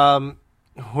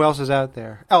 Who else is out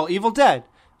there? Oh, Evil Dead.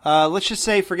 Let's just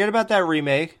say, forget about that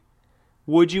remake.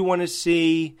 Would you want to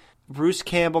see Bruce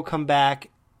Campbell come back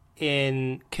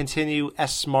and continue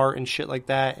S-Smart and shit like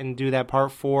that and do that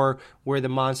part 4 where the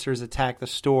monsters attack the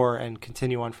store and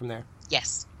continue on from there?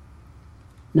 Yes.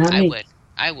 Not me.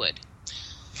 I would.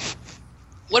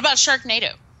 What about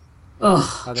Sharknado?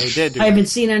 Oh, they did. I haven't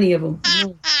seen any of them.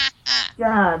 Oh,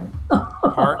 God.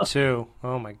 Part 2.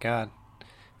 Oh my God.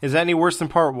 Is that any worse than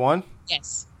part 1?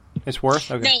 Yes. It's worse?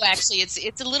 Okay. No, actually,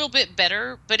 it's a little bit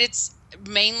better, but it's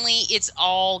mainly it's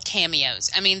all cameos.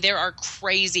 I mean, there are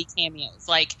crazy cameos.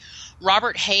 Like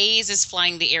Robert Hayes is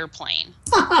flying the airplane.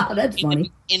 That's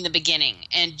funny. In the beginning,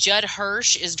 and Judd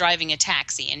Hirsch is driving a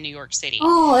taxi in New York City.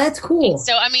 Oh, that's cool.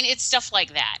 So I mean, it's stuff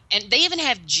like that, and they even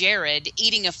have Jared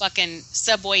eating a fucking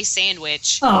Subway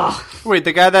sandwich. Oh. Wait,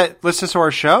 the guy that listens to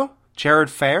our show, Jared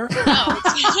Fair?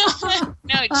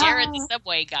 No, Jared, the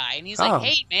Subway guy, and he's Oh. like,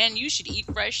 "Hey, man, you should eat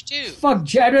fresh too."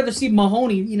 Fuck, I'd rather see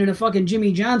Mahoney eating a fucking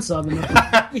Jimmy John sub.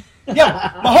 Mahoney!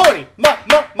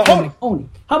 Mahoney.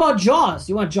 How about Jaws?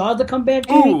 You want Jaws to come back,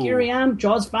 Jimmy? Ooh. Carry on?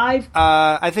 Jaws 5?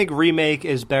 I think remake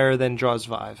is better than Jaws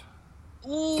 5.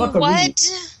 Ooh, Fuck a what? remake.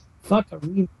 Fuck a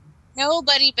remake.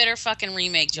 Nobody better fucking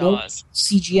remake Nope. Jaws.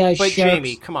 CGI But sharks.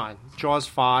 Jamie, come on. Jaws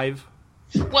 5.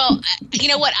 Well, you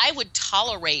know what? I would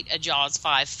tolerate a Jaws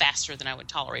 5 faster than I would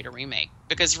tolerate a remake,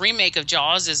 because remake of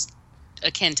Jaws is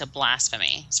akin to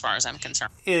blasphemy, as far as I'm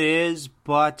concerned. It is,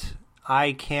 but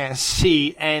I can't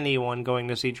see anyone going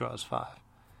to see Jaws 5.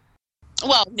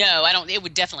 Well, no, I don't. It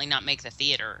would definitely not make the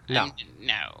theater. No.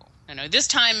 No. This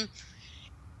time,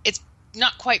 it's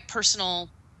not quite personal,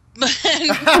 but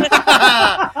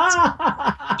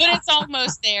it's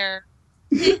almost there.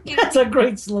 That's a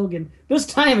great slogan. This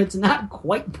time it's not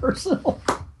quite personal.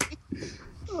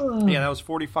 Yeah, that was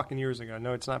 40 fucking years ago.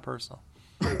 No, it's not personal.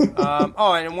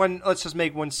 And let's just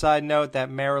make one side note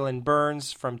that Marilyn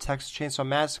Burns from Texas Chainsaw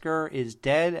Massacre is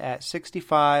dead at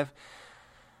 65.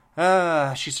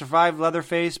 She survived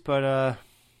Leatherface, but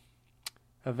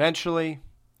eventually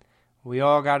we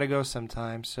all got to go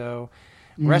sometime. So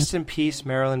rest in peace,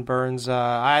 Marilyn Burns.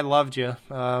 I loved you.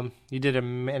 You did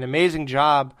an amazing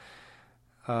job.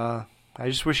 I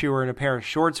just wish you were in a pair of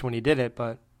shorts when you did it,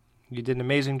 but you did an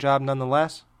amazing job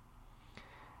nonetheless.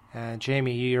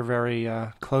 Jamie, you're very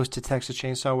close to Texas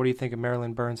Chainsaw. What do you think of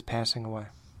Marilyn Burns passing away?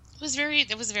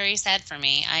 It was very sad for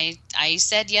me. I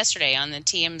said yesterday on the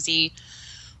TMZ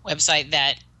website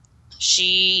that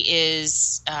she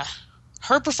is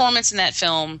her performance in that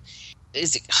film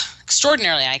is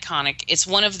extraordinarily iconic. It's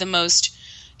one of the most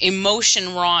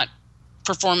emotion-wrought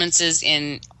performances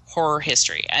in horror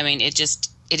history. I mean, it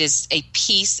is a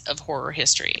piece of horror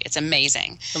history. It's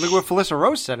amazing. And look what Felissa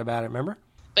Rose said about it, remember?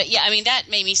 But yeah, I mean, that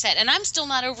made me sad. And I'm still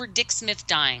not over Dick Smith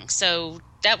dying. So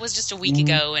that was just a week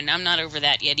ago, and I'm not over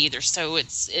that yet either. So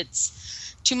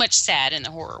it's too much sad in the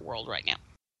horror world right now.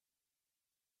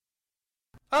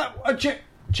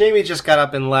 Jamie just got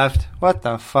up and left. What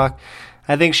the fuck?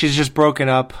 I think she's just broken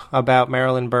up about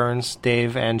Marilyn Burns,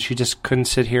 Dave, and she just couldn't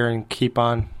sit here and keep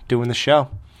on doing the show.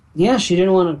 Yeah, she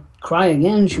didn't want to cry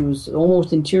again. She was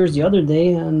almost in tears the other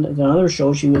day on another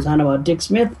show she was on about Dick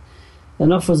Smith.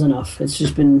 Enough was enough. It's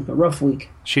just been a rough week.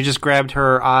 She just grabbed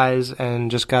her eyes and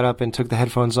just got up and took the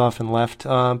headphones off and left.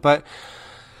 But,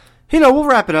 we'll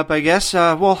wrap it up, I guess.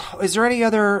 Is there any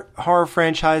other horror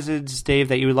franchises, Dave,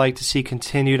 that you would like to see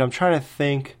continued? I'm trying to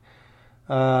think.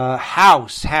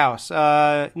 House.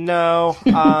 No.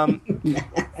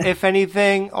 If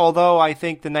anything, although I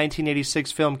think the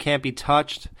 1986 film can't be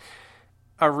touched,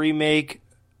 a remake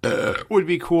would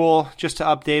be cool just to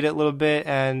update it a little bit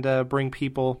and bring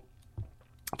people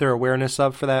their awareness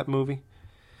up for that movie.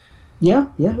 Yeah,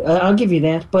 I'll give you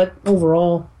that. But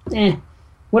overall,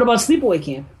 What about Sleepaway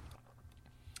Camp?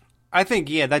 I think,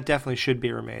 that definitely should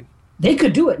be remade. They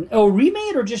could do it. A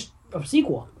remade or just a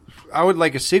sequel? I would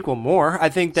like a sequel more. I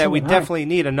think that we definitely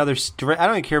need another. I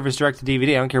don't even care if it's direct to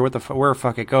DVD. I don't care where the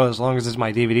fuck it goes, as long as it's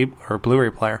my DVD or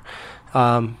Blu-ray player.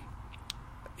 I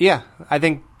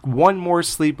think one more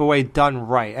Sleepaway done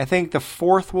right. I think the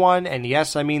fourth one, and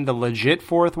yes, I mean the legit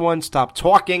fourth one. Stop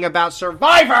talking about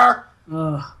Survivor.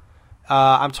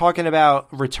 I'm talking about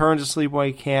Return to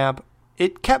Sleepaway Camp.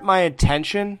 It kept my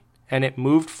attention and it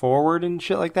moved forward and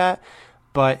shit like that,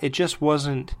 but it just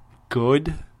wasn't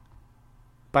good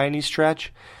by any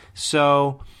stretch.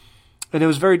 So, and it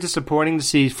was very disappointing to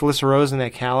see Felissa Rose in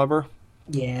that caliber.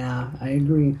 Yeah, I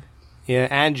agree. Yeah,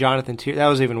 and Jonathan Tier. That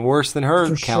was even worse than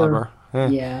her caliber. Sure.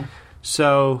 Yeah.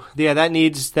 So, that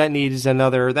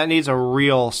needs a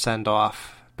real send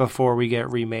off before we get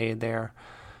remade there.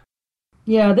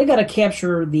 Yeah, they got to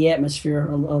capture the atmosphere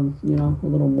a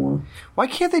little more. Why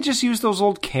can't they just use those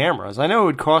old cameras? I know it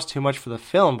would cost too much for the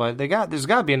film, but there's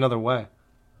got to be another way.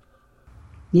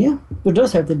 Yeah, there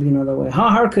does have to be another way. How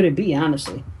hard could it be,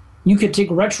 honestly? You could take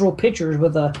retro pictures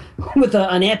with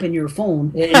an app in your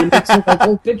phone and make it like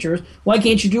old pictures. Why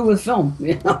can't you do it with film?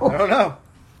 I don't know.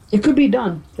 It could be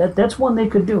done. That's one they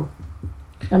could do.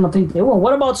 I don't think they will.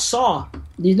 What about Saw?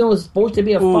 You know it's supposed to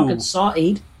be a fucking Saw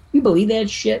 8? You believe that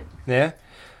shit? Yeah.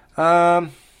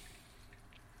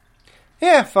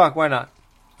 Yeah, fuck, why not?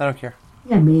 I don't care.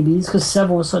 Yeah, maybe. It's because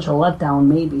 7 was such a letdown,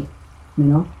 maybe. You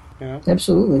know? You know?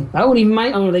 Absolutely. I wouldn't even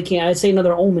mind. Oh, they can't. I'd say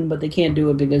another Omen, but they can't do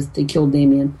it because they killed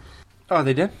Damien. Oh,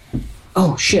 they did?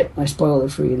 Oh, shit. I spoiled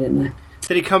it for you, didn't I?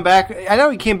 Did he come back? I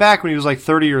know he came back when he was like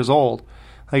 30 years old.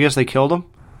 I guess they killed him.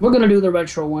 We're going to do the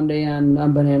retro one day on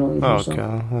Banana Leaf. Oh, so.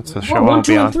 okay. That's a show Well, 1, I'll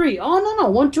 2, be and on. 3. Oh, no.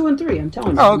 1, 2, and 3. I'm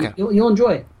telling you. Oh, okay. You'll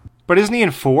enjoy it. But isn't he in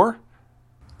 4?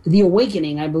 The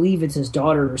Awakening, I believe it's his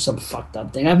daughter or some fucked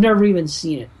up thing. I've never even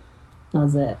seen it.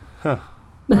 How's that? Huh.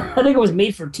 I think it was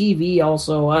made for TV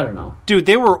also. I don't know. Dude,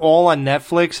 they were all on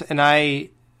Netflix, and I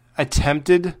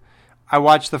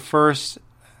watched the first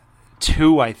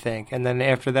 2, I think, and then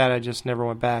after that I just never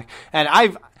went back. And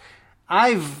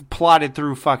I've plotted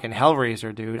through fucking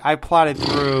Hellraiser, dude. I plotted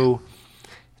through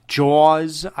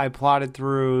Jaws. I plotted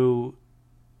through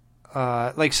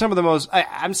like some of the most.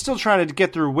 I'm still trying to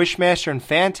get through Wishmaster and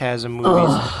Phantasm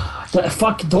movies.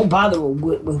 Fuck! Don't bother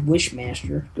with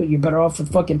Wishmaster. You're better off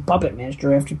with fucking Puppet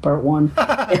Master after part 1.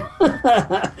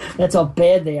 That's how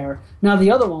bad they are. Now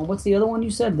the other one. What's the other one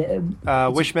you said?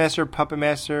 Wishmaster, Puppet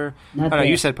Master. Not Oh no, that.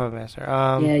 you said Puppet Master.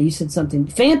 Yeah, you said something.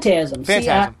 Phantasm.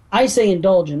 Phantasm. See, I say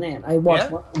indulge in that. I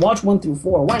watch 1 through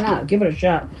 4. Why not? Give it a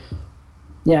shot.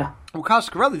 Yeah. Well,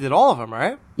 Coscarelli did all of them,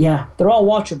 right? Yeah, they're all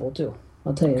watchable too.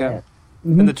 I'll tell you that.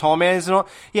 And the Tall Man's and all.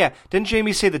 Yeah, didn't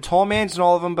Jamie say the Tall Man's and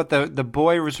all of them, but the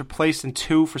boy was replaced in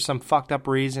 2 for some fucked up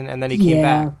reason, and then he came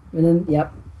back. And then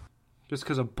yep. Just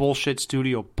because of bullshit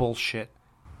studio bullshit.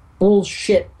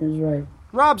 Bullshit is right.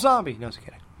 Rob Zombie. No, I was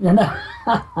kidding.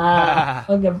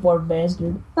 Fucking poor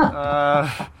bastard.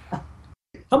 How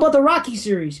about the Rocky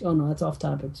series? Oh no, that's off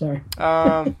topic. Sorry.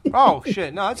 Oh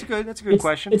shit! No, that's a good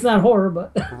question. It's not horror,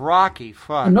 but Rocky.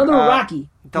 Fuck. Another Rocky.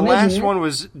 The Imagine last that. one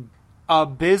was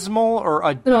abysmal, or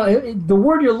the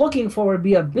word you're looking for would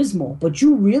be abysmal. But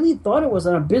you really thought it was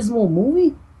an abysmal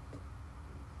movie?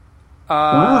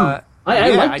 Wow. I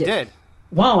liked it. I did.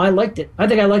 Wow, I liked it. I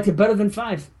think I liked it better than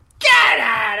 5. Get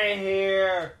out of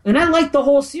here! And I liked the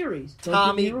whole series. Don't get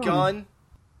Tommy me wrong. Gunn.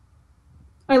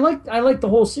 I liked the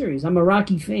whole series. I'm a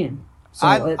Rocky fan. So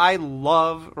I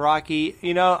love Rocky.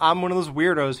 You know, I'm one of those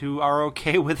weirdos who are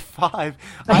okay with 5.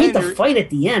 I hate the fight at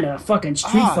the end. A fucking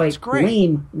street fight. It's great.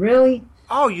 Lame. Really?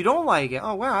 Oh, you don't like it?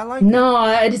 Oh, wow, I like it. No,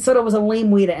 I just thought it was a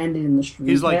lame way to end it in the street.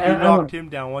 He's like, I you don't- knocked him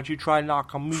down. Why don't you try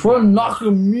knocking me Try down?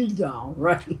 knocking me down,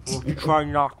 right? Why don't you try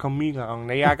knocking me down?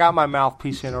 Yeah, I got my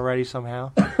mouthpiece in already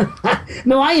somehow.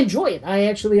 No, I enjoy it. I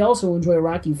actually also enjoy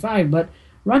Rocky 5, but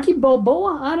Rocky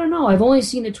Balboa, I don't know. I've only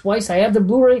seen it twice. I have the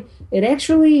Blu-ray. It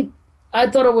actually, I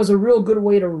thought it was a real good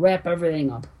way to wrap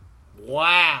everything up.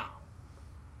 Wow.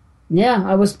 Yeah,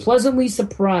 I was pleasantly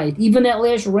surprised. Even that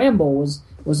last Rambo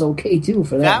was okay too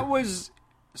for that. That was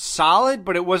solid,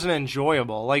 but it wasn't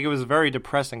enjoyable. Like, it was very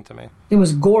depressing to me. It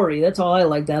was gory. That's all I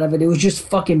liked out of it. It was just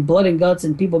fucking blood and guts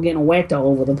and people getting whacked all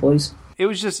over the place. It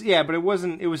was just, yeah, but it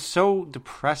wasn't, it was so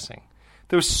depressing.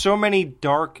 There was so many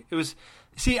dark,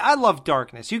 see, I love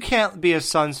darkness. You can't be a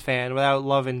Suns fan without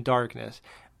loving darkness.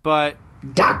 But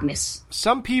darkness.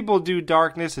 Some people do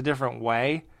darkness a different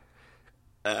way.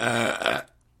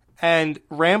 And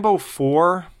Rambo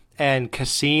 4 and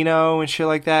Casino and shit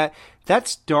like that,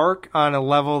 that's dark on a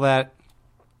level that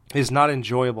is not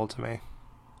enjoyable to me.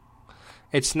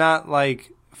 It's not,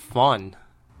 like, fun.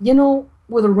 You know,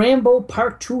 with Rambo,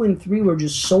 Part 2 and 3 were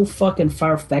just so fucking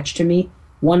far-fetched to me.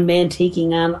 One man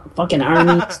taking on fucking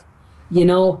armies. You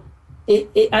know,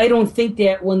 I don't think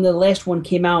that when the last one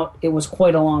came out, it was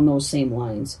quite along those same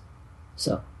lines.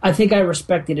 So, I think I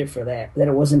respected it for that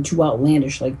it wasn't too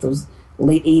outlandish like those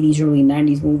late 80s, early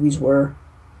 90s movies were.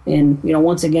 And, you know,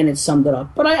 once again, it summed it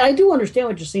up. But I do understand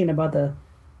what you're saying about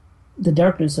the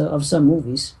darkness of some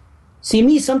movies. See,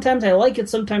 me, sometimes I like it,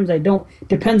 sometimes I don't.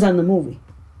 Depends on the movie.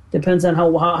 Depends on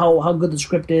how good the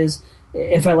script is,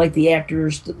 if I like the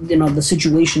actors, you know, the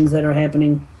situations that are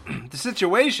happening. The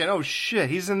situation? Oh, shit.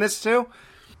 He's in this, too?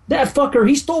 That fucker,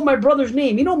 he stole my brother's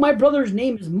name. You know, my brother's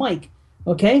name is Mike,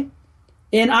 okay?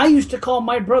 And I used to call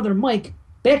my brother Mike,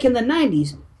 back in the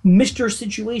 90s, Mr.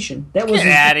 Situation. That was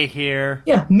Get out of here.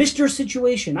 Yeah, Mr.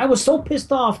 Situation. I was so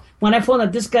pissed off when I found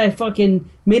out this guy fucking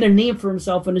made a name for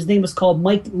himself and his name was called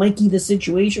Mikey the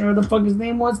Situation, or the fuck his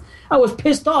name was. I was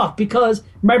pissed off because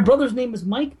my brother's name is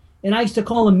Mike, and I used to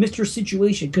call him Mr.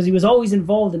 Situation because he was always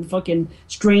involved in fucking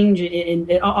strange and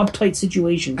uptight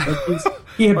situations. Like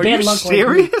he had Are bad you luck.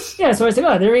 serious? Yeah, so I said,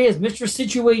 oh, there he is, Mr.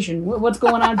 Situation. What's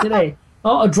going on today?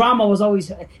 Oh, a drama was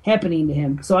always happening to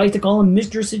him. So I used to call him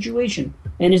Mr. Situation,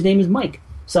 and his name is Mike.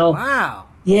 So, wow.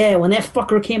 Yeah, when that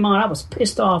fucker came out, I was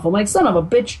pissed off. I'm like, son of a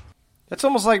bitch. That's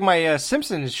almost like my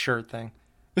Simpsons shirt thing.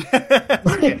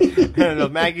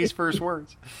 Maggie's first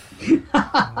words.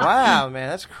 Wow, man,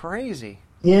 that's crazy.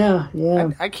 Yeah,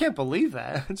 yeah. I can't believe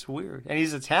that. It's weird. And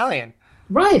he's Italian.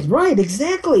 Right,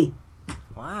 exactly.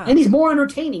 Wow. And he's more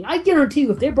entertaining. I guarantee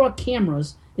you, if they brought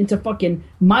cameras into fucking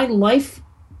my life,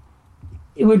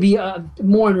 it would be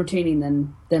more entertaining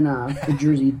than the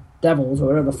Jersey Devils or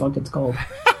whatever the fuck it's called.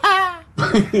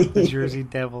 The Jersey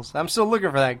Devils. I'm still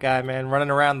looking for that guy, man, running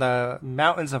around the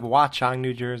mountains of Watchung,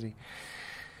 New Jersey.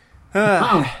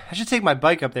 I should take my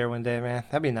bike up there one day, man.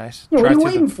 That'd be nice. Yeah, what are you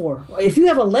waiting for? If you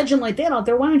have a legend like that out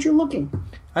there, why aren't you looking?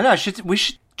 I know. We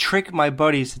should trick my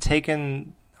buddies to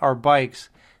taking our bikes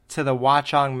to the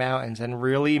Watchung Mountains, and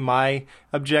really my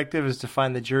objective is to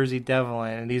find the Jersey Devil,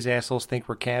 and these assholes think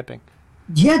we're camping.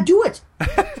 Yeah, do it.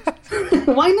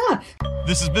 Why not?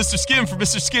 This is Mr. Skin from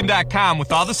MrSkin.com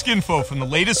with all the skinfo from the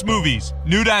latest movies.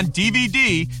 Nude on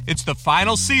DVD, it's the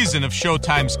final season of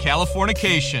Showtime's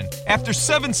Californication. After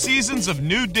 7 seasons of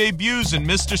nude debuts and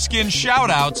Mr. Skin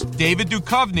shoutouts, David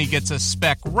Duchovny gets a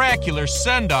spectacular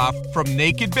send-off from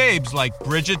naked babes like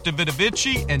Bridget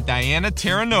Davidovich and Diana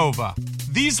Terranova.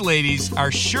 These ladies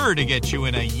are sure to get you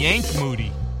in a yank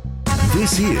moody.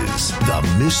 This is the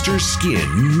Mr.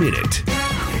 Skin Minute.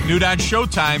 Nude on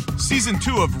Showtime, Season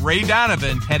 2 of Ray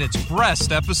Donovan had its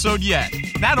best episode yet.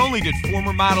 Not only did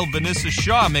former model Vanessa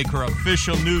Shaw make her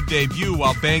official nude debut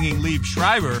while banging Liev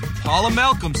Schreiber, Paula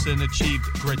Malcolmson achieved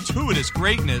gratuitous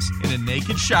greatness in a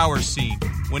naked shower scene.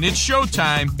 When it's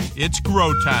showtime, it's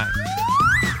grow time.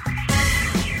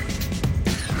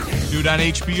 Nude on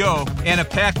HBO, Anna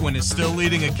Paquin is still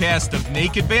leading a cast of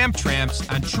naked vamp tramps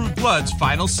on True Blood's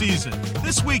final season.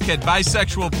 This week had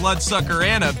bisexual bloodsucker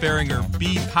Anna bearing her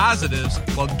B positives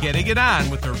while getting it on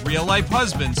with her real-life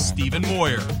husband, Stephen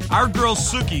Moyer. Our girl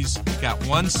Suki's got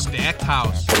one stacked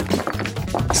house.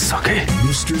 Suck it.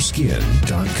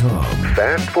 MrSkin.com.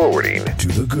 Fast forwarding to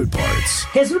the good parts.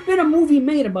 Has there been a movie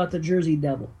made about the Jersey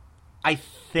Devil? I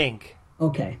think.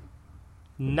 Okay.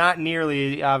 Not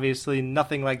nearly, obviously,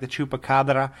 nothing like the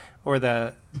Chupacabra or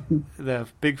the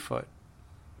Bigfoot.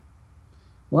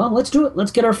 Well, let's do it.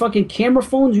 Let's get our fucking camera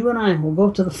phones, you and I. We'll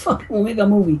go to the fucking, we'll make a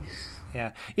movie.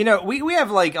 Yeah. You know, we have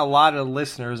like a lot of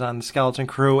listeners on the Skeleton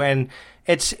Crew, and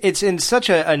it's in such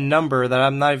a number that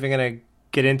I'm not even going to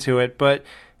get into it, but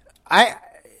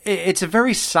it's a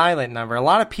very silent number. A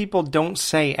lot of people don't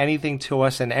say anything to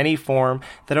us in any form.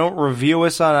 They don't review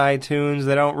us on iTunes.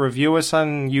 They don't review us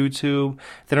on YouTube.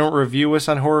 They don't review us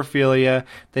on Horophilia.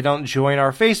 They don't join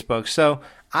our Facebook. So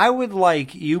I would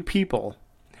like you people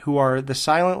who are the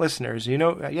silent listeners, you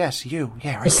know, yes, you.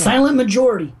 Yeah, right. The silent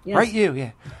majority. Yes. Right, you,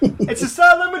 yeah. It's a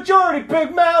silent majority,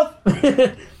 big mouth.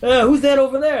 Who's that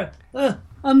over there?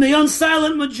 I'm the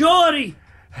unsilent majority.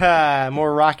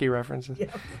 More Rocky references.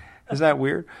 Yeah. Isn't that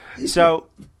weird? So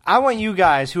I want you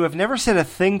guys who have never said a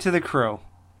thing to the crew,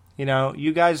 you know,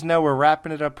 you guys know we're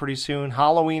wrapping it up pretty soon.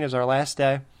 Halloween is our last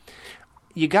day.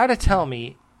 You got to tell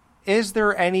me, is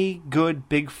there any good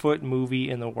Bigfoot movie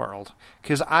in the world?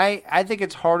 Because I think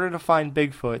it's harder to find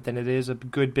Bigfoot than it is a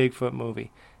good Bigfoot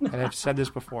movie. And I've said this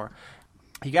before.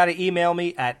 You got to email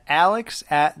me at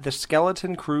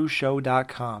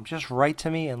alex@theskeletoncrewshow.com. Just write to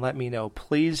me and let me know,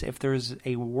 please, if there's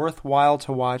a worthwhile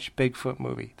to watch Bigfoot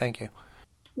movie. Thank you.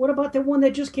 What about the one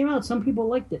that just came out? Some people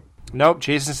liked it. Nope,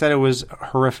 Jason said it was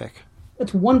horrific.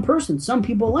 That's one person. Some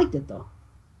people liked it, though.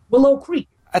 Willow Creek.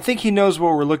 I think he knows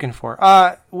what we're looking for.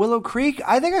 Willow Creek?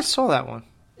 I think I saw that one.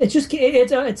 It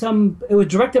was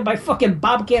directed by fucking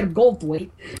Bobcat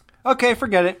Goldthwait. Okay,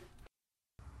 forget it.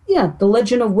 Yeah, The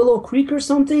Legend of Willow Creek or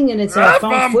something, and it's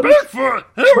found footage. Bigfoot!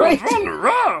 Right.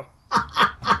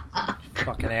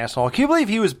 Fucking asshole. Can you believe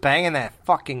he was banging that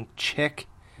fucking chick?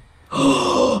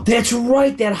 That's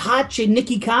right, that hot chick,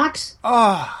 Nikki Cox.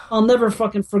 Oh. I'll never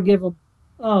fucking forgive him.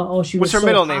 She was What's her so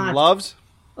middle hot. name? Loves?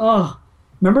 Oh.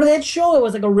 Remember that show? It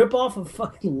was like a ripoff of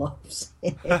fucking Loves.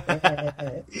 It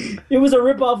was a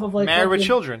ripoff of like Married with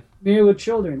Children. Married with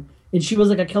Children. And she was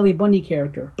like a Kelly Bundy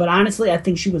character. But honestly, I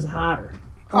think she was hotter.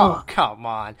 Oh, come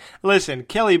on. Listen,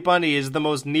 Kelly Bundy is the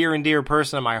most near and dear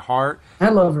person in my heart. I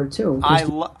love her, too.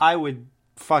 I would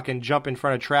fucking jump in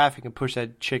front of traffic and push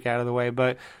that chick out of the way,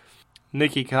 but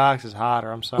Nikki Cox is hotter.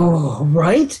 I'm sorry. Oh,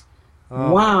 right?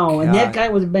 Oh, wow. And that guy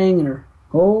was banging her.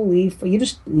 Holy... You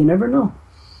never know.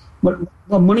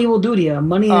 What money will do to you.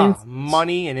 Money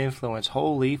and influence.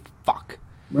 Holy fuck.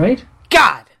 Right?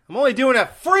 God! I'm only doing a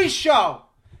free show!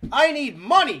 I need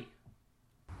money!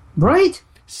 Right?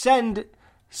 Send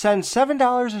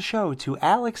 $7 a show to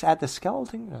Alex at the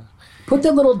Skeleton. Put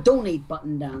that little donate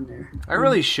button down there. I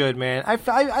really should, man. I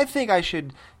think I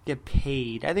should get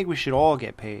paid. I think we should all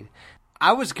get paid.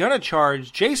 I was going to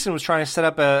charge... Jason was trying to set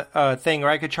up a thing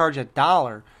where I could charge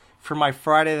 $1 for my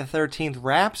Friday the 13th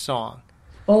rap song.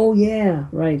 Oh, yeah,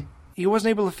 right. he wasn't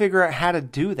able to figure out how to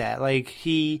do that. Like,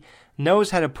 he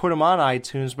knows how to put them on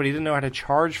iTunes, but he didn't know how to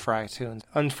charge for iTunes.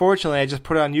 Unfortunately, I just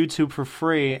put it on YouTube for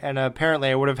free, and apparently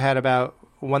I would have had about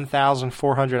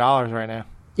 $1,400 right now.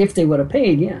 If they would have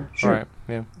paid, yeah, sure. Right,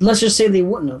 yeah. Let's just say they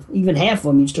wouldn't have. Even half of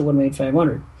them, you still would have made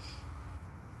 $500.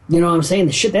 You know what I'm saying?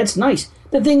 The shit, that's nice.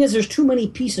 The thing is, there's too many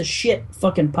piece of shit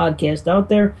fucking podcasts out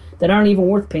there that aren't even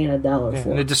worth paying $1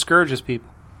 for. And it discourages people.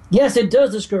 Yes, it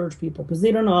does discourage people because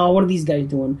they don't know, oh, what are these guys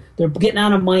doing? They're getting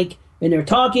on a mic and they're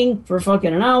talking for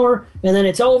fucking an hour and then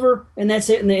it's over and that's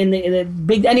it. And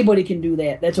big anybody can do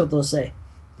that. That's what they'll say.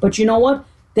 But you know what?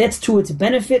 That's to its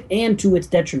benefit and to its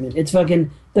detriment. It's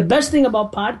fucking the best thing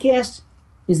about podcasts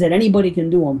is that anybody can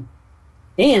do them,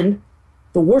 and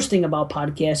the worst thing about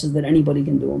podcasts is that anybody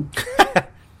can do them.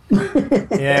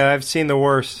 Yeah, I've seen the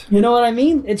worst. You know what I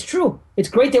mean? It's true. It's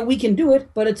great that we can do it,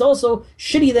 but it's also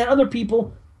shitty that other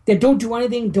people that don't do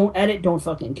anything, don't edit, don't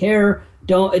fucking care,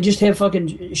 don't just have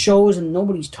fucking shows and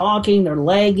nobody's talking, they're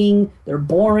lagging, they're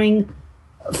boring.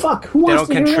 Fuck, who wants to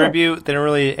They don't hear contribute, that? they don't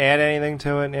really add anything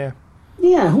to it, yeah.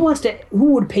 Yeah,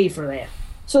 who would pay for that?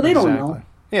 So they don't know.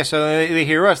 Yeah, so they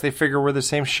hear us, they figure we're the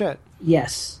same shit.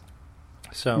 Yes.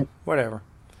 So, whatever.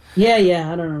 Yeah,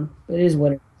 I don't know. It is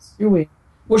what it is. Here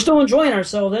we're still enjoying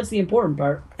ourselves. That's the important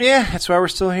part. Yeah, that's why we're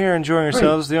still here enjoying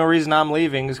ourselves. Right. The only reason I'm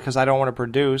leaving is because I don't want to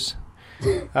produce.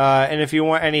 And if you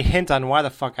want any hint on why the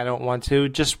fuck I don't want to,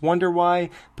 just wonder why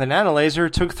Banana Laser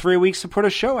took 3 weeks to put a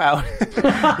show out.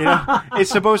 You know, it's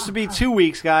supposed to be 2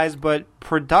 weeks, guys, but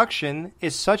production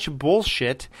is such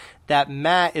bullshit that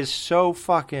Matt is so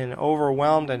fucking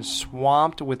overwhelmed and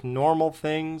swamped with normal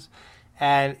things.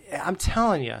 And I'm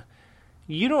telling you,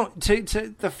 you don't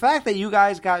the fact that you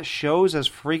guys got shows as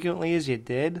frequently as you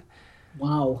did,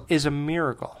 wow, is a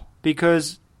miracle,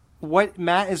 because what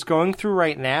Matt is going through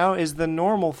right now is the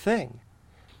normal thing.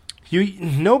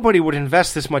 Nobody would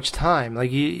invest this much time.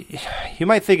 Like, you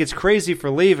might think it's crazy for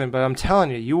leaving, but I'm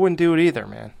telling you, you wouldn't do it either,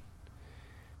 man.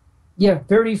 Yeah,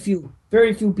 very few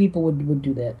people would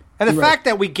do that. And the You're fact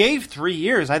that we gave 3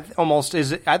 years, I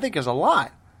think is a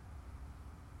lot.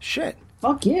 Shit.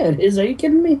 Fuck yeah, it is. Are you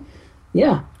kidding me?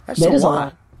 Yeah, That's that a is lot. a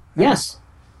lot. Yes.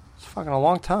 It's fucking a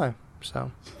long time.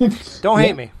 So, don't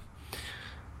hate me.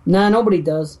 Nah, nobody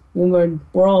does. We're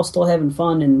all still having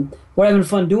fun, and we're having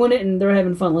fun doing it, and they're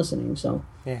having fun listening. So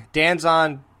yeah, Dan's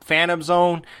on Phantom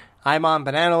Zone. I'm on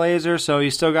Banana Laser. So you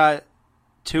still got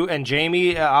two, and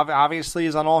Jamie obviously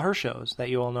is on all her shows that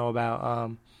you all know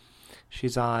about.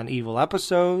 She's on Evil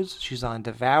Episodes. She's on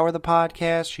Devour the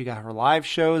Podcast. She got her live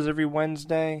shows every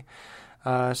Wednesday.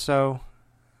 So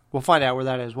we'll find out where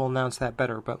that is. We'll announce that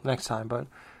better, but next time. But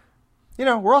you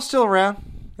know, we're all still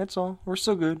around. That's all. We're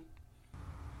still good.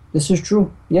 this is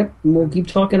true. Yep, and we'll keep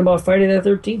talking about Friday the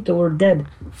 13th till we're dead.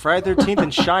 Friday the 13th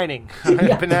and Shining.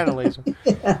 Banana Laser.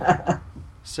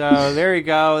 So there you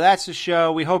go. That's the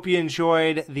show. We hope you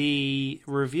enjoyed the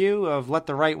review of Let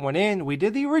the Right One In. We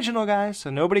did the original, guys, so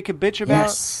nobody could bitch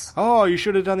about, oh, you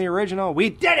should have done the original. We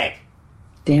did it!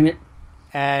 Damn it.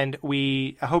 And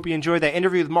I hope you enjoyed that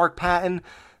interview with Mark Patton.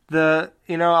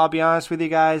 I'll be honest with you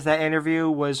guys, that interview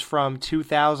was from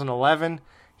 2011.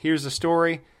 Here's the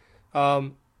story.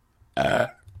 I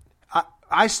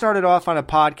started off on a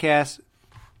podcast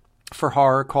for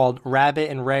horror called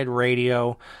Rabbit and Red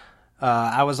Radio.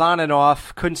 I was on and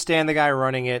off, couldn't stand the guy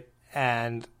running it,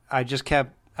 and I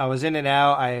was in and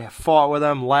out. I fought with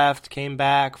him, left, came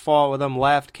back, fought with him,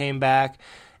 left, came back.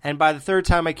 And by the third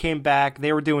time I came back,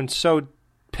 they were doing so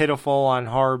pitiful on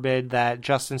Horror Bid that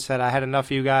Justin said, I had enough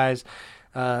of you guys.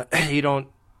 You don't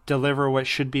deliver what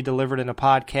should be delivered in a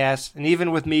podcast. And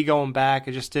even with me going back,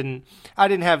 I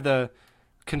didn't have the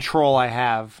control I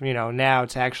have, now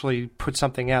to actually put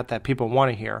something out that people want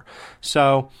to hear.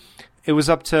 So it was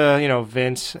up to,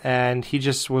 Vince, and he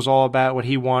just was all about what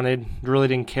he wanted, really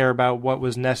didn't care about what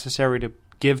was necessary to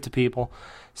give to people.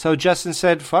 So Justin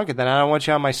said, fuck it, then I don't want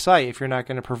you on my site if you're not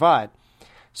going to provide.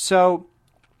 So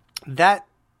that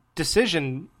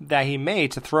decision that he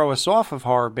made to throw us off of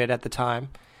Horror Bid at the time,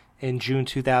 in June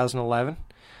 2011,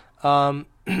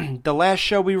 the last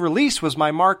show we released was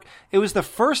it was the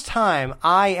first time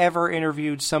I ever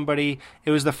interviewed somebody. It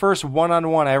was the first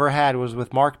one-on-one I ever had was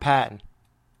with Mark Patton.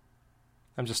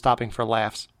 I'm just stopping for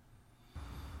laughs.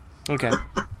 Okay.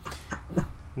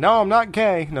 No, I'm not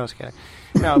gay. No, just kidding.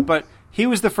 No, but he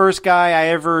was the first guy I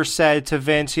ever said to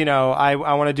Vince, I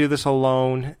want to do this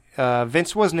alone.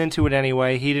 Vince wasn't into it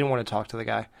anyway. He didn't want to talk to the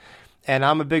guy. And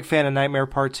I'm a big fan of Nightmare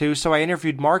Part 2, so I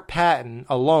interviewed Mark Patton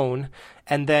alone,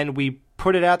 and then we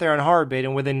put it out there on Horror Bid,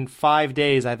 and within 5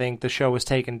 days, I think, the show was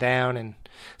taken down. And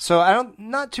so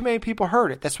not too many people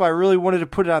heard it. That's why I really wanted to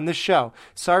put it on this show.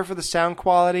 Sorry for the sound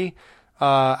quality.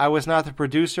 I was not the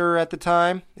producer at the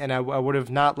time, and I would have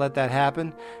not let that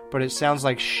happen, but it sounds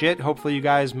like shit. Hopefully you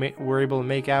guys were able to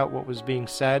make out what was being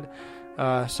said.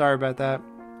 Sorry about that.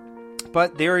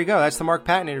 But there you go. That's the Mark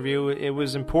Patton interview. It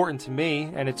was important to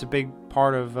me, and it's a big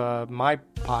part of my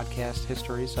podcast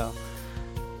history, so,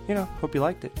 hope you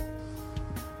liked it.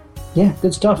 Yeah,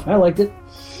 good stuff. I liked it.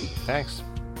 Thanks.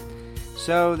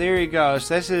 So there you go.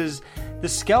 So this is the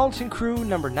Skeleton Crew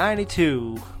number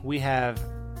 92. We have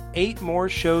 8 more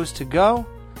shows to go.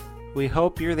 We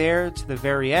hope you're there to the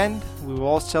very end. We will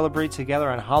all celebrate together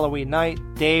on Halloween night.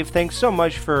 Dave, thanks so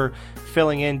much for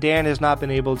filling in. Dan has not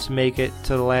been able to make it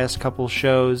to the last couple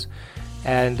shows,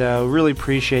 and really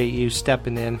appreciate you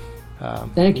stepping in.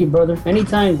 Thank you, brother.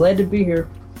 Anytime. Glad to be here.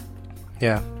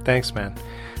 Yeah, thanks, man.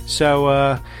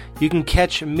 So you can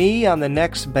catch me on the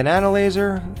next Banana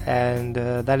Laser, and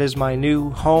that is my new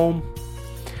home,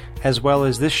 as well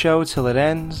as this show till it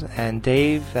ends, and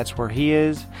Dave, that's where he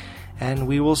is, and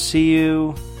we will see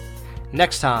you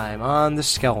next time on the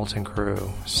Skeleton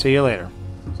Crew. See you later.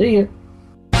 See you.